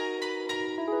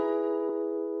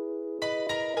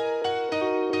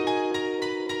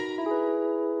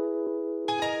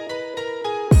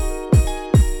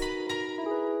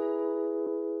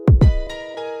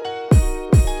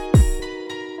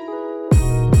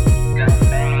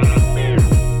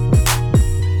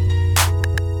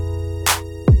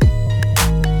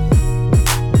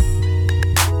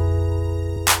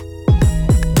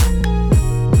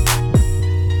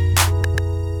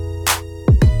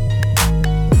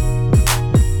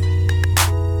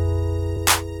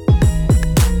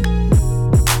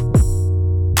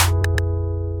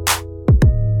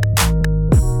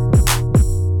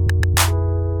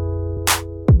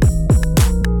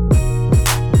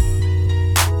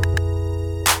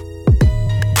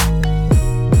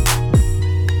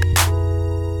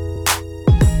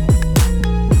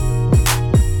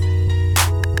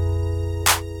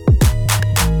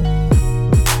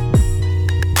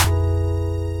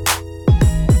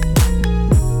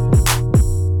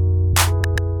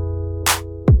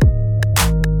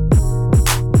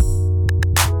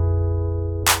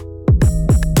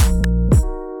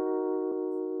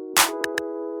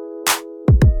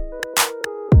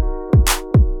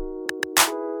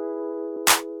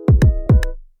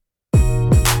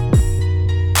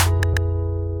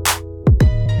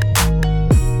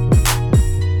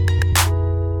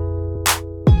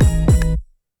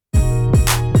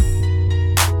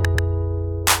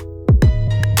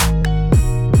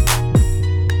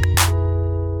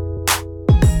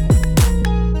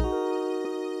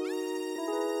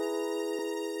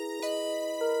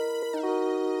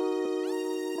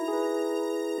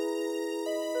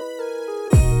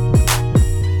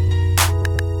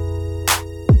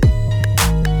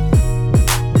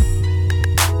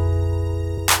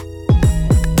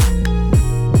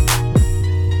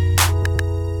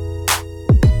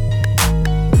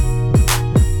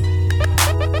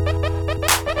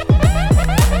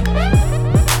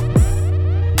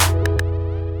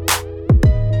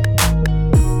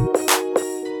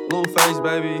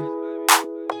 baby.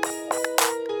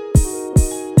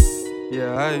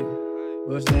 Yeah, aight.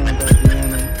 Bust down,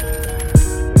 Tatiana.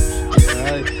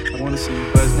 Yeah, aight. I wanna see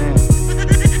you bust down.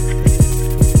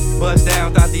 Bust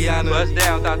down, Tatiana. Bust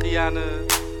down, Tatiana.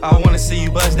 I wanna see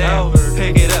you bust down.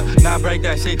 Pick it up, now break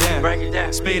that shit down. Break it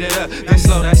down. Speed it up, then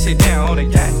slow that shit down on the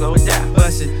gang. Slow it down.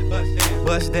 Bust it. Bust down.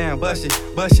 Bust down, bust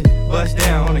it, bust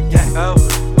down on the gang.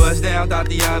 Bust down,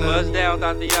 Tatiana. Bust down,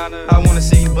 Tatiana. I wanna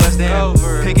see you bust down.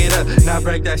 Pick it up, now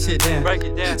break that shit down.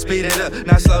 Speed it up,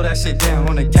 now slow that shit down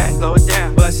on the gang. Slow it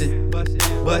down. Bust it,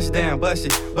 bust down, bust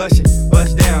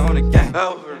down on the gang.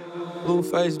 Blue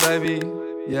face, baby.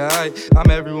 Yeah, I'm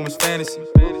every woman's fantasy.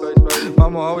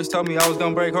 Mama always told me I was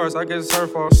gonna break hearts. I guess it's her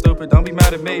fault. Stupid. Don't be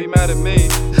mad at me.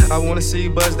 I wanna see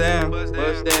you bust down.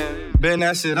 Bend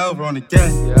that shit over on the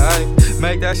gang. Yeah,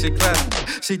 make that shit clap.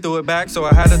 She threw it back, so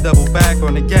I had to double back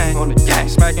on the gang.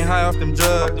 Smacking high off them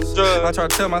drugs. I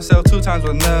tried to tell myself 2 times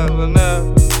was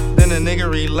enough. Then the nigga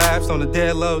relapsed on the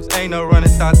dead lows. Ain't no running,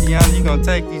 Tatiana. You gon'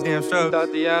 take these damn strokes.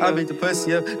 Tatiana. I beat the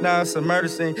pussy up. Now it's a murder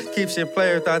scene. Keep shit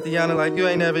player, Tatiana, like you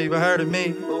ain't never even heard of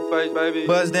me. Face, baby.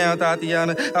 Buzz down,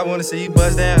 Tatiana. I wanna see you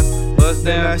buzz down. Buzz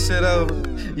down. That shit over.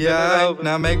 Yeah,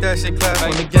 now make that shit clap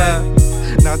on the gang.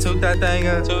 Now toot that thing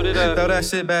up. Toot it up. Throw that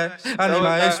shit back. I need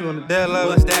my issue on the dead low.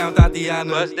 Buzz down, Tatiana.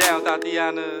 Buzz down,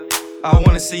 Tatiana. I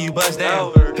wanna see you bust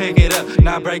down. Pick it up,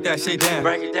 now break that shit down.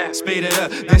 Break it down. Speed it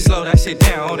up, then slow that shit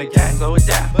down on the gang. Slow it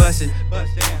down. Bust it,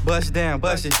 bust down,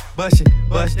 bust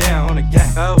down on the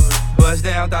gang. Bust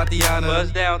down, Tatiana.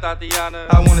 Bust down, Tatiana.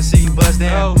 I wanna see you bust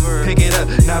down. Pick it up,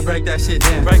 now break that shit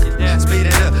down. Break it down. Speed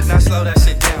it up, now slow that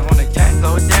shit down on the gang.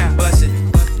 Slow it down. Bust it,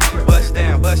 bust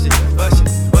down, bust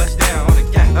down on the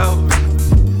gang.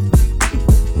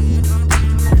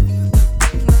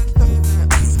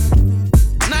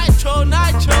 Nitro,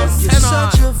 you're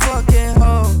such a fucking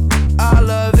hoe, I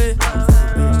love it.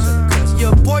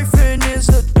 Your boyfriend is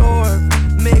a dork,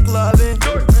 make loving.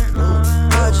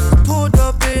 I just pulled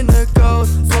up in the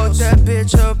ghost, fucked that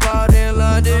bitch up out in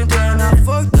London. Then I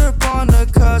fucked up on her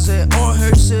cousin or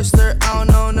her sister, I don't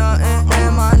know nothing.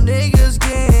 And my niggas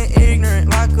getting ignorant,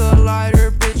 like a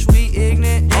lighter, bitch, we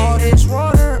ignorant. All this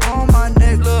water on my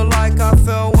neck look like I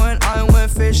fell when I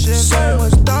went fishing. So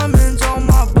much diamonds on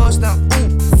my bust now,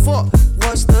 ooh, fuck.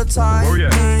 What's the time? Me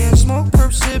and smoke,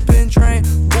 perp, sippin', train.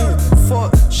 Ooh,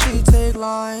 fuck, she take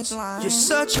lines. You're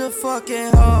such a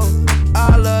fucking hoe,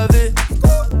 I love it.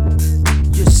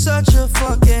 You're such a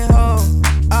fucking hoe,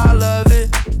 I love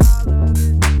it.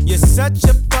 You're such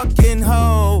a fucking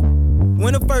hoe.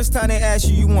 When the first time they asked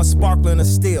you want sparkling or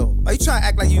still? Are you trying to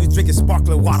act like you was drinking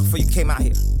sparkling water before you came out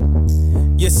here?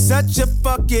 You're such a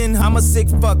fucking, I'm a sick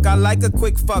fuck, I like a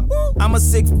quick fuck. I'm a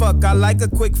sick fuck, I like a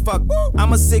quick fuck.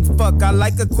 I'm a sick fuck, I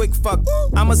like a quick fuck.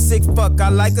 I'm a sick fuck, I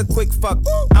like a quick fuck.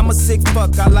 I'm a sick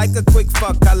fuck, I like a quick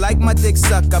fuck. I like my dick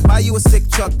suck, I buy you a sick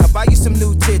truck. I buy you some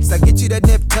new tits, I get you that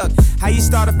nip tuck. How you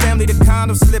start a family, the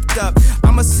condom slipped up.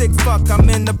 I'm a sick fuck, I'm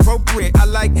inappropriate. I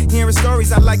like hearing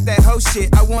stories, I like that hoe shit.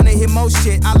 I wanna hear more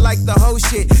shit, I like the whole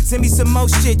shit. Send me some more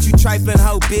shit, you trifling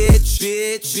hoe, bitch.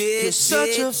 You're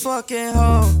such a fucking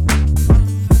hoe.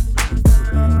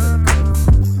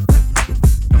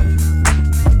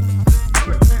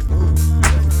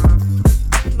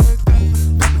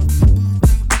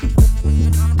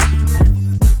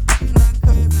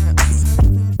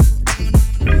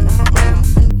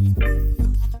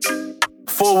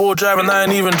 Four-wheel driving, I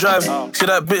ain't even drive. See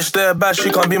that bitch there bad, she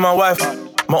can't be my wife.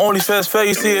 My only fair's fair,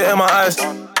 you see it in my eyes.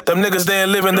 Them niggas, they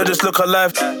ain't living, they just look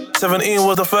alive. 17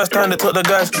 was the first time they took the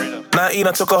guys. 19,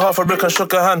 I took a half a brick and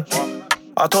shook her hand.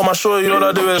 I told my shorty all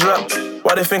I do is rap.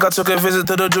 Why they think I took a visit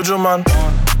to the Juju man?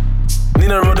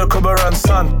 Nina rode the crib around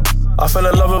son. I fell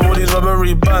in love with all these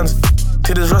rubbery bands.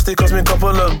 See this rusty cost me a couple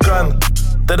of grand.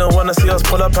 They don't wanna see us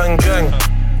pull up and gang.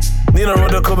 Nina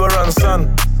rode the crib around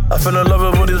son. I fell in love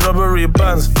with all these rubbery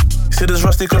bands. See this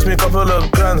rusty cost me a couple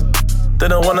of grand. They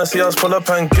don't wanna see us pull up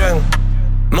and gang.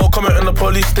 No comment in the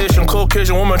police station.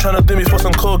 Caucasian woman tryna do me for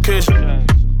some Caucasian.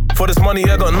 For this money,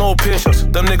 I got no patience.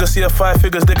 Them niggas see a 5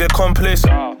 figures, they get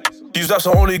complacent. These raps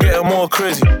are only getting more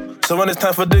crazy. So when it's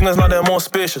time for dingers, now they're more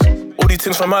spacious. All these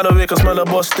things from out of the way can smell the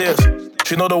boss stairs.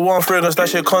 She know the one fragrance, that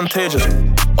shit contagious.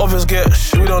 Others get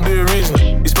shit, we don't do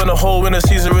reason. We spend a whole winter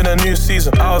season in a new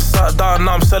season. I was sat down,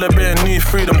 now I'm celebrating new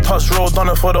freedom. Touch road, done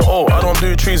it for the O, I don't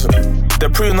do treason. They're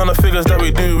proving on the figures that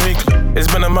we do weekly. It's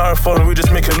been a marathon, we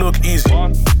just make it look easy.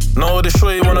 No, the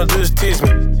short you wanna do is tease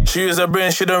me. She use her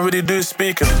brain, she don't really do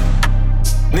speaking.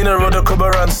 Nina rode the crib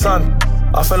around son.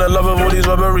 I fell in love with all these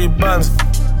rubbery bands.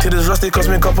 Till this rusty cost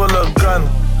me a couple of grand.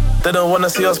 They don't wanna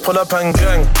see us pull up and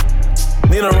gang.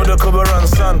 Nina rode the crib around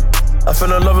son. I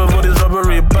fell in love with all these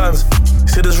rubbery bands.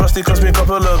 See this rusty cost me a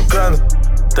couple of grand.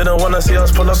 They don't wanna see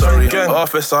us pull up and gang.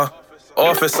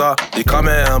 Officer, you come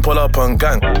here and pull up on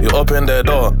gang. You open the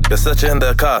door, you're searching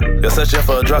the car. You're searching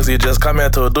for drugs, you just come here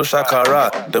to do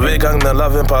shakara. The way gang, they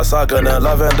loving Passaga, they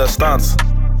loving the stance.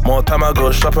 More time I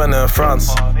go shopping in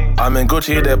France. I'm in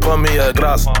Gucci, they put me a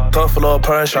glass. Tough floor,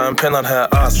 parent champagne on her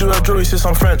ass. Do a jewelry, see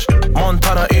some French.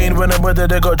 Montana in when and whether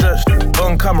they got drenched.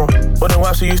 On camera, all the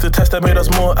wives who used to test that made us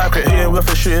more accurate. Here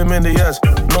with a shoot him in the ears.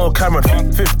 No camera.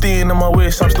 15 in my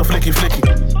waist, I'm still flicky.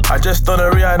 I just done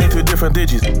a I need 2 different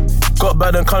digits. Got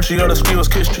bad in country on the screen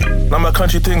was history. Now my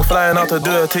country thing flying out to do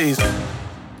her tease.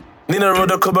 Nina rode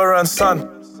the Cobra and son.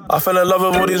 I fell in love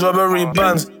with all these rubbery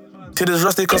bands. See this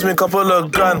rusty cost me a couple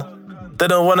of grand. They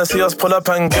don't wanna see us pull up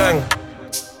and gang.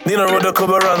 Nina rode the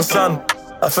Cobra and son.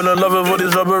 I fell in love with all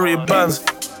these rubbery bands.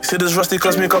 See this rusty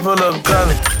cost me a couple of grand.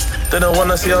 They don't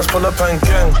wanna see us pull up and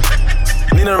gang.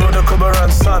 Nina rode the Cobra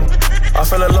and son. I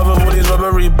fell in love with all these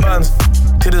rubbery bands.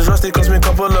 See this rusty cost me a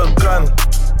couple of grand.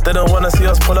 They don't wanna see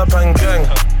us pull up and gang.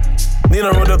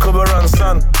 Nina rode the Cobra and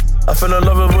son. I fell in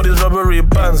love with all these rubbery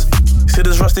bands. See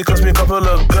this rusty cost me a couple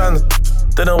of grand.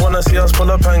 They don't wanna see us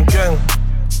pull up and gang.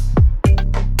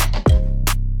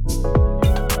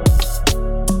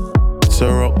 So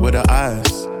rock with the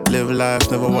eyes. Live life,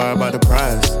 never worry about the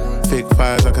price. Fake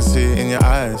fires, I can see it in your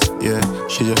eyes. Yeah,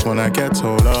 she just wanna get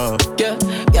told off. Yeah,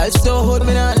 y'all still hold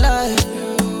me not lie.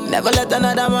 Never let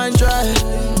another man try.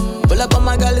 Pull up on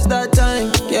my girl, it's that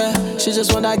time. Yeah, she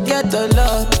just wanna get the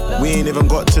love. We ain't even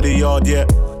got to the yard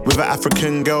yet. With an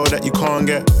African girl that you can't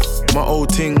get. My old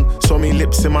ting, saw me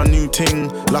lips in my new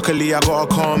ting. Luckily I got a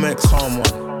calm ex. Calm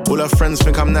one. All her friends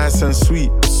think I'm nice and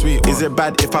sweet. Is it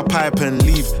bad if I pipe and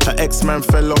leave? Her ex-man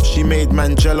fell off, she made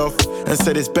man gel off and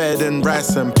said it's better than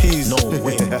rice and peas. No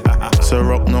way. So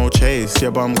rock no chase.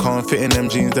 Your bum can't fit in them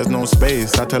jeans, there's no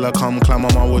space. I tell her come climb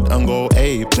on my wood and go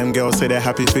ape. Them girls say they're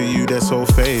happy for you, they're so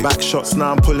fake. Back shots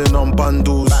now I'm pulling on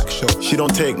bundles. She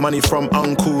don't take money from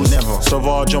uncles. Never.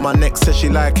 Sauvage on my neck says she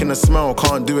liking the smell.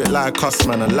 Can't do it like us,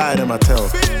 man, I lie them I tell.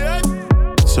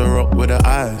 So rock with the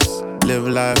eyes. Live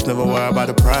life, never worry about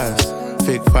the price.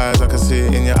 Fake fires, I can see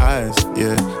it in your eyes.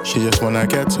 Yeah, she just wanna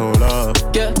get told off.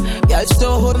 Yeah, y'all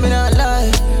still hold me not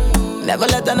lie. Never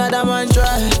let another man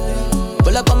try.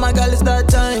 Pull up on my girl, it's that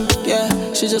time.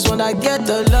 Yeah, she just wanna get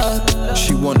the love.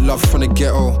 She want love from the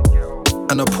ghetto.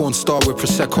 And a porn star with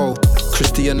Prosecco.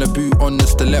 Christian LeBout on the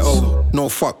stiletto. No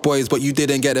fuck boys, but you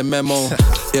didn't get a memo.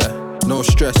 Yeah, no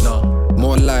stress,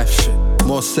 more life,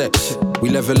 more sex. We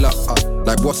level up,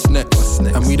 like what's next?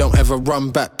 And we don't ever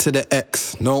run back to the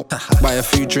ex, no. Buy a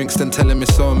few drinks, then tell them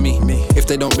it's on me. If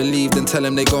they don't believe, then tell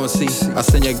them they gon' see. I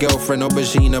send your girlfriend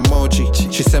aubergine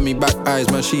emoji. She send me back eyes,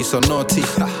 man, she's so naughty.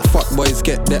 Fuck boys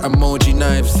get their emoji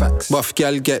knives. Buff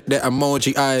gal get their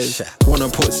emoji eyes. Wanna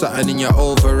put something in your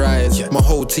overrides. My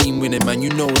whole team winning, man, you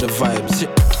know the vibes.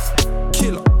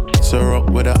 Killer. So rock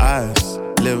with the eyes.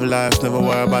 Live life, never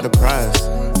worry about the price.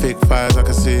 Fake fires, I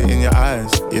can see it in your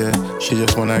eyes. Yeah, she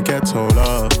just wanna get told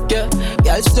off. Yeah,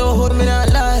 y'all still hold me not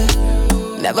lie.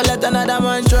 Never let another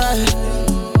man try.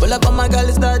 Pull up on my girl,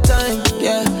 it's that time.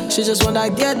 Yeah, she just wanna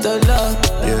get the love.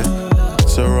 Yeah,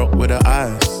 so rock with the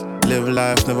eyes. Live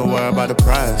life, never worry about the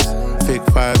price. Fake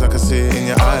fires, I can see it in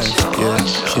your eyes. Yeah,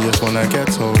 she just wanna get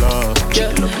told off.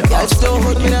 Yeah, y'all still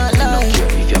hold me not lie.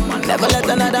 Never let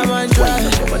another man try.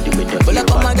 Pull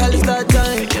up on my girl, it's that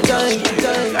time.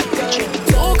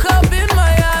 Woke up in my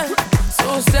hand,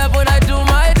 so step when I do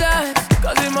my dance.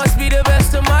 Cause it must be the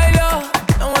best of my love.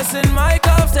 And what's in my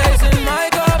cup stays in my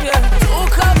cup, yeah.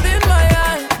 Woke up in my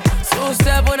hand, so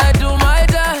step when I do my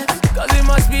dance. Cause it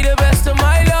must be the best of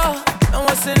my love. And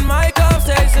what's in my cup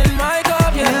stays in my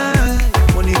cup, yeah.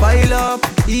 Money pile up,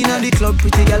 inna the club,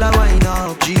 pretty gal a wine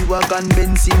up. G-Wagon,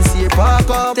 Benz, sincere park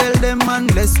up. Tell them man,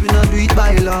 bless we not do it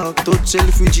by luck. Touch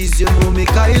Selfridges, you know me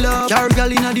Kyle up. Car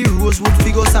gal inna the Rosewood,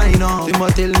 figure sign up. Them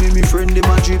a tell me friend, them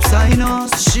a drip sign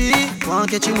us. She want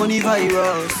catch you money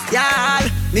virus. Yeah,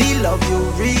 me love you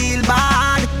real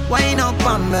bad. Wine up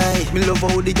on me. Me love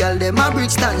how the gal them a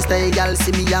bridge stand stay. Gal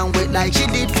see me and wet like she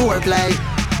did foreplay.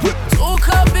 Woke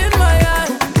up in my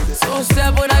hand, so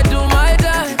step when I do my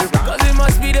dance. Cause it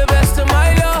must be the best of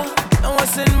my love. And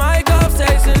what's in my cup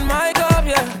stays in my cup,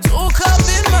 yeah. Woke up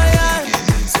in my hand,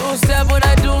 so step when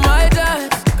I do my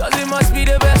dance. Cause it must be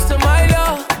the best of my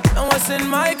love. And what's in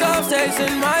my cup stays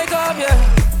in my cup, yeah.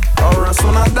 I'll rest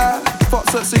when I die. Fuck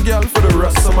sexy girl for the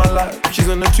rest of my life. She's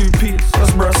in a 2-piece,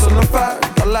 that's breasts and the fat.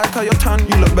 I like how you're tan,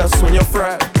 you look best when you're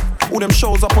fried. All them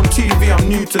shows up on TV, I'm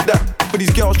new to that. But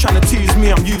these girls tryna tease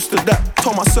me, I'm used to that.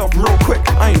 Told myself real quick,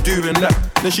 I ain't doing that.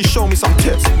 Then she showed me some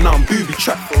tips, now I'm booby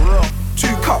trapped for real. 2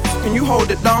 cups, can you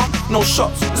hold it down? No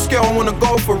shots, this girl wanna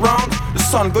go for rounds. The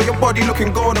sun got your body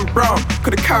looking golden brown.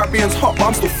 Cause the Caribbean's hot, but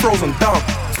I'm still frozen down.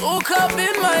 Woke up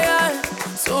in my hand,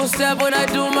 so step when I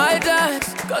do my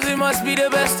dance. Cause it must be the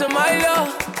best of my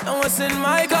love. And what's in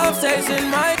my cup stays in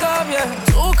my cup, yeah.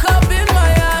 Woke up in my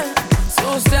hand,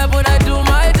 so step when I do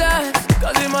my dance.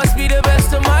 Cause it must be the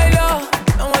best of my love.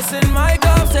 And what's in my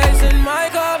cup stays in my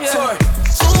cup, yeah.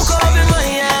 Two cup in my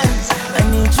hands, I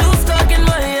need you stuck in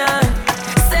my hand.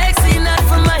 Sexy not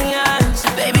from my hands,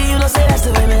 baby you know say that's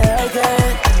the way me like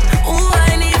it. Ooh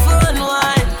I need for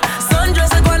unwind,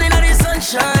 sundress like one in the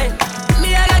sunshine.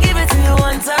 Me I gotta give it to you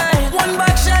one time, one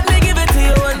back shot me give it to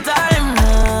you one time.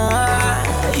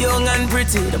 Young and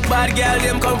pretty, the bad girl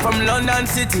them come from London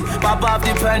City. Pop off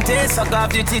the panties, suck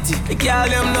off the titty. The girl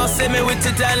them no see me with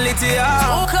it and litty.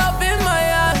 Two cup in my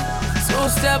hand, two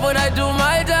step when I do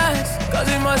my dance. Cause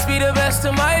it must be the best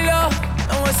of my love.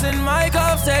 And what's in my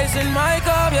cup stays in my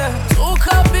cup, yeah. Two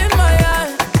cup in my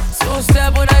hand, two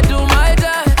step when I do my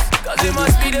dance. Cause it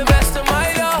must be the best of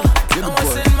my love. And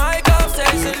what's in my cup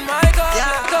stays in my cup,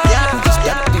 yeah.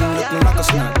 Step in looking like a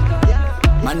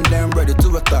snack. Man, them ready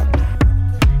to attack.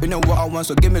 You know what I want,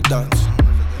 so give me that.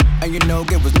 And you know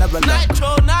it was never like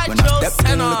When I stepped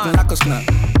in looking like a snack.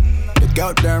 The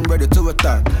girl them ready to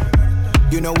attack.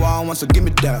 You know what I want, so give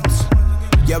me that.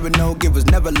 Yeah, we know it was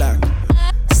never like.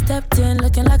 Stepped in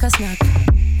looking like a snack.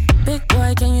 Big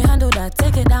boy, can you handle that?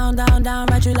 Take it down, down, down,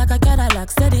 ride you like a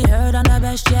Cadillac. Steady heard on the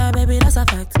best, yeah, baby, that's a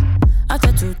fact.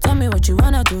 After two, tell me what you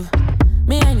wanna do.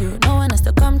 Me and you, no one has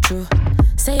to come true.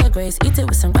 Say your grace, eat it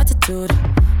with some gratitude.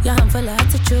 Yeah, I'm full of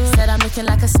attitude. Said I'm looking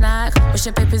like a snack. Wish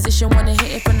your pay position, wanna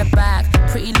hit it from the back.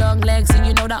 Pretty long legs, and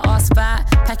you know that ass fat.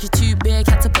 Pack you too big,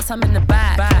 had to put some in the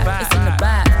back. It's in the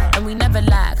back, and we never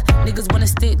lack. Niggas wanna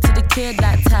stick to the kid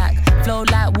like tack. Flow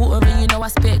like water, and you know I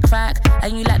spit crack.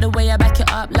 And you like the way I back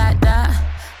it up like that.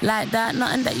 Like that,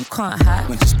 nothing that you can't hack.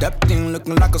 When she stepped in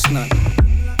looking like a snack.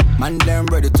 Man, them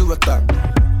ready to attack.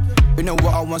 You know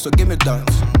what I want, so give me that.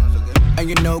 And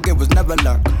you know it was never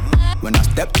luck. When I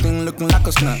stepped in looking like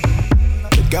a snack.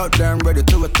 The girl them ready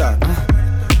to attack.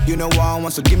 You know what I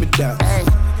want, so give me that.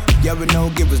 Yeah, we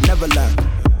know it was never luck.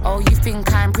 Oh, you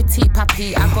think I'm pretty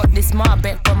pappy? I got this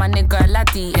Marbeck from my nigga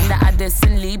Laddie. In the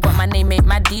Addison Lee, but my name ain't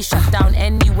Maddie. Shut down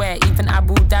anywhere, even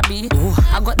Abu Dhabi. Ooh.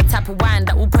 I got the type of wine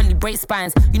that will probably break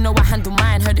spines. You know I handle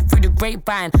mine, heard it through the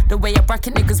grapevine. The way I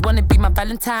bracket niggas wanna be my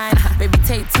Valentine. Baby,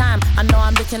 take time, I know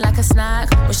I'm looking like a snack.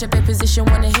 What's your bed position,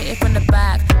 wanna hit it from the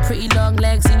back. Pretty long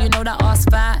legs, and you know that ass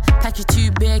fat. Pack you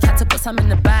too big, had to put some in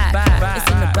the back.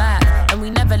 It's in the back, and we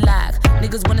never lack.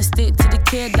 Niggas wanna stick to the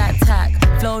kid like tack.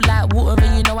 Flow like water,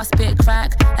 and you know I spit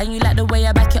crack. And you like the way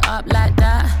I back it up like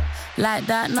that. Like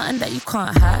that, nothing that you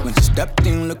can't hack. When she stepped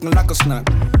in looking like a snack.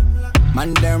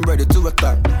 Man, them ready to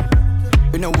attack.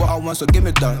 You know what I want, so give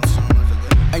me that.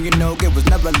 And you know it was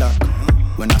never luck.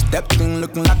 When I stepped in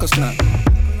looking like a snack.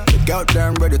 The girl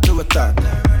them ready to attack.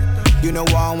 You know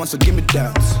what I want, so give me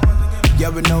that. Yeah,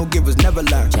 we know it was never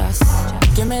luck. Just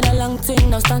give me the long thing,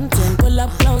 no stunting. Pull up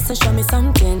close and show me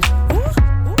something.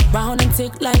 Round and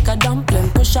tick like a dumpling.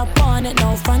 Push up on it,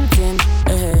 no fronting.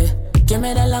 Give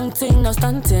me the long thing, no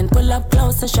stunting. Pull up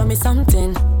close and show me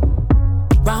something.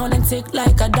 Round and tick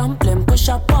like a dumpling. Push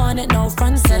up on it, no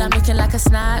fronting. Said I'm looking like a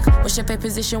snack. What's your pay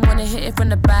position, wanna hit it from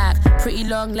the back. Pretty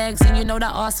long legs, and you know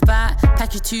that ass fat.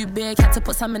 Pack you too big, had to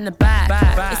put some in the back.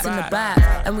 It's in the back,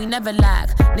 and we never lack.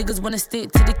 Niggas wanna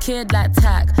stick to the kid like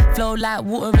tack. Flow like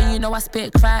water, and you know I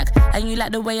spit crack. And you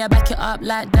like the way I back it up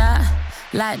like that.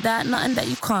 Like that, nothing that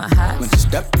you can't hack. When she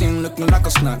stepped in looking like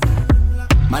a snack.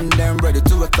 Man, them ready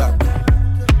to attack.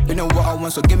 You know what I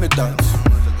want, so give me that.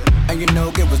 And you know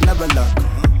it was never luck.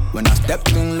 When I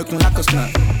stepped in looking like a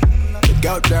snack. The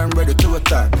girl them ready to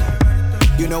attack.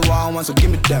 You know what I want, so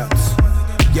give me that.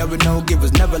 Yeah, we know it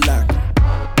was never luck.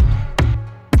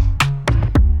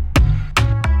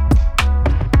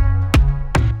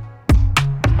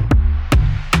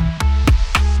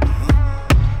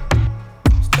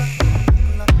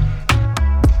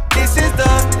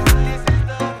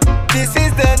 This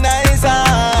is the nice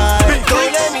eye.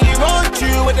 Don't let me run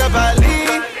through with the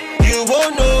valley. You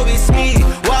won't know it's me.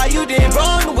 Why you didn't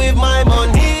run with my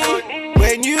money?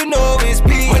 When you know it's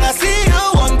me. When I see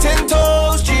you on 10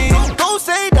 toes, G, don't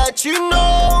say that you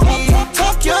know me.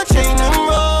 Tuck your chain and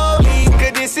roll me.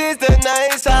 Cause this is the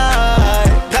nice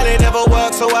eye. That it never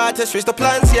worked, so I had to switch the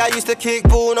plan. See, I used to kick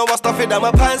ball, now I stuff it down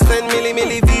my pants. 10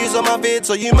 milli views on my vid,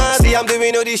 so you mad. See, I'm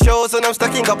doing all these shows and I'm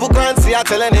stacking couple grand. See, I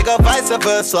tell a nigga vice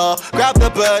versa. Grab the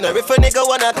burner if a nigga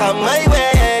wanna come my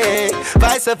way.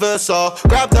 Vice versa,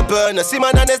 grab the burner. See,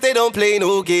 my nanas, they don't play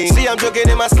no games. See, I'm jogging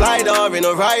in my slider, in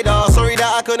a rider. Sorry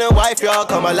that I couldn't wife y'all,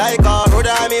 come I like her. Roll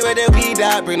down me with the weed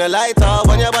that, bring the lighter.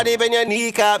 On your body, bend your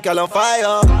kneecap, girl on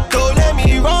fire. Don't let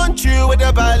me run through with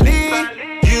the ballet.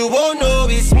 You won't know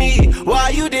it's me. Why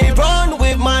you did run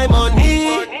with my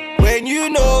money? When you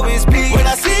know it's me. When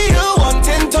I see you on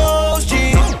 10 toes,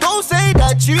 G, don't say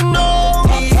that you know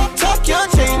me. Tuck your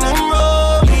chain and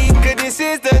roll me. Cause this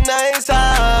is the nice side.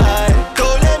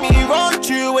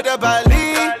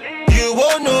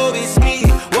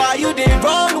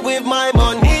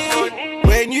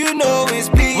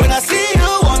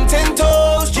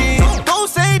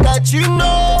 that you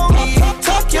know me.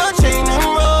 Tuck your chain and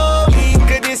roll me,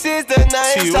 'cause this is the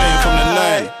night. See you ain't from the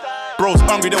night. Bros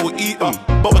hungry, they will eat them,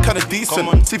 but we're kinda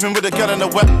decent. Sleeping with a girl in the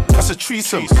wet, that's a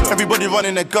threesome. Everybody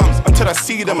running their guns until I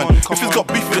see them. And if he's got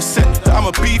beef with a set,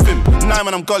 I'ma beef him. Nah,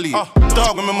 man, I'm gully.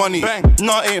 Dog with my money.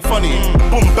 Nah, it ain't funny.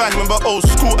 Boom, bang, remember old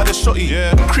school at the shotty.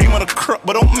 Cream on the crop,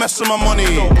 but don't mess with my money.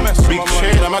 Big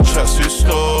chain, I'm a trust with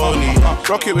Stony.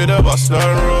 Rock it with a Buster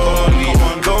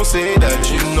Rollie. Don't say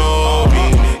that you know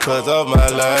me, 'cause of my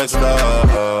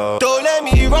lifestyle. Don't let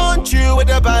me run you with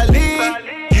the belly.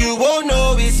 You won't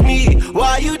know it's me.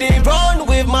 Why you didn't run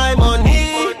with my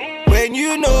money when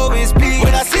you know it's peace?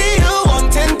 When I see you on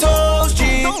 10 toes,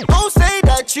 G, don't say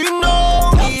that you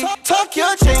know me. Tuck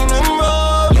your chain and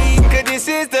roll me, 'cause this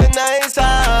is the night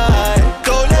side.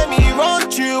 Don't let me run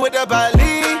you with the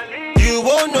belly. You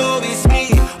won't know it's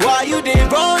me. Why you didn't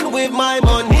run with my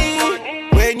money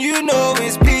when you know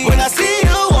it's peace? When I see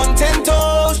you on 10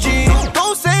 toes, G,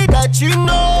 don't say that you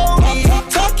know me.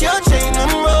 Tuck your chain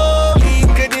and roll me,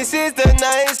 'cause this is the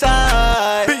night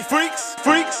side. Beat freaks,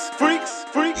 freaks, freaks,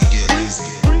 freaks.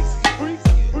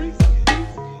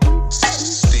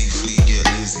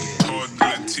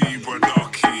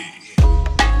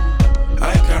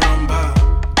 I caramba,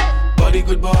 body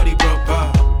good, body proper.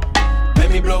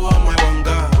 Make me blow on my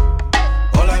wanga.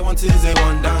 All I want is a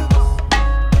one dance.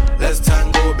 Let's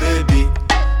tango, baby.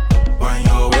 Wind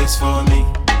your waist for me.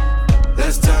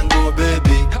 Let's tango,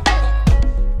 baby.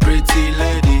 Pretty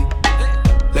lady.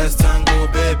 Let's tango,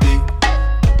 baby.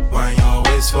 Wind your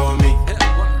waist for me.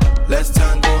 Let's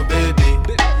tango, baby.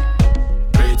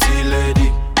 Pretty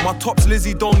lady. My tops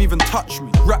Lizzie don't even touch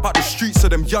me. Rap out the streets so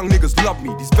them young niggas love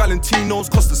me. These Valentinos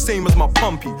cost the same as my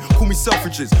pumpy. Call me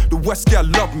Selfridges, the West girl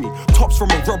love me. Tops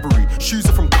from a robbery, shoes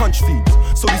are from Crunch Feeds.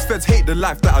 So these feds hate the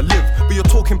life that I live. But you're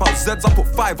talking about Zeds, I put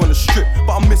 5 on the strip.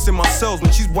 But I'm missing my cells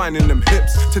when she's whining them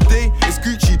hips. Today, it's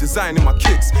Gucci designing my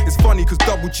kicks. It's funny cause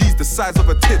double G's the size of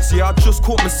her tits. Yeah, I just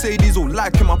caught Mercedes all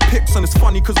liking my pics. And it's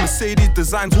funny cause Mercedes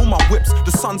designs all my whips.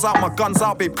 The sun's out, my gun's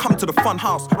out, babe, come to the fun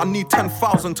house. I need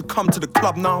 10,000 to come to the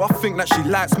club now. I think that she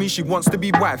likes me, she wants to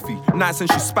be wifey. Nice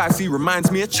and she's spicy, reminds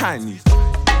me of Chinese.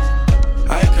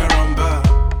 I caramba,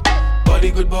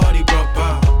 body good, body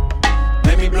proper.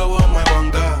 Make me blow on my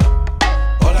wanga.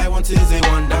 All I want is a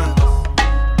one dance.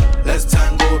 Let's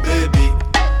tango, baby.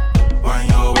 Wind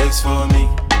your waist for me.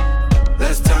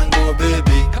 Let's tango,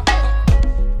 baby.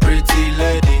 Pretty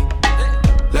lady.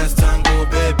 Let's tango,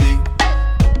 baby.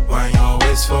 Wind your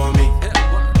waist for me.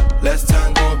 Let's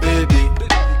tango, baby.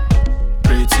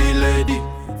 Pretty lady.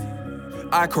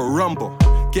 I could rumble,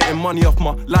 getting money off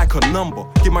my like a number.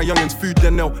 Give my youngins food,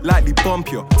 then they'll lightly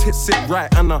bump you. Tits sit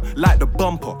right and I like the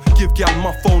bumper. Give gal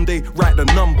my phone, they write the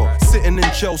number. Sitting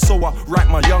in jail, so I write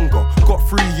my younger. Got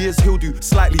 3 years, he'll do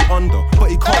slightly under. But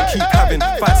he can't keep having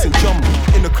fights and jumble.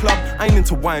 In the club, I ain't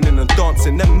into whining and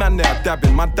dancing. Them man they are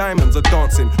dabbing, my diamonds are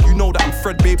dancing. You know that I'm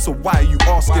Fred, babe, so why are you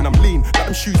asking? I'm lean, like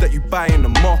them shoes that you buy in the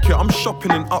market. I'm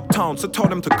shopping in Uptown, so tell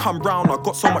them to come round. I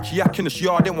got so much yak in this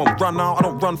yard, they won't run out. I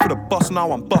don't run for the bus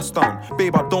now, I'm bust down.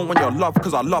 Babe, I don't want your love,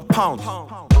 cause I love pounds.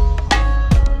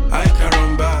 I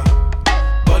caramba,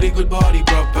 body good, body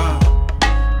proper.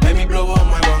 Make me blow on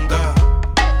my wanga.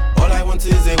 All I want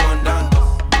is a one dance.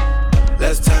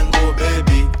 Let's tango,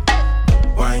 baby.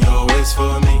 Wind your waist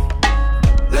for me.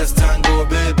 Let's tango,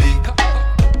 baby.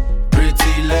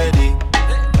 Pretty lady.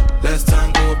 Let's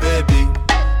tango, baby.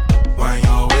 Wind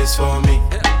your waist for me.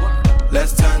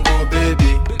 Let's tango,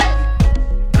 baby.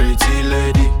 Pretty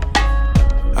lady.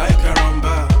 I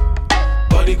caramba,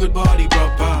 body good, body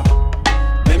proper.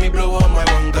 Make me blow on my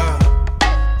wanga.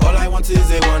 All I want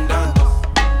is a one dance.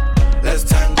 Let's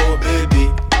tango, baby.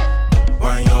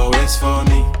 Wind your waist for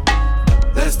me.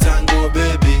 Let's tango,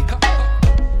 baby.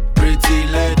 Pretty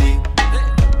lady.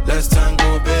 Let's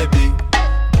tango, baby.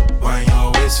 Wind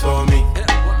your waist for me.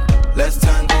 Let's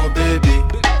tango, baby.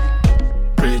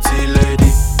 Pretty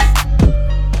lady.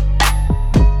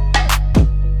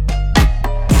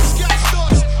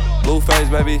 Blueface,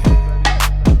 baby.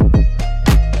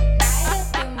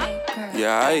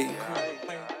 Yeah, aight.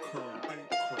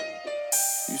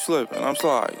 You slipping, I'm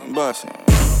sliding, I'm busting.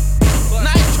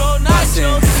 Nitro,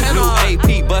 Nitro, New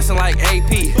AP, bustin' like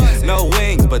AP. No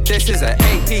wings, but this is an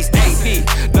AP,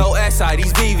 AP. No SI,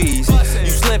 these VVs. You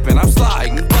slipping, I'm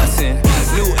sliding, bustin'.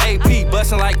 New AP,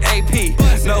 bustin' like AP.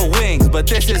 No wings, but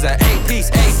this is an AP,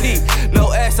 AP.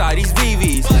 No SI, these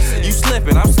VVs. You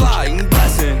slipping, I'm sliding,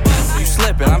 bustin'. You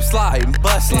slipping, I'm sliding,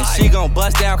 bustin'. She gon'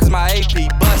 bust down cause my AP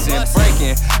bustin',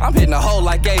 breaking. I'm hitting a hole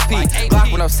like AP.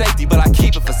 Glock with no safety, but I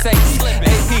keep it for safety.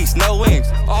 APs, no wings,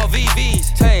 all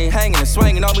VVs. Chain hanging and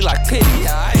swinging on me like titties.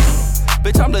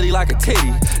 Bitch, I'm literally like a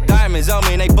titty. Diamonds on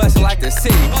me and they bustin' like the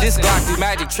city. This Glock do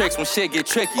magic tricks when shit get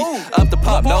tricky. Up the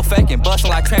pump, no faking, bustin'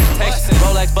 like transportation.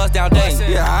 Rolex bust down days.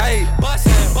 Yeah, I ain't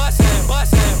bustin'.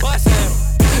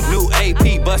 New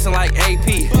AP, bustin' like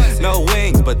AP. No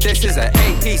wings, but this is an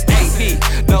AP.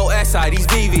 No SI, these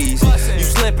VVs. You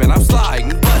slippin', I'm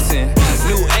sliding, bustin'.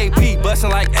 New AP, bustin'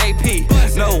 like AP.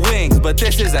 No wings, but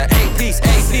this is an AP.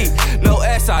 No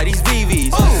SI, these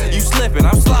VVs. You slippin',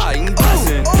 I'm sliding,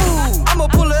 bustin'. I'ma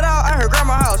pull it out at her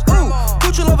grandma house.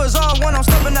 Gucci lovers on when I'm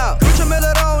stepping out. Bitch, a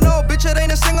Miller don't know, bitch, it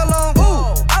ain't a sing along.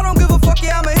 I don't give a fuck,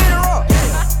 yeah, I'ma hit her up.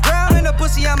 Ground in the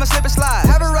pussy, I'ma slip and slide.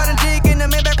 Have her riding dig in the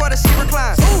Maybach while the seat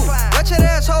reclines. Let your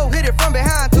asshole hit it from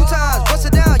behind 2 times. Bust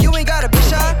it down, you ain't got a bitch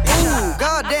shot.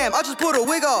 Goddamn, I just pulled a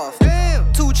wig off.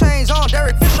 2 chains on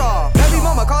Derek Fisher. Baby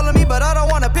mama calling me, but I don't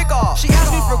wanna pick off. She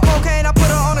asked me for cocaine, I put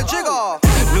her on a jig off.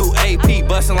 New AP,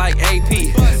 bustin' like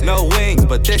AP. No wings,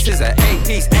 but this is an AP.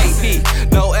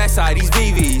 No SI, these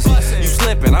VVs. You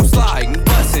slippin', I'm sliding,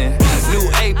 bustin'.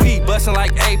 New AP, bustin'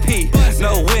 like AP.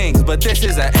 No wings, but this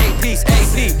is an AP.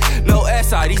 No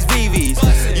SI, these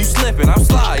VVs. You slippin', I'm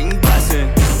sliding, bustin'.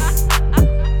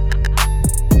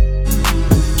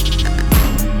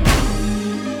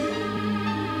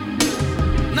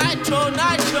 Nitro,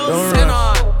 Don't send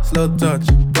rush, on. slow touch,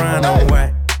 brown and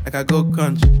white. Like I go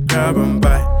country, grab and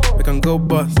buy. We can go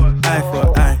bust, eye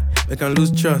for eye. We can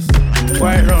lose trust.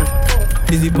 White rum,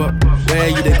 fizzy pop. Where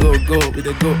you they go, we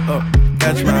they go up.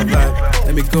 Catch my vibe,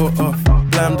 let me go off.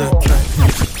 Blam the track.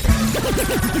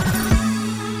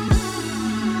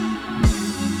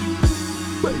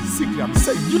 Basically, I'm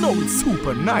saying, you know it's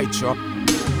Supa Nytro.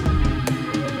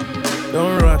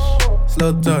 Don't rush,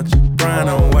 slow touch, brown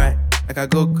and white. Like I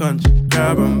go country,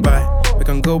 grab and buy. We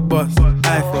can go bust,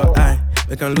 eye for eye.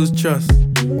 We can lose trust.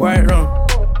 White rum,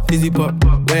 fizzy pop.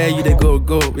 Where you they go,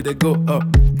 we they go up.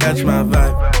 Catch my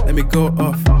vibe, let me go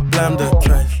off. Blam the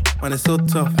trash, man it's so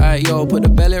tough. Alright, yo, put the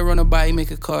belly on her body,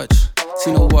 make a catch.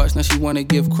 See no watch, now she wanna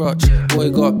give crutch. Boy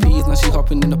got peas, now she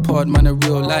hopping in the pod. Man, a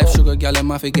real life sugar gal, her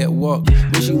mouth get walked.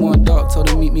 When she want dark, told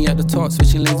her meet me at the top.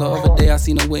 Switching lanes the other day, I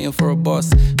seen her waiting for a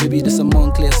bus. Baby, this a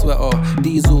Moncler sweater,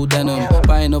 diesel denim.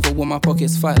 Buying over with my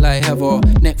pockets fat like heather.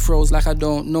 Neck froze like I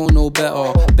don't know no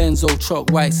better. Benzo truck,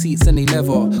 white seats and they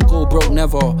leather. Go broke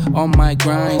never, on my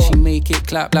grind. She make it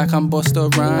clap like I'm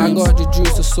Busta Rhymes. I got the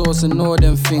juice, the sauce and all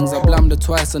them things. I blammed her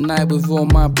twice a night with all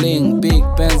my bling. Big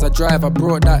Benz I drive, I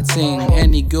brought that thing.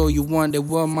 Any girl you want, they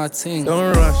were my ting.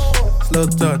 Don't rush, slow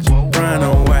touch, brown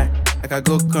and white. Like I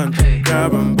go country,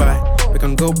 grab and buy. We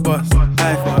can go bust,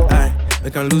 eye for eye.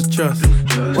 We can lose trust.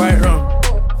 White rum,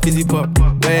 fizzy pop.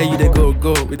 Where you they go,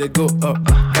 we they go up.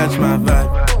 Catch my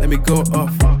vibe, let me go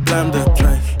off. Blam the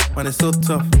trash, man it's so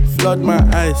tough. Flood my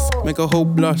eyes, make a whole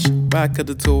blush. Back at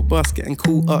the tour bus, getting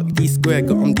cool up. D-square,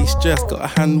 got on de-stress. Got a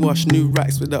hand wash, new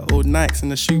racks with the old Nikes in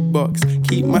the shoebox.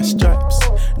 Keep my stripes,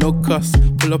 no cuss.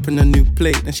 Pull up in a new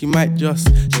plate, then she might just.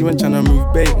 She went tryna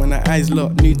move bait when her eyes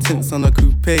locked. New tints on a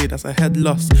coupe, that's a head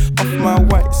loss. Off my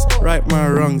whites, right my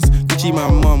wrongs. Gucci my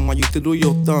mum, while you twiddle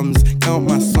your thumbs. Count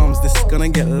my sums, this is gonna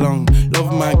get long.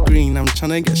 Love my green, I'm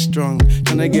tryna get strong.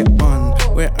 Tryna get on,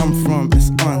 where I'm from,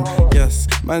 it's on. Yes,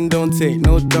 man don't take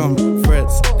no dumb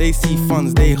threats. They see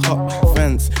funds, they hop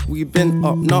fence. We been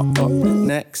up, not up,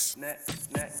 next.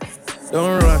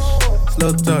 Don't rush,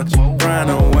 slow touch, brown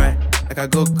and white. Like I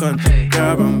go country,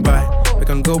 grab and buy. We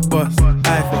can go bust,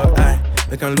 eye for eye.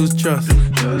 We can lose trust.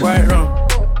 White rum,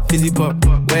 fizzy pop.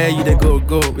 Where you they go,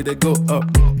 we they go up.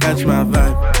 Catch my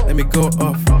vibe, let me go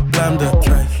off. Blam the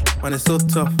trash, man it's so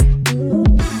tough.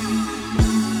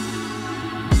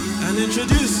 And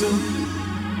introduce him,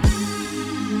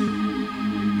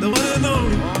 the one and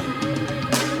only.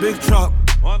 Big truck,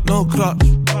 no clutch.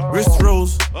 Wrist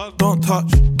rolls, don't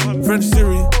touch. French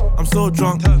Siri, I'm so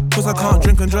drunk. Cause I can't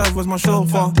drink and drive, where's my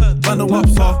chauffeur? Find the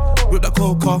wapsa, with the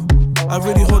coca. I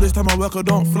really hold this time I work, I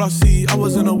don't flush. See, I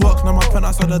was in the work, now my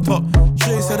penthouse at the top.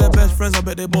 Shay said they're best friends, I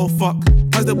bet they both fuck.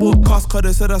 As they both cost, cause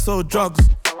they said I sold drugs.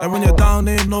 And when you're down,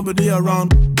 there ain't nobody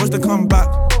around. Watch the comeback,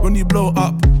 when you blow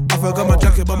up. I forgot my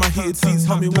jacket, but my heated seats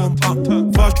help me warm up.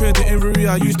 Fast train to Inverie,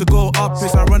 I used to go up.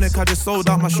 It's ironic, I just sold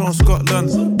out my show in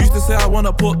Scotland. Used to say I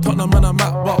wanna put Tottenham on a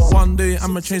map, but one day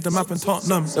I'ma change the map in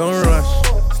Tottenham. Don't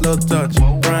rush, slow touch,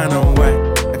 brown and white.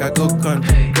 Like I go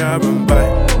country, grab and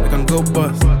buy. We can go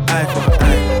bust, eye for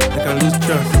eye. We can lose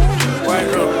trust.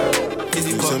 White road,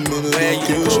 easy pop. Where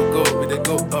you go, we they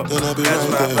go up. Catch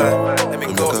my vibe, let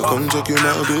me go up. Come check you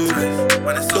now, baby.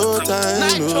 No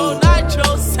time,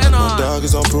 Nitro, send my on. dog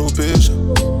is on probation.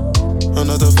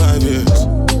 Another 5 years.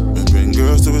 And bring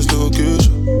girls to his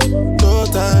location. No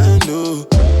time, no.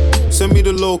 Send me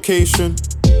the location.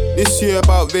 This year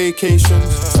about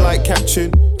vacations, flight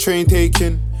catching, train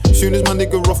taking. Soon as my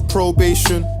nigga off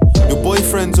probation. Your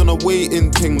boyfriend's on a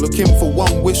waiting thing, looking for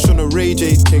one wish on a Ray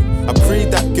J thing. I prayed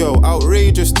that girl,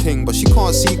 outrageous thing, but she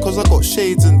can't see cause I got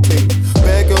shades and thing.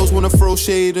 Bare girls wanna throw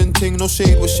shade and thing, no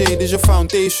shade, what shade is your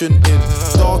foundation in?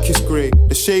 Darkest grey,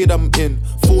 the shade I'm in.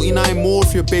 49 more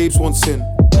if your babes wants in.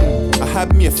 I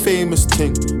had me a famous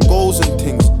thing, goals and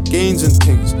things, gains and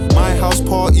things. My house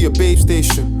party, a babe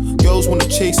station. Girls wanna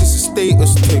chase, it's a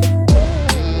status thing.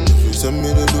 If you send me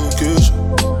the location,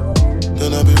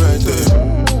 then I'll be right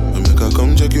there. I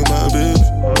come check you, my baby.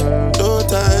 No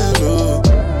time, no.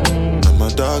 And my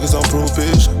dog is on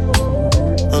probation.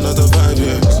 Another 5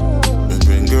 years. And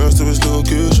bring girls to his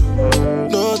location.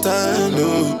 No time,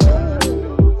 no.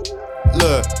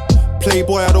 Look,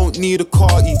 playboy, I don't need a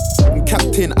carty. I'm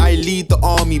captain, I lead the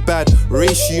army. Bad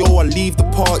ratio, I leave the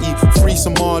party. Free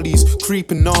Somalis,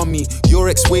 creeping on me. Your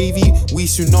ex-wavy, we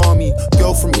tsunami.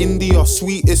 Girl from India,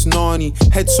 sweetest nani.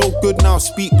 Head so good now,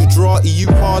 speak Gujarati. You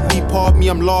hardly pardon me,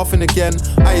 I'm laughing again.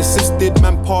 I assisted,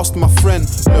 man passed my friend.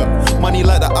 Look, money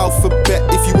like the alphabet.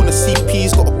 If you wanna see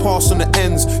P's, gotta pass on the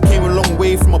ends. Came a long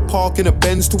way from a park in a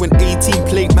Benz to an 18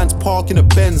 plate man's park in a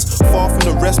Benz. Far from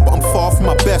the rest, but I'm far from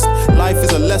my best. Life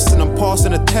is a lesson, I'm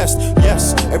passing a test.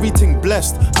 Yes, everything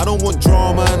blessed. I don't want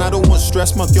drama and I don't want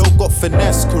stress. My girl got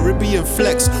finesse, Caribbean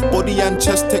flex. Body and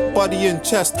chest, tech body and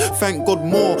chest. Thank God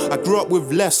more, I grew up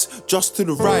with less. Just to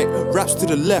the right, raps to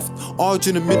the left. Arge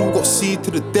in the middle, got C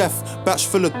to the death. Batch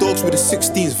full of dogs with the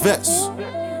 16s vets.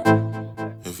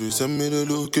 If you send me the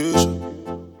location,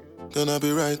 then I'll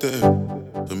be right there.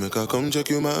 To make I come check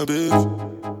you, my babe.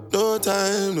 No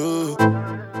time, no.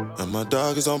 And my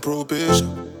dog is on probation.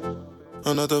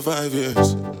 Another 5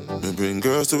 years. And bring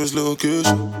girls to his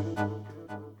location.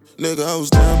 Nigga, I was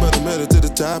down, but I made it to the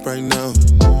top right now.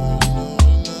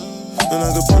 And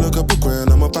I could pull a couple grand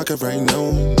on my pocket right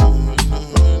now.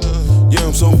 Yeah,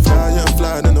 I'm so fly, yeah, I'm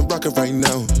flying in the rocket right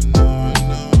now.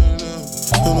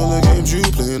 And all the games you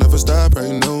play never stop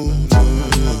right now.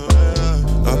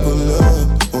 I pull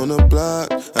up on the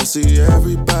block, I see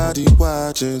everybody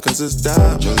watching. Cause it's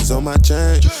diamonds on my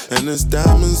chain, and it's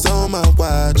diamonds on my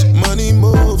watch. Money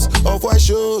moves, off-white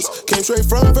shoes, came straight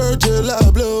from Virgil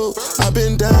Abloh. I've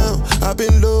been down, I've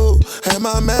been low, had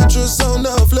my mattress on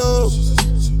the floor.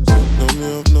 Know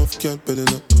me up enough, can't bet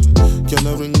enough. Can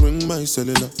I ring my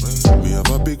cellular? We have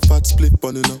a big fat split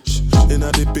bunning up. In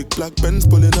a the big black Benz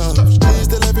pulling up. Please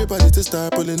tell everybody to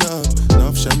start pulling up.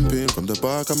 Enough champagne from the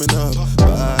bar coming up.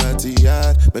 Party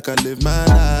hard, make I live my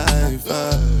life.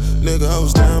 Nigga, I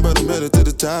was down, but I made it to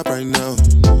the top right now.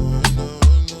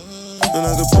 And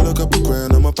I could pull a couple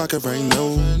grand on my pocket right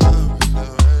now.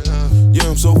 Yeah,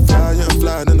 I'm so fly, yeah, I'm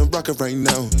flying in the rocket right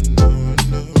now.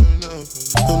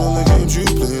 And all the games you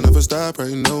play never stop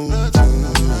right now.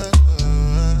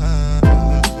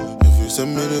 If you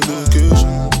send me the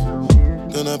location,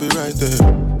 then I'll be right there.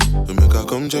 To make I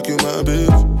come check you, my babe.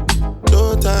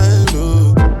 No time,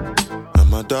 no. And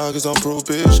my dog is on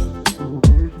probation.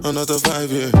 Another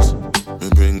 5 years.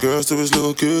 And bring girls to his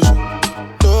location.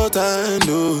 No time,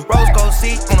 no. Rose gold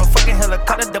seat on a fucking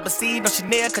helicopter, double C, no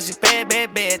Chanel, cause you bad,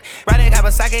 bad, bad. Ride it,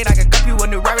 Kawasaki, I can cup you a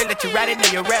new Rari, let you ride it,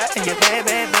 then you rap, and you bad,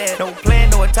 bad, bad. No plan,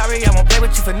 no Atari, I won't play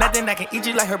with you for nothing, I can eat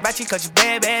you like hibachi, cause you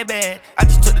bad, bad, bad. I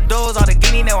just took the doors, all the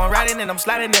guinea, now I'm riding, and I'm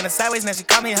sliding in the sideways, now she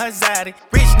call me her zaddy.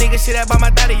 Rich nigga, shit, I bought my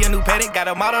daddy a new paddock, got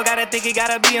a model, got a think it, got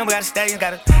a BM, got a stallion,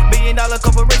 got a $1 billion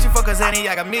corporation for Kazani,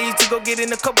 I got millions to go get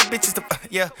in a couple bitches to,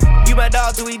 yeah. You my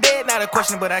dog till we dead, not a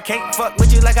question, but I can't fuck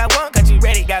with you like I want, cause you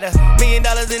ready, got $1 million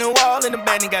in the wall, in the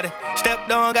bed, and got it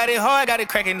stepped on, got it hard, got it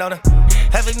cracking on her.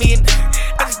 $500,000,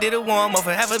 I just did a warm up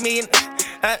for $500,000.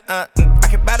 I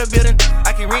can buy the building,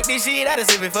 I can rent this shit, I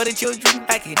just save it for the children.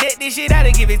 I can debt this shit, I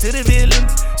just give it to the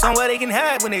villains. Somewhere they can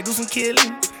hide when they do some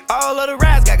killing. All of the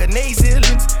rides got grenade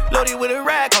ceilings. Loaded with a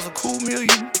ride, cost a cool $1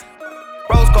 million.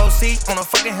 Rose gold seat on a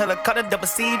fucking helicopter, double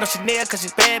C, no Chanel, cause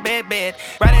she's bad, bad, bad.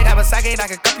 Ride it, Kawasaki, I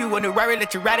can cup you a new Rari,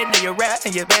 let you ride it, then you rap,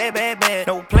 and you bad, bad, bad.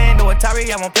 No plan, no Atari,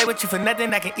 I won't play with you for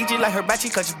nothing, I can eat you like hibachi,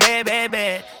 cause you bad, bad,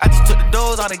 bad. I just took the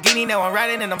doors, all the guinea, now I'm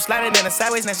riding, and I'm sliding in the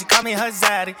sideways, now she call me her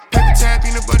zaddy. Paper tap,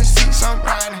 peanut butter seats, I'm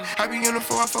riding. I be in the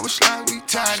 4, I fuck with slime, we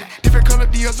tied it. Different color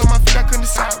deals on my feet, I couldn't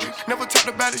decide with. Never talked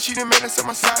about it, she done made us up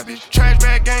my side, bitch. Trash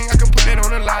bag gang, I can put that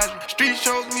on the line. Street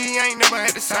shows me, I ain't never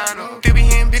had to sign up. They be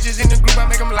hearing bitches in the group, I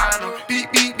make them line up.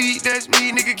 Beat, beat, beat, that's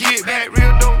me, nigga, get back.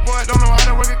 Real dope boy, don't know how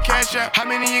to work a cash out. How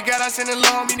many you got? I send a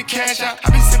low, me the cash out.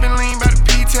 I be sipping lean by the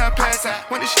P till I pass out.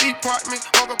 Went to street apartments,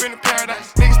 woke up in the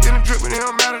paradise. Niggas still in drip, but they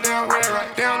don't matter, they don't wear it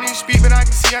right. They don't need speed, but I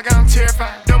can see I got them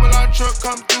terrified. Double R truck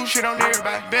come through, shit on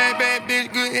everybody. Bad, bad bitch,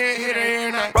 good head, hit her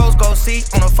every night. Rose gold seat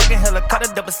on a fucking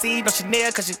helicopter, double C, no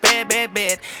Chanel, cause she's bad, bad,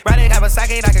 bad. Riding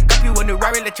Kawasaki, I can cup you a new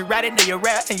Rari, let you ride it, then you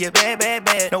rap, and you're bad, bad,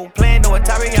 bad. No plan, no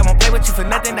Atari, I won't play with you for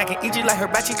nothing. I can eat you like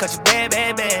hibachi, cause you bad,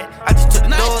 bad, bad. I just took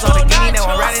the doors on the guinea, now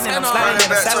I'm riding and I'm sliding in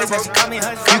the sideways, and she call me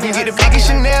her. You can get the biggest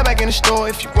Chanel back in the store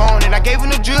if you want it. I gave them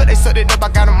the drill, they sucked it up, I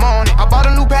got them on it. I bought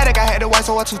a new Patek, I had the white,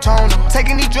 so I two-toned them.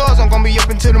 Taking these drugs, I'm gonna be up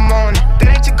until the morning. That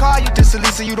ain't your car, you just a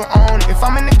Lisa, you don't own it. If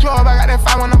I'm in the club, I got that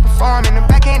fight when I'm performing. The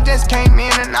backhand just came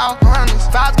in and out hundreds.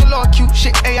 Vibes galore, cute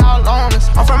shit, they all on us.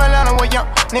 I'm from Atlanta where young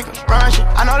niggas run shit.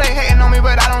 I know they hating on me,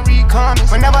 but I don't read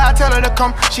comments. Whenever I tell her to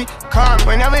come, she come.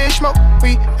 Whenever it's smoke,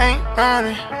 we ain't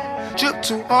running. Drip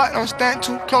too hard, don't stand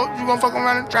too close. You gon' fuck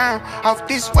around and drown off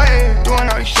this way. Doing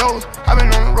all these shows, I been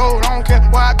on the road. I don't care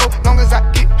where I go, long as I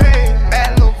get paid.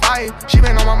 Bad little vibe, she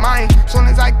been on my mind. Soon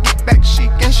as I get back, she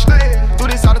can slay. Do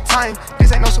this all the time,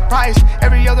 this ain't no surprise.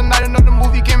 Every other night another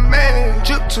movie get made.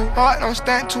 Drip too hard, don't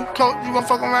stand too close. You gon'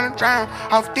 fuck around and drown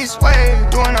off this way.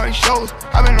 Doing all these shows,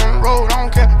 I been on the road. I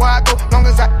don't care where I go, long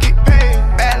as I get paid.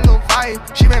 Bad little vibe,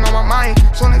 she been on my mind.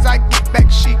 Soon as I get back,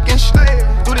 she can slay.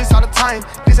 Do this all the time,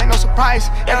 this ain't no surprise.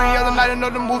 Every other night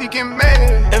another movie get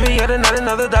made. Every other night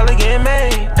another dollar get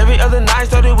made. Every other night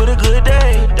started with a good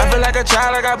day. I feel like a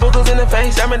child, I got boogers in the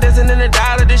face. I'm dancing in the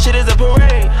dollar, this shit is a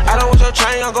parade. I don't want your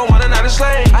train, I'm gon' want another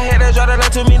slave. I had that draw that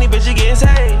like too many bitches getting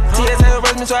saved. TSA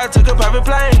arrest me, so I took a private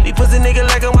plane. These pussy niggas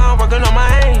like it while I'm working on my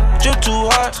aim. Drip too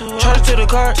hard, charge to the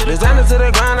car. Designer to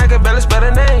the ground, I can barely spell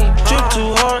a name. Drip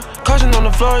too hard, caution on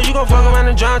the floor. You gon' fuck around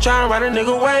and drown, tryna ride a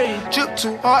nigga way. Drip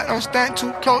too hard, don't stand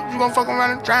too close. You gon' fuck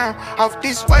around and drown off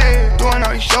this way. Doing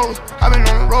all these shows, I been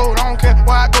on the road. I don't care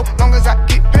where I go, long as I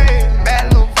get paid.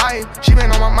 Bad little vibe, she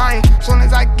been on my mind. Soon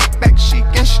as I get back, she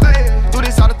can slay. Do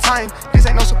this all the time, this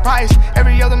ain't no surprise.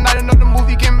 Every other night another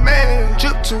movie get made.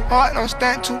 Drip too hard, don't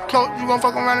stand too close. You gon'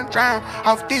 fuck around and drown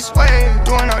off this way.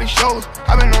 Doing all these shows,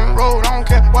 I been on the road. I don't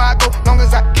care where I go, long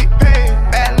as I get paid.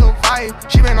 Bad little vibe,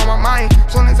 she been on my mind.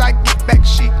 Soon as I get back,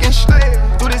 she can slay.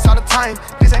 Do this all the time,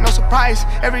 this ain't no surprise.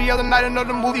 Every other night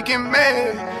another movie get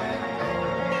made.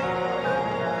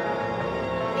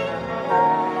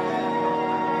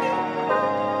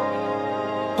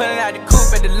 Pulling out the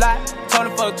coupe at the lot. Told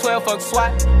him fuck 12, fuck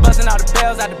SWAT. Busting all the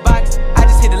bells out the box. I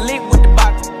just hit the lick with the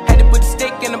box. Had to put the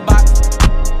stick in the box.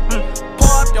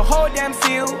 Pour up the whole damn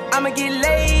seal. I'ma get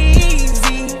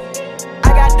lazy. I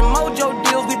got the mojo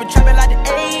deals. We been trapping like the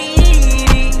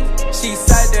 80s. She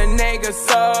said the nigga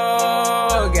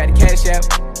so. Got the cash out.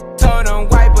 Told him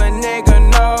wipe a nigga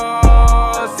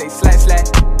no. Say slash slash.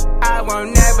 I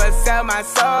won't never sell my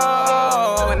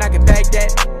soul. And I can back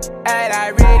that. And I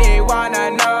really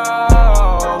wanna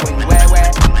know where you at,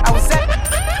 where I was at.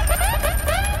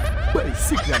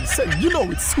 Basically, I'm saying, you know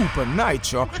it's Supa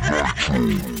Nytro.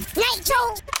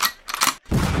 Nytro!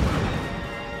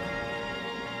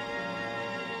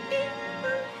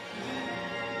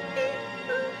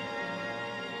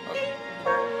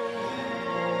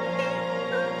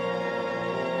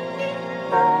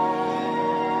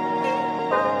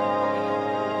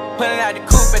 Pulling out the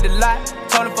coupe at the lot.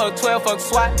 Told him fuck 12, fuck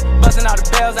SWAT. Busting all the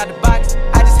bells out the box.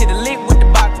 I just hit the lick with the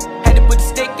box. Had to put the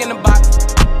stick in the box.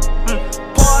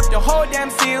 Pour up the whole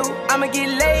damn seal. I'ma get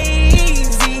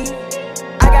lazy.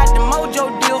 I got the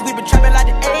mojo deals. We been trapping like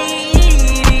the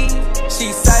 80s.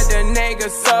 She said the nigga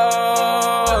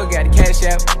so. Got the cash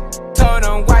out. Told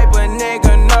him wipe a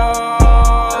nigga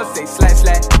no. Say slash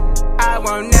slash. I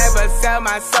won't never sell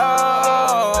my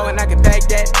soul. And I can back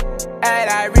that. And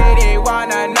I really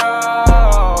wanna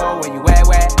know where you at,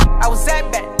 where I was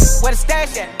at back, where the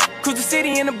stash at. Cruise the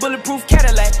city in a bulletproof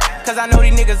Cadillac. Cause I know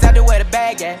these niggas out there where the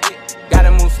bag at.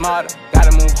 Gotta move smarter,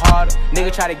 gotta move harder.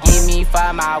 Nigga try to give me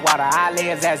 5 mile water. I lay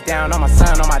his ass down on my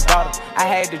son, on my daughter. I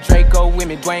had the Draco with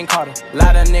me, Dwayne Carter.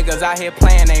 Lot of niggas out here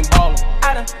playing, ain't ballin'.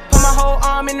 I done put my whole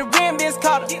arm in the rim, Vince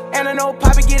Carter. And I know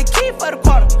Poppy get a key for the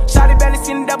quarter. Shawty barely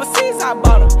seen the double C's, I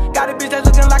bought her. Got a bitch that's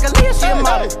looking like a Leah, she a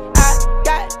model. I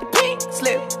got the pink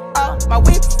slip, my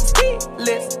whip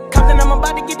keyless. Compton, I'm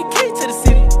about to get the key to the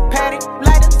city. Patty,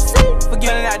 light up the seat.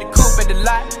 Forgetting out the coupe at the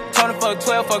lot. Told him fuck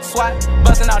 12, fuck SWAT.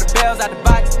 Busting all the bells out the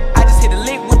box. I just hit the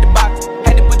lick with the box.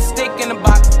 Had to put the stick in the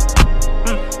box.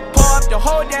 Pour up the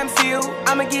whole damn seal.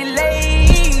 I'ma get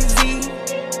lazy.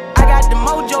 I got the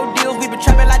mojo deals. We been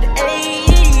trapping like the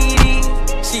 80s.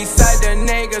 She said the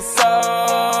nigga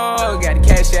so. Got the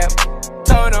cash out.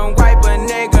 Told him wipe a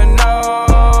nigga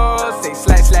no. Say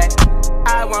slash slash.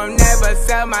 I won't never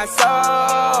sell my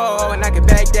soul. And I can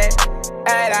back that.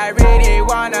 And I really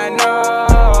wanna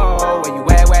know where you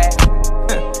at, where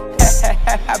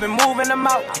I've been moving moving them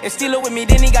out. And steal it with me,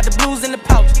 then he got the blues in the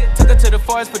pouch. Took her to the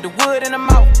forest, put the wood in her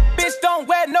mouth. Bitch, don't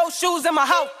wear no shoes in my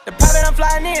house. The private I'm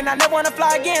flying in, I never wanna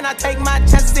fly again. I take my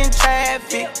chances in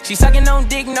traffic. She sucking on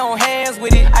dick, no hands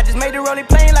with it. I just made the rolling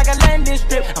plane like a landing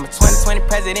strip. I'm a 2020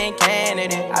 president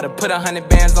candidate. I done put 100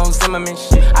 bands on Zimmerman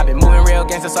shit. I been moving real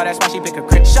gangster, so that's why she pick a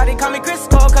crit. Shawty call me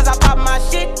Crisco, cause I pop my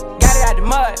shit. Got it out the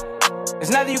mud, there's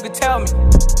nothing you can tell me.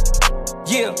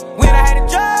 Yeah, when I had a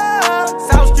job,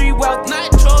 South Street wealthy.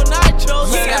 Nitro,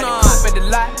 yeah, got the coupe at the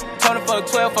lot. Told her fuck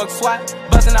 12, fuck SWAT.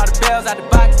 Busting all the bells out the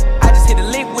box. I just hit a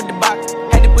lick with the box.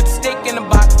 Had to put the stick in the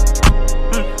box.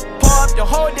 Pour up the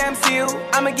whole damn seal.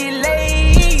 I'ma get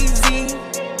lazy.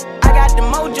 I got the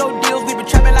mojo deals. We been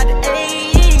trapping like the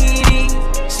 80s.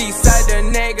 She said the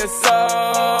nigga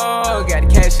so. Got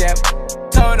the cash app.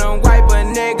 Told him wipe a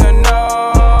nigga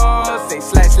no. Say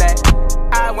slash slash.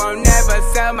 I won't never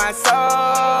sell my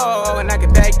soul. And I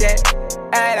can back that.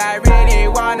 And I really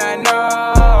wanna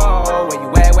know where you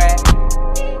at.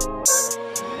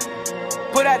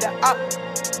 Put at the up,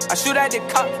 I shoot at the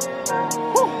cup.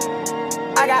 Woo.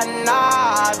 I got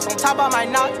knobs on top of my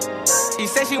knots. She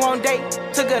said she won't date,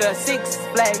 took her to Six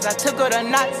Flags, I took her to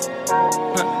nuts.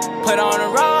 Put on a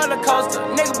roller coaster,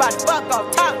 nigga bout to fuck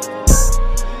off top.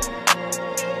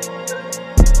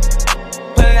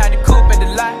 Pulling out the coupe at the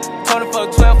lot, told her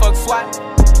fuck 12, fuck SWAT.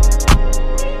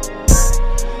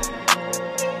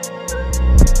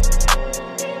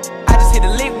 Hit a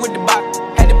lick with the box,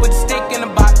 had to put the stick in the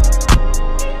box.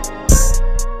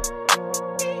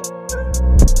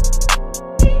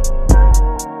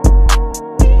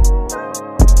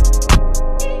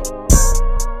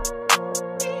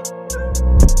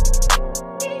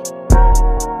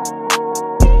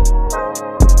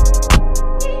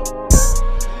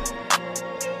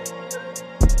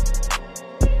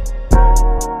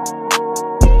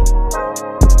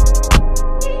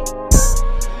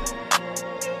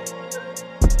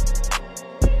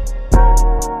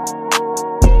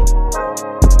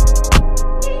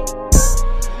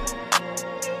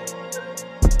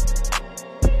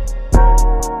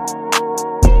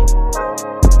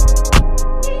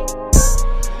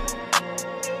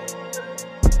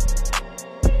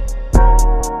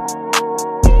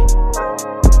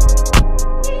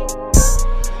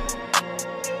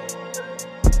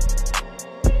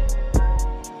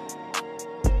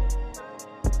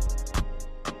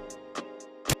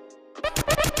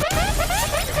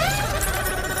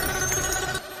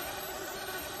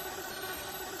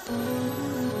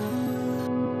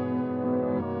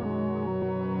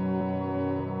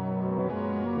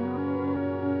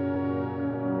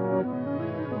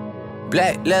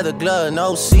 Black leather glove,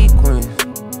 no sequins.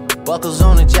 Buckles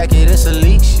on the jacket, it's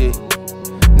elite shit.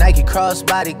 Nike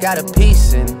crossbody got a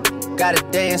piece in it. Gotta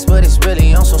dance, but it's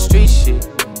really on some street shit.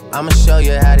 I'ma show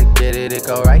you how to get it. It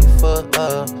go right foot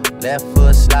up, left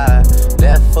foot slide.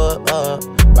 Left foot up,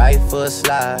 right foot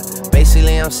slide.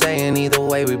 Basically, I'm saying either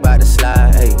way, we bout to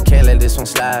slide. Hey, can't let this one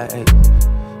slide. Hey,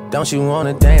 don't you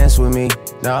wanna dance with me?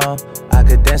 No, I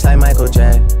could dance like Michael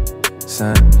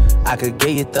Jackson. I could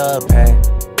get you the passion.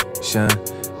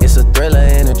 It's a thriller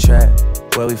in a trap.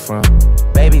 Where we from?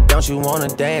 Baby, don't you wanna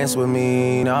dance with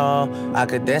me? No, I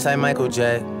could dance like Michael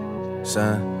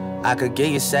Jackson. I could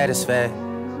get you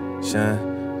satisfaction.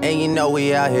 And you know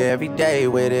we out here every day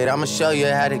with it. I'ma show you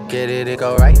how to get it. It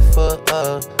go right foot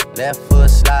up, left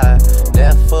foot slide.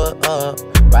 Left foot up,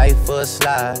 right foot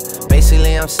slide.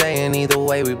 Basically, I'm saying either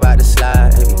way, we bout to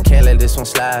slide. Hey, can't let this one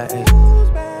slide. Hey.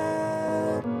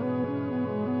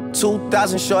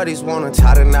 2,000 shorties wanna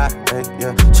tie the knot, hey,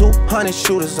 yeah. 200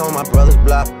 shooters on my brother's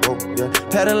block, oh, yeah.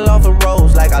 Pedal off the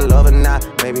roads like I love it, not,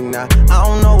 maybe not. I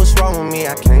don't know what's wrong with me,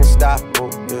 I can't stop, oh,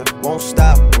 yeah. Won't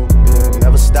stop, oh, yeah,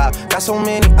 never stop. Got so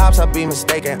many ops, I be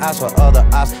mistaken ops for other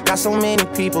ops. Got so many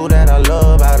people that I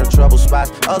love out of trouble spots.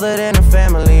 Other than the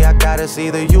family, I got it's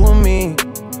either you or me.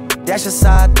 That's just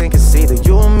how I think it's either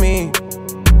you or me.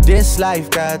 This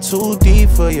life got too deep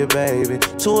for you, baby.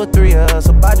 2 or 3 of us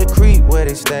about to creep where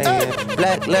they stayin'.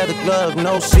 Black leather glove,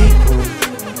 no sequin.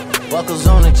 Buckles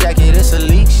on the jacket, it's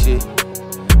elite shit.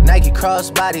 Nike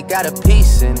crossbody got a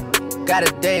piece in it.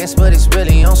 Gotta dance, but it's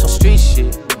really on some street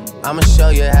shit. I'ma show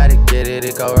you how to get it.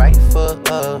 It go right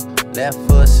foot up, left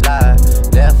foot slide.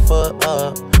 Left foot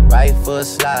up, right foot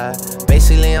slide.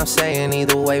 Basically, I'm saying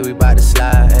either way, we bout to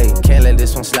slide. Hey, can't let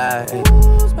this one slide. Hey.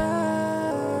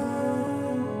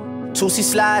 2C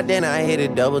slide, then I hit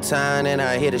it double time, then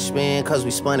I hit a spin, cause we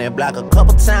spun that block a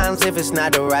couple times. If it's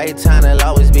not the right time, there'll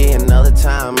always be another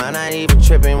time. I'm not even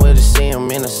tripping, we'll just see him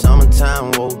in the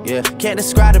summertime, whoa, yeah. Can't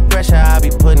describe the pressure I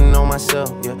be putting on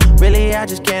myself, yeah. Really, I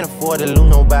just can't afford to lose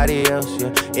nobody else,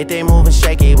 yeah. If they moving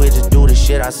shaky, we just do the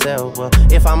shit ourselves, well.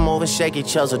 If I'm moving shaky,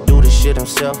 Chelsea do the shit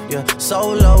himself, yeah.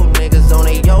 Solo niggas on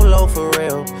they YOLO for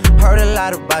real. Heard a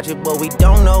lot about you, but we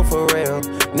don't know for real.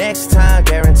 Next time,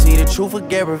 guarantee the truth will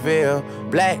get revealed.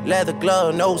 Black leather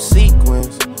glove, no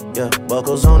sequins, yeah.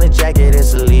 Buckles on the jacket,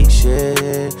 it's elite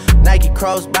shit. Nike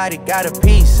crossbody got a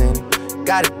piece in it.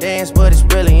 Gotta dance, but it's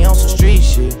really on some street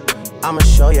shit. I'ma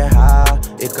show you how.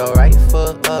 It go right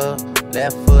foot up,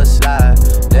 left foot slide.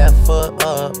 Left foot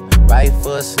up, right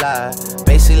foot slide.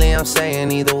 Basically, I'm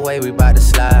saying either way, we bout to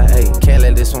slide. Hey, can't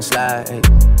let this one slide. Hey.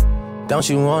 Don't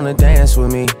you wanna dance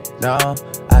with me? No,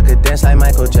 I could dance like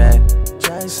Michael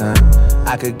Jackson.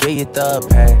 I could get you the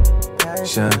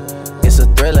passion. It's a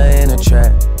thriller in a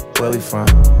trap. Where we from?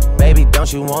 Baby,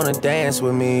 don't you wanna dance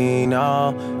with me?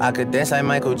 No, I could dance like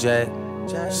Michael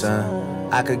Jackson.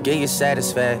 I could get you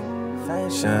satisfaction.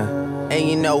 And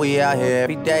you know we out here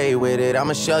every day with it.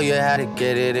 I'ma show you how to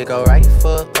get it. It go right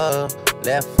foot up,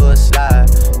 left foot slide.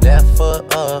 Left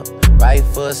foot up, right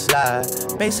foot slide.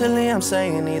 Basically, I'm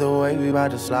saying either way, we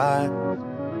about to slide.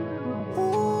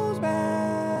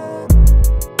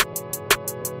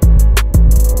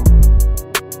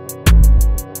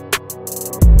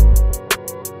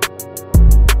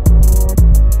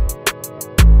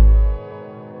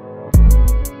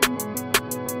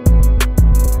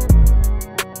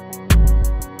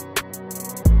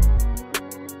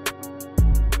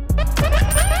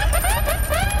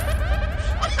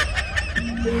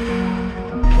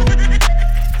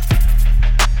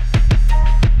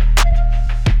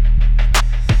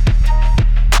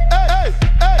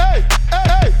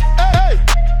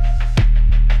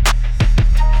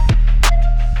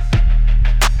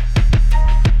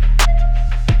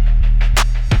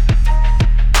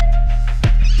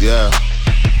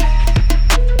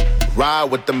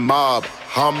 With the mob,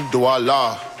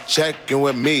 Hamdulillah, check in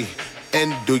with me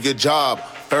and do your job.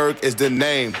 Ferg is the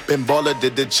name, Ben Baller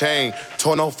did the chain,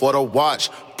 Torno for the watch,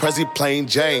 Prezi plain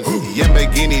Jane,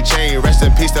 Yamagini chain, rest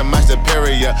in peace to my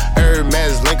superior.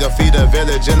 Hermes Linker feed a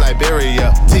village in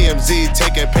Liberia. TMZ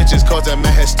taking pictures causing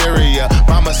my hysteria.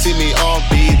 Mama see me on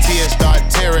BET and start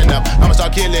tearing up. I'ma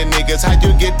start killing niggas, how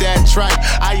you get that tripe?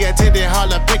 I attended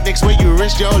Harlem picnics where you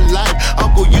risk your life.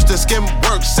 Uncle used to skim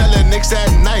work, selling nicks at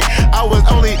night. I was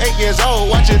only 8 years old,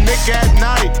 watching Nick at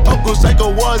night. Uncle Psycho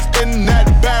was in that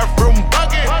bathroom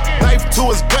bucket. Knife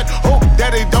to his gut, hope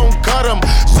that they don't cut him.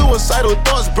 Suicidal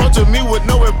thoughts brought to me with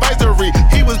no advisory.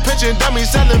 He was pitching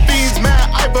dummies, selling fiends, mad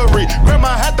ivory.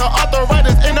 Grandma had the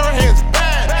arthritis in her hands,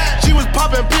 bad. She was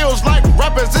popping pills like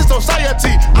rappers in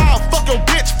society. I'll fuck your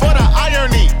bitch for the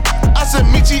irony. I said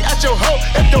meet you at your hoe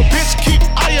if your bitch keep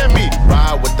eyeing me.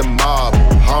 Ride with the mob,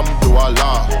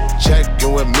 Hamdulillah, check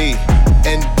in with me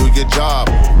and do your job.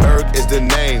 Berg is the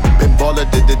name, Ben Baller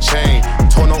did the chain,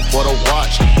 Torno for the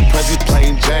watch, Prezi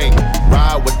plain Jane.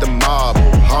 Ride with the mob,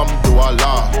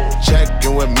 Hamdulillah, check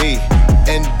in with me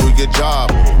and do your job.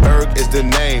 Berg is the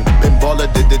name, Ben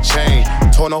Baller did the chain,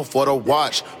 Torno for the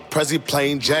watch, Prezi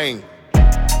plain Jane.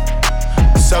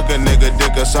 Suck a nigga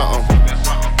dick or something.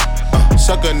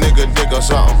 Suck a nigga dick or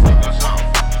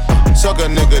something. Suck a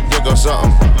nigga dick or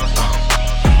something.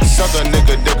 Suck a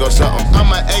nigga dick or something.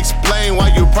 I'ma explain why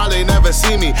you probably never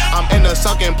see me. I'm in a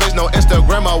sucking place, no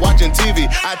Instagram or watching TV.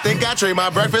 I think I trade my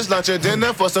breakfast, lunch, and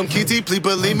dinner for some kitty. Please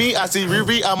believe me, I see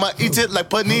Riri, I'ma eat it like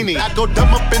panini. I go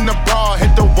dumb up in the bra,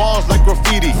 hit the walls like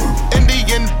graffiti.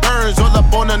 Indian burns all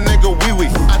up on a nigga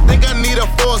wee-wee. I think I need a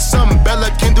foursome,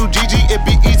 Bella can do Gigi. It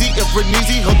be easy if we're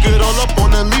easy, hook it all up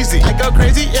on a leasy. I go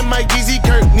crazy in my Yeezy,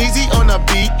 Kirk Neezy on a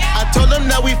beat. I told them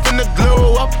that we finna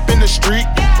glow up in the street.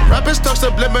 Rappers talk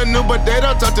subliminal, but they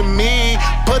don't talk to me.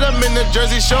 Put them in the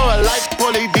Jersey Shore like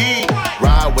Paulie D.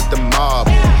 Ride with the mob,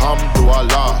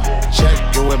 Hamdulillah, check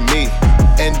in with me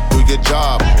and do your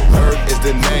job. Berg is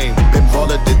the name, Ben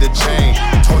Baller did the chain,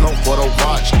 Torno for the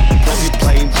watch, Prezi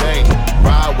plain Jane.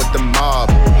 Ride with the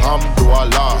mob,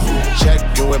 Hamdulillah, check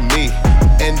in with me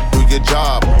and do your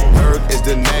job. Berg is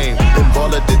the name, Ben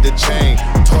Baller did the chain,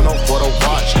 Torno for the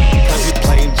watch, Prezi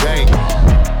plain Jane.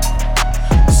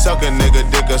 Suck a nigga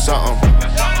dick or something.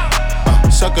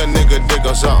 Suck a nigga dick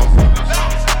or something.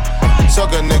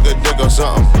 Suck a nigga dick or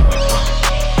something.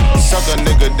 Suck a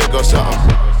nigga dick or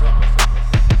something.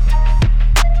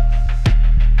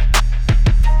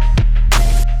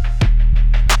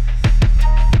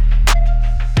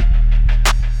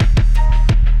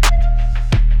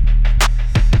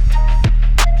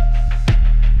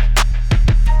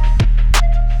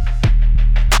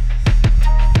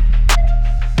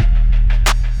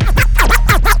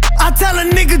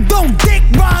 Don't dick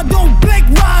ride, don't blink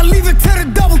ride, leave it to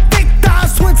the double thick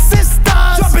thighs, twin sisters.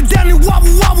 Drop it down and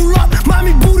wobble, wobble,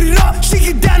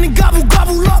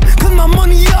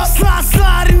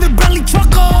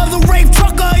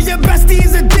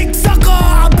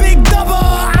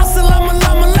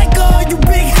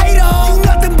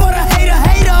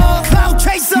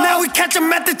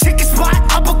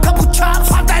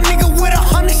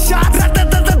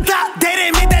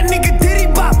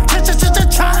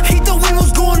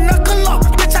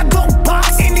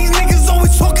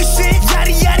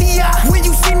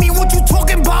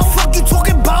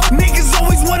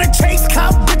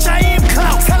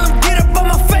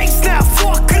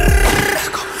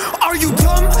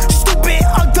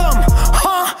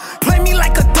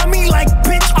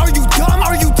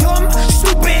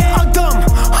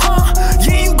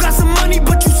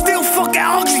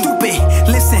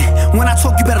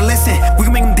 talk, you better listen. We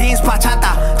can make them dance,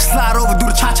 bachata. Slide over, do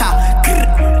the cha-cha.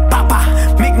 Grr, papa,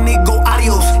 make nigga go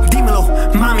adios. Dímelo,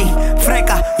 mami,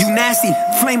 freca, you nasty.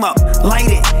 Flame up, light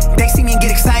it. They see me and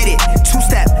get excited.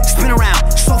 Two-step, spin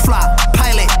around, so fly,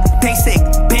 pilot. Basic,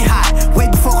 been hot, way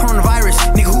before coronavirus.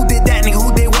 Nigga, who did that? Nigga,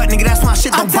 who did what? Nigga, that's my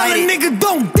shit, don't bite it. I tell a nigga,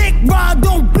 don't dick ride,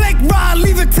 don't blink ride.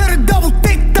 Leave it to the double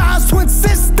thick thighs, twin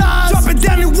sisters. Drop it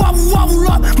down and wobble, wobble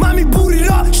up. Mommy boot it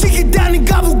up, she get down and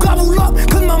gobble, gobble up.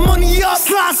 Cause my money up.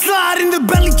 Slide, slide in the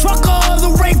belly trucker, the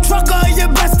rape trucker. Your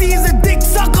bestie is a dick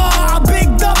sucker, a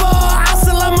big double.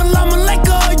 Assalamu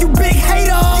alaikum, you big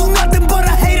hater. You nothing but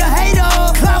a hater, hater.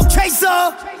 Cloud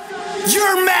chaser.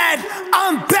 You're mad,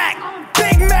 I'm back.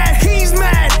 Big mad, he's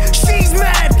mad, she's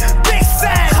mad. Big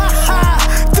sad, ha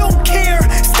ha. Don't care,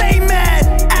 stay mad.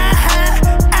 Ha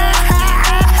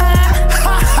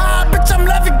ha. Bitch, I'm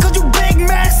laughing cause you big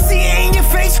mad. See it in your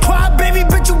face, cry, baby,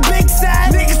 bitch, you big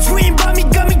sad. Niggas tweeting about me,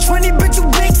 got me 20, bitch, you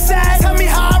big sad. Tell me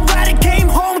how I ride it, came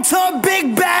home to a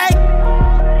big bag.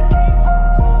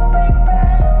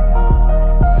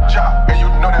 Ja, and you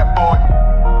know that boy.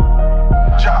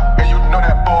 Ja, and you know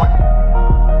that boy.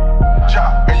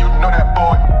 Ja, and you know that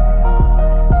boy.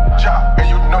 Ja, and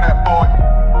you know that boy.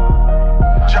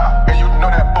 Ja, and you know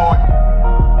that boy.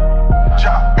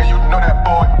 Ja, and you know that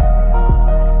boy.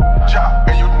 Ja,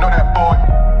 and you know that boy.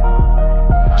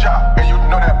 Ja, and you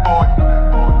know that boy.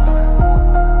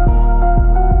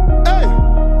 Hey,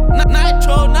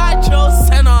 Nitro,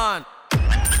 send on.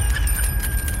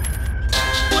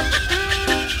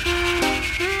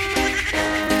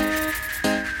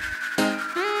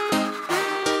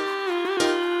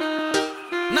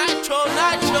 Nitro, send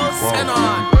on. Nitro, send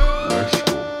on.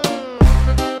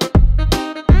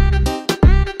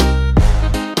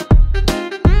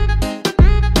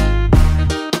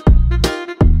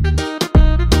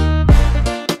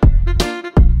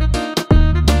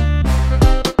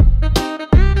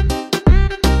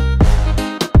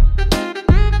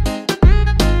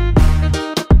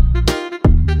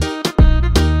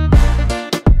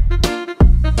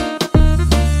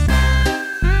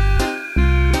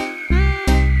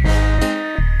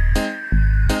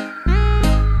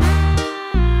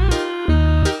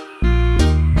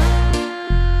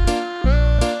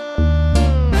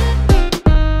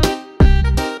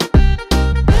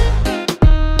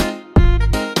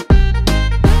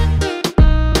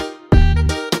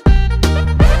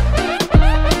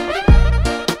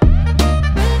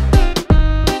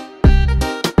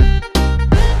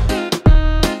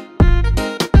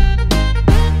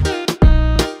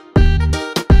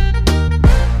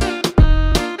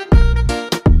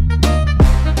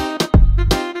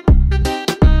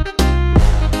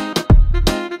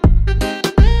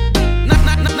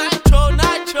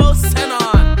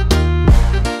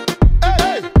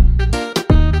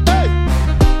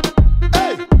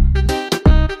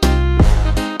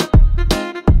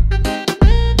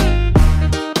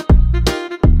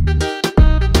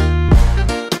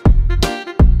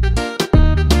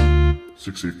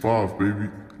 65, baby.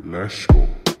 Let's go.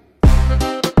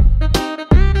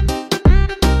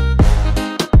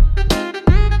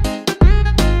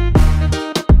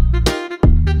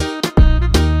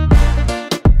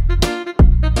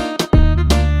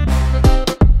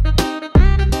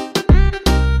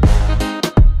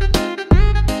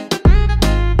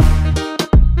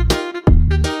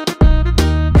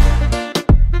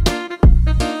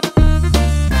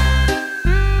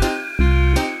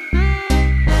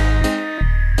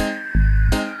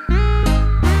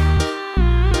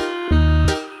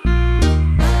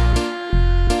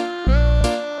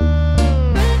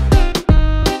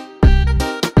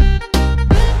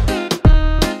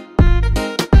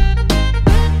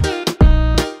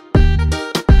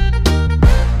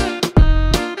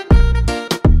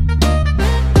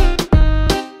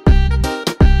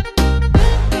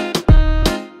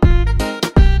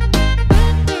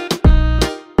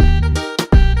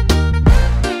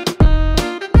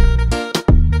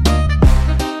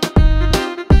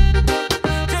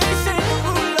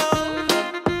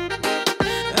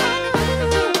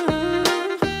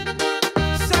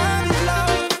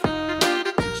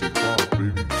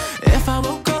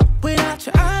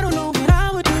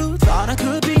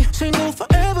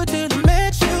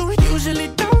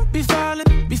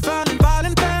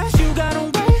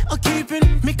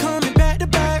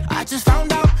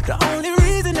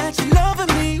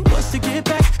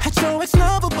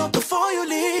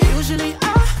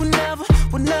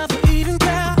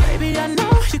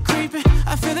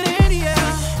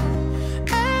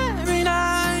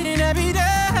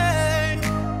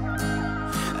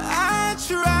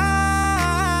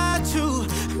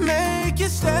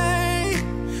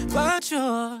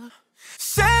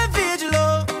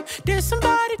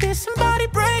 did somebody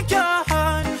break your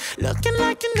heart? Looking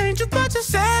like an angel, but you're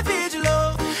savage,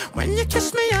 love. When you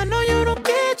kiss me, I know you don't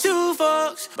get two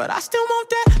fucks, but I still want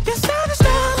that. You're savage,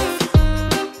 love.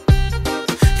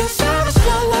 You're savage,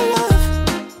 love, love, love.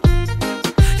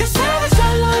 You're savage,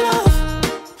 love, love,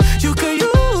 love. You could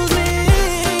use me,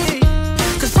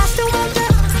 'cause I still want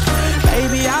that.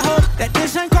 Baby, I hope that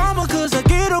this ain't karma, 'cause I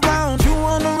get around. You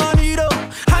wanna run it up,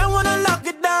 I wanna lock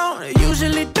it down.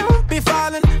 Usually don't be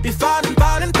falling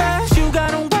fast. You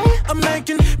got a way of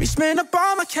making me spend up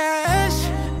all my cash.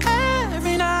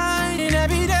 Every night and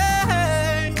every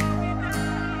day,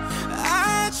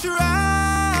 I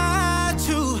try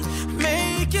to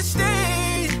make you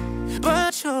stay,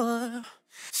 but you're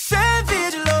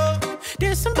savage, love.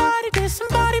 Did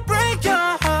somebody break your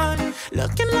heart?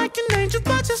 Looking like an angel,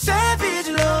 but you're savage,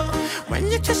 love. When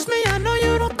you kiss me, I know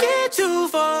you don't get two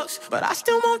fucks, but I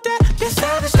still want that. You're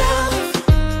savage, love.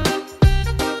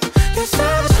 You're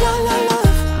savage, love, love, love.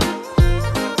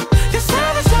 You're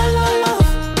savage, love, love, love.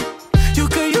 You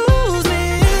could use me,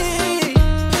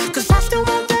 'cause I still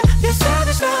want that. You're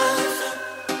savage, love.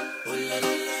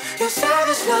 You're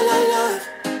savage, love, love, love.